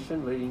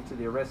information leading to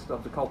the arrest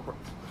of the culprit.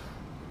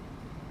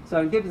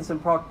 So in Gibbons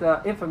and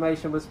Proctor,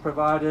 information was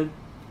provided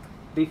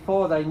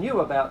before they knew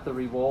about the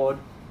reward,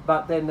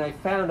 but then they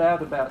found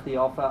out about the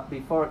offer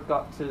before it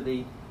got to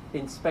the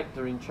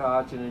inspector in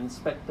charge and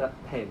Inspector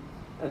Penn.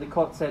 And the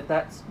court said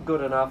that's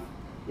good enough,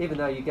 even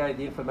though you gave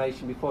the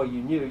information before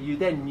you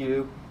then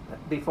knew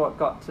before it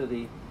got to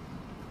the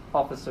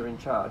officer in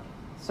charge.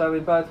 So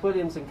in both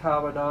Williams and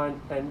Carwadine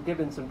and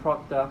Gibbons and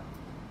Proctor,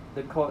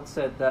 the court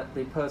said that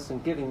the person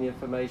giving the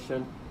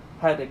information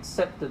had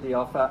accepted the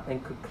offer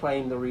and could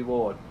claim the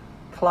reward.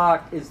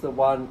 Clark is the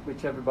one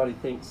which everybody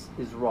thinks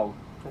is wrong.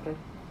 Okay?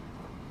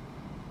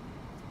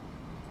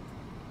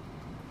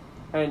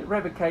 And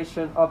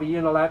revocation of a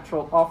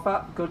unilateral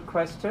offer, good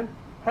question.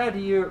 How do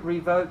you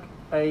revoke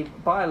a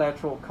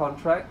bilateral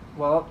contract?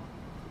 Well,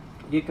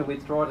 you can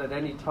withdraw it at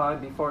any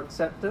time before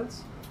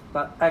acceptance,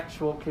 but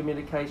actual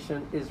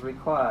communication is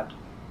required.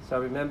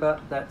 So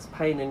remember, that's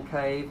Payne and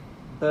Cave,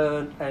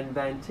 Byrne and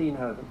Van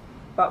Tienhoven.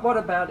 But what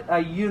about a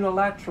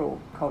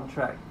unilateral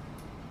contract?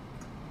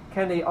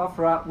 Can the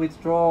offerer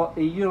withdraw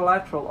a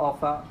unilateral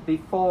offer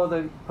before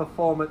the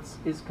performance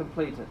is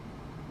completed?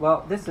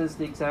 Well, this is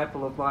the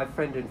example of my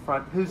friend in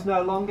front, who's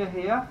no longer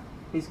here.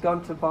 He's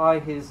gone to buy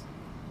his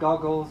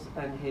goggles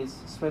and his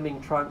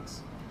swimming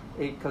trunks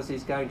because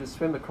he's going to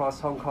swim across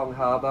Hong Kong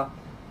Harbour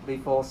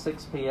before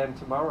 6 p.m.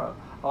 tomorrow.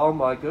 Oh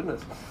my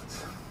goodness.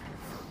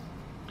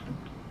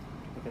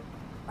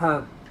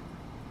 Okay.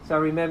 So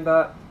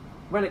remember,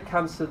 when it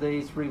comes to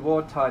these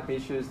reward type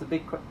issues, the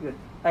big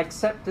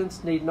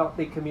acceptance need not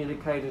be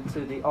communicated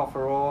to the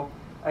offeror.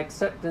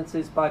 Acceptance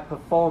is by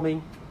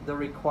performing the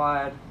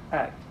required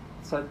act.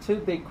 So two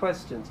big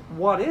questions.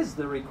 What is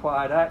the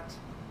required act?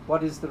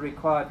 What is the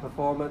required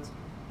performance?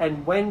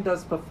 And when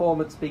does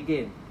performance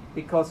begin?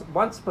 Because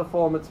once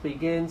performance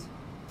begins,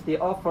 the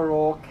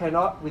offeror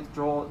cannot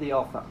withdraw the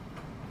offer.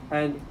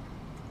 And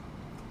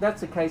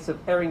that's a case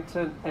of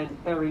Errington and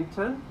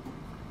Errington.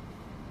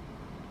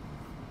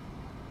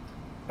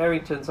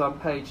 Errington's on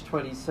page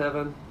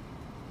 27.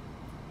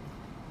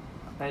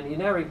 And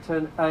in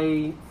Errington,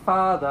 a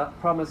father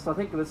promised, I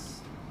think it was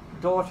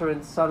daughter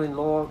and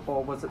son-in-law,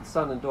 or was it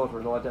son and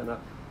daughter-in-law, I don't know.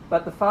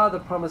 But the father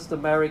promised a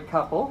married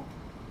couple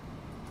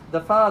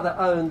the father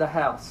owned the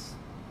house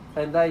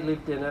and they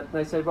lived in it. And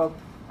they said, well,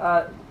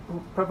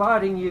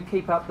 providing you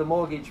keep up the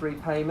mortgage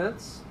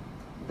repayments,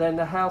 then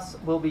the house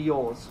will be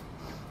yours.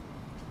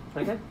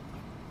 Okay?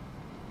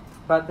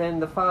 But then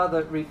the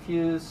father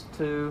refused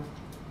to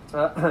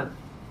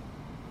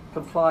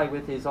comply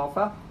with his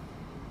offer,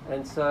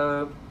 and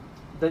so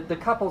the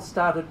couple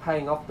started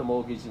paying off the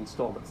mortgage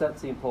installments.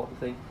 That's the important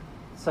thing.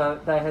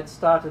 So they had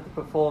started to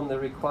perform the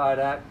required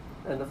act,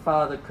 and the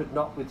father could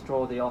not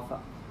withdraw the offer.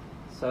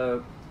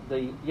 So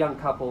the young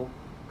couple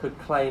could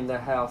claim their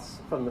house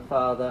from the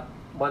father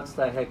once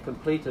they had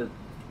completed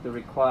the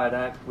required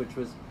act, which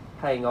was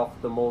paying off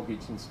the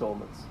mortgage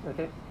installments.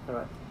 Okay? All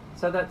right.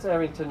 So that's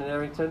Errington and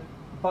Errington.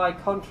 By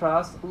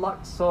contrast,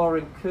 Luxor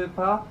and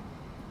Cooper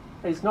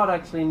is not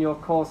actually in your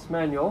course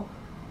manual,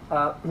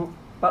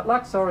 but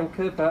Luxor and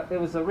Cooper, it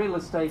was a real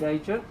estate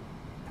agent,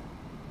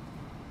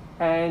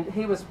 and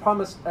he was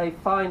promised a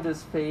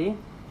finder's fee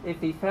if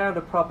he found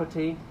a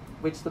property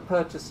which the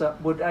purchaser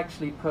would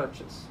actually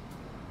purchase.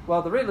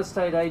 Well, the real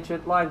estate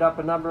agent lined up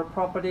a number of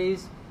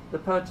properties. The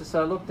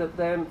purchaser looked at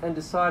them and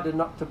decided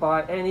not to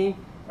buy any,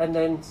 and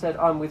then said,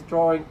 I'm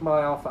withdrawing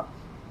my offer.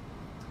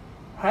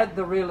 Had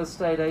the real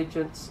estate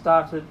agent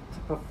started to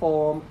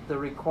perform the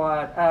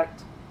required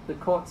act, the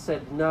court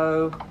said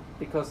no,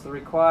 because the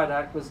required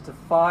act was to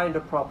find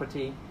a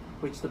property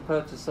which the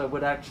purchaser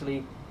would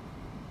actually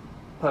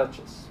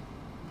purchase.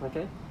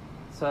 Okay?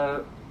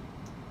 So,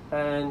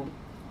 and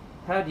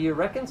how do you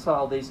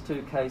reconcile these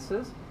two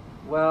cases?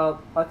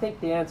 Well, I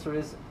think the answer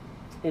is,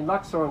 in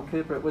Luxor and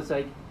Cooper, it was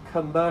a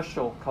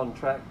commercial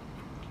contract,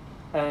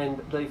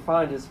 and the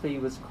finder's fee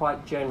was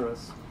quite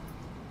generous.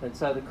 And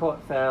so the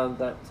court found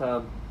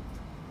that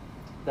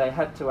they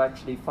had to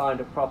actually find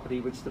a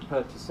property which the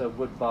purchaser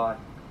would buy.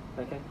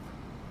 Okay?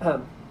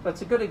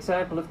 It's a good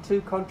example of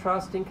two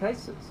contrasting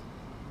cases.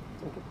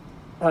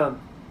 Okay?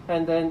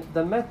 And then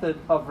the method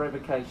of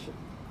revocation.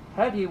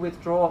 How do you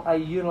withdraw a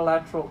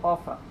unilateral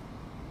offer?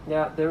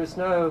 Now, there is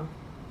no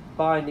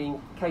binding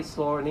case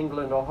law in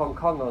England or Hong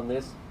Kong on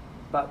this,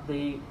 but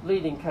the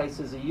leading case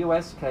is a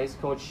US case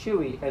called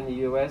Shuey in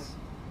the US,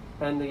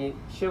 and the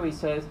Shuey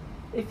says,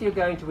 if you're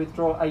going to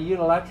withdraw a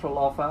unilateral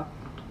offer,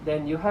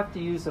 then you have to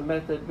use a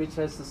method which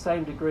has the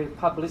same degree of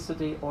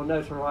publicity or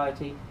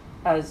notoriety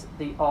as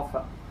the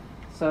offer.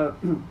 So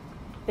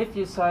if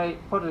you say,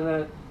 put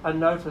in a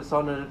notice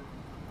on a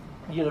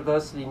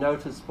university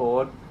notice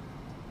board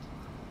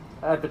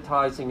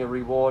advertising a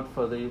reward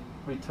for the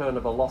return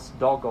of a lost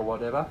dog or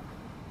whatever,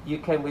 you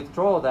can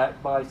withdraw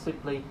that by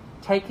simply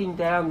taking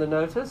down the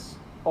notice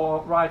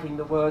or writing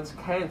the words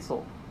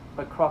cancel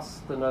across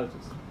the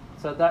notice.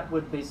 So that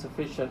would be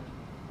sufficient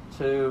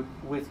to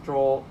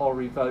withdraw or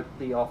revoke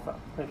the offer.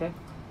 Okay?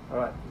 All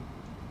right.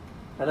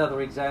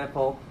 Another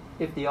example,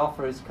 if the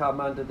offer has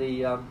come under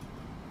the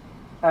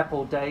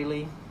Apple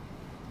Daily,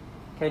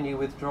 can you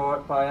withdraw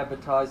it by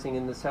advertising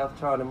in the South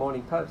China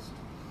Morning Post?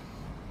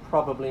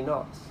 Probably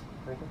not.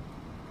 Okay?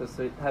 Because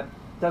it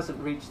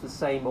doesn't reach the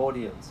same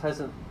audience,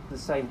 hasn't the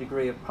same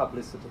degree of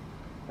publicity.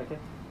 Okay?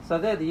 So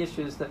they're the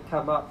issues that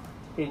come up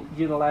in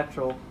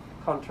unilateral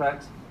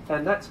contracts,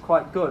 and that's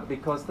quite good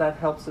because that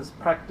helps us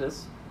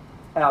practice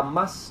our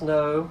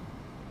must-know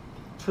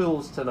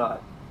tools tonight.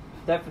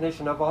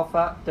 Definition of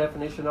offer,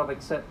 definition of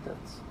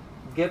acceptance.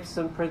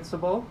 Gibson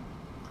principle,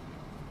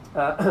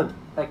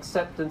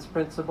 acceptance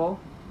principle,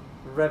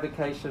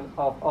 revocation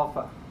of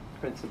offer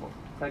principle.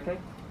 Okay?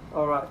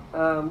 All right,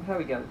 here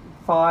we go.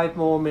 5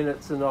 more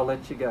minutes and I'll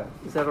let you go.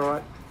 Is that all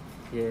right?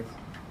 Yes.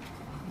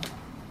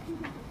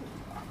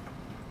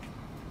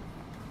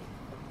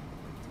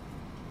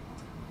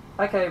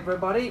 Okay,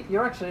 everybody,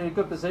 you're actually in a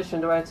good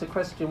position to answer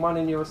question 1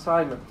 in your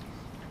assignment.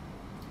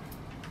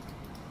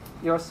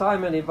 Your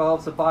assignment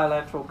involves a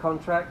bilateral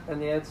contract,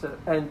 and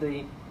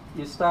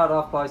you start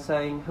off by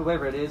saying,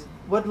 whoever it is,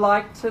 would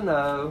like to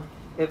know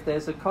if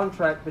there's a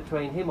contract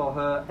between him or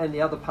her and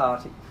the other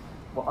party.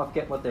 Well, I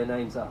forget what their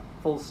names are.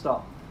 Full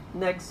stop.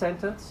 Next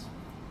sentence.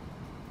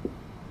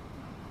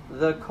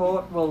 The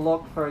court will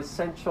look for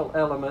essential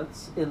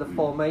elements in the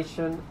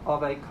formation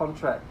of a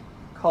contract.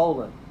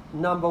 Colon.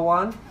 Number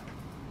 1,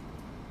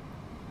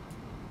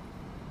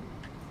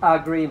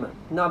 agreement.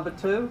 Number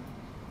 2,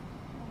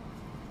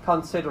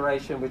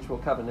 consideration, which we'll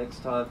cover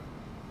next time.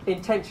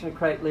 Intention to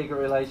create legal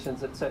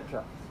relations,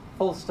 etc.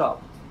 Full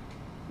stop.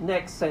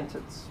 Next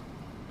sentence.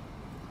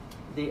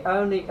 The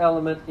only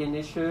element in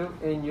issue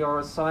in your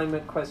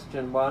assignment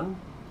question 1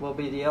 will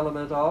be the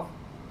element of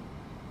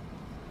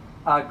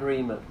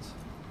agreement.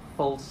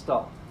 Full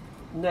stop.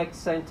 Next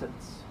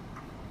sentence.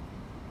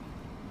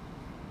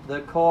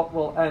 The court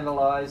will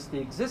analyse the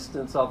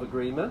existence of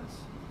agreement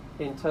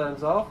in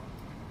terms of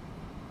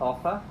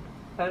offer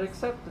and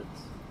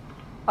acceptance,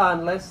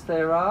 unless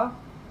there are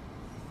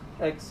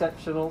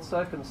exceptional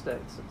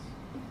circumstances.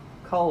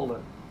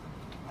 Colon.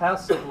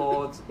 House of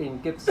Lords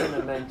in Gibson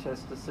and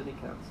Manchester City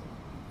Council.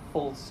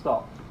 Full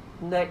stop.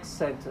 Next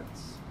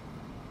sentence.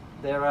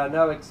 There are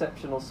no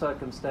exceptional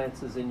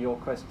circumstances in your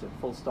question.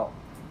 Full stop.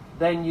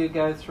 Then you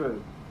go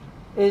through.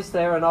 Is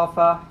there an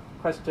offer?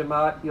 Question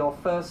mark. Your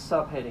first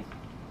subheading.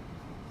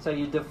 So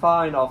you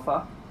define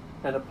offer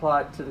and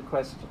apply it to the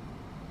question.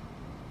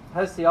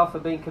 Has the offer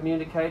been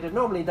communicated?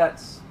 Normally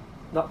that's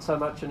not so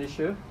much an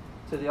issue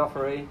to the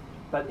offeree,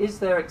 but is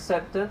there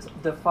acceptance?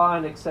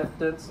 Define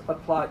acceptance,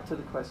 apply it to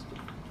the question.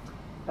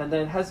 And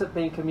then has it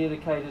been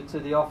communicated to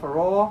the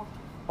offeror,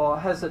 or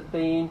has it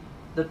been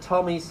the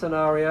Tommy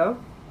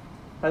scenario?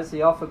 Has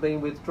the offer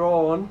been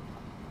withdrawn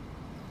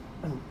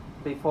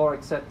before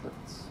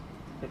acceptance?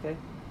 Okay?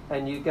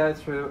 And you go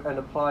through and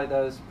apply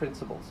those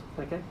principles.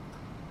 Okay?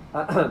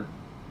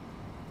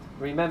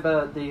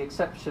 Remember the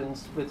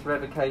exceptions with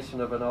revocation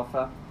of an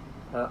offer.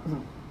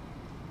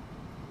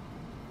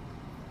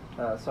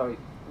 Sorry,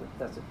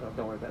 that's it.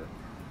 Don't worry about it.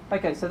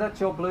 Okay, so that's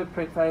your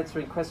blueprint for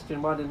answering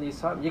question 1 in the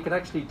assignment. You can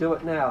actually do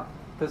it now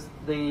because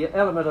the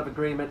element of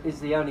agreement is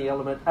the only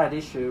element at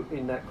issue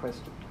in that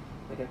question.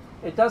 Okay,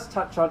 it does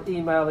touch on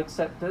email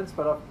acceptance,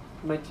 but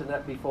I've mentioned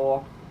that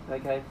before.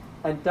 Okay,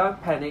 and don't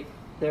panic.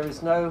 There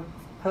is no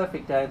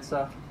perfect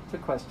answer to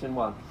question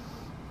 1.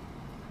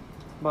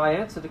 My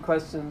answer to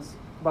questions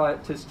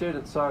to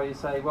students, you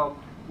say, well,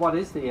 what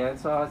is the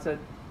answer? I said,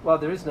 well,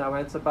 there is no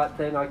answer, but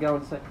then I go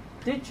and say,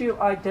 did you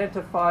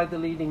identify the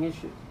leading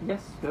issues?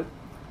 Yes, good.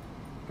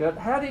 Good.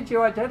 How did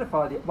you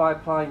identify it? By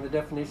applying the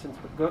definitions.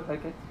 Good,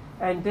 okay.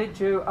 And did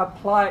you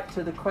apply it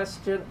to the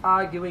question,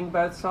 arguing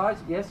both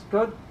sides? Yes,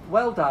 good.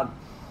 Well done.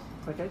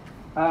 Okay.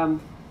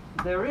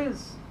 There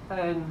is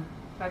an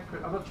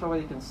accurate, I'm not sure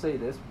whether you can see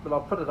this, but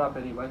I'll put it up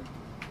anyway.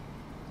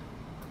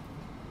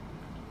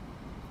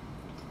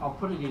 I'll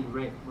put it in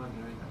red when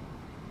you're in it.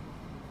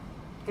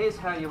 Here's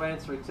how you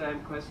answer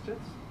exam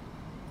questions.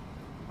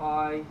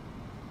 I,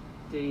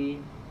 D,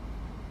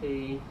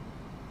 E,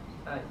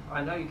 A.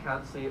 I know you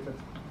can't see it, but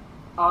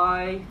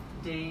I,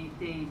 D,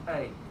 E,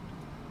 A.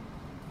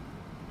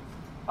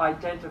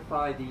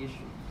 Identify the issues.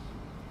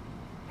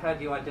 How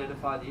do you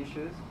identify the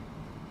issues?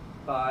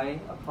 By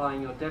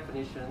applying your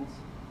definitions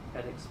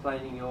and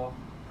explaining your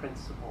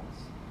principles.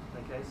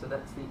 Okay, so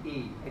that's the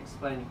E,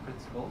 explaining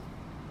principles.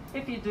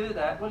 If you do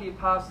that, will you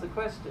pass the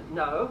question?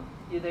 No.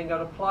 You then got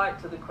to apply it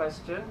to the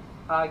question,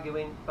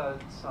 arguing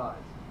both sides.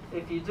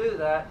 If you do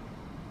that,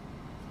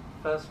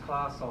 first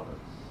class honours.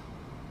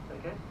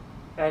 Okay?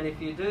 And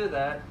if you do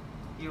that,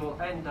 you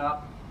will end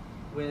up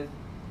with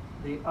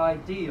the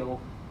ideal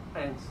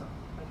answer.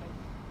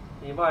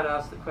 Okay? You might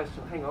ask the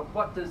question, hang on,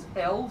 what does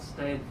L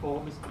stand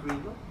for, Mr.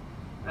 Greenwood?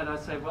 And I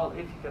say, well, if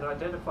you can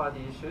identify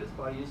the issues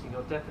by using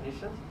your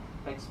definitions,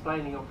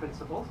 explaining your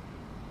principles,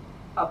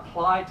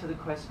 apply to the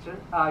question,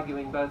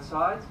 arguing both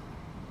sides,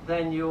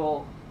 then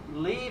you'll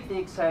leave the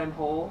exam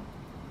hall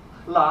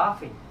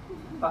laughing.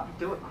 But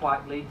do it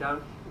quietly,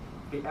 don't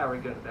be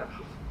arrogant about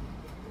it.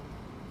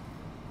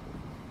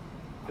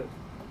 Good.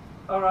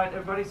 All right,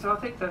 everybody, so I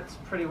think that's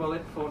pretty well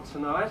it for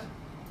tonight.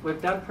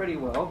 We've done pretty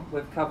well.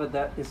 We've covered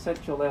that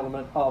essential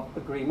element of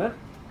agreement.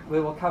 We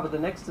will cover the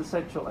next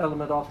essential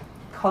element of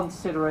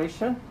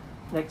consideration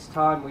next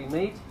time we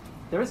meet.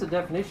 There is a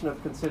definition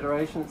of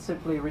consideration. It's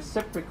simply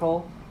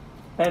reciprocal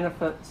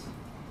benefit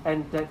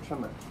and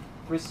detriment.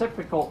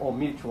 Reciprocal or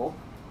mutual,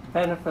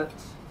 benefit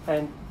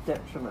and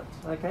detriment.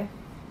 Okay?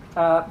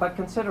 But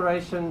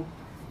consideration,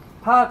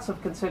 parts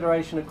of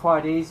consideration are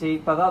quite easy,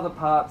 but other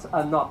parts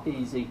are not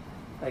easy.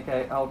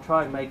 Okay? I'll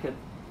try and make it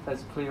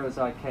as clear as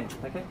I can.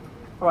 Okay?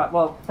 All right,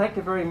 well, thank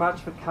you very much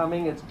for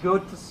coming. It's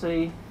good to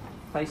see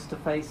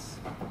face-to-face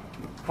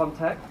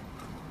contact.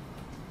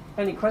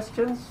 Any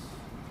questions,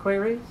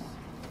 queries,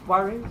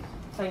 worries,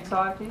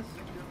 anxieties?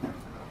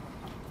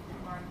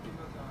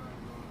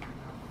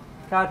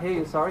 Can't hear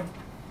you, sorry.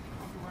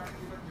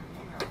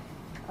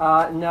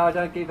 No, I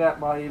don't give out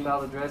my email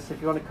address.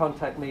 If you want to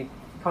contact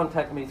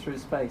me through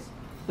Space.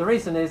 The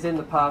reason is, in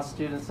the past,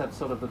 students have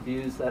sort of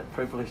abused that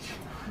privilege.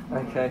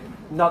 Okay,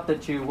 not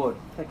that you would.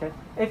 Okay,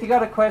 if you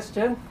got a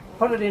question,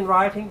 put it in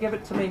writing. Give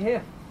it to me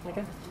here.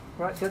 Okay,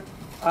 right, good.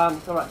 All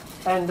right,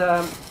 and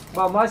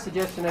well, my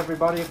suggestion,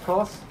 everybody, of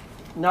course,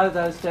 know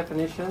those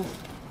definitions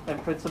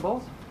and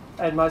principles.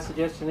 And my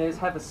suggestion is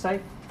have a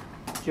safe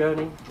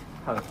journey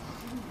home.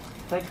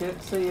 Thank you.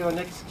 See you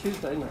next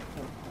Tuesday. No.